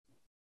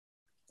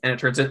 and it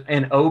turns it.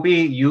 And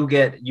Obi, you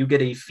get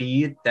a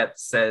feed that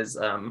says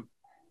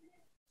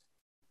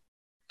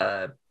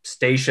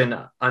station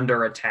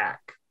under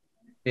attack.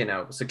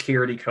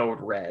 Security code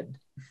red.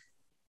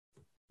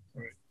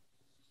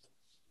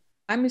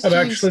 I'm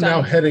actually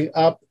now heading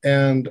up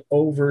and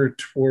over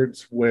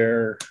towards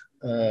where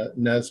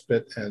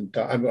Nesbit and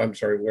I'm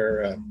sorry,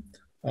 where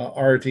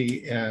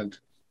Artie and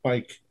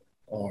Mike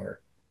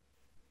are,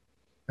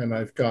 and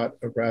I've got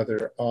a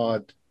rather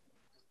odd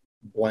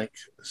blank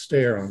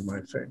stare on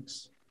my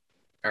face.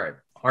 All right,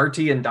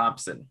 Artie and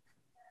Dobson,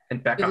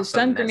 and back Do up. the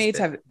stun grenades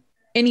have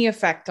any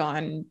effect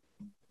on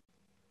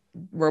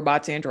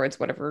robots, androids,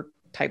 whatever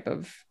type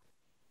of?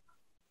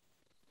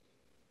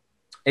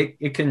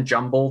 It can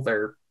jumble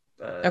their.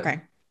 Okay,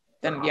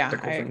 then yeah.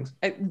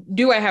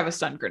 Do I have a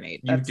stun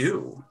grenade? You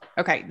do.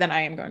 Okay, then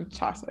I am going to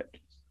toss it.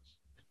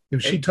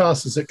 If she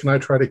tosses it, can I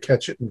try to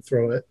catch it and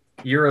throw it?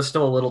 You're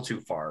still a little too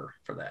far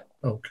for that.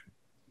 Okay.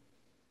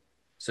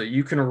 So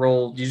you can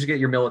roll. You just get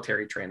your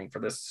military training for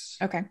this.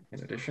 Okay.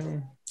 In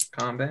addition,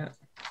 combat.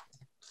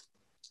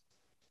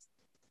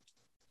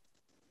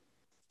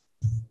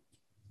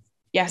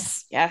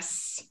 Yes.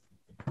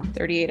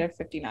 38 out of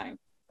 59.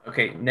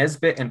 Okay,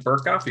 Nesbit and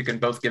Burkoff, you can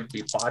both give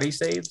the body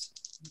saves.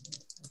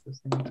 This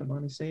thing to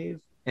body save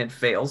and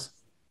fails.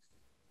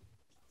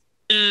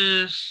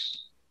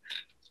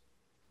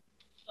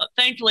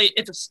 Thankfully,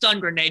 it's a stun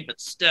grenade, but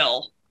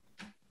still.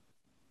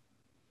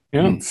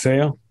 Yeah,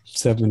 fail.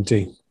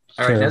 70. All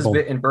right, Terrible.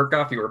 Nesbit and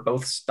Burkoff, you were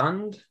both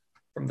stunned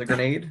from the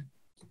grenade.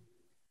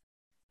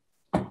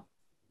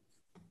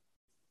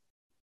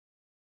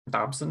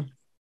 Dobson,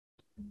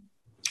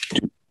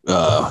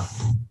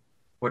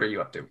 what are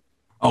you up to?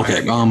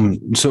 Okay.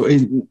 So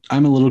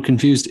I'm a little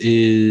confused.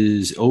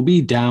 Is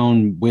Obi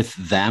down with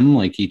them?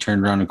 Like he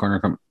turned around a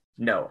corner?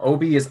 No,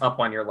 Obi is up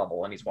on your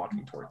level and he's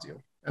walking towards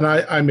you. And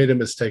I made a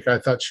mistake. I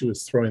thought she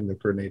was throwing the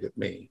grenade at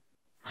me.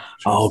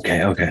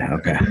 Okay.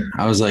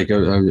 I was like,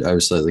 I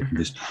was slightly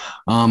confused.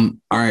 All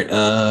right.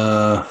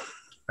 I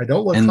I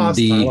don't look And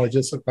hostile. I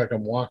just look like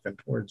I'm walking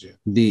towards you.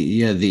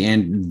 The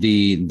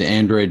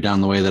android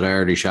down the way that I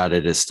already shot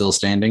it is still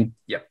standing.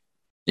 Yep.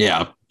 Yeah,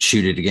 I'll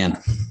shoot it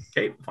again.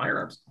 Okay,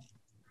 firearms.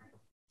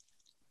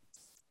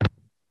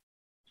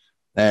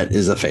 That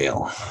is a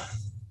fail.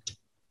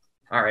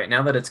 All right,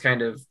 now that it's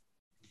kind of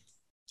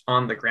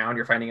on the ground,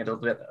 you're finding it a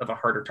little bit of a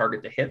harder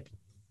target to hit.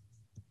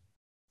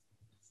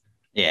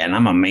 Yeah, and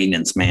I'm a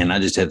maintenance man. I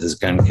just have this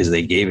gun because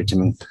they gave it to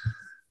me.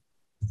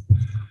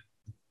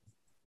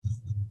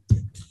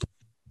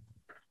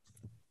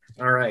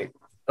 All right,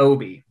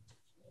 Obi.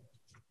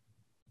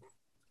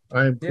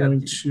 I'm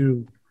going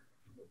to.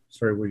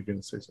 Sorry, were you going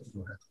to say something?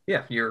 Go ahead.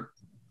 Yeah, you're.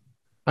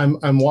 I'm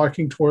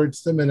walking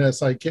towards them, and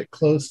as I get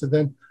close to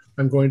them,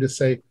 I'm going to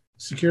say,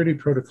 security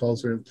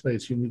protocols are in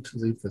place. You need to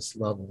leave this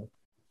level.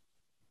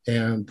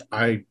 And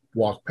I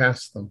walk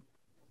past them.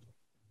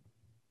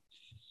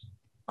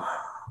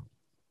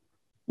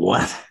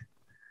 What?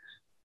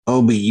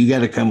 Obi, you got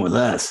to come with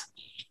us.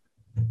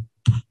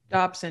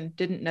 Dobson,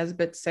 didn't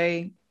Nesbitt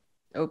say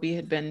Obi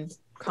had been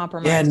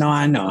compromised? Yeah, no,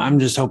 I know. I'm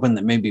just hoping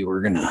that maybe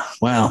we're going to,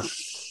 well,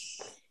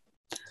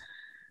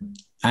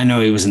 I know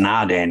he was an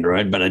odd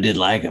android, but I did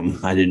like him.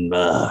 I didn't,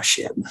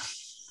 shit.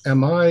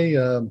 Am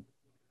I,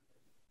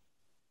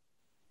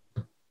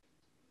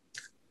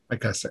 I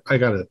guess I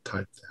got to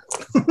type that.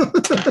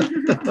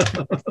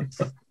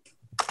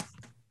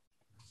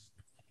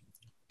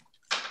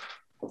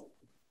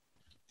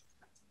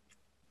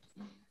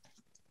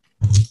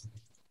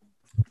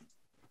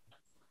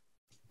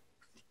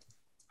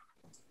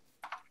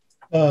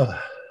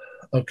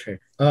 Okay.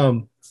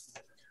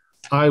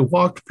 I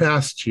walked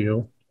past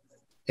you,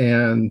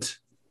 and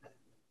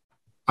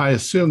I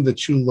assumed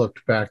that you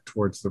looked back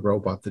towards the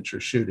robot that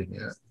you're shooting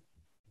at.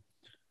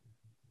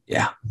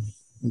 Yeah.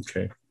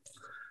 Okay.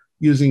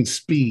 Using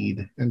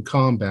speed and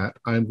combat,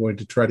 I'm going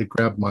to try to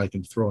grab Mike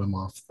and throw him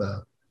off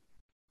the...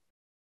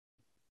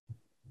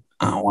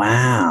 Oh,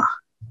 wow.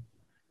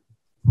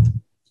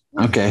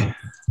 Okay.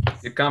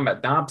 Good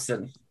combat,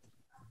 Dobson.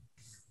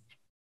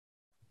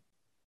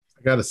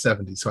 I got a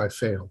 70, so I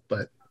failed,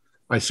 but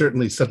I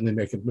certainly suddenly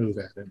make a move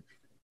at him.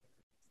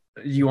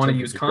 You want to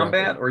use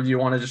combat, or you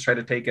want to just try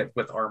to take it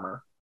with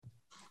armor?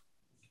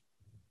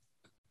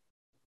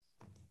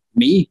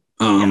 Me?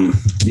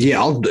 Yeah,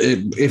 I'll,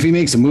 if he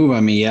makes a move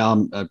on me, yeah,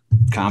 I'll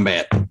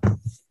combat.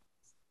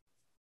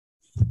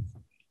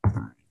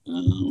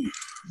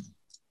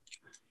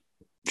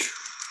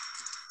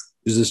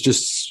 Is this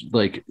just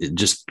like,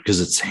 just because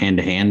it's hand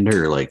to hand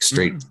or like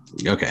straight?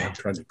 Mm-hmm. Okay. I'm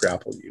trying to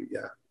grapple you,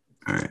 yeah.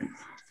 All right.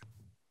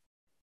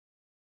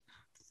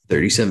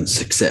 37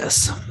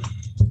 success.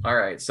 All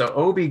right, so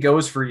Obi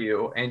goes for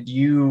you, and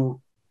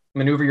you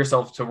maneuver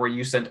yourself to where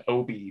you sent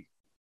Obi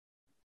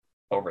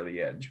over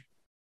the edge.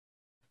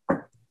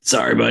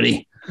 Sorry,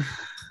 buddy.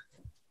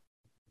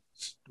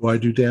 Do I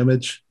do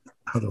damage?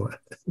 How do I?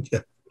 Yeah.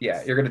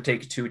 Yeah, you're going to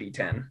take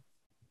 2d10.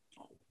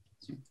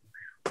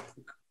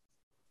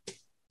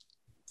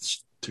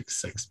 Took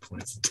 6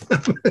 points of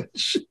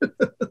damage.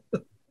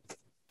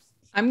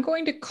 I'm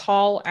going to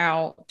call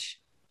out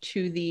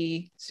to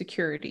the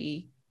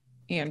security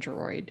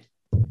android.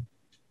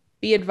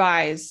 Be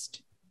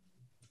advised,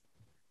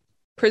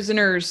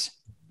 prisoners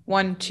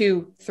 1,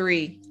 2,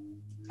 3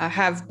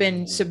 have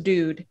been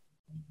subdued.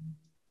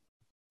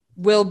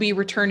 Will be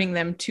returning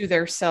them to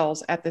their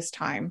cells at this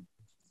time.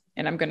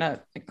 And I'm going to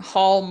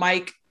haul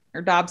Mike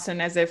or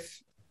Dobson as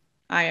if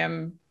I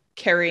am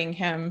carrying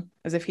him,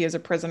 as if he is a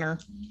prisoner.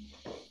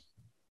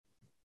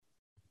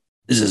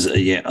 This is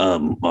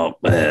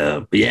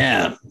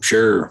yeah,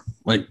 sure.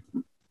 Like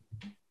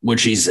what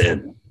she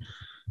said.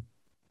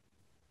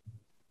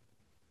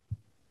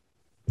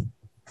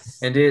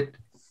 And it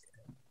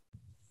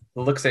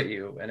looks at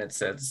you and it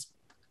says,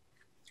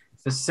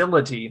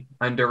 facility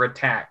under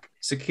attack,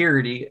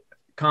 security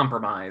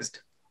compromised,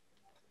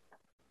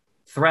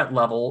 threat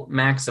level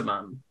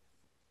maximum,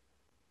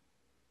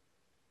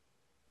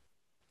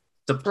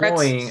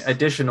 deploying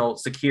additional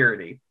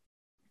security.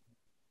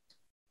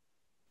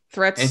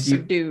 Threats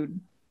subdued.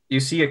 You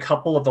see a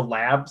couple of the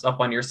labs up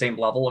on your same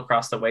level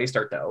across the way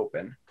start to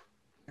open.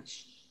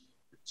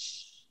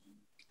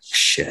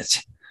 Shit.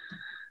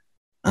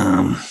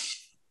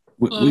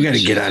 We got to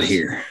get out of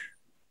here.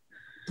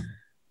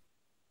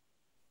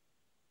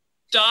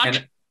 Doc,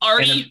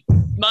 Artie,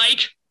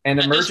 Mike. And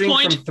emerging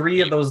from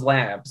 3 of those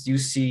labs, you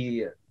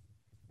see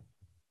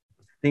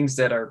things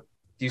that are,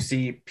 you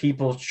see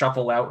people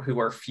shuffle out who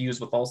are fused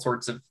with all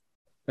sorts of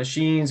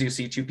machines. You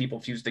see 2 people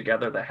fused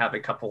together that have a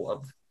couple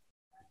of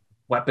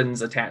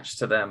weapons attached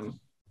to them.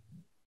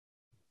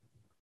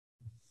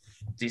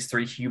 These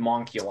 3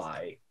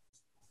 homunculi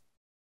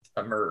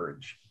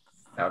emerge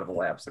out of the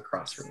labs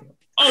across from you.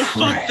 Oh,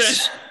 fuck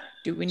this.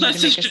 Do we need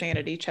to make a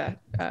sanity check?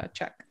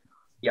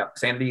 Yeah,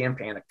 sanity and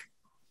panic.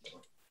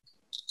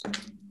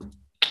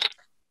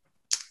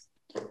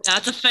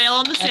 That's a fail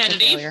on the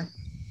sanity.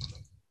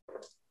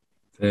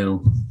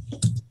 Fail.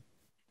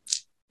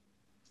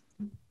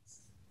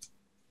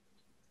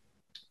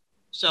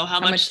 So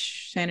how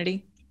much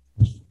sanity?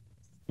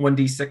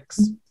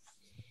 1d6.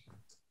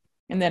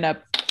 And then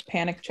a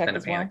panic check and a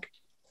as well? panic.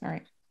 All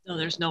right. No,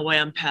 there's no way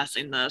I'm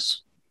passing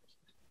this.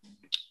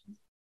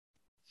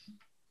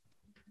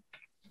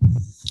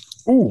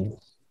 Ooh,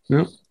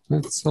 no,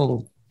 that's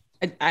all.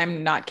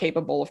 I'm not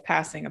capable of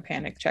passing a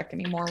panic check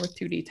anymore with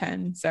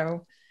 2d10,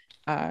 so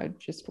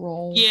just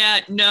roll. Yeah,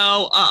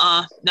 no,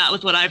 not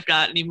with what I've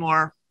got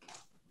anymore.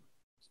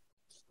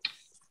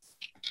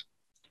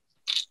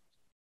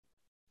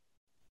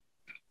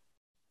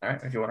 All right,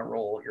 if you want to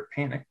roll your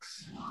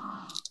panics.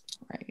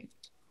 Right.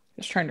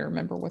 Just trying to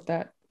remember what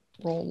that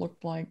roll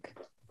looked like.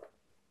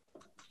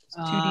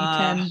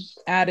 2d10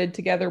 added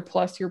together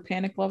plus your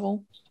panic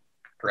level.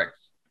 Correct.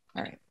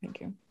 All right,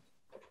 thank you.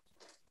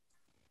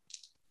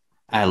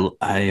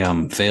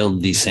 I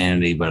failed the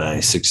sanity, but I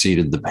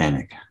succeeded the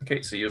panic.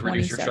 Okay, so you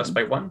reduce your stress 27.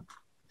 by 1.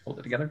 Hold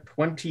it together.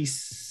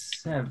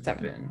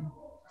 27.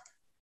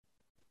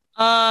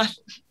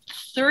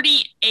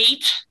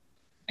 38,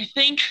 I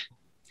think.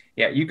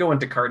 Yeah, you go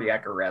into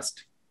cardiac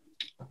arrest.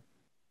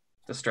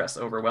 The stress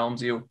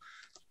overwhelms you.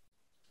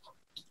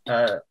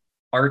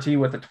 RT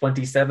with a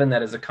 27,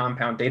 that is a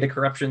compound data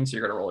corruption, so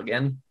you're going to roll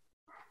again.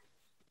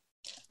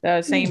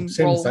 The same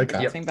Same roll, as I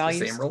got. Yep, same the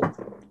values. same roll.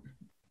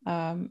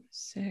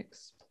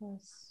 6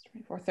 plus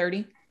 24,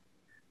 30.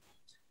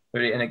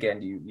 And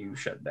again, you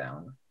shut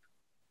down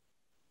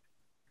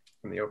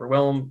from the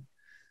overwhelm.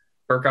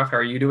 Burkoff, how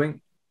are you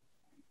doing?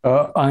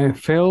 I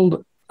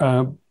failed.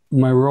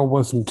 My roll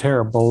wasn't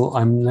terrible.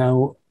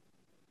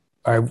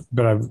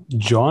 But I've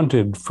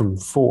jaunted from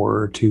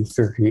 4 to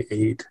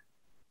 38.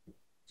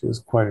 It was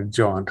quite a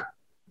jaunt.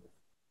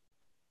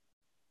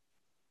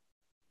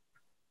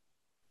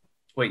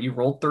 Wait, you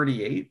rolled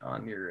 38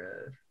 on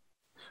your...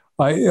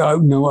 I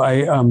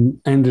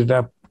ended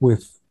up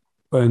with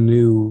a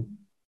new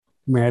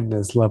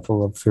madness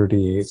level of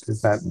 38.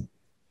 Is that?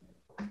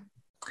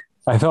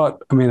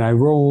 I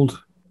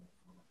rolled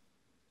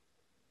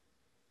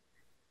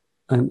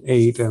an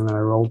 8 and then I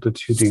rolled a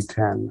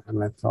 2d10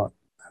 and I thought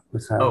that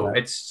was how. Oh,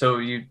 it's so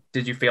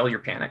did you fail your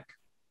panic?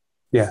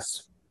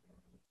 Yes.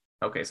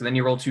 Okay, so then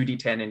you roll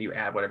 2d10 and you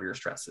add whatever your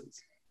stress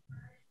is.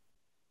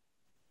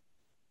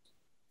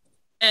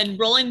 And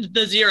rolling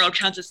the 0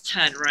 counts as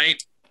 10,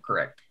 right?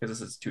 Correct, because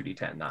this is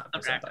 2d10, not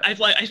Okay. percentile. I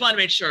just want to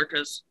make sure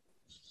because,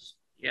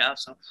 yeah,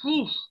 so,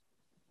 whew.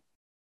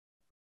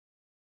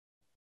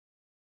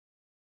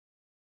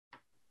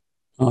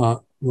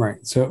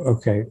 Right. So,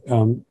 okay.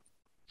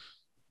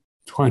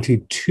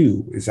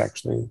 22 is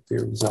actually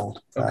the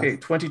result. Okay,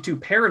 22,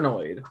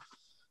 paranoid.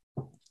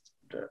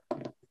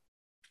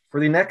 For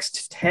the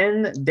next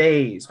 10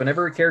 days,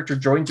 whenever a character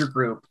joins your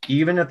group,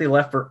 even if they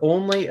left for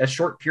only a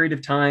short period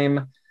of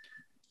time,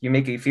 you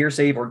make a fear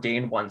save or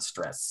gain 1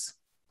 stress.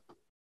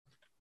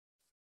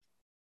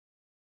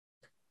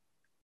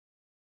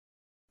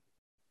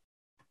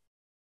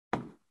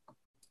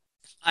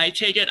 I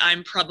take it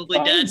I'm probably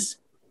dead.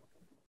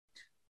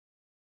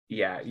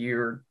 Yeah,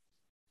 you're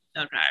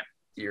Okay.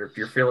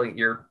 feeling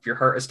your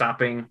heart is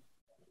stopping.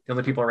 The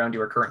only people around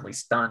you are currently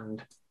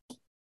stunned.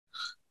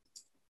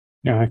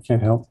 Yeah, I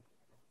can't help.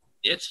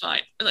 It's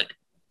fine. Like,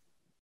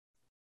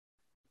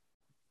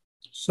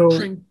 So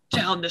bring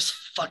down this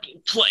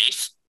fucking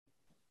place.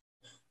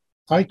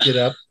 I get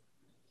up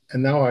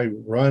and now I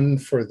run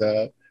for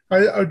the.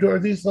 Are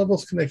these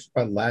levels connected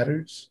by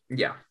ladders?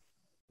 Yeah.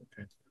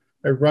 Okay.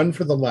 I run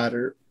for the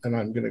ladder and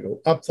I'm going to go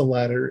up the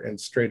ladder and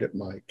straight at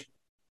Mike.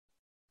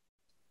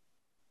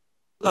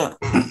 All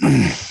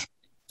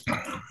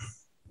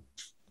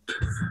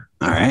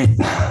right.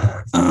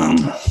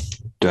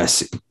 Do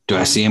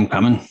I see him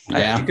coming?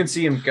 Yeah, you can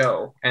see him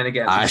go. And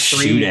again, I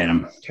shoot at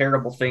him.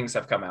 Terrible things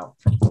have come out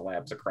from the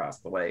labs across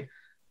the way.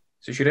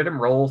 So shoot at him,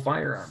 roll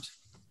firearms.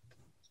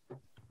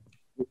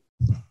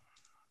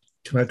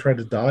 Can I try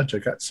to dodge? I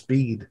got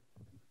speed.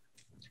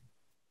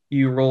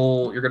 You're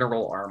going to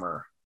roll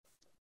armor.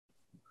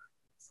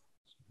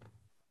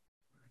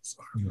 It's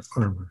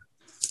armor.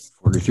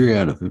 43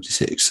 out of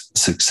 56.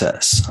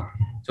 Success.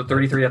 So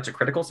 33, that's a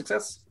critical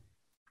success?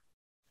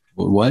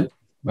 What?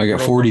 I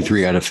got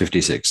 43 out of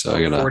 56. So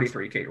I got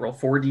 43. Okay, roll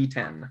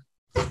 4d10.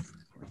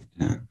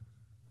 Yeah.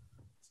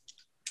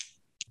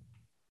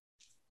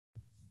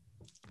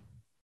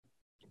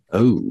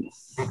 Oh,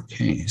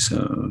 okay.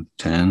 So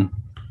 10,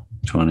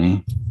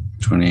 20,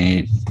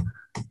 28.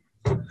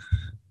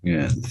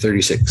 Yeah,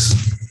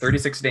 36.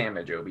 36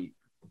 damage, Obi.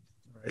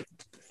 Right.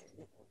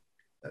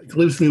 That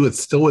leaves me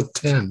still with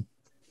 10.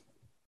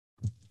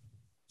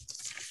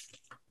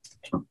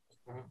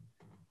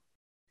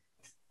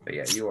 But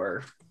yeah, you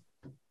are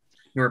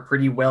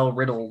pretty well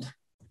riddled.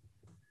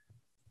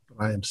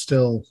 I am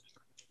still.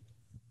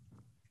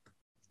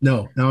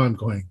 No, now I'm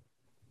going.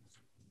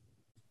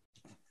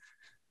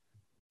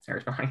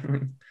 There's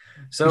behind.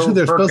 So Usually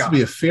there's supposed to Burkoff.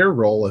 be a fear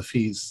roll if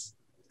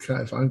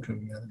I'm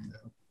coming at him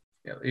now.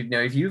 Yeah, now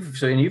if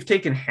you've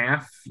taken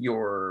half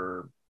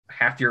your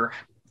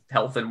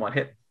health in one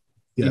hit,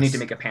 Yes. you need to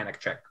make a panic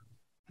check.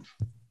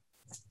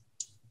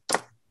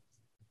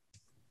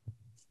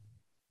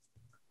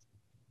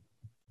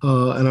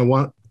 And I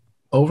want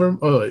over.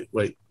 Oh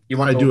wait. You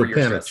want I do over a your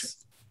panic stress.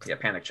 Yeah,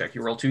 panic check.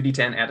 You roll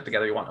 2d10, add it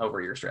together. You want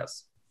over your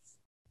stress.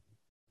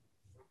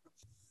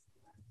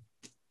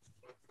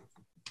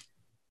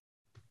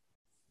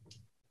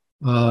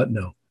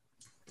 No.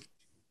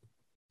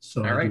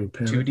 So All I right, do a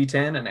panic.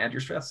 2d10 and add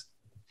your stress.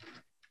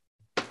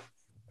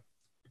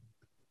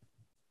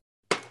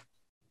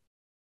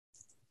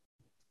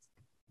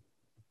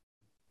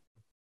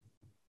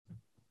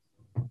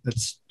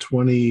 That's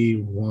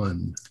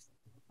 21.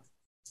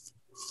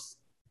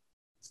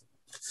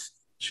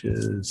 Which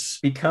is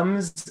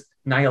Becomes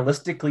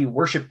nihilistically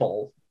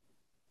worshipful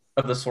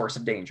of the source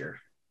of danger.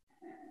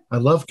 I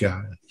love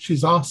Gaia.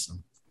 She's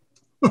awesome.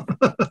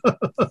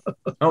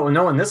 Oh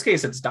no! In this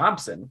case, it's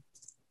Dobson.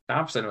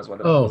 Dobson was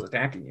what was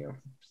attacking you.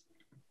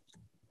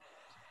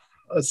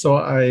 So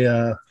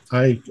I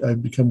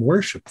become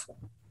worshipful.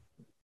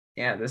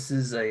 Yeah, this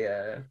is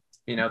a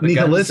the guns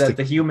Nihilistic. that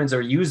the humans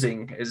are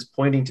using is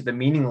pointing to the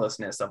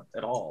meaninglessness of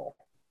it all.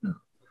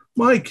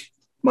 Mike,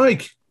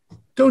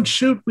 don't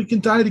shoot. We can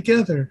die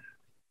together.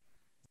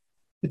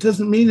 It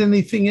doesn't mean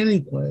anything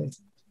anyway.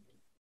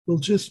 We'll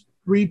just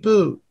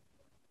reboot.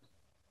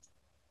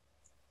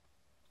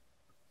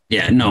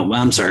 Yeah, no,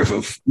 I'm sorry.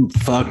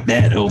 Fuck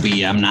that,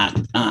 Obi. I'm not.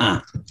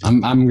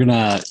 I'm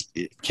gonna.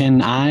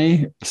 Can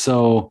I?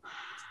 So,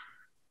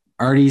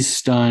 Artie's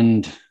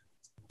stunned.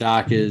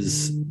 Doc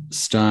is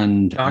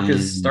stunned. Doc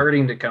is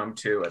starting to come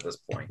to at this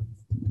point.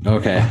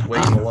 Okay.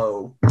 Way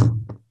below.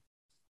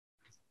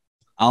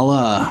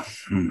 I'll.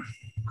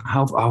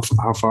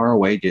 How far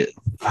away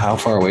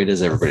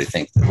does everybody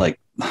think? Like,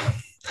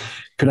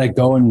 could I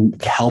go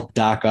and help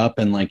Doc up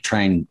and like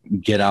try and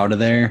get out of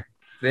there?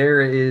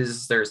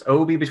 There's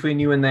Obi between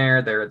you and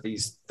there. There are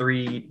these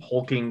 3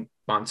 hulking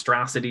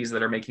monstrosities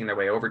that are making their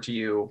way over to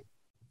you.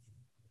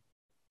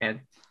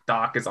 And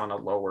Doc is on a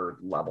lower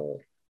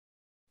level.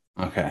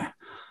 Okay.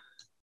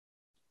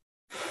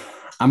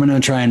 I'm going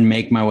to try and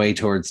make my way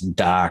towards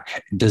Doc.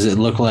 Does it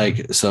look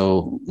like,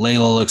 so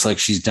Layla looks like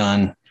she's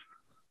done.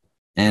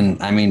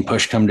 And I mean,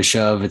 push come to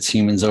shove, it's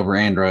humans over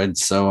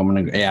androids. So I'm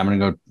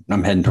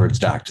heading towards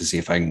Doc to see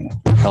if I can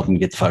help him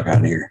get the fuck out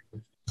of here.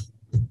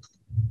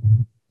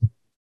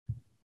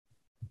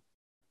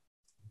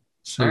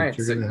 So all right,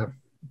 is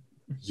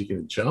he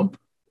gonna jump?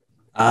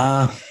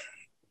 Yeah,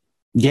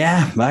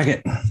 back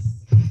it.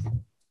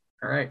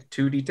 All right,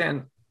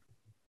 2d10.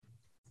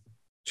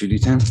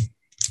 2d10.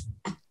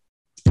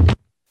 All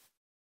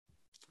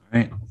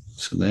right,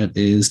 so that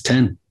is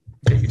 10.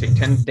 Okay, you take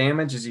 10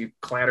 damage as you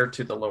clatter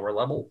to the lower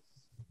level.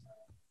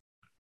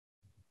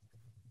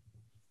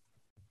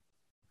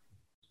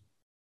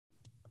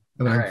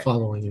 And all I'm right.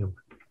 following him.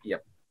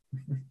 Yep.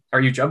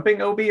 Are you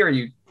jumping, Obi, or are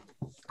you?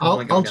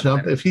 I'll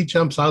jump. If he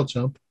jumps, I'll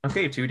jump.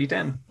 Okay,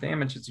 2d10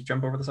 damage as you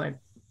jump over the side.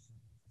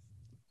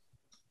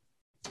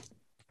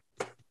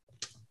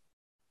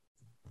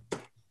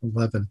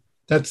 11.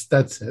 That's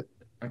it.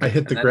 Okay, I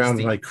hit the ground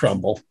and I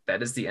crumble.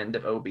 That is the end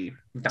of Obi.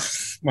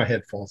 My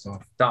head falls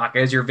off. Doc,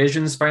 as your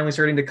vision's finally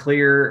starting to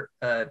clear,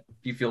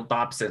 you feel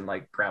Dobson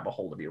like grab a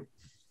hold of you.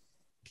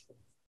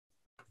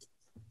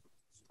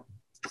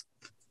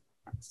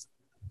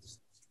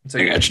 So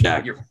I got you,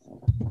 Doc.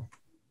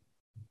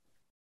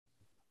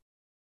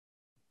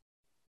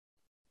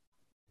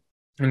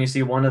 And you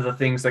see one of the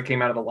things that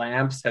came out of the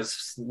labs has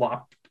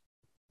slopped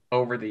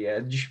over the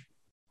edge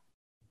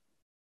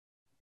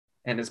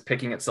and is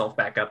picking itself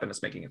back up and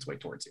is making its way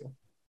towards you.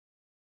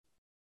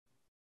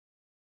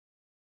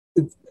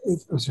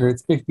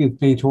 It's making its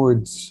way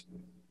towards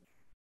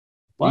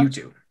what? You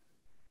two.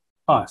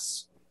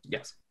 Us.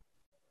 Yes.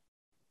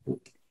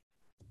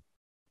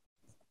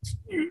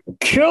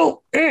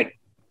 Kill it.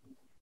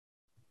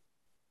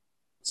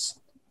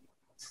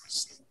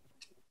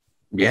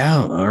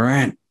 Yeah, all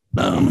right.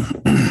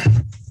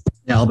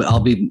 Yeah,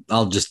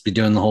 I'll just be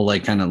doing the whole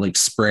like kind of like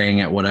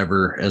spraying at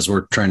whatever as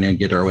we're trying to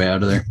get our way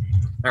out of there.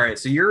 All right,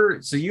 so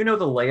you know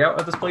the layout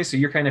of this place, so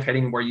you're kind of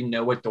heading where you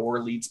know a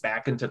door leads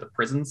back into the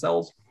prison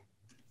cells.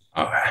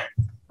 Okay.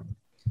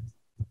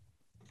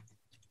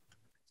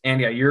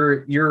 And yeah,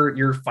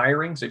 you're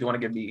firing. So if you want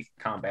to give me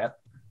combat,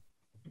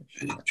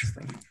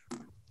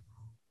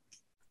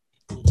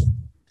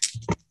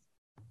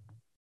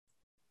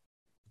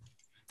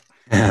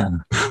 Yeah,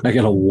 I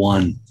got a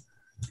 1.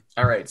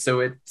 all right,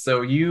 so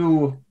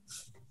you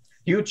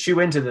chew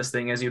into this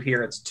thing as you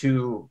hear its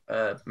 2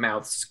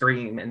 mouths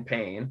scream in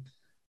pain,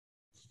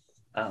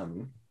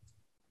 and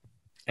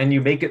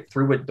you make it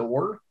through a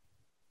door,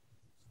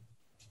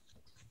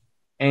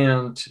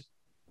 and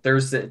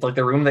there's like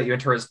the room that you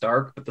enter is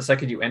dark, but the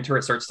second you enter,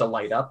 it starts to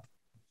light up,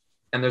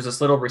 and there's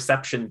this little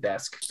reception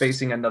desk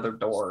facing another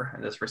door,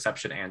 and this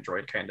reception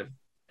android kind of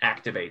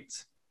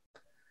activates.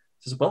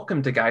 It says,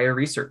 "Welcome to Gaia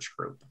Research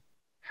Group.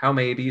 How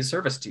may I be of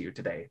service to you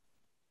today?"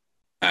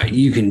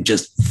 You can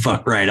just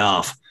fuck right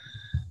off.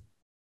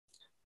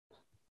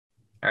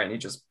 All right, and you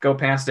just go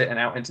past it and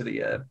out into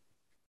the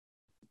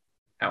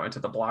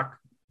block.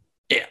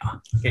 Yeah.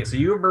 Okay, so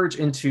you emerge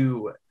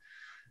into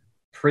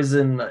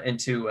prison,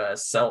 into a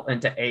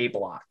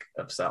block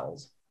of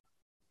cells,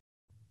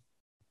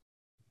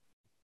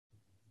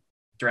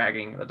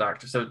 dragging the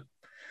doctor. So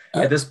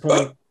at this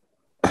point,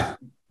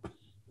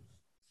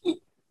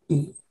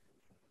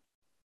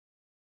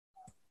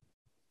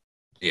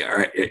 Yeah, all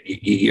right.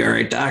 You all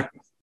right, Doc?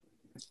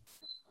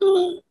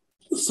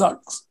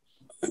 Sucks.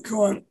 Come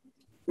on.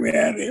 Get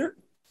out of here.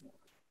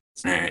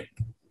 All right.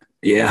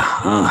 Yeah.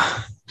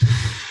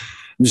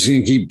 I'm just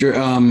gonna keep.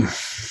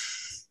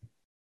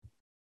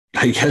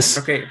 I guess.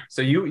 Okay,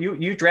 so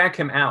you drag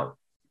him out,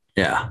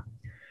 Yeah.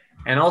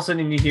 and all of a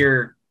sudden you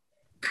hear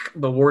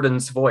the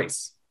warden's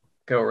voice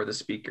go over the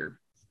speaker.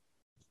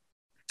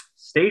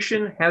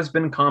 Station has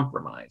been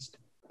compromised.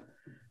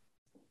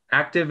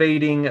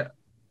 Activating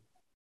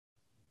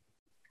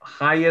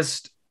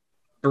highest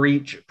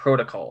breach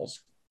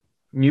protocols.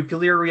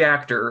 Nuclear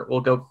reactor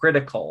will go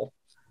critical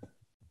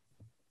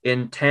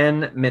in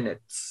 10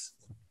 minutes.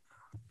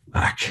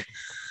 Fuck.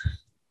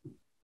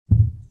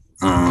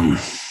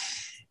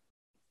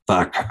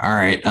 Fuck. All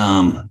right.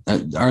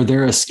 Are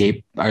there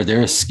escape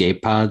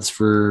pods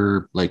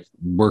for like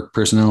work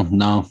personnel?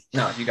 No.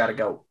 No, you got to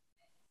go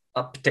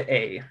up to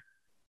A.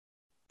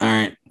 All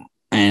right.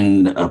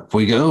 And up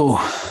we go.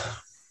 All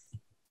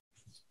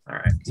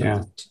right.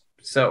 Yeah.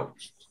 So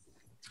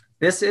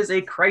this is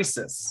a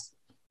crisis.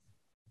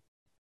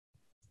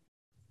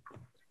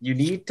 You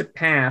need to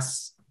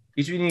pass.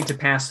 Each of you need to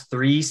pass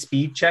 3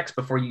 speed checks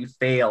before you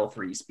fail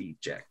 3 speed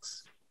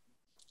checks.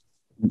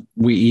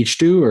 We each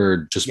do,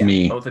 or just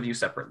me? Both of you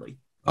separately.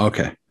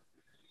 Okay.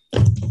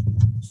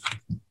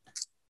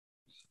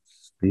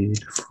 Speed.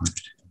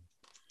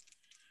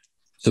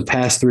 So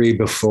pass 3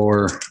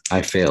 before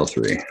I fail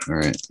 3. All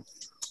right.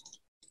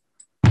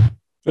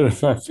 But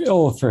if I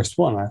fail the first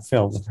one, I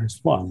fail the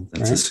first one.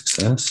 That's right? a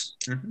success.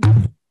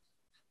 Mm-hmm.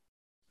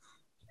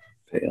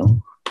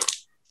 Fail.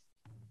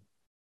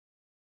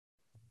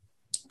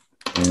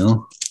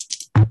 Fail.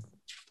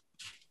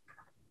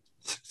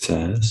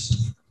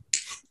 Success.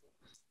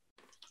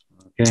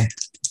 Okay.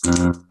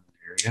 Here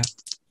we go.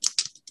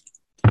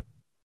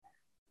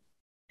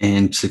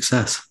 And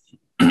success.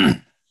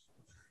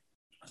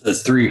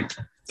 That's 3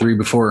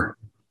 before.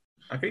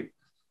 Okay.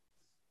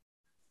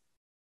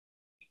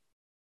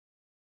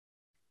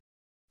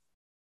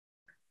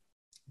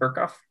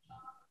 Burkoff.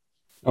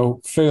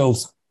 Oh,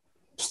 fails.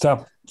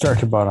 Start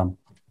to bottom.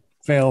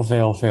 Fail.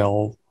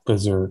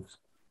 Berserk.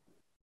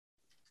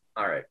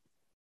 All right.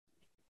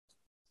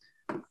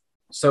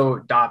 So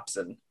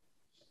Dobson,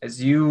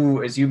 as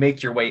you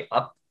make your way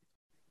up,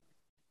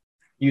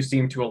 you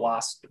seem to have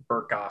lost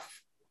Burkoff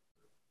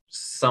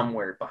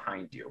somewhere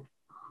behind you.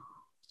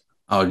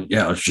 Oh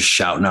yeah, I was just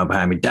shouting out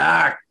behind me,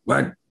 Doc.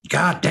 What?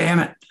 God damn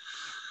it!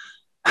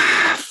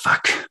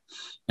 Fuck.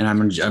 And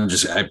I'm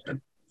just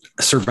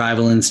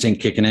survival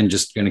instinct kicking in.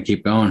 Just gonna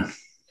keep going.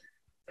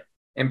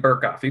 And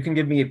Burkoff, you can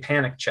give me a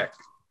panic check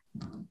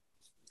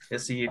to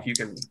see if you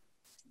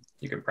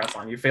can press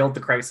on. You failed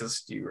the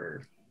crisis. You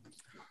were.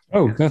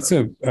 Oh, that's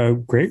a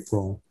great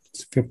roll.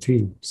 It's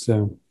 15,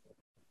 so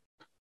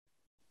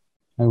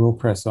I will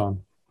press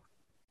on.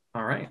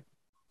 All right.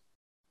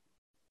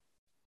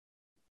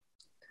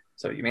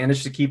 So you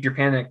managed to keep your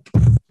panic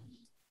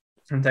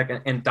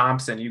intact. And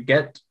Dobson, you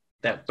get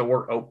that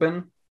door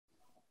open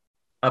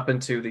up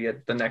into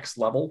the next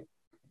level,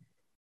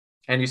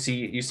 and you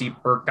see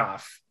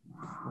Burkoff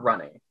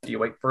running. Do you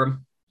wait for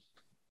him?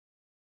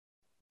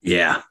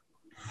 Yeah.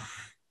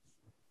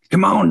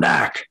 Come on,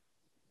 Doc.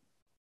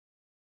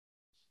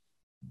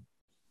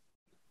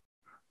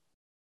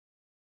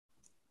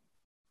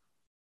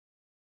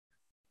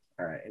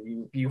 All right,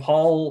 and you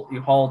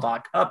haul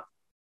Doc up,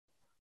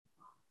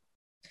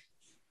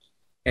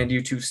 and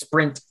you two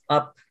sprint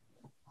up,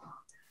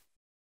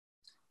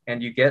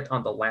 and you get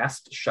on the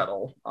last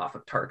shuttle off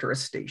of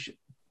Tartarus Station.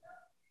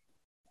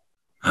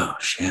 Oh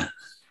shit.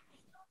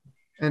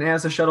 And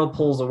as the shuttle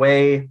pulls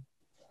away,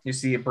 you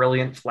see a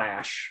brilliant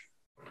flash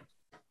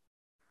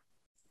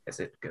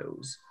as it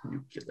goes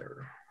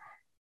nuclear.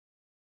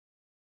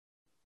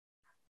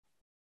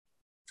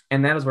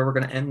 And that is where we're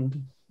going to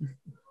end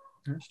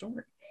our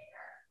story.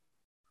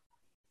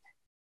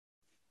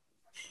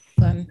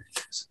 Done.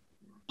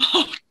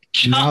 Oh,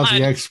 Now God.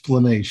 the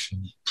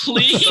explanation.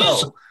 Please.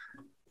 So,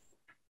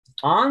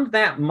 on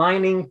that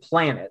mining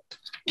planet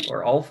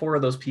where all 4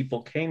 of those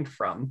people came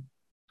from,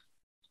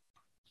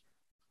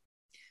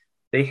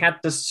 they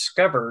had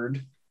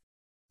discovered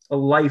a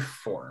life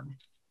form.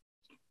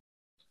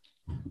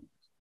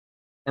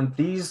 And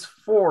these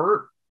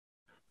 4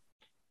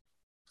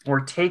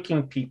 were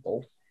taking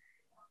people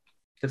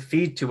to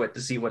feed to it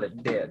to see what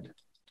it did.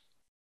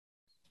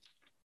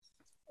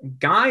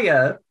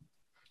 Gaia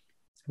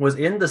was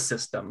in the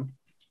system,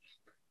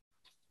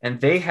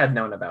 and they had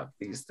known about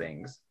these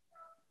things.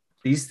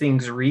 These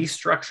things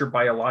restructure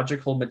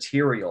biological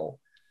material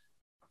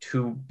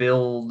to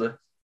build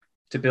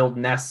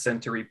nests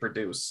and to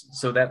reproduce.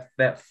 So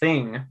that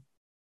thing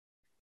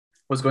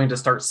was going to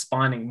start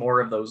spawning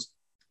more of those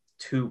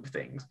tube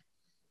things.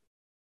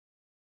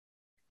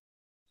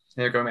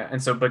 They're going out.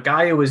 And so, but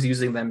Gaia was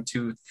using them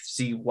to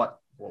see what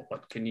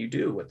can you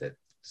do with it.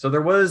 So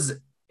there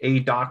was a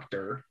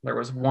doctor. There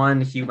was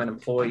one human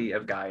employee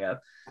of Gaia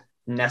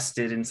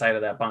nested inside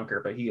of that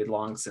bunker, but he had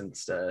long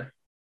since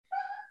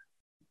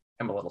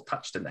him a little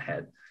touched in the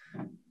head.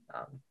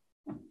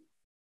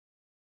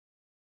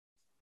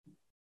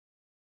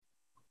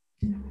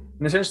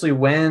 And essentially,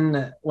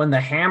 when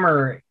the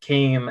hammer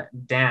came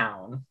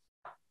down,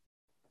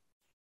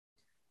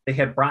 they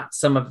had brought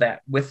some of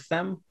that with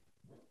them,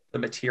 the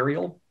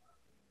material.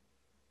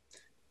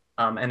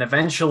 And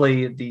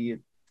eventually, the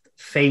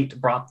fate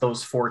brought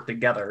those four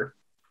together.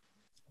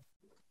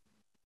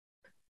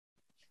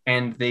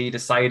 And they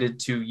decided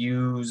to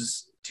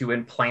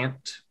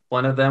implant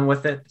one of them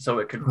with it so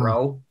it could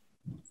grow.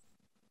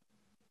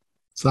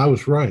 So I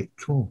was right.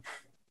 Cool.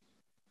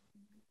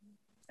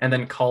 And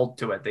then called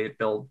to it.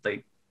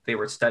 They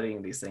were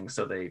studying these things,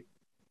 so they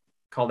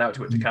called out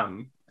to it to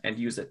come and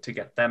use it to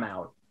get them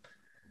out.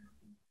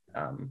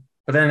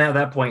 But then at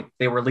that point,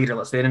 they were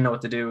leaderless. They didn't know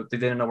what to do. They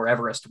didn't know where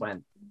Everest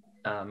went.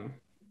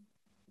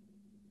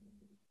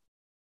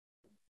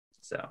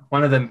 So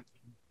one of them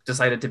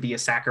decided to be a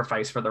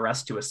sacrifice for the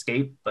rest to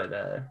escape, but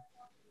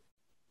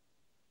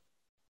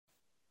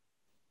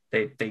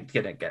they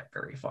didn't get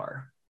very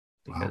far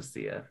because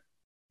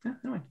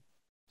anyway.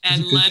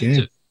 And led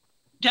to,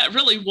 that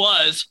really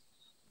was.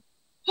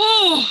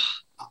 Oh,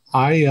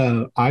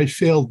 I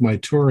failed my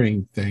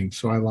touring thing,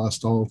 so I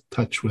lost all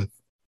touch with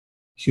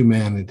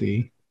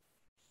humanity.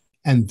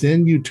 And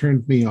then you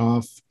turned me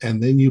off,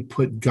 and then you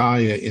put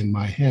Gaia in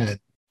my head.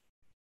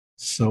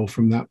 So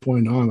from that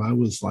point on, I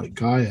was like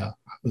Gaia.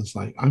 I was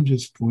like, I'm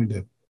just going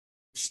to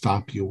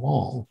stop you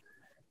all.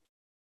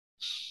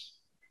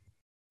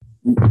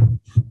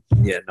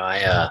 Yeah, no,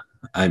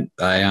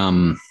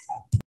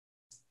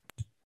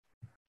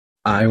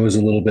 I was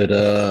a little bit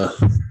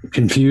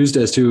confused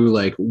as to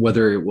like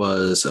whether it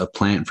was a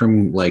plant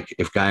from like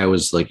if Gaia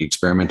was like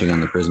experimenting on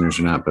the prisoners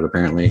or not, but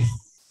apparently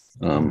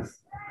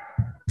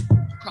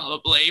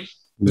probably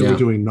they were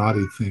doing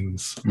naughty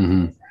things.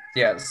 Mm-hmm.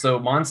 Yeah, so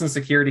Monson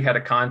Security had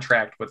a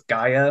contract with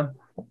Gaia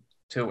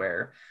to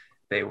where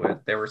they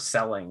were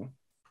selling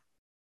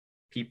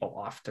people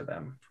off to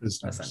them,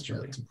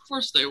 essentially. of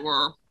course they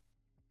were.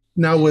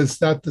 Now, was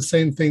that the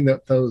same thing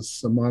that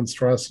those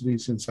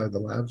monstrosities inside the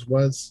labs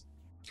was?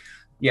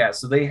 Yeah,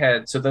 so they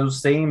had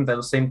those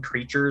same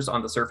creatures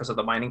on the surface of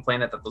the mining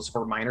planet that those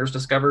four miners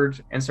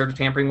discovered and started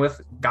tampering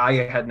with.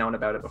 Gaia had known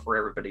about it before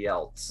everybody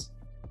else.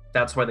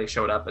 That's why they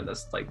showed up in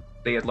this. Like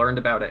they had learned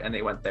about it and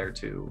they went there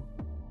too.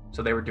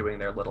 So they were doing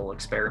their little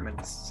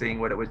experiments, seeing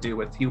what it would do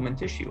with human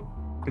tissue,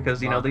 because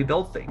they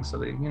build things, so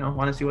they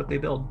want to see what they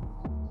build.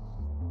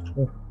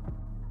 Cool.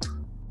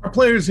 Our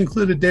players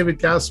included David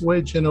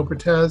Gasaway, Jen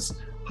Obertaz,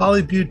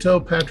 Holly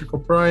Buteau, Patrick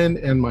O'Brien,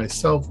 and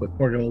myself with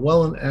Morgan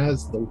Llewellyn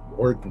as the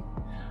Warden.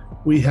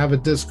 We have a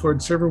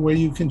Discord server where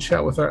you can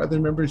chat with our other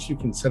members, you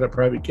can set up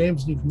private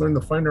games, and you can learn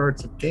the finer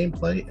arts of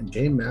gameplay and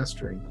game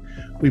mastering.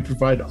 We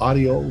provide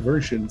audio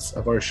versions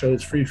of our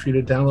shows free for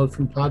you to download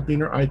from Podbean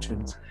or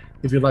iTunes.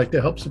 If you'd like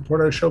to help support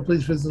our show,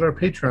 please visit our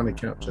Patreon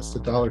account. Just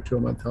 $1 or $2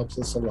 a month helps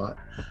us a lot.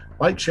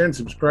 Like, share, and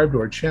subscribe to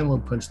our channel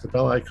and punch the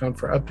bell icon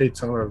for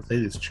updates on our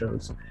latest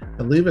shows.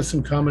 And leave us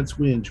some comments.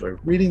 We enjoy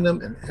reading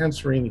them and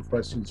answering any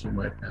questions you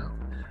might have.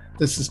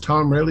 This is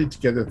Tom Rayleigh,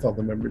 together with all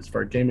the members of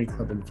our gaming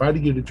club,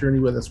 inviting you to journey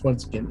with us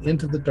once again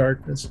into the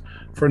darkness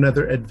for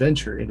another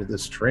adventure into the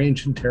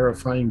strange and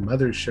terrifying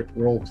Mothership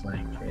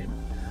role-playing game.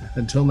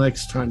 Until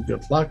next time,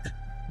 good luck,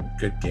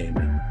 good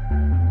gaming.